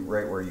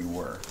right where you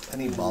were.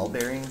 Any ball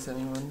bearings,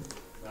 anyone?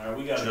 Alright,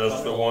 we got a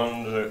Just the couple.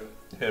 one that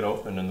hit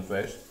Othin in the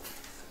face.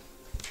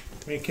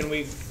 I mean, can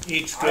we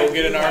each I go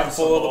get an do have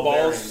armful some of the ball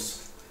balls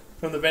bearings.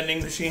 from the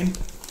vending machine?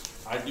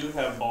 I do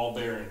have ball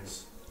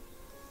bearings.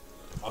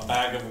 A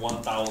bag of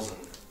 1,000.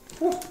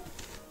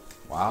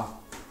 Wow.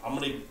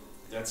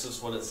 That's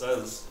just what it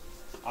says.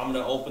 I'm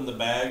gonna open the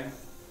bag.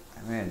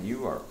 Man,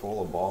 you are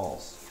full of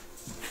balls.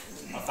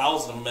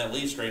 1,000 of them at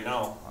least right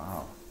now.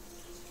 Wow.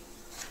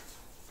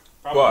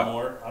 Probably But-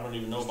 more. I don't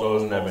even know Still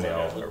about doesn't have balls any I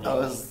got owlbear with That me.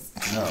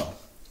 was no.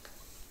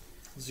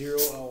 0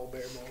 owl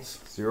bear balls.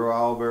 0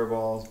 owlbear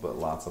balls, but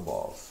lots of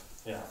balls.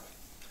 Yeah.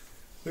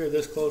 We were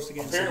this close to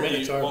getting some Apparently,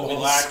 minotaur what we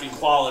balls. lack in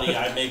quality,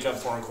 I make up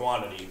for in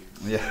quantity.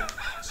 Yeah.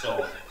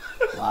 So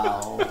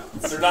Wow.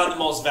 they're not the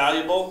most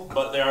valuable,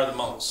 but they are the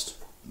most.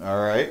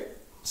 All right.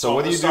 So So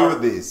what do you do start-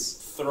 with these?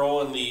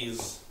 Throwing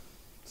these.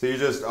 So you're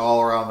just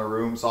all around the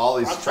room. So all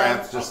these I'm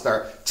traps trying- just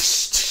start.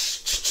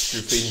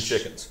 You're feeding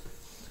chickens.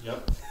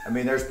 Yep. I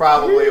mean, there's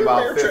probably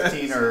about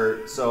 15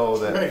 or so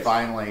that Right.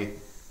 finally,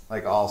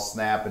 like, all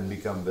snap and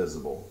become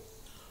visible.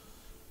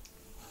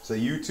 So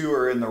you two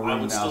are in the I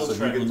room would now. still So if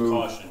you tread could with move,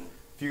 caution.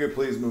 if you could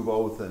please move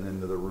Othin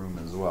into the room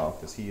as well,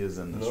 because he is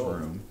in this No.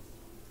 room.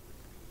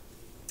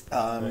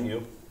 Thank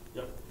you.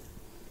 Yep.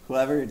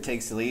 Whoever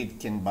takes the lead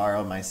can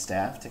borrow my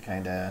staff to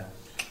kind of.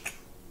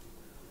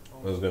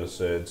 I was gonna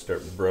say I'd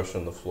start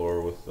brushing the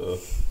floor with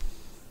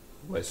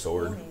my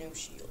sword. No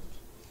shield.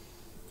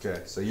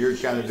 Okay, so you're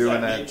kind of Is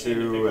doing that that me trying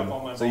to too. pick up And all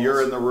my so you're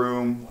balls? in the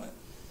room.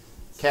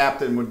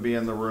 Captain would be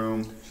in the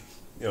room.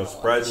 You know,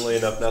 surprisingly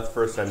enough, not the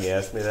first time you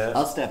asked me that.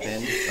 I'll step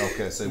in.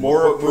 Okay, so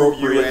More we'll move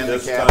you appropriate and the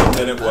this captain. time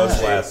than it was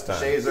Shay- last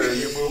time. Shazer, are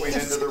you moving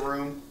into the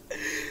room?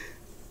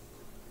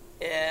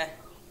 Yeah.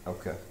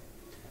 Okay.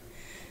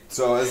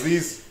 So as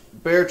these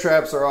bear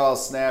traps are all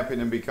snapping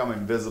and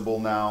becoming visible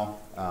now,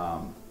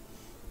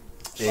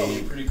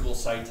 Probably a pretty cool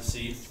sight to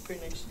see.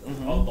 Pretty nice.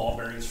 All the ball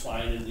bearings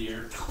flying in the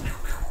air.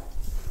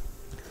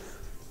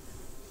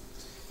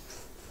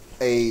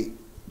 a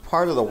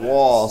part of the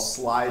wall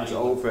slides How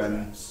you look for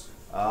open. traps.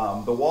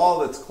 The wall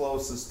that's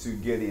closest to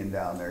Gideon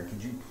down there.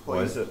 Could you Why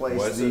please is it- place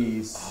why is it-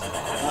 these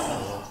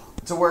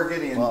to where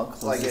Gideon, Well,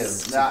 like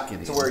closest is to not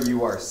Gideon. to where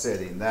you are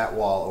sitting? That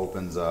wall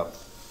opens up.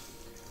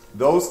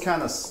 Those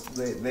kind of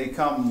they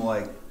come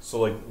like So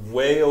like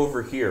way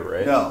over here,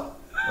 right? no,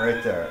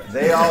 right there.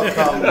 They all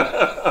come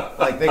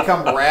like they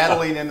come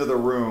rattling into the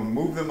room.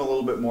 Move them a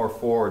little bit more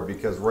forward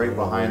because right Oh,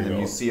 behind there you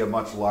them you go. see a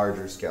much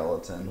larger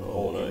skeleton Oh,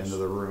 hulking nice. into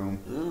the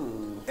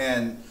room.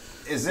 And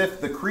as if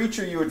the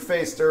creature you had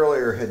faced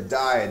earlier had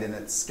died and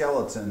its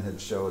skeleton had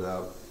showed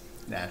up.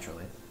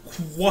 Naturally.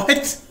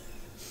 What?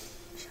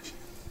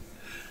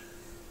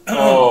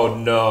 Oh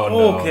no,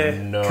 no, Okay.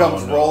 no.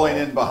 Comes no. rolling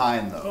in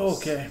behind those.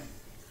 Okay.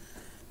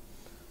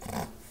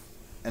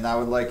 And I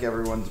would like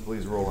everyone to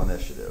please roll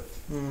initiative.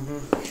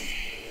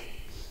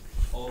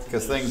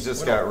 Because things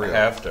just got I real.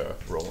 have to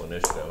roll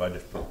initiative. I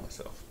just proved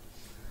myself.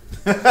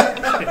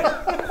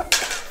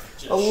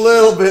 A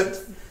little bit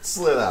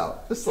slid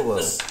out. Just a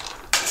little.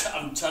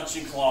 I'm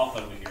touching cloth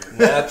over here.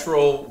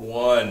 Natural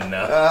one.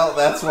 Well,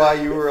 that's why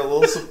you were a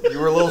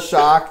little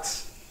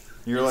shocked.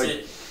 You're like,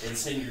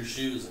 It's in your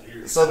shoes. And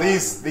your so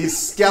socks. these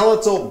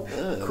skeletal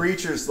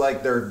creatures,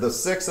 like they're the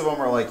 6 of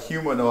them are like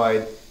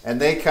humanoid, and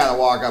they kind of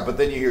walk up, but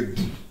then you hear,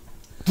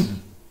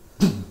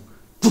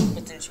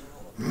 But then she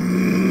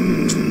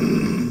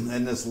rolled.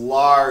 and this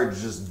large,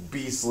 just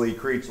beastly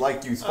creature,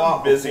 like you I'm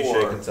fought busy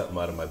before. shaking something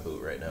out of my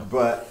boot right now.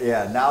 But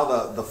yeah,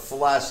 now the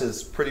flesh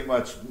is pretty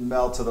much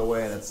melted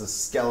away, and it's the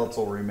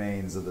skeletal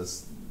remains of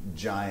this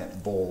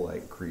giant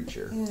bull-like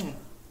creature.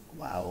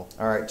 Wow.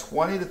 All right,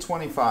 20 to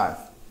 25.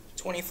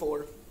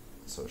 24.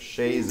 So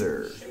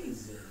Shazer,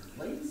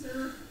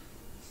 Laser.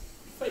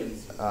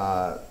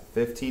 Phaser.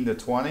 15 to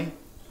 20.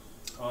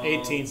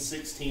 18.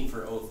 16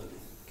 for Othin.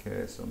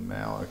 Okay, so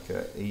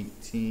Malika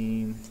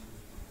 18.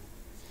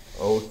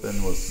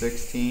 Othin was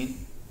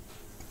 16.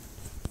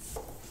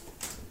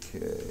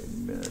 Okay,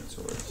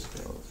 Minotaur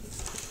skeleton.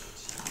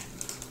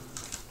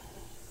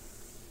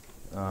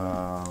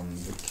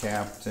 The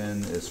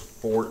captain is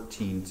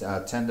 14,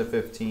 10 to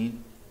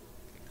 15.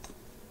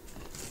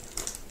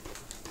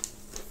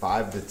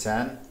 5 to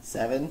 10.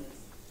 7.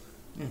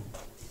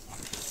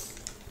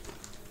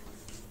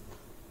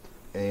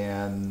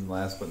 And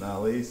last but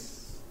not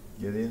least,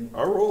 Gideon.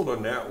 I rolled a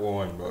nat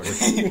one,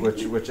 buddy.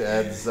 Which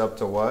adds up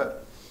to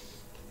what?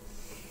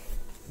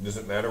 Does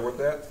it matter with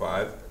that?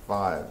 5?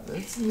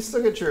 5. You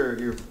still get your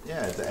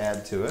to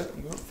add to it.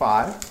 You got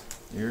 5.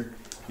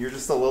 You're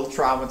just a little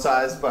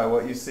traumatized by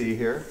what you see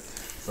here.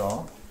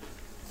 So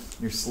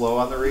you're slow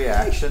on the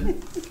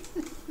reaction.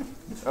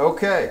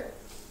 Okay.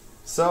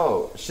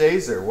 So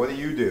Shazer, what do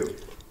you do?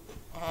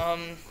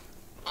 I'm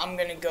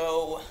gonna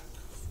go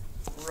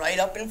right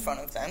up in front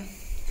of them,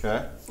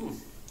 Okay.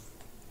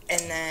 and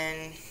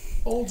then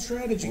Old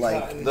strategy,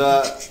 Like Cotton.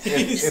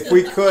 If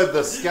we could,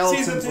 the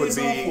Season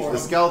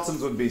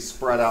skeletons would be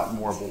spread out in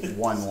more of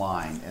one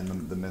line, and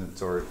the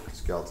Minotaur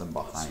skeleton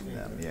behind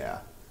them. Yeah.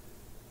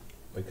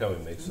 Like how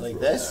he makes Like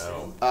it this?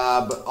 now.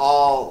 But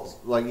all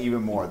like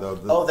even more though.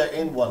 Oh, they're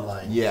in one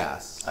line.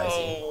 Yes. I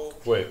see.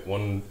 Wait,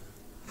 one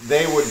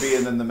They would be,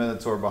 and then the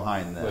Minotaur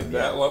behind them. like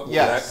yeah. that?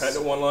 Yes. That kind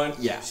of one line?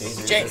 Yes.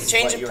 Shazer, change this is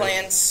what of you're-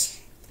 plans.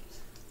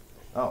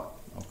 Oh.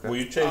 Okay. Will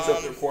you change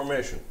up their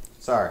formation?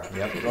 Sorry.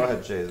 Yep. Go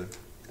ahead, Shazer.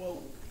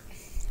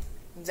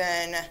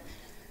 Then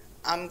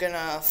I'm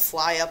gonna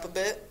fly up a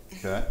bit,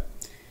 Okay.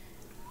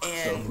 So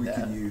if and we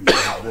could use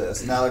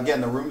this. Now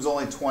again, the room's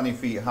only 20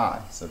 feet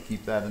high, so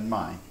keep that in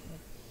mind.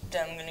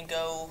 then I'm gonna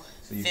go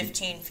So you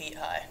 15 feet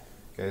high.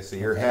 Okay. So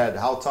your head.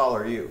 How tall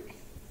are you?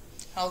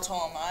 How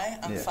tall am I?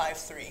 I'm Yeah.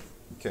 5'3".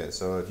 Okay.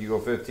 So if you go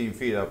 15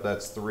 feet up,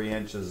 that's 3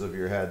 inches of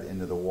your head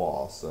into the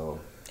wall. So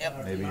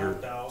Yep. maybe you're.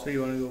 So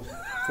you want to go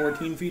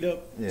 14 feet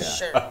up? Yeah.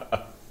 Sure.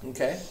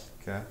 Okay.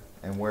 Okay.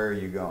 And where are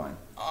you going?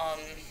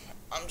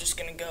 I'm just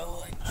gonna go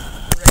like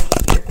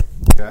right here.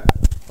 Okay.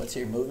 What's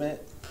your movement?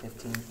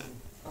 15?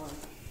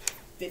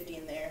 50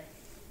 in there.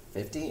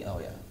 50? Oh,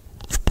 yeah.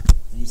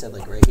 You said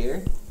like right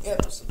here?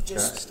 Yep. So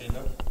just Stand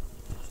up.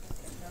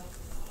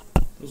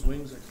 Those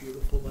wings are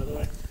beautiful, by the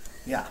way.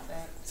 Yeah.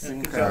 Yeah,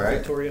 good All job, right.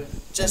 Victoria.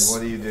 just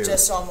what do you do?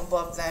 Just so I'm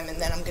above them, and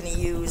then I'm gonna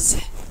use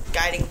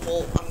guiding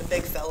bolt on the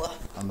big fella.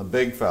 On the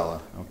big fella.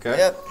 Okay.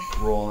 Yep.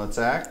 Roll an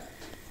attack.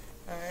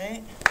 All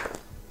right.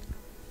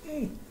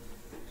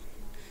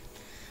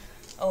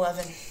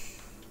 11.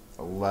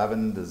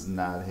 11 does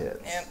not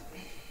hit. Yep.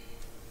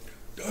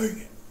 Dang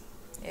it.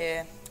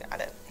 Yeah.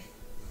 Got it.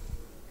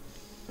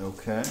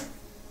 Okay.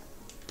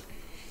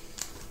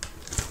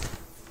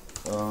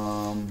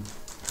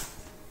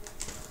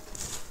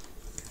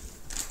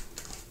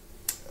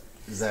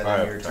 Is that I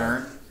have your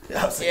time. turn?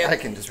 Yeah, I was like, Yeah. I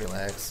can just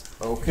relax.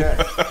 Okay.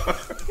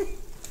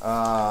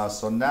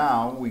 So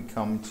now we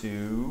come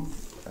to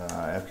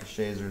after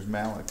Shazer's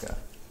Malika.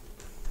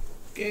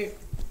 Okay.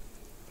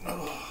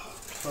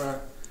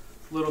 Our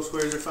little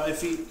squares are 5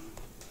 feet.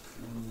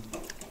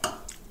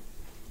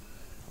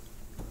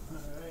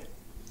 Alright.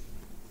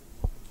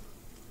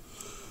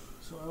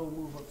 So I will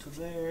move up to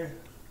there.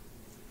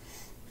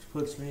 Which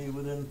puts me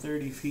within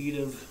 30 feet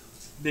of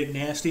Big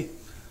Nasty.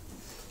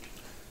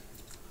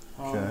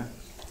 Okay.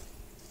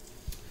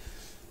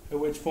 At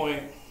which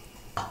point,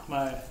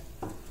 I'd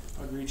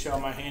reach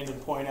out my hand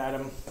and point at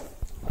him.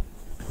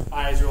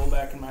 Eyes roll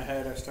back in my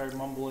head. I start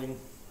mumbling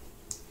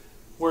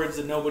words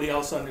that nobody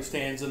else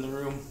understands in the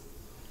room.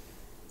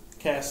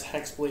 Cast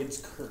Hexblade's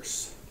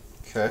Curse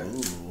Okay.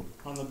 Ooh.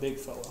 on the big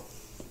fellow.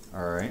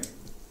 All right.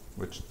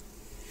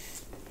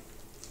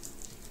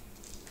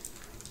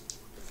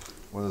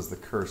 What is the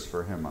curse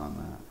for him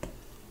on that?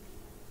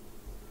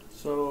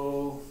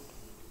 So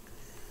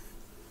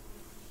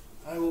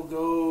I will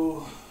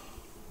go.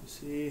 Let's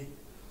see.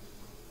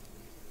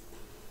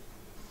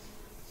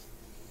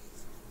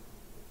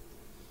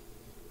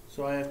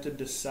 So I have to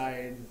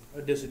decide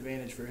a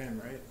disadvantage for him,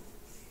 right?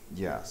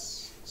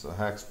 Yes. So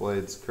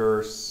Hexblade's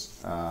curse.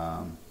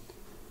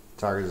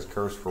 Target is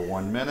cursed for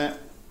 1 minute.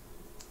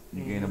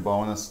 You gain a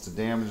bonus to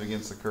damage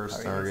against the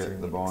cursed target.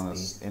 The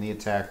bonus, any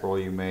attack roll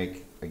you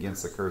make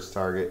against the cursed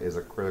target is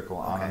a critical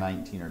on a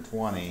 19 or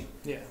 20.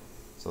 Yeah.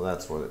 So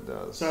that's what it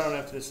does. So I don't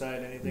have to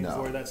decide anything No.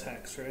 for it. That's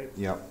Hex, right?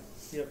 Yep.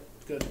 Yep.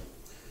 Good.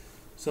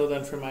 So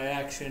then for my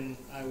action,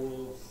 I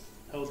will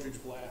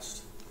Eldritch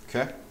Blast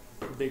Okay.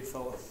 the big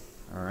fella.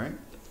 All right.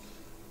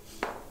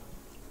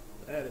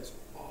 That is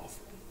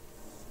awful.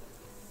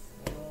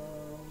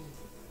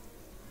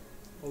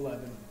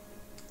 11.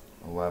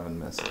 11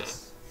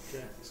 misses.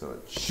 Okay. So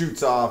it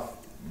shoots off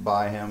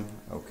by him.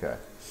 Okay.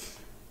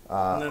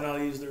 And then I'll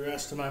use the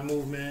rest of my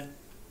movement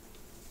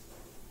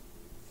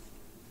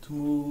to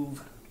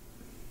move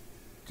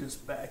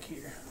just back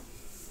here.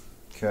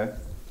 Okay.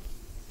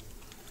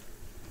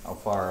 How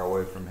far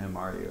away from him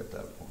are you at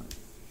that point?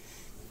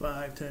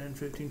 5, 10,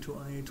 15,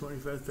 20,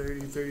 25, 30,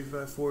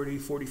 35, 40,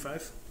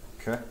 45.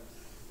 Okay.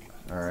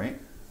 All right.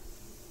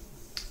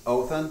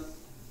 Othan?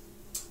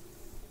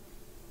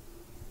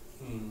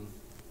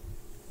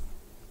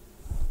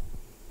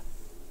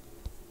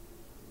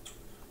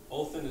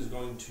 Othan is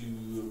going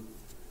to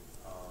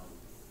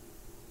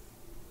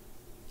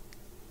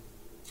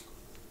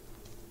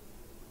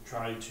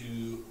try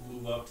to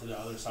move up to the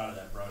other side of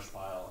that brush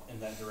pile in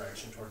that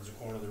direction towards the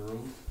corner of the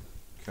room.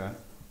 Okay.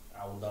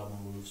 I will double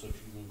move, so if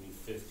you move me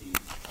 50.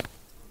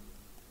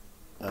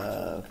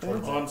 Okay.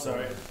 Oh, I'm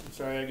sorry. I'm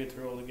sorry, I get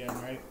to roll again,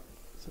 right?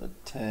 So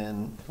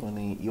 10,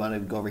 20. You want to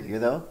go over here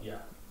though? Yeah.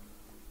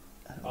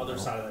 I don't Other know.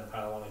 side of that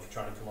pile, I want to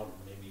try to come up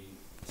and maybe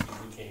see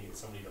we can't get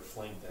somebody to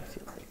flank I that.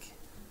 feel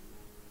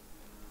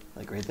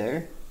like right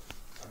there.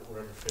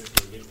 Wherever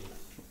 50 will get me.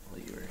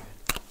 Well, you were.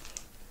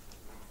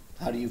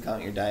 How do you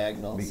count your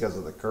diagonals? Because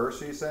of the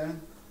curse, you saying?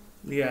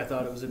 Yeah, I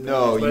thought it was a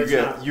No, but you it's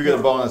get not. you get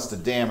a bonus to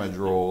damage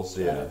rolls.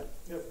 Yeah.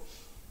 Yep.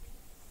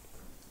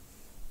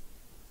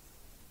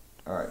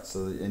 All right.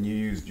 So and you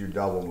used your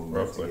double movement to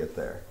Roughly. get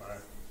there. All right.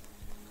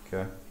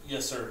 Okay.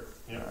 Yes, sir.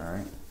 Yep. All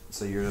right.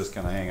 So you're just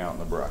gonna hang out in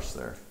the brush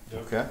there.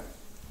 Yep. Okay.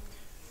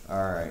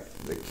 All right.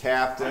 The Hiding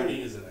captain.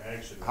 is an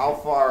action. How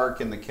right? far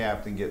can the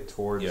captain get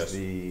towards Yes.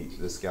 the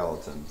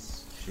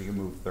skeletons? She can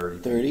move 30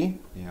 feet. 30?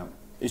 Yep.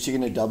 Is she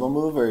going to double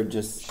move or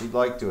just She'd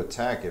like to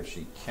attack if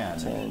she can.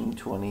 10,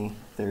 20,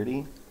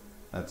 30?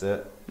 That's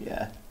it?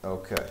 Yeah.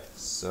 Okay.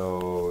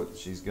 So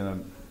she's going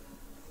to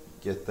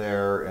get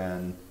there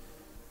and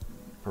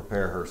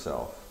prepare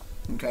herself.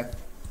 Okay.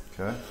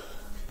 Okay.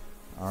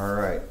 All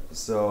right.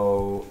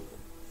 So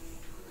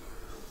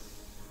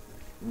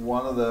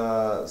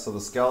the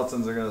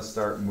skeletons are going to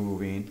start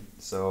moving.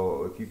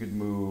 So if you could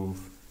move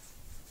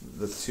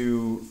the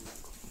two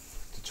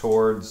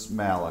towards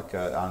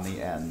Malika on the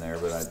end there,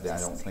 but I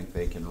don't think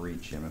they can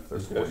reach him if they're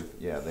 40.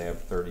 Yeah, they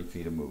have 30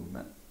 feet of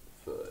movement.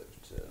 5,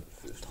 10,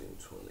 15,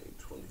 20,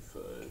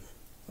 25.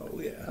 Oh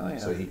yeah. Oh, yeah.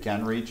 So he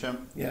can reach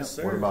him? Yes,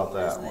 sir. What about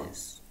Where's that one?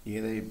 this?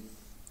 Yeah, they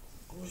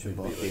should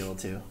both be able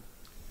to.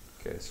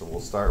 Okay, so we'll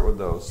start with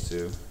those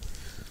two.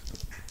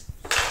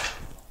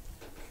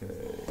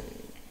 Okay.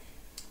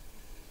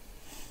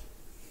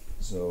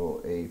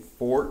 So a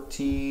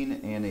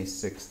 14 and a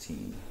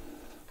 16.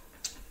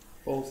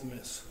 Both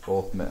miss.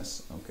 Both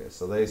miss. Okay,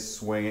 so they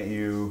swing at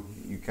you.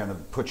 You kind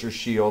of put your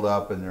shield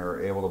up, and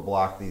they're able to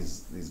block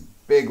these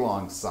big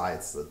long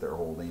scythes that they're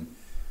holding.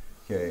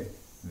 Okay,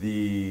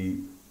 the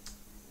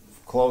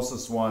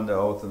closest one to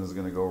Othin is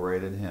going to go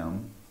right at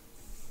him.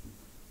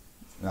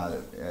 Not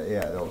at, yeah,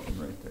 at Othin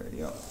right there.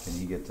 Yeah, can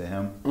you get to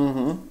him?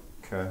 Mm-hmm.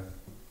 Okay.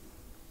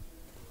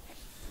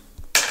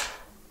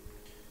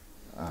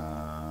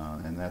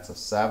 And that's a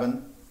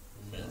 7.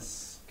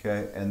 Miss.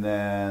 Okay, and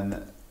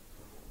then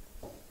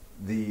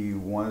the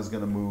one is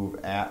going to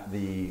move at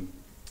the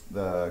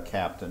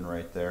captain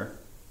right there.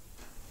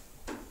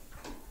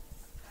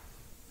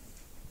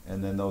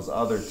 And then those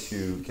other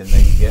two, can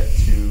they get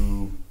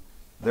to?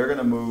 They're going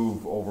to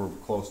move over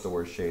close to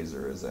where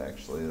Shazer is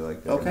actually.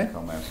 Like they're going Okay. to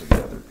come after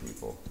the other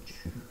people.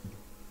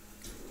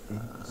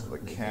 So the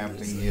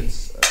captain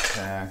gets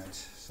attacked,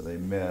 so they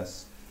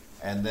miss,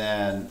 and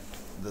then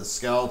the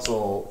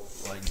skeletal,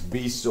 like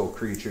bestial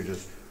creature,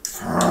 just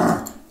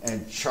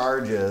and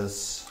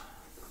charges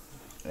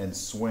and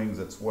swings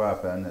its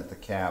weapon at the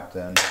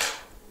captain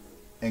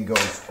and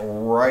goes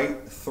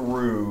right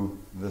through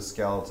the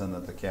skeleton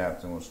that the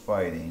captain was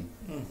fighting,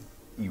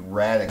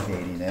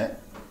 eradicating it,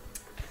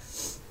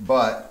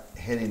 but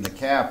hitting the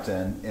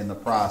captain in the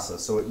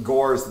process. So it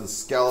gores the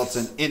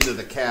skeleton into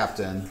the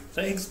captain.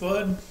 Thanks,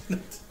 bud.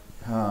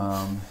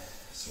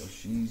 So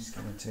she's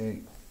gonna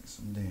take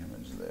some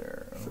damage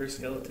there. First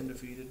skeleton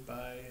defeated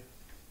by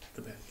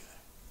the bad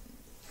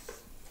guy.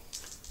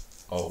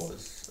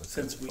 Always.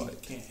 Since we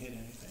can't hit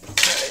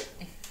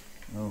anything.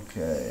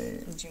 Okay,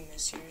 Did you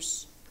miss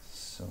yours?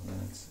 so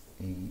that's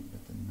 8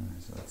 with the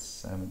 9, so that's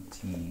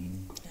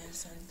 17.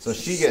 Yes, So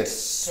she gets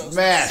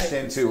smashed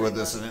into with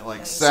this, and it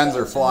like sends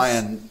her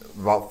flying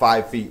about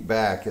 5 feet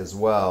back as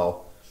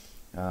well.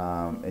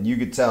 And you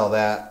could tell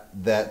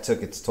that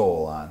took its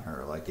toll on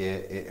her. Like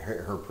it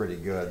hurt her pretty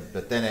good.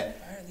 But then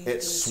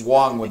it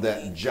swung with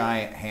that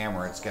giant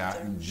hammer it's got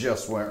and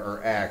just went,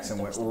 or axe, and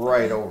went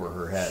right over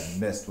her head.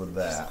 Missed with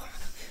that.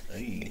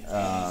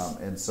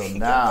 And so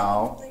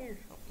now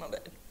My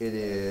bad. it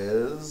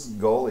is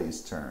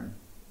Goalie's turn.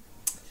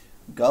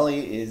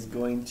 Gully is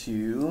going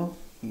to,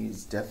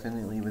 he's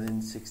definitely within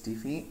 60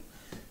 feet.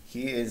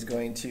 He is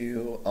going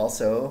to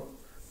also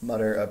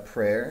mutter a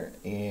prayer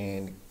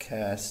and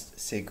cast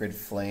Sacred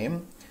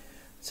Flame.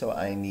 So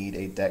I need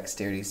a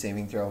dexterity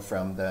saving throw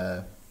from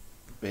the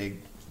big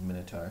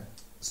Minotaur.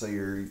 So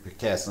you're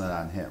casting it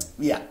on him.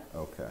 Yeah.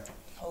 Okay.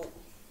 Oh.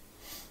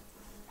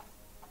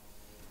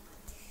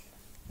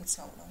 That's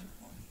not what I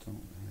want.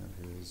 Don't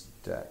have his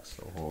dex,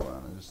 so hold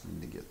on. I just need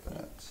to get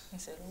that. I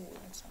said, oh,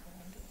 that's not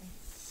what I'm doing.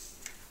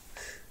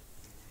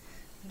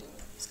 I'm doing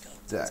these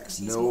skeletons 'cause Dex,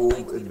 he's no more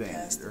likely to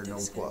pass advantage the or no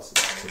disc.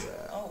 pluses to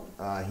that.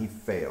 Oh. He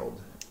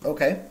failed.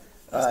 Okay.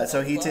 That's So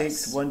not he plus.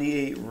 takes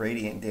 1d8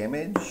 radiant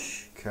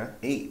damage. Okay.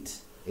 8.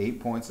 8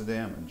 points of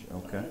damage.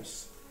 Okay.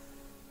 Nice.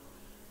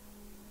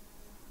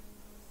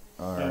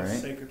 All Yeah, right.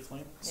 Sacred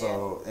Flame.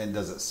 So, and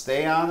does it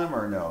stay on him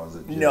or no? Is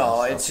it just,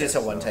 No, it's okay, just a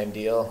so- one-time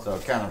deal. So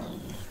it kind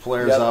of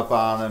flares Yep. up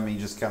on him. He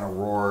just kind of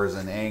roars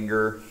in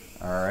anger.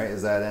 All right.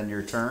 Is that end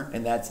your turn?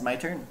 And that's my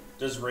turn.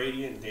 Does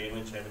radiant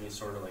damage have any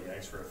sort of like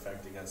extra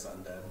effect against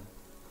undead?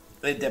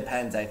 It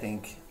depends, I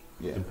think.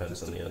 Yeah.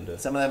 Depends on the undead.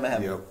 Some of them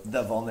have Yep.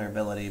 the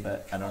vulnerability,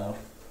 but I don't know.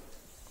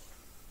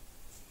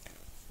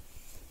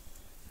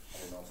 I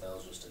don't know if that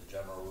was just a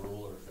general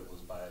rule or if it was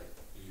by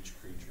each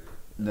creature.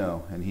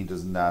 No, and he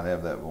does not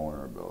have that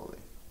vulnerability.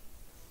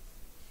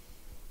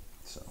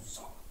 So.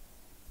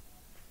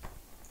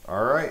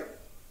 All right.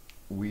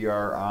 we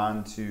are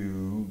on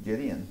to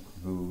Gideon,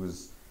 who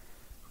was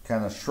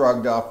kind of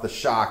shrugged off the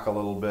shock a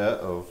little bit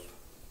of.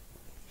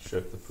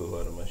 Shook the poo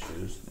out of my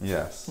shoes.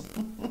 Yes.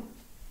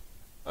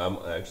 I'm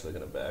actually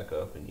going to back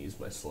up and use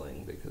my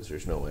sling because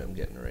there's no way I'm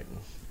getting right in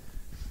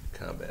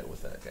combat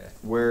with that guy.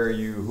 Who are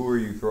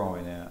you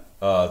throwing at?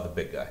 The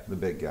big guy. The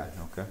big guy,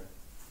 okay.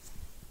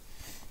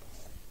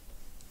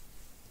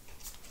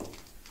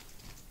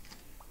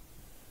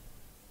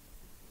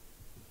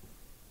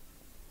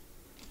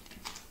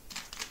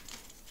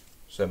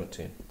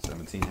 $17.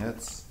 17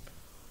 hits.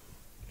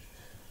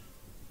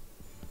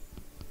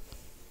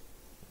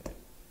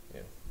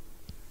 Yeah.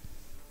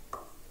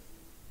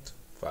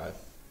 5.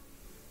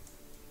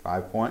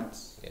 5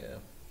 points. Yeah.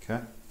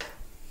 Okay.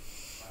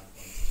 5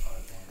 points is 5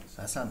 points.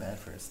 That's not bad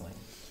for a sling.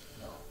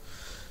 No.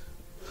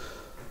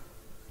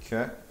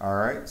 Okay. All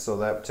right. So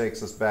that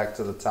takes us back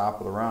to the top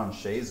of the round,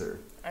 Shazer.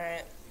 All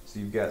right. So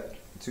you've got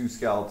 2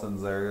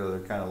 skeletons there. They're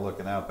kind of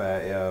looking up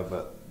at you,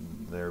 but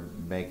they're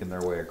making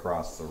their way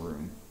across the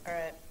room. All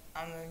right.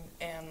 I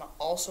am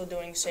also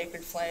doing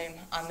Sacred Flame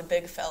on the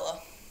big fella.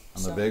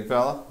 On the big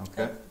fella?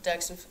 Okay.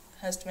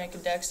 Has to make a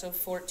dex of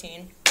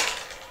 14.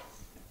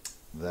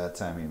 That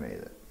time he made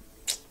it.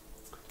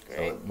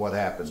 Great. So what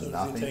happens? So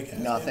does he Nothing? take half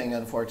Nothing,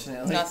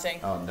 unfortunately. Nothing.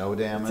 Oh, no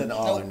damage? It's an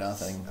all or Nope.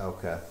 nothing.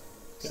 Okay.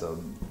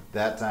 So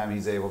that time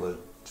he's able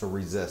to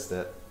resist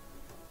it.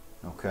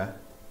 Okay.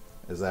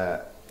 Is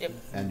that Yep.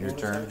 end your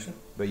Bonus turn? action?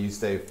 But you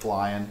stay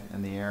flying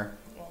in the air?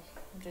 Well,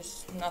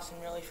 just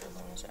nothing really for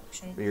bonus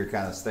action. But you're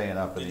kind of staying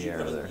up in Did the you air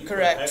put a, there. you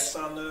Correct. Put a Hex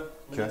on the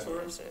Minotaur?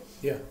 That's it.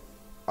 Yeah.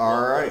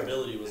 All What right.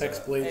 ability was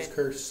Hexblade's Hey.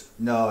 Curse.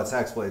 No, it's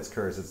Hexblade's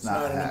Curse. It's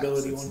not not an Hex.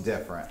 ability It's one?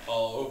 different. that?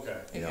 Oh, okay.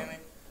 You Yep. get me?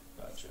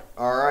 Gotcha.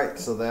 All right,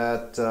 so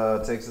that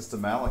takes us to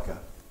Malika.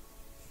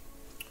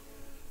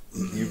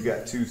 You've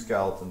got 2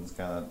 skeletons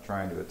kind of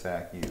trying to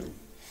attack you.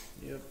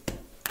 Yep.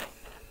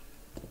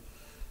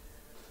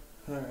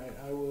 Alright,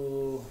 I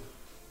will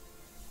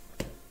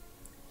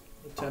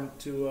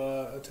attempt to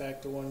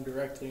attack the one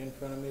directly in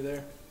front of me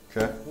there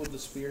Okay. with the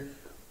spear.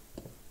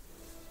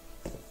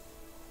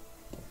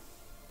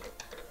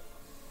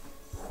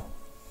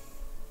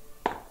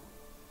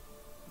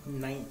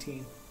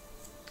 $19.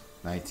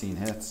 19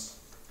 hits.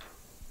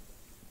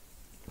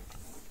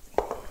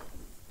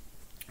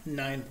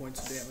 9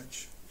 points of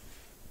damage.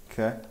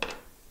 Okay.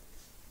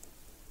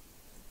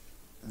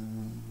 Just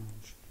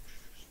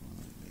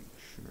want to make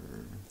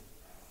sure.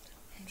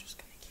 I'm just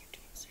gonna keep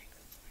doing Sacred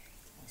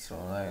Flame. So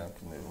I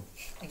can do.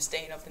 I'm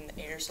staying up in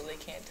the air so they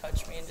can't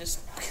touch me and just.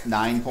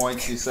 9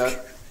 points, you said?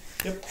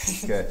 Yep.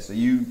 Okay, so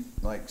you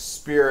like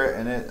spear it,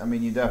 and it. I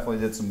mean, you definitely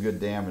did some good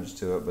damage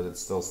to it, but it's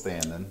still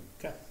standing.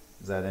 Okay.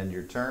 Does that end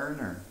your turn,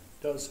 or?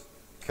 Does.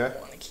 Okay. I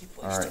want to keep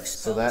All wasting right.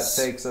 So that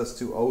spells. takes us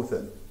to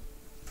Othin.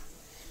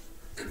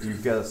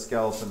 You've got a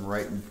skeleton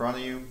right in front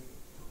of you.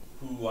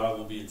 Who I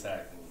will be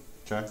attacking.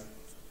 Okay.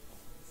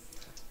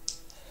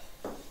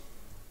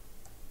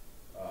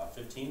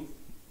 15.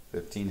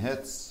 15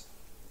 hits.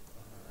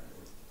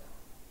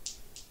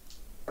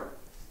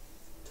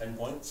 10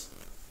 points.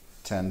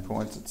 10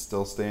 points. It's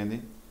still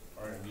standing.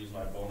 Alright, I'm use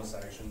my bonus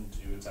action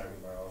to attack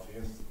with my off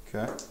hand.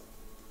 Okay.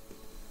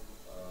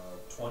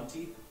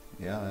 20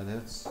 Yeah, that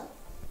hits.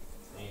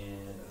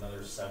 and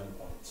another 7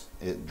 points.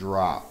 It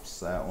drops.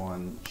 That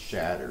one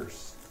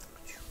shatters.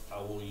 I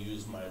will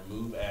use my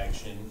move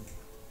action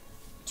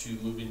to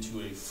move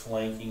into a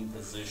flanking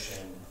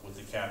position with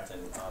the captain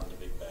on the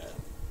big bad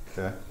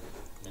Okay.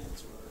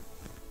 Minotaur.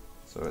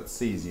 So it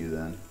sees you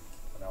then.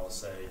 And I will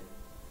say,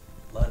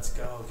 "Let's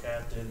go,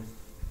 Captain."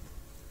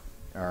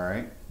 All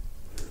right.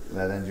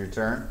 That ends your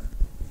turn?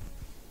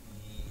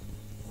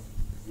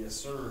 Yes,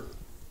 sir.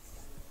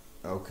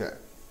 Okay.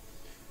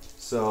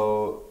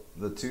 So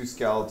the 2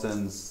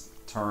 skeletons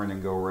turn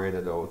and go right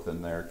at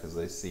Othin there because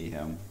they see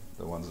him.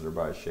 The ones that are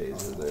by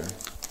Shazer there.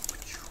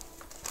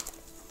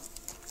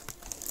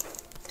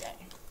 Dang.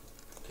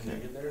 Can they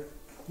get there?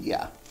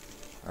 Yeah.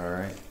 All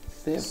right.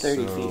 They have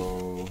 30 feet.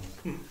 So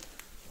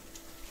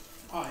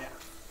Oh, yeah.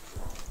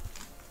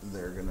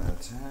 they're gonna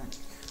attack.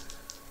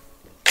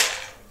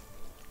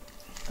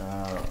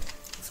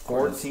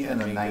 14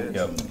 and a 19.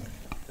 Yep.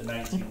 The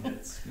 19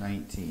 hits.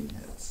 19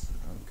 hits.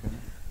 Okay.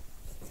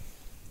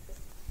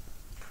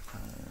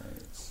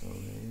 Alright, so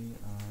they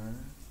are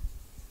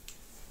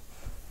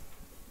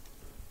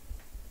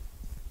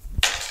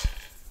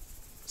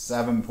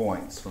 7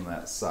 points from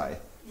that scythe.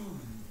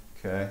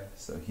 Okay,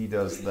 so he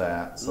does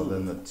that. So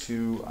then the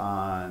 2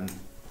 on.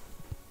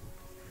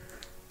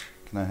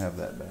 Can I have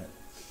that back?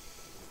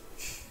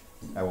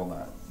 I will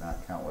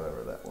not count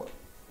whatever that was.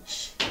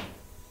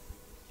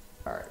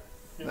 Alright,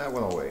 that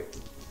went away.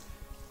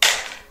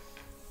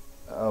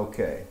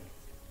 Okay.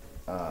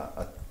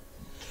 A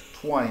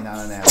 20,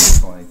 not an average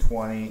 20.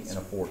 20 and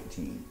a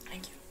 14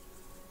 Thank you.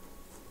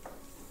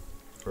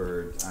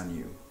 for on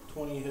you.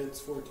 20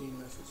 hits, 14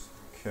 misses.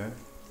 Okay.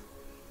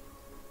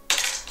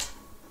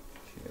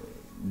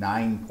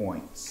 9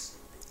 points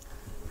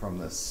from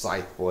the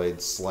scythe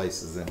blade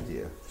slices into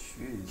you.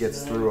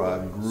 Gets through a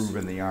groove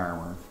in the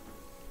armor.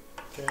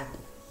 Okay.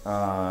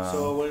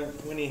 So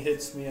when he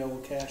hits me, I will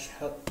cast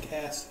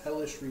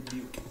Hellish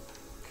Rebuke.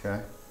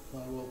 Okay.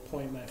 I will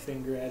point my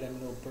finger at him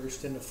and it'll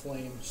burst into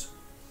flames.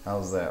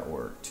 How's that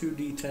work?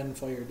 2d10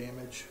 fire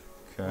damage.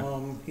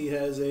 Okay. He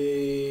has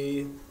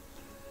a...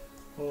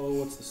 Oh,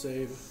 what's the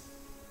save?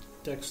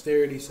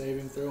 Dexterity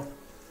saving throw.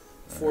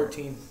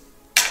 14.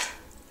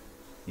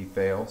 He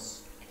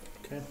fails.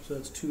 Okay, so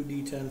that's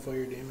 2d10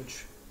 fire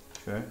damage.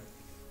 Okay.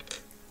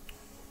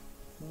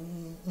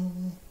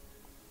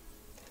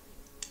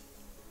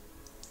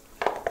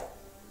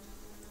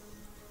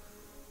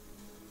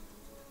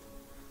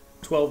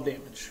 12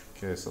 damage.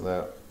 Okay, so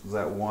that was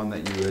that one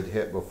that you had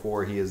hit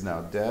before. He is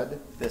now dead.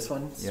 This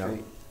one? Yeah.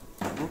 Straight.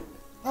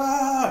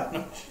 Ah!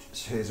 No.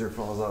 Chaser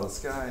falls out of the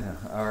sky. No.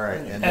 All right,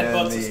 and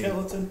Headbutts then the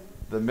skeleton.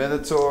 the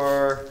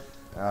Minotaur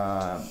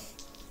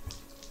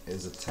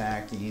is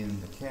attacking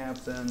the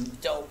captain.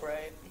 Dope,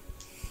 right?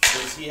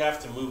 Does he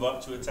have to move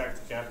up to attack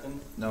the captain?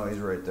 No, he's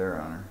right there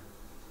on her.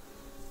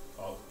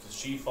 Oh, because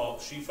she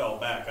fell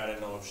back. I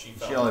didn't know if she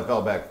fell. She only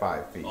fell back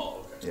 5 feet.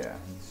 Oh, okay. Yeah,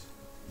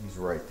 he's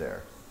right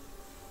there.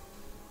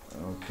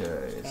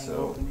 Okay, Kind of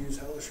so hoping to use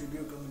Hellish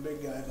Rebuke on the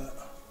big guy, but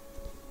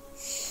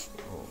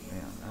oh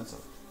man, that's a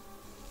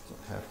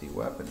hefty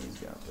weapon he's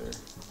got there.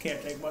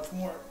 can't take much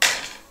more.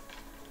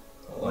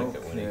 I like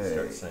it when he Okay.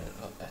 starts saying,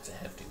 "Oh, that's a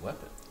hefty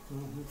weapon."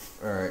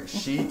 All right,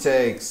 she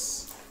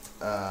takes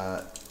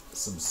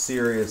some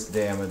serious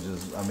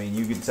damages. I mean,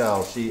 you can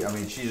tell she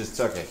just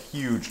took a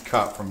huge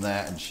cut from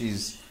that, and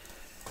she's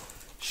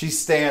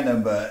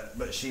standing, but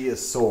she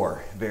is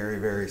sore, very,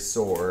 very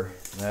sore.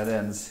 That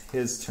ends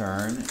his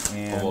turn,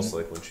 and Almost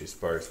like when she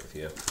spars with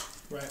you.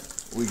 Right.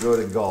 we go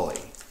to Gully.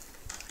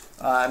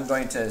 I'm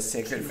going to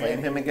Sacred Flame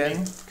him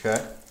again.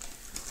 Okay.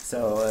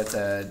 So it's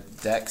a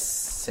Dex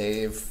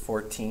save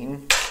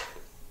 14.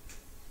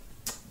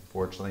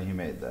 Fortunately, he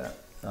made that.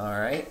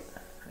 Alright.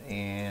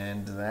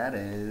 And that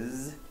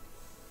is...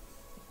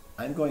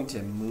 I'm going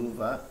to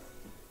move up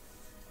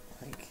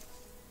like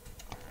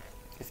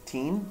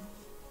 15.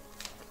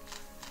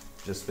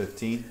 Just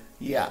 15.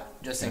 Yeah,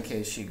 just in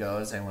case she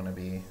goes, I want to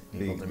be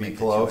able to Be make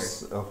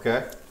close.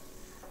 Okay.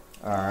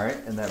 All right,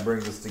 and that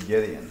brings us to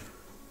Gideon.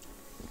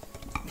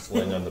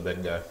 Sling on the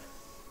big guy.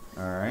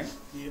 All right.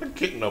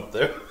 Getting up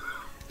there.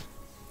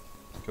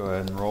 Go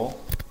ahead and roll.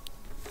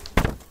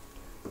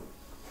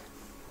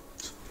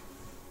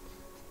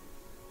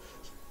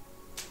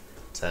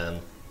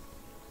 Ten.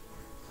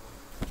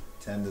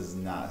 10 does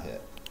not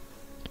hit.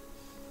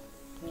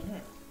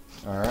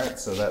 All right,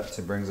 so that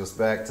brings us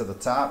back to the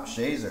top.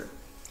 Shazer.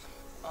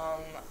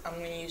 I'm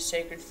gonna use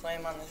Sacred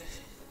Flame on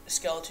the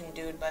skeleton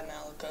dude by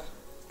Malika.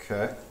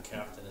 Okay.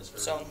 Captain is hurt.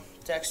 So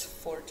Dex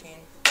 14.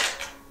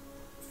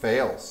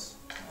 Fails.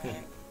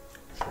 Alright.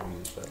 Should we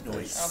use that?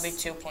 Nice. That'll be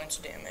 2 points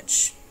of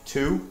damage.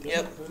 2.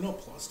 Yep. There's no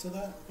plus to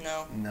that?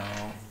 No. No.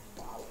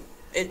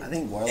 It. I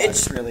think Warlock's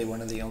It's- really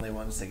one of the only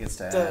ones that gets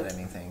to The- add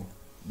anything.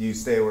 You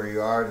stay where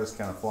you are, just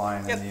kind of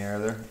flying Yep. in the air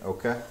there.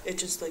 Okay. It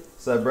just like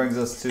So that brings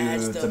us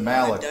Adds the to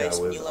amount of Malika dice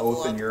when with you level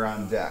Othin. up. You're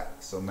on deck.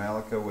 So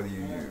Malika, what do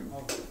you do?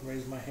 I'll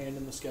raise my hand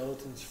in the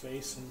skeleton's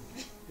face and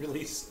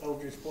release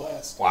Eldritch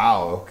Blast.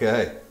 Wow.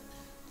 Okay.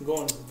 I'm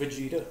going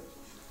Vegeta.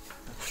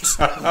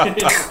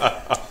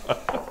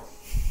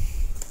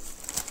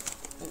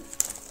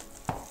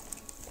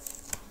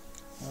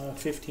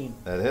 15.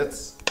 That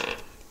hits.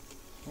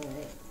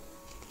 Alright.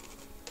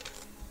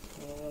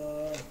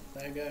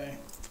 That guy.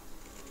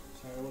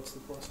 Sorry, what's the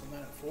plus on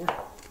that? 4?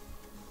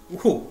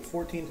 Ooh,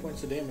 14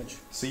 points of damage.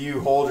 So you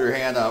hold your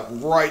hand up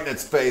right in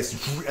its face,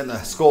 and the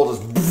skull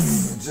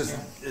just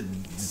it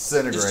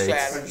disintegrates.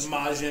 Just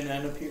Majin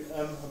and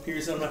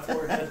appears on my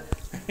forehead.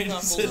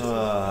 Not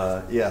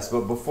cool. Yes,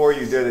 but before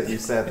you did it, you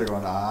sat there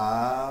going,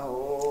 ah,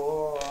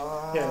 oh,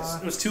 ah. Yes,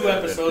 it was 2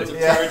 episodes of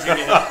Yeah.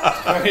 charging it.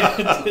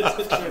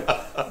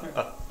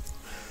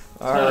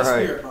 All Not a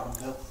right. spirit bomb,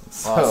 Bill.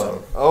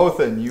 So,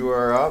 Othin, you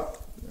are up.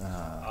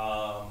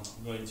 I'm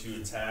going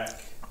to attack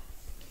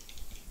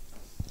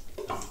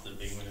the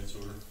big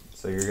Minotaur.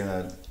 So you're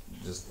gonna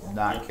just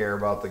not care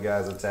about the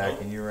guys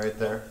attacking you right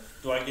there.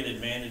 Do I get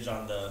advantage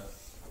on the?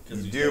 'cause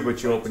You you do, said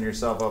but you points. open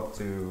yourself up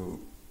to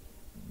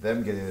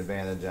them getting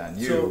advantage on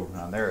you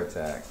on their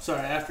attack.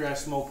 Sorry, after I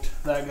smoked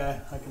that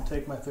guy, I can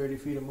take my 30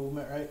 feet of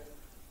movement, right?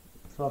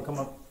 So I'll come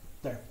up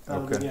there.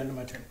 That'll be Okay. the end of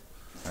my turn.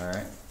 All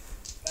right.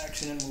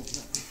 Action and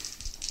movement.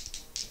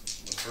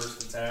 The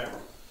first attack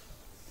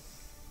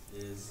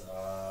is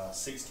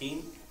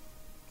 16.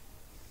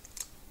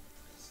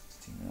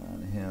 16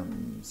 on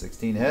him.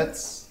 16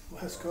 hits.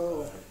 Let's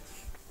go.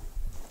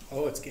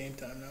 Oh, it's game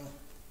time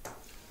now.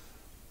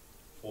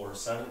 For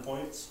 7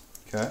 points.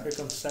 Okay. Here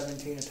comes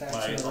 17 attacks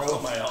My in a row.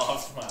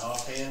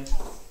 offhand.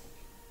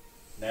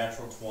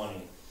 Natural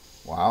 20.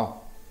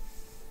 Wow.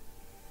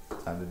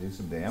 Time to do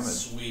some damage.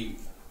 Sweet.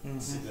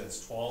 Mhm. See,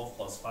 that's 12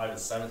 plus 5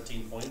 is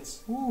 17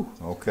 points.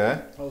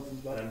 Okay. Opens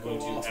about And I'm to go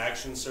going off. to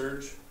action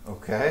surge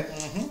Okay.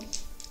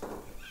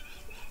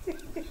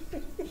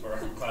 for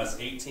class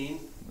 18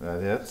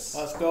 That hits.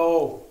 Let's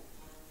go.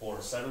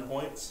 for 7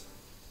 points.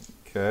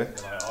 Okay.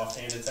 And my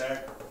offhand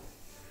attack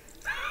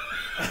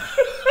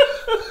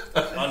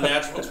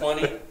Unnatural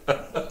 20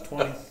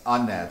 20.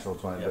 Unnatural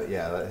 20, Yep. but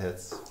yeah, that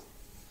hits.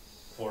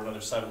 for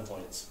another 7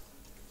 points.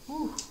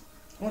 How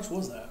much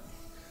was that?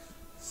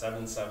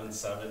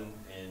 777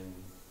 in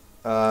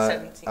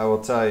 17. I will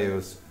tell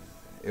you,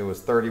 it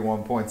was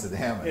 31 points of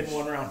damage. In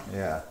one round.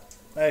 Yeah.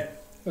 Hey,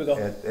 here we go.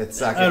 It's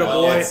second,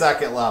 Attaboy. it's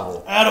second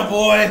level.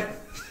 Attaboy!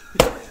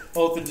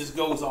 Othin just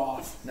goes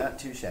off. Not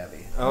too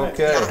shabby.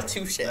 Okay. Not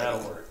too shabby. that'll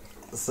work.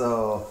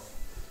 So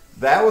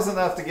that was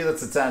enough to get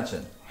its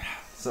attention.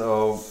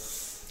 So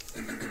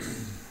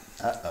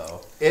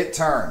Uh-oh. it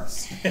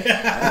turns.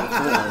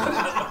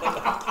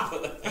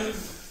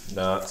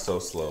 Not so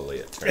slowly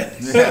it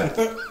turns. Yeah.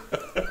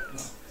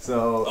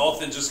 So,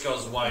 Othin just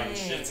goes white and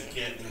shits a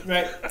kitten.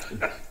 Right.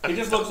 He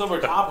just looks over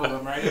top of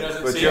him, right? He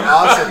doesn't but see you're him.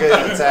 also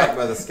getting attacked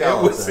by the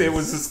skeletons. It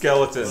was the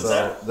skeleton.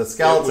 So the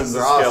skeletons It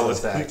was are the also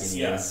skeletons. attacking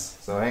you. Yes.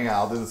 So hang on,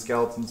 I'll do the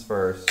skeletons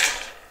first.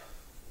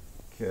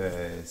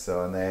 Okay,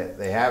 so and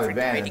they have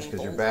advantage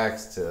because your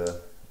back's to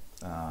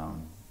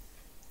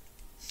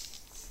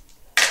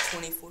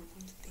 24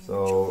 points of damage so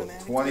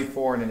automatically.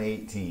 24 and an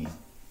 18.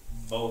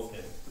 Both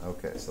hit.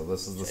 Okay, so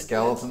this is the Should I do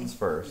skeletons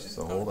first.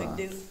 So Not a hold big on.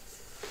 deal.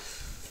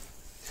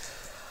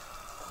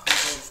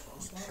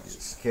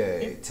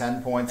 Okay,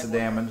 10 points of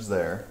damage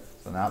there.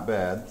 So not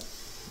bad.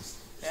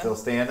 Still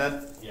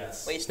standing?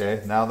 Yes. Wasted.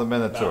 Okay, now the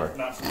Minotaur.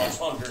 Not for much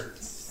longer.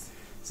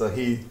 So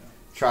he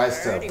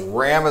tries to Alrighty.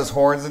 ram his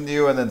horns into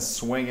you and then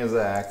swing his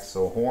axe.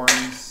 So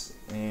horns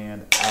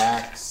and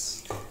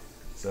axe.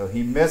 So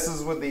he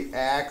misses with the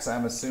axe.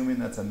 I'm assuming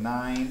that's a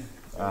 9.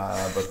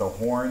 But the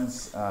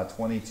horns,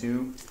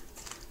 22.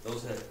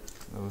 Those hit.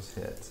 Those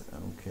hit.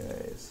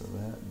 Okay, so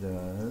that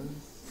does.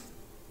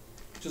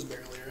 Just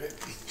barely, right?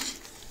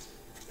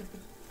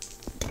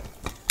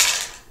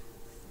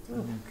 How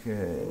many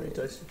Okay.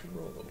 dice did you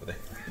roll over there?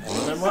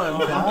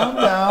 Calm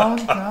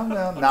down, calm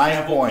down. 9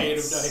 Cavalcade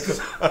of points. dice.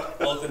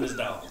 Othin is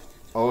down.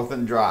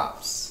 Othin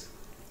drops.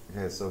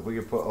 Okay, so if we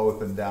could put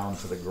Othin down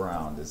to the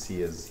ground, as he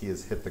has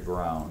hit the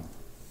ground.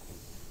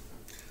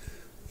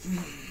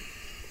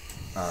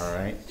 All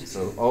right,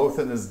 so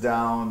Othin is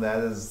down. That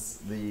is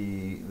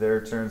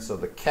their turn. So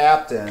the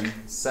captain,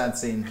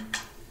 sensing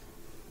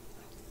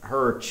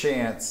her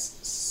chance,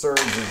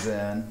 surges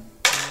in.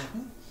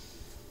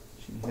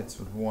 She hits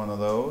with one of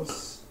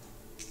those.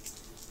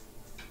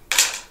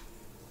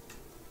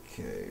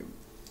 Okay.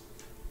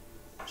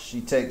 She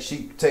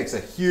takes a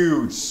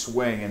huge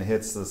swing and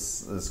hits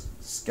this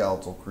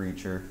skeletal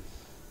creature.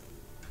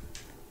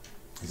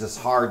 He's just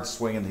hard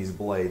swinging these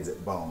blades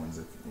at bones.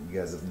 If you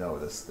guys have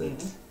noticed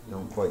that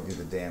don't quite do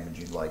the damage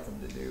you'd like them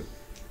to do.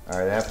 All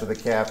right, after the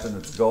captain,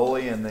 it's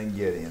Goalie and then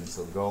Gideon.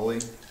 So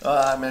Goalie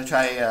I'm going to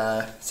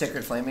try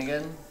Sacred Flame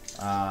again.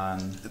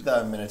 on.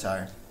 The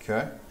Minotaur.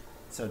 Okay.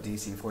 So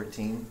DC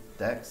 14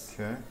 Dex.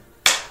 Okay.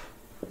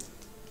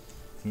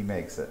 He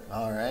makes it.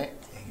 All right.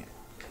 Dang it.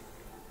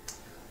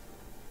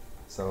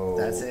 So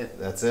That's it.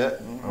 That's it.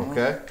 Mhm.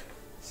 Okay.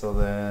 So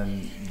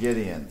then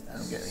Gideon. I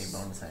don't get any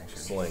bonus action.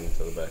 Sling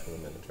to the back of the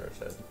Minotaur's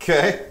head.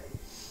 Okay.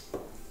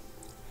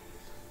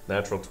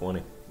 Natural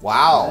 20.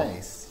 Wow.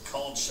 Nice.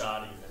 Cold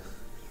shot even.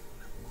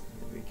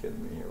 You're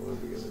kidding me here. What are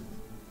we gonna do?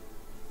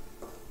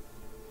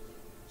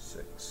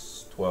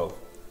 6, 12.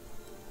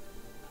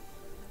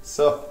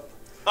 So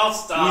I'll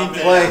stop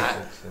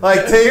it.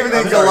 like David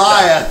and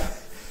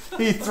Goliath,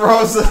 he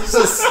throws the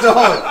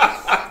stone,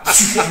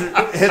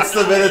 hits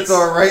the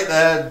Minotaur right in the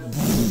head,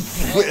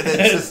 and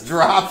it just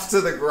drops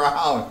to the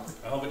ground.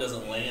 I hope it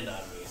doesn't land on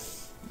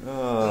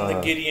me.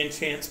 The Gideon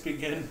chants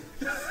begin.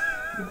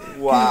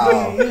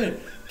 Wow.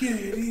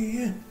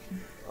 Gideon.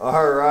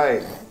 All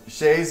right,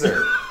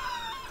 Shazer.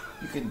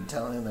 You can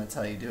tell him that's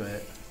how you do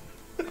it.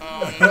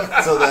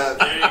 So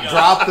that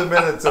drop the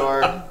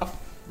Minotaur,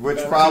 which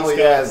probably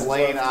has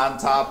lain on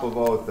top of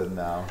Othin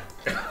now.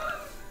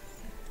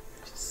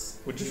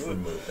 We'll just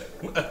remove it.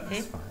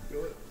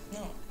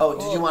 No. Oh,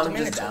 did you want the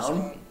him just Minotaur's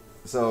down? on.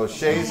 So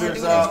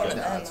Shazer's do up. it.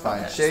 No, it's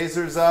fine. Okay.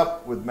 Shazer's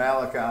up with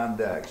Malika on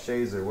deck.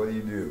 Shazer, what do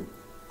you do?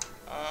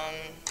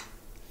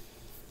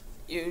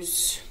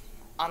 Use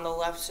on the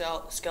left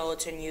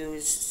skeleton.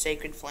 Use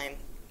Sacred Flame.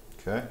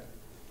 Okay.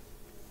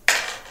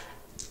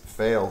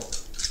 Fail.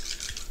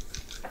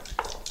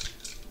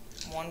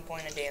 1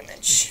 point of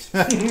damage.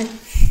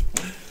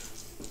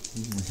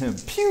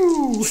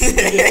 Pew! Is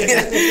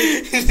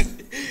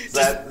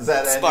that end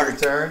your Spark.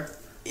 turn?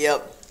 Yep.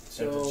 I have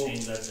So to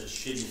change that to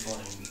shitty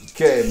flame.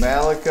 Okay,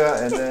 Malika,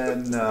 and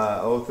then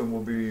Othin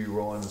will be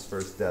rolling his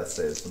first death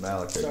save. So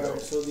Malika, sorry. go.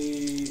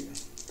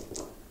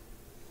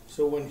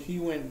 So when he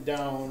went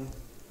down,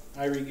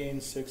 I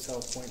regained 6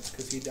 health points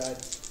because he died.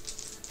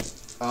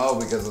 Oh,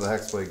 because of the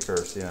Hexblade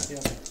curse, yeah.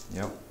 Yeah.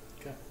 Yep.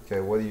 Okay. Okay,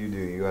 what do?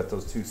 You got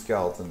those 2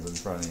 skeletons in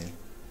front of you.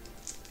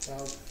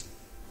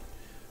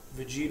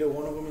 Vegeta,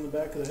 one of them in the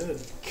back of the head.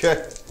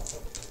 Okay.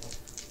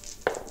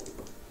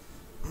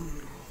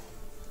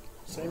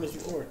 Same as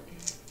before.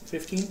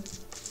 15.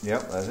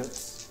 Yep, that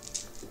hits.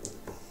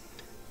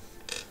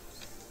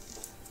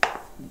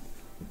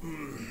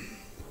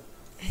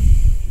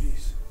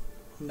 Jeez.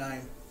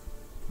 9.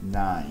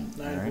 9.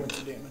 9 All right. points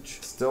of damage.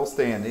 Still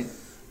standing.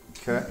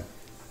 Okay.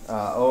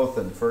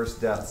 Othin,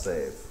 first death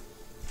save.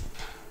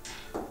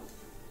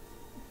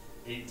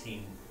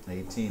 18.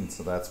 18,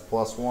 so that's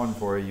 +1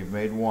 for you. You've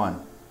made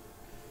 1.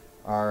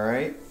 All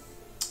right.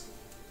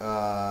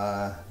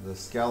 The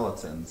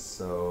skeletons.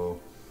 So,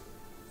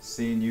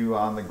 seeing you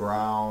on the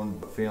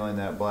ground, feeling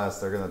that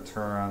blast, they're going to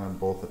turn around and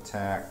both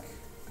attack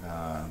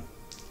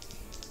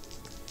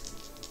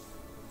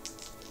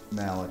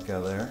Malika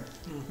there.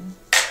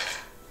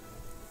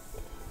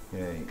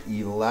 Okay,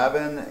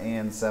 11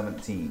 and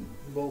 17.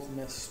 Both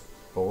miss.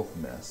 Both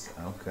miss.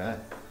 Okay.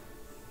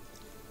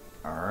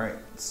 All right.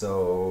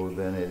 So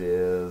then it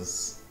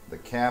is the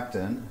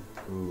captain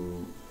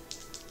who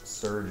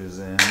surges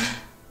in.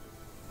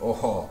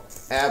 Oh,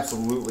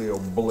 absolutely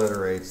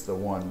obliterates the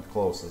one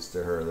closest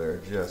to her there.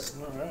 Just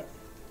All right.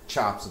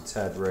 chops its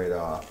head right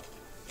off.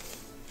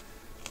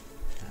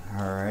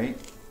 All right.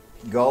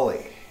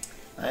 Gully.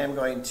 I am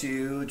going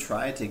to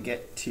try to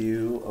get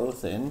to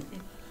Othin.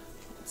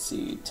 Let's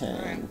see,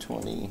 10,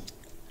 20,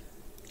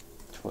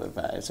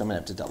 25. So I'm going to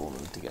have to double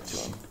move to get to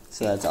him.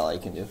 So that's all I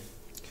can do.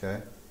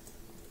 Okay.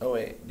 Oh,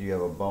 wait. Do you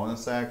have a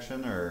bonus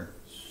action or?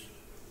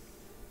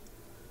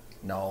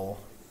 No.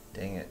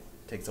 Dang it.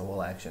 Takes a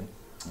whole action.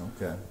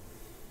 Okay.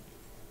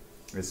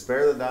 Is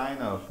Spare the Dying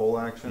a full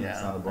action? Yeah,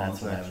 It's not a bonus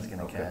that's what I action? was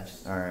gonna Okay.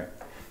 cast. All right.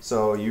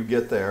 So you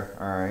get there.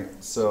 All right.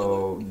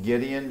 So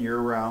Gideon, you're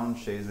round.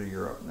 Shazer,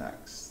 you're up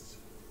next.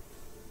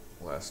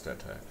 Last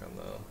attack on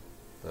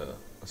the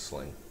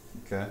sling.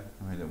 Okay.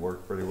 I mean, it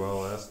worked pretty well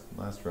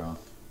last round.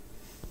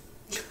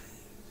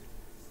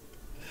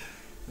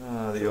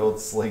 The old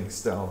sling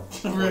stone.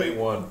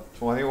 21.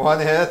 21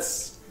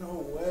 hits. No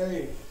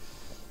way.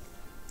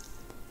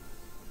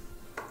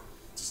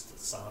 Just the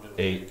sound of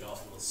 8. it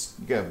was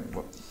You get,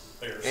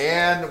 fair.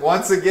 and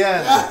once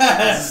again,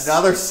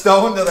 another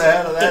stone to the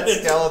head of that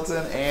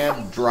skeleton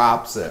and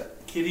drops it.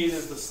 Gideon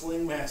is the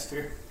sling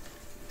master.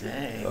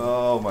 Dang.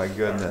 Oh my Our best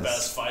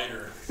goodness.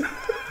 fighter.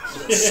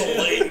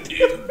 Sling,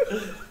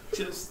 dude.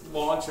 Just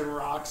launching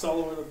rocks all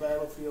over the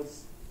battlefield.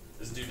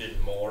 This dude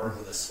did more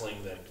with a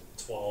sling than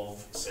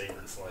 12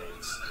 sacred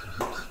flames.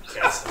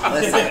 Casting.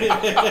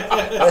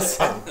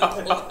 Listen.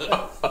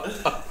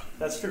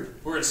 That's true.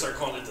 We're gonna start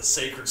calling it the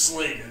sacred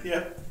sling.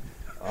 Yeah.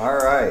 All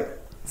right.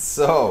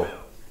 So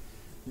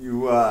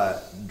you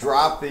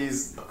drop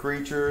these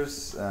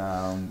creatures.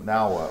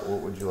 Now what?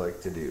 What would you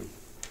like to do?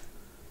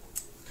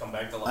 Come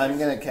back to life. I'm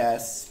going to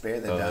cast Spare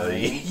the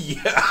Dying.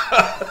 Yeah.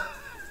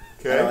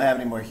 I don't have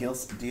any more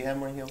heals. Do you have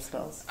more heal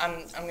spells?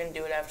 I'm gonna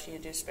do it after you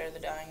do Spare the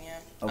Dying, yeah.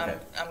 Okay.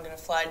 I'm gonna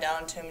fly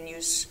down to him and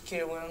use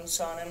Cure Wounds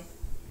on him.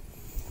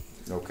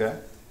 Okay.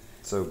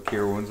 So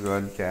Cure Wounds, go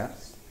ahead and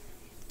cast.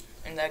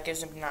 And that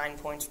gives him 9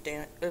 points of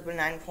damage.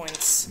 9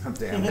 points.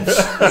 Damage.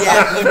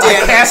 Yeah, of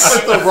damage. Cast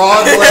with the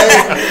wrong leg.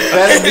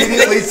 That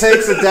immediately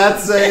takes a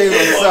death save. I'm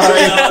Well, sorry.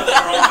 you're out with the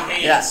wrong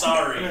hand, Yeah.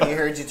 sorry. He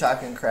heard you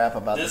talking crap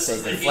about This the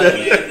is the sacred healing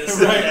flame. hand,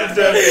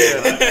 this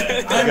is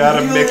the I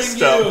got him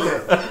mixed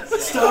up.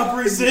 Stop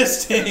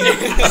resisting.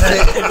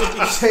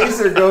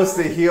 Chaser goes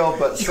to heal,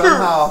 but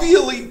somehow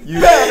feeling you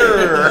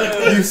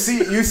better. You see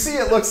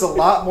it looks a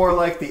lot more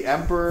like the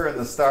Emperor in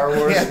the Star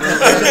Wars movie.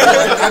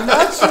 I'm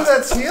not sure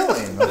that's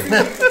healing.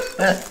 I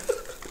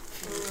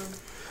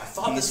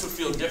thought this would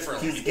feel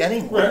differently. He's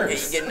getting Yeah,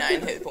 worse. you get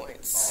 9 hit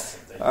points. Awesome,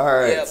 thank you. All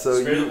right, Yep. so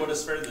you What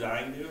does Spare the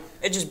Dying do?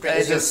 It just It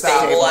brings him just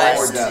stop more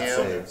stabilized. death you.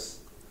 saves.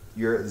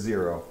 You're at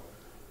 0.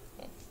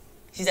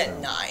 He's at So,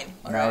 9.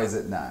 Now alright. he's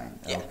at 9.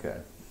 Yeah. Okay.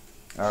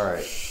 All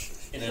right.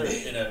 In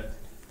a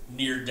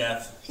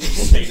near-death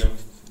state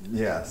of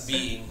Yes.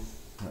 being.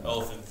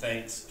 Oath and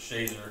thanks,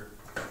 Shazer.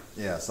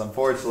 Yes.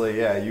 Unfortunately,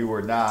 yeah, you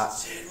were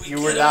not. Did we You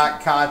get were him?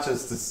 not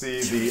conscious to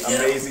see the get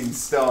him? amazing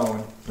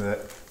stone that.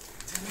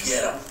 Did we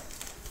get him?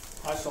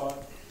 I saw it.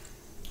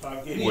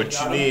 Gideon What you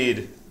got him.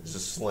 need is a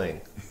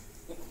sling.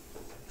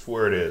 That's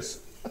where it is.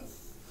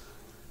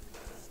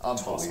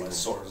 Toss my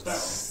swords down.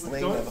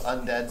 Sling of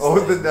undead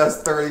Odin sling. does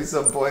 30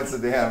 some points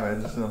of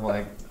damage, and I'm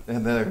like,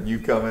 and then you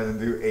come in and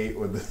do 8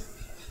 with the.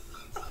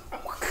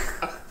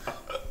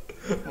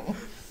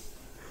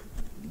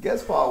 You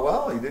guys fought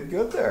well. You did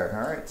good there.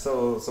 All right.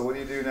 So what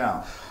do you do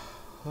now?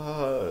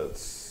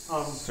 Let's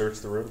search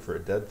the room for a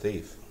dead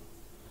thief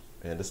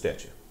and a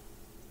statue.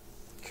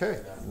 Okay.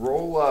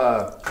 Roll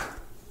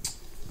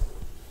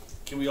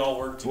Can we all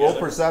work together? roll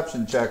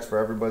perception checks for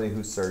everybody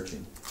who's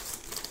searching.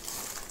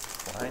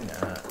 Why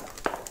not?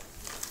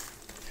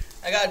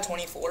 I got a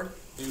 24.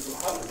 Dude,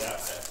 how did that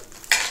happen?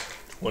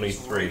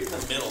 23. Right in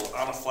the middle,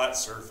 on a flat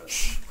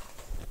surface.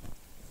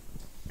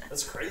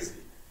 That's crazy.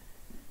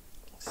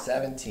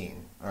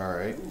 17. All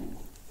right.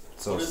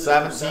 So What is it,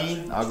 17.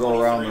 perception? I'll go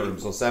around the 23? room.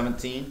 So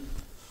 17.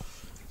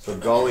 So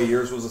Gully,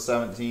 yours was a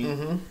 17.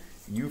 Mm-hmm.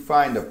 You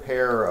find a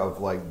pair of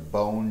like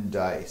bone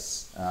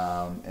dice,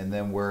 and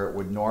then where it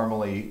would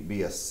normally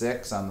be a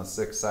 6 on the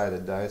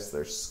 6-sided dice,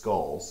 there's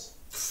skulls.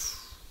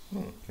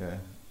 Okay.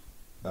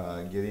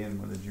 Gideon,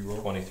 what did you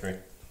roll? 23.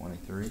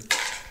 23.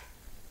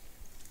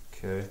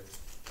 Okay.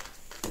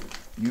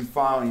 You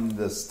find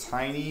this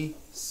tiny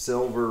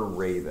silver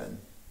raven.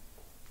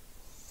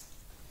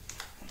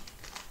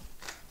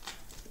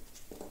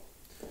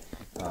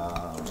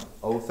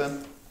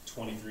 Othin?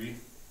 23.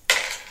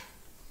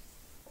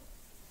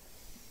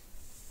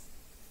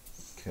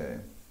 Okay.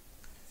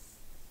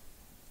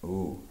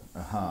 Ooh.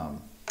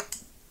 All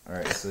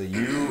right. So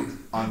you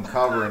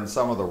uncover in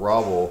some of the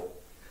rubble.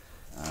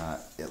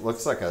 It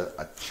looks like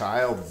a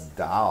child's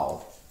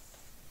doll,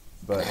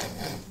 but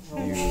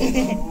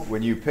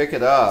when you pick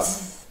it up,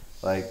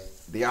 like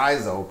the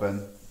eyes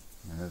open,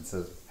 and it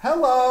says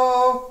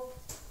 "Hello,"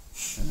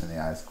 and then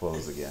the eyes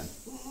close again.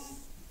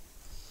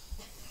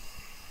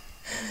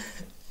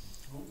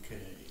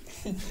 Okay.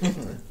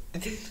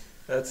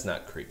 That's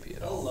not creepy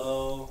at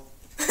all.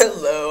 Hello.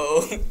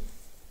 Hello.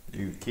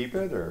 You keep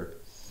it or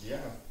Yeah.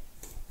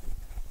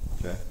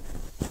 okay?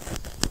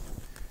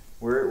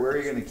 Where are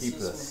you gonna keep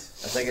this?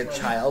 It's like a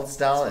child's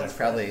doll. It's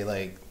probably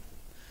like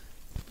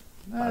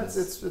No,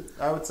 it's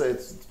I would say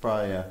it's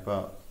probably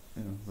about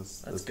that's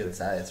this good big.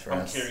 size for I'm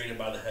us. carrying it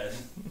by the head.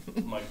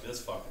 I'm like,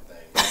 this fucking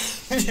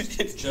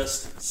thing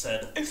just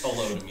said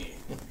hello to me.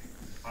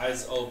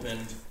 Eyes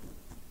opened.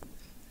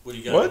 What do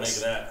you got What? to make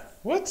of that?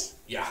 What?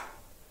 Yeah.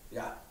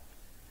 Yeah.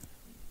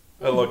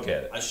 I look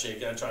at it. I shake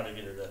it. I try to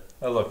get her to.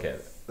 I look at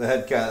it. The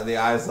head the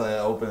eyes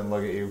open and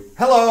look at you.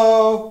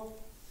 Hello.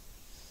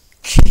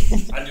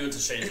 I do it to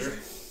shake her.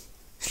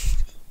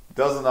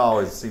 Doesn't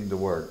always seem to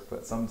work,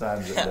 but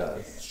sometimes it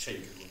does.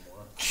 Shake her a little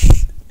more.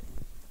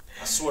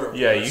 I swear.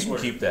 Yeah, I you swear.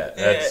 can keep that.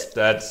 That's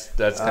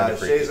kind of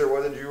creepy. Shazer,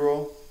 what did you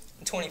roll?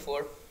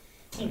 24.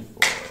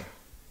 24.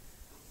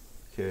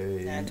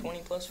 Okay. Nah, 20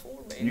 plus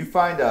 4, baby. You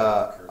find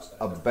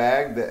a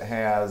bag that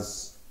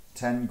has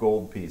 10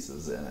 gold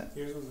pieces in it.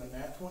 Yours was a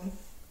nat 20?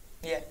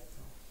 Yeah.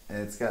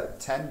 And it's got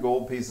 10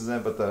 gold pieces in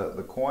it, but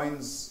the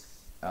coins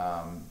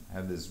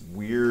have this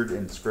weird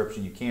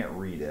inscription. You can't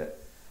read it,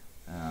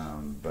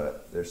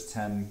 but there's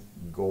 10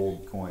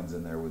 gold coins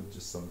in there with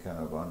just some kind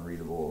of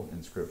unreadable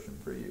inscription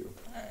for you.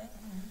 Alright.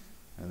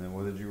 And then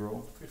what did you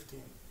roll?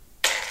 15.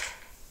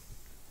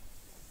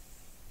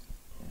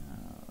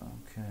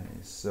 Okay,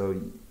 so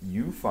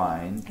you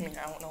find I mean,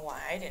 I don't know why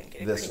I didn't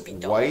get a this creepy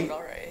doll, white but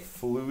alright.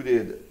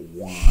 fluted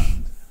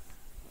wand.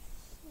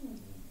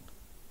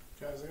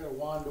 Guys, I got a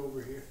wand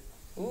over here.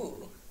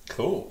 Ooh.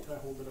 Cool. Can I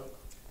hold it up?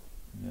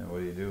 Yeah, what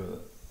do you do with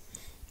it?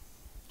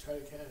 Try to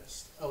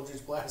cast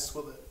Eldritch Blast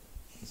with it.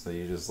 So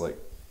you just like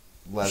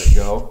let it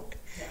go?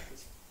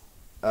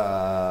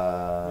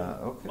 Yeah.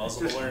 Okay.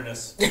 Muscle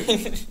awareness.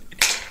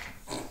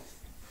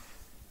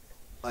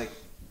 Like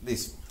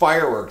these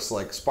fireworks,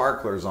 like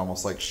sparklers,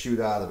 almost like shoot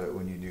out of it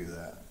when you do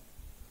that.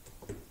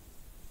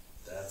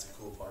 That's a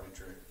cool party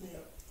trick. Yeah.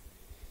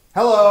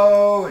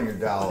 Hello, and your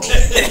doll.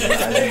 Yes.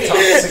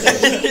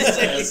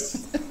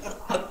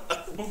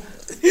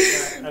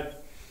 I'd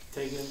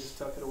take it and just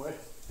tuck it away.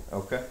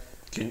 Okay.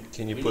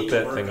 Can you We put need to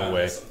that work thing on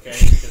away? this, okay?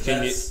 'Cause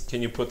Can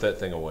you that's- put that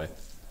thing away?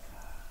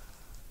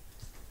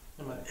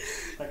 Am I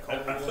I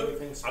calling it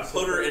anything I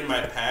put her in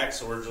my pack,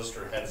 so we're just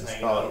her head's Just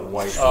hanging call it out.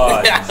 white.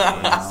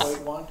 White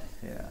wand?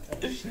 Yeah.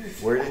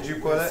 Where did you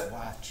put it?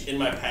 In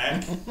my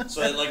pack,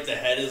 so that like the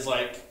head is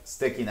like,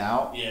 Sticking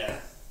out. yeah.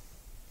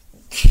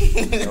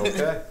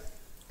 Okay.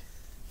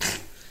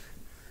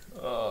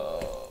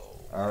 All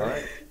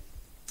right.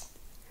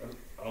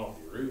 I don't want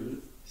to be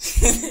rude.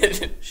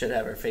 Should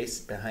have her face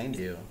behind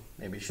you.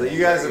 Maybe. So she'll you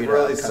guys alert have to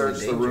really come searched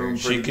the danger. room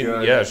She pretty can.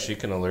 good. Yeah, she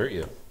can alert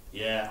you.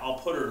 Yeah, I'll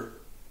put her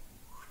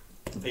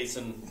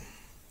facing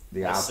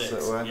The a opposite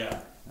 6. way. Yeah.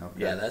 Okay.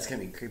 Yeah, that's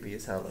gonna be creepy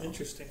as hell. Though.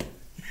 Interesting.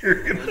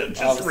 You're gonna All of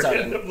just a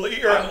sudden-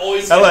 randomly. I'm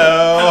always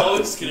Hello. I'm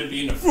always gonna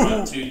be in the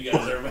front too. You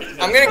guys, everybody.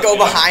 I'm gonna go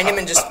behind him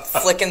and just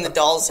flicking the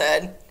doll's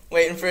head,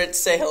 waiting for it to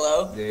say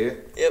hello. Do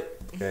you? Yep.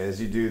 Okay.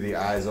 As you do, the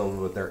eyes open,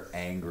 but they're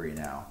angry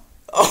now,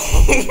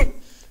 Oh,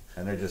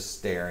 and they're just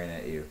staring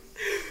at you.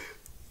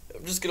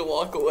 I'm just gonna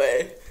walk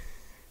away.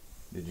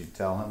 Did you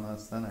tell him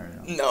this then, or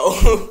no?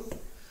 No.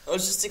 I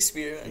was just You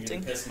experimenting.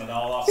 gonna piss my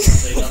doll off and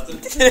say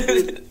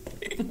nothing?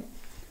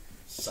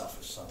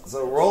 Selfish son.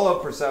 So roll a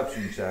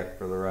perception check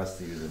for the rest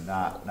of you, to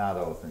not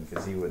Othin,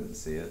 because he wouldn't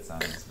see it.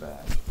 Sounds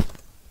bad.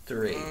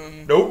 3.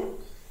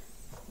 Nope.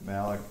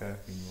 Malachi, can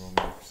you roll me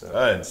a perception?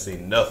 I didn't see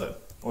nothing.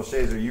 Well,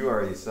 Shazer, you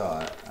already saw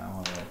it. I don't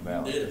know if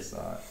Malachi did.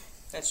 saw it.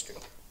 That's true.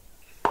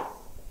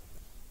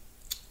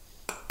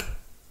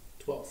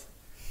 12.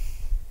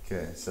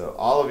 Okay, so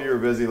all of you are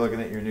busy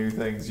looking at your new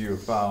things you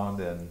have found,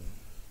 and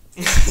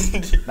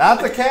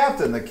not the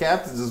captain. The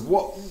captain says,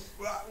 What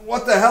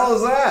the hell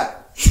is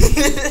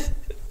that?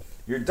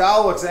 Your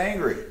doll looks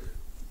angry."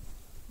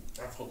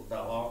 I pulled the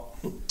doll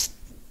out.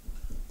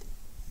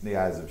 The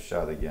eyes have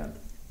shut again.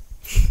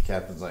 The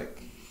captain's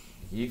like,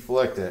 "He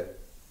flicked it,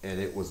 and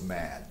it was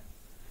mad."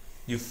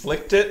 You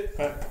flicked it.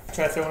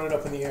 Try throwing it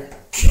up in the air.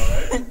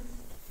 Alright.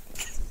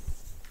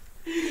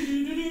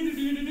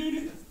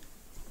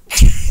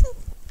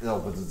 It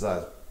opens its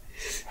eyes.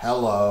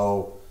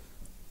 "Hello."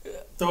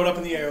 Throw it up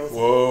in the air.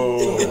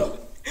 Whoa.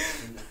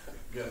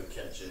 Gotta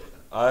catch it.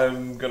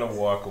 I'm gonna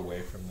walk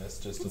away from this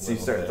just a So little you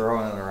start bit.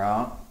 throwing it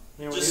around.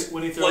 You know, Just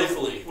when he throws,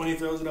 playfully. when he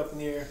throws it up in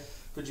the air,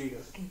 Vegeta.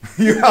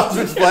 Your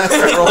Eldritch Blast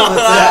start rolling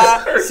its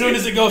head. As soon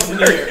as it goes in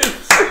the air.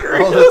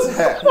 Roll its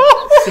head. As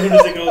soon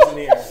as it goes in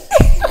the air.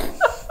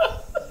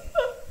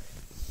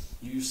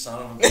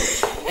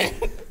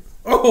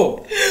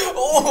 Oh,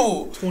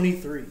 Oh!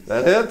 23.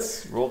 That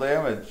hits. Roll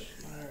damage.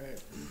 All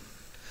right.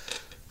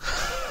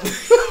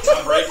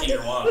 I'm breaking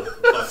your wand.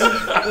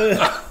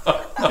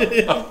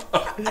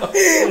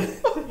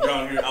 You're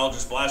on here, I'll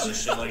just blast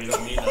this shit like it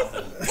don't mean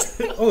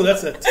nothing. Oh,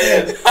 that's a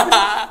 10.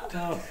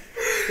 Oh,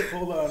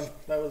 hold on.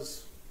 That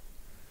was...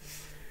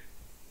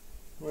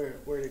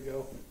 Where'd it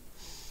go?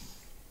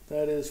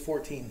 That is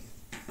 14.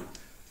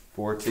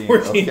 14.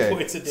 14 okay.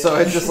 points of So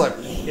it damage. just like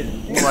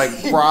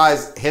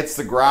fries, hits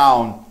the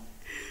ground,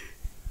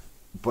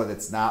 but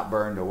it's not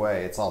burned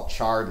away. It's all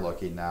charred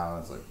looking now.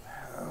 It's like,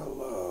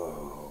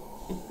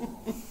 hello.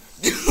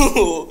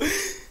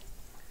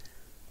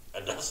 I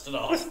dust it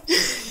off.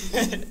 I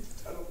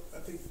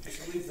think you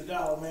should leave the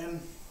doll, man.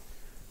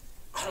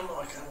 I don't know,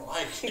 I kind of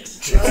like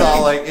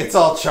it. It's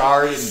all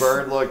charred and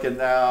burned looking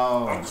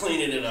now. I'm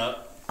cleaning it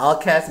up. I'll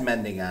cast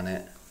Mending on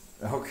it.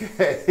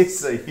 Okay,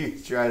 so you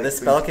try to. The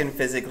spell can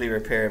physically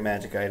repair a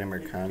magic item or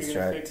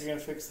construct. You're gonna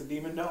fix the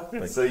demon doll?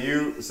 So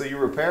you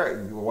repair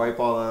it, you wipe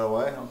all that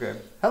away. Okay.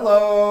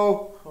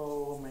 Hello.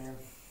 Oh man,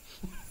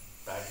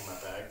 Back in my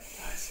bag.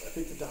 guys, I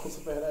think the doll's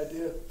a bad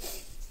idea.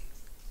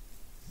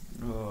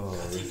 Oh.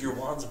 I think your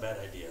wand's a bad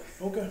idea.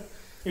 Okay.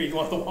 Here, you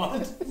want the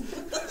wand?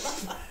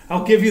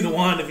 I'll give you the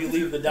wand if you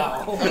leave the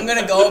doll. I'm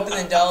gonna go up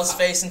in the doll's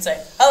face and say,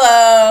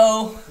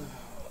 hello!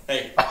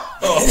 Hey,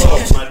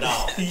 it's my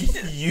doll.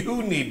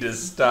 You need to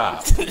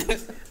stop.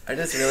 I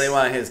just really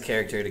want his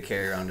character to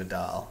carry around a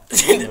doll.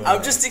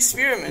 I'm just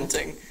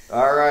experimenting.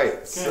 All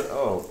right.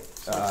 So,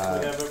 We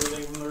have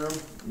everything from the room.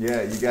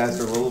 yeah, you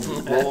guys are a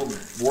little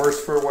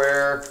worse for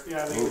wear.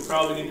 Yeah, I think we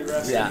probably need to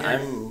rest Yeah, in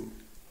here. I'm.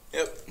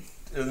 Yep.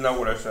 Isn't that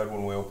what I said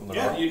when we opened the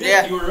Yeah, door? you did.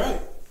 Yeah. You were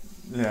right.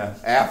 Yeah.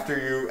 After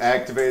you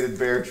activated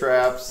bear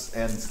traps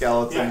and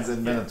skeletons Yeah,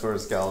 and yeah. minotaur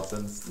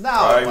skeletons,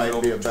 now it I might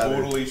feel be a better.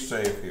 totally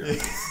safe here.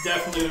 It's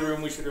definitely the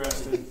room we should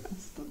rest in.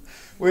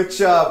 Which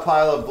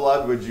pile of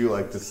blood would you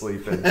like to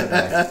sleep in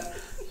tonight?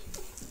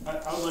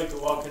 I would like to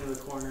walk into the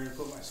corner and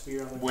put my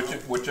spear on the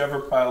ground.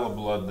 Whichever pile of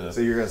blood the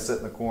So you're gonna sit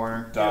in the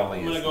corner. dolly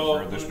I'm is gonna the go.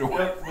 furthest I'm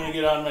away. gonna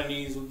get on my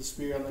knees with the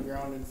spear on the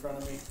ground in front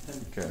of me.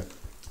 And Okay.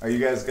 Are you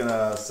guys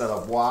gonna set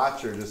up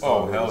watch or just Oh,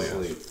 all go hell to yes.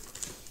 sleep?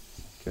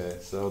 Okay,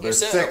 so there's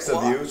setting up 6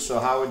 of you. watch? So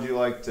how would you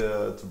like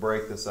to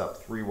break this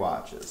up? 3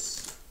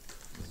 watches.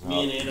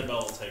 Me and Annabelle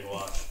will take a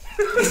watch.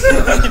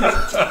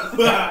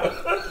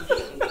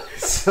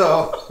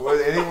 So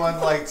would anyone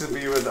like to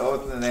be with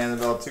Othin and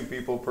Annabelle? 2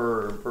 people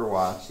per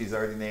watch. He's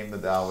already named the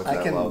doll, which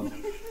I love.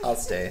 I'll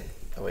stay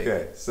awake.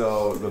 Okay,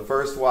 so the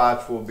first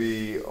watch will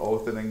be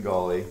Othin and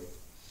Gully.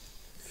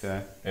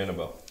 Okay.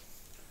 Annabelle.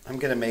 I'm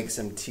gonna make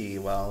some tea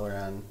while we're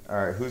on. All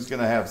right. Who's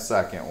gonna have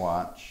second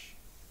watch?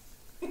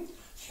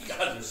 You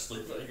gotta just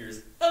sleep right here.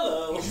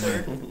 Hello.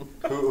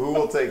 Who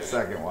will take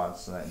second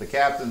watch tonight? The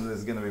captain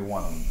is gonna be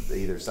one of them,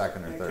 either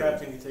second or and third.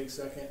 Captain, you take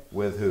second.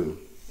 With who?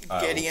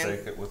 Gideon.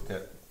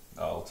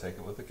 I'll take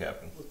it with the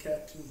captain. With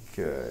Captain.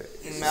 Okay.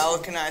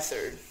 Malik and I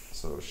third.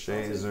 So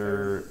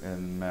Shazer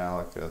and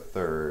Malika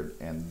third,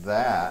 and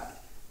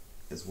that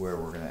is where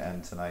we're gonna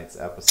end tonight's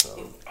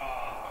episode.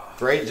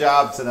 Great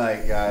job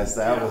tonight, guys.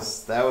 That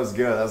was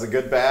good. That was a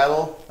good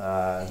battle.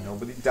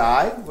 Nobody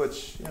died,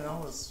 which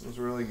was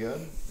really good.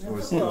 It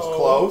was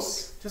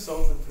close. Just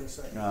open for a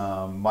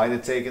second. Might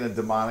have taken a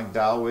demonic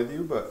doll with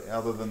you, but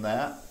other than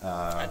that,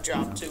 I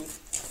dropped 2.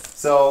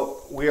 So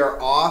we are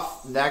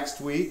off next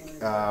week.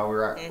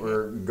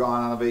 We're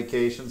gone on a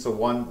vacation, so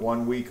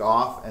one week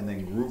off, and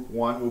then group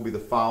 1 will be the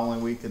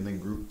following week, and then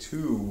group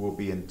 2 will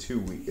be in 2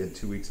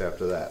 weeks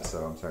after that.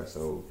 So I'm sorry.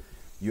 So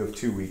you have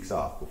 2 weeks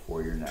off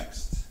before your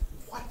next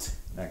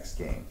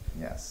game.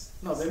 Yes.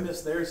 No, they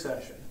missed their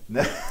session.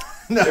 No.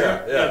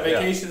 Yeah,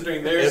 vacations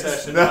during their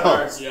session, no. not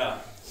ours. Yeah.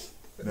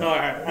 No, all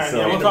right. So-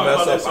 Yeah, Need we'll to talk mess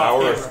about this up off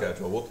our camera.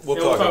 schedule. We'll We'll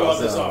talk talk about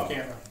this that. off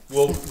camera.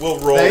 We'll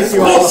roll. Thank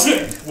you all.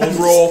 We'll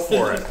roll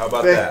for it. How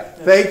about that?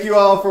 Thank you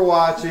all for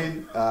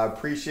watching.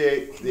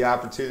 Appreciate the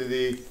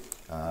opportunity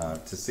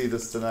to see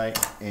this tonight,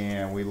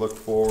 and we look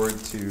forward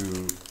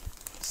to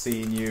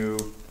seeing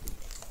you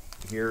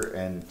here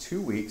in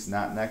 2 weeks,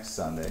 not next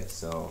Sunday.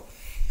 So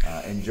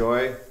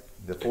enjoy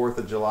the 4th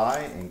of July,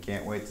 and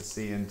can't wait to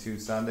see you in 2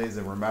 Sundays.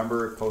 And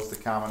remember, post a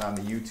comment on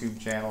the YouTube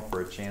channel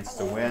for a chance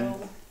to win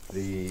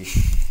the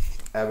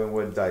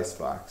Evanwood Dice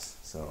Box.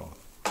 So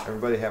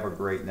everybody have a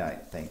great night.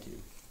 Thank you.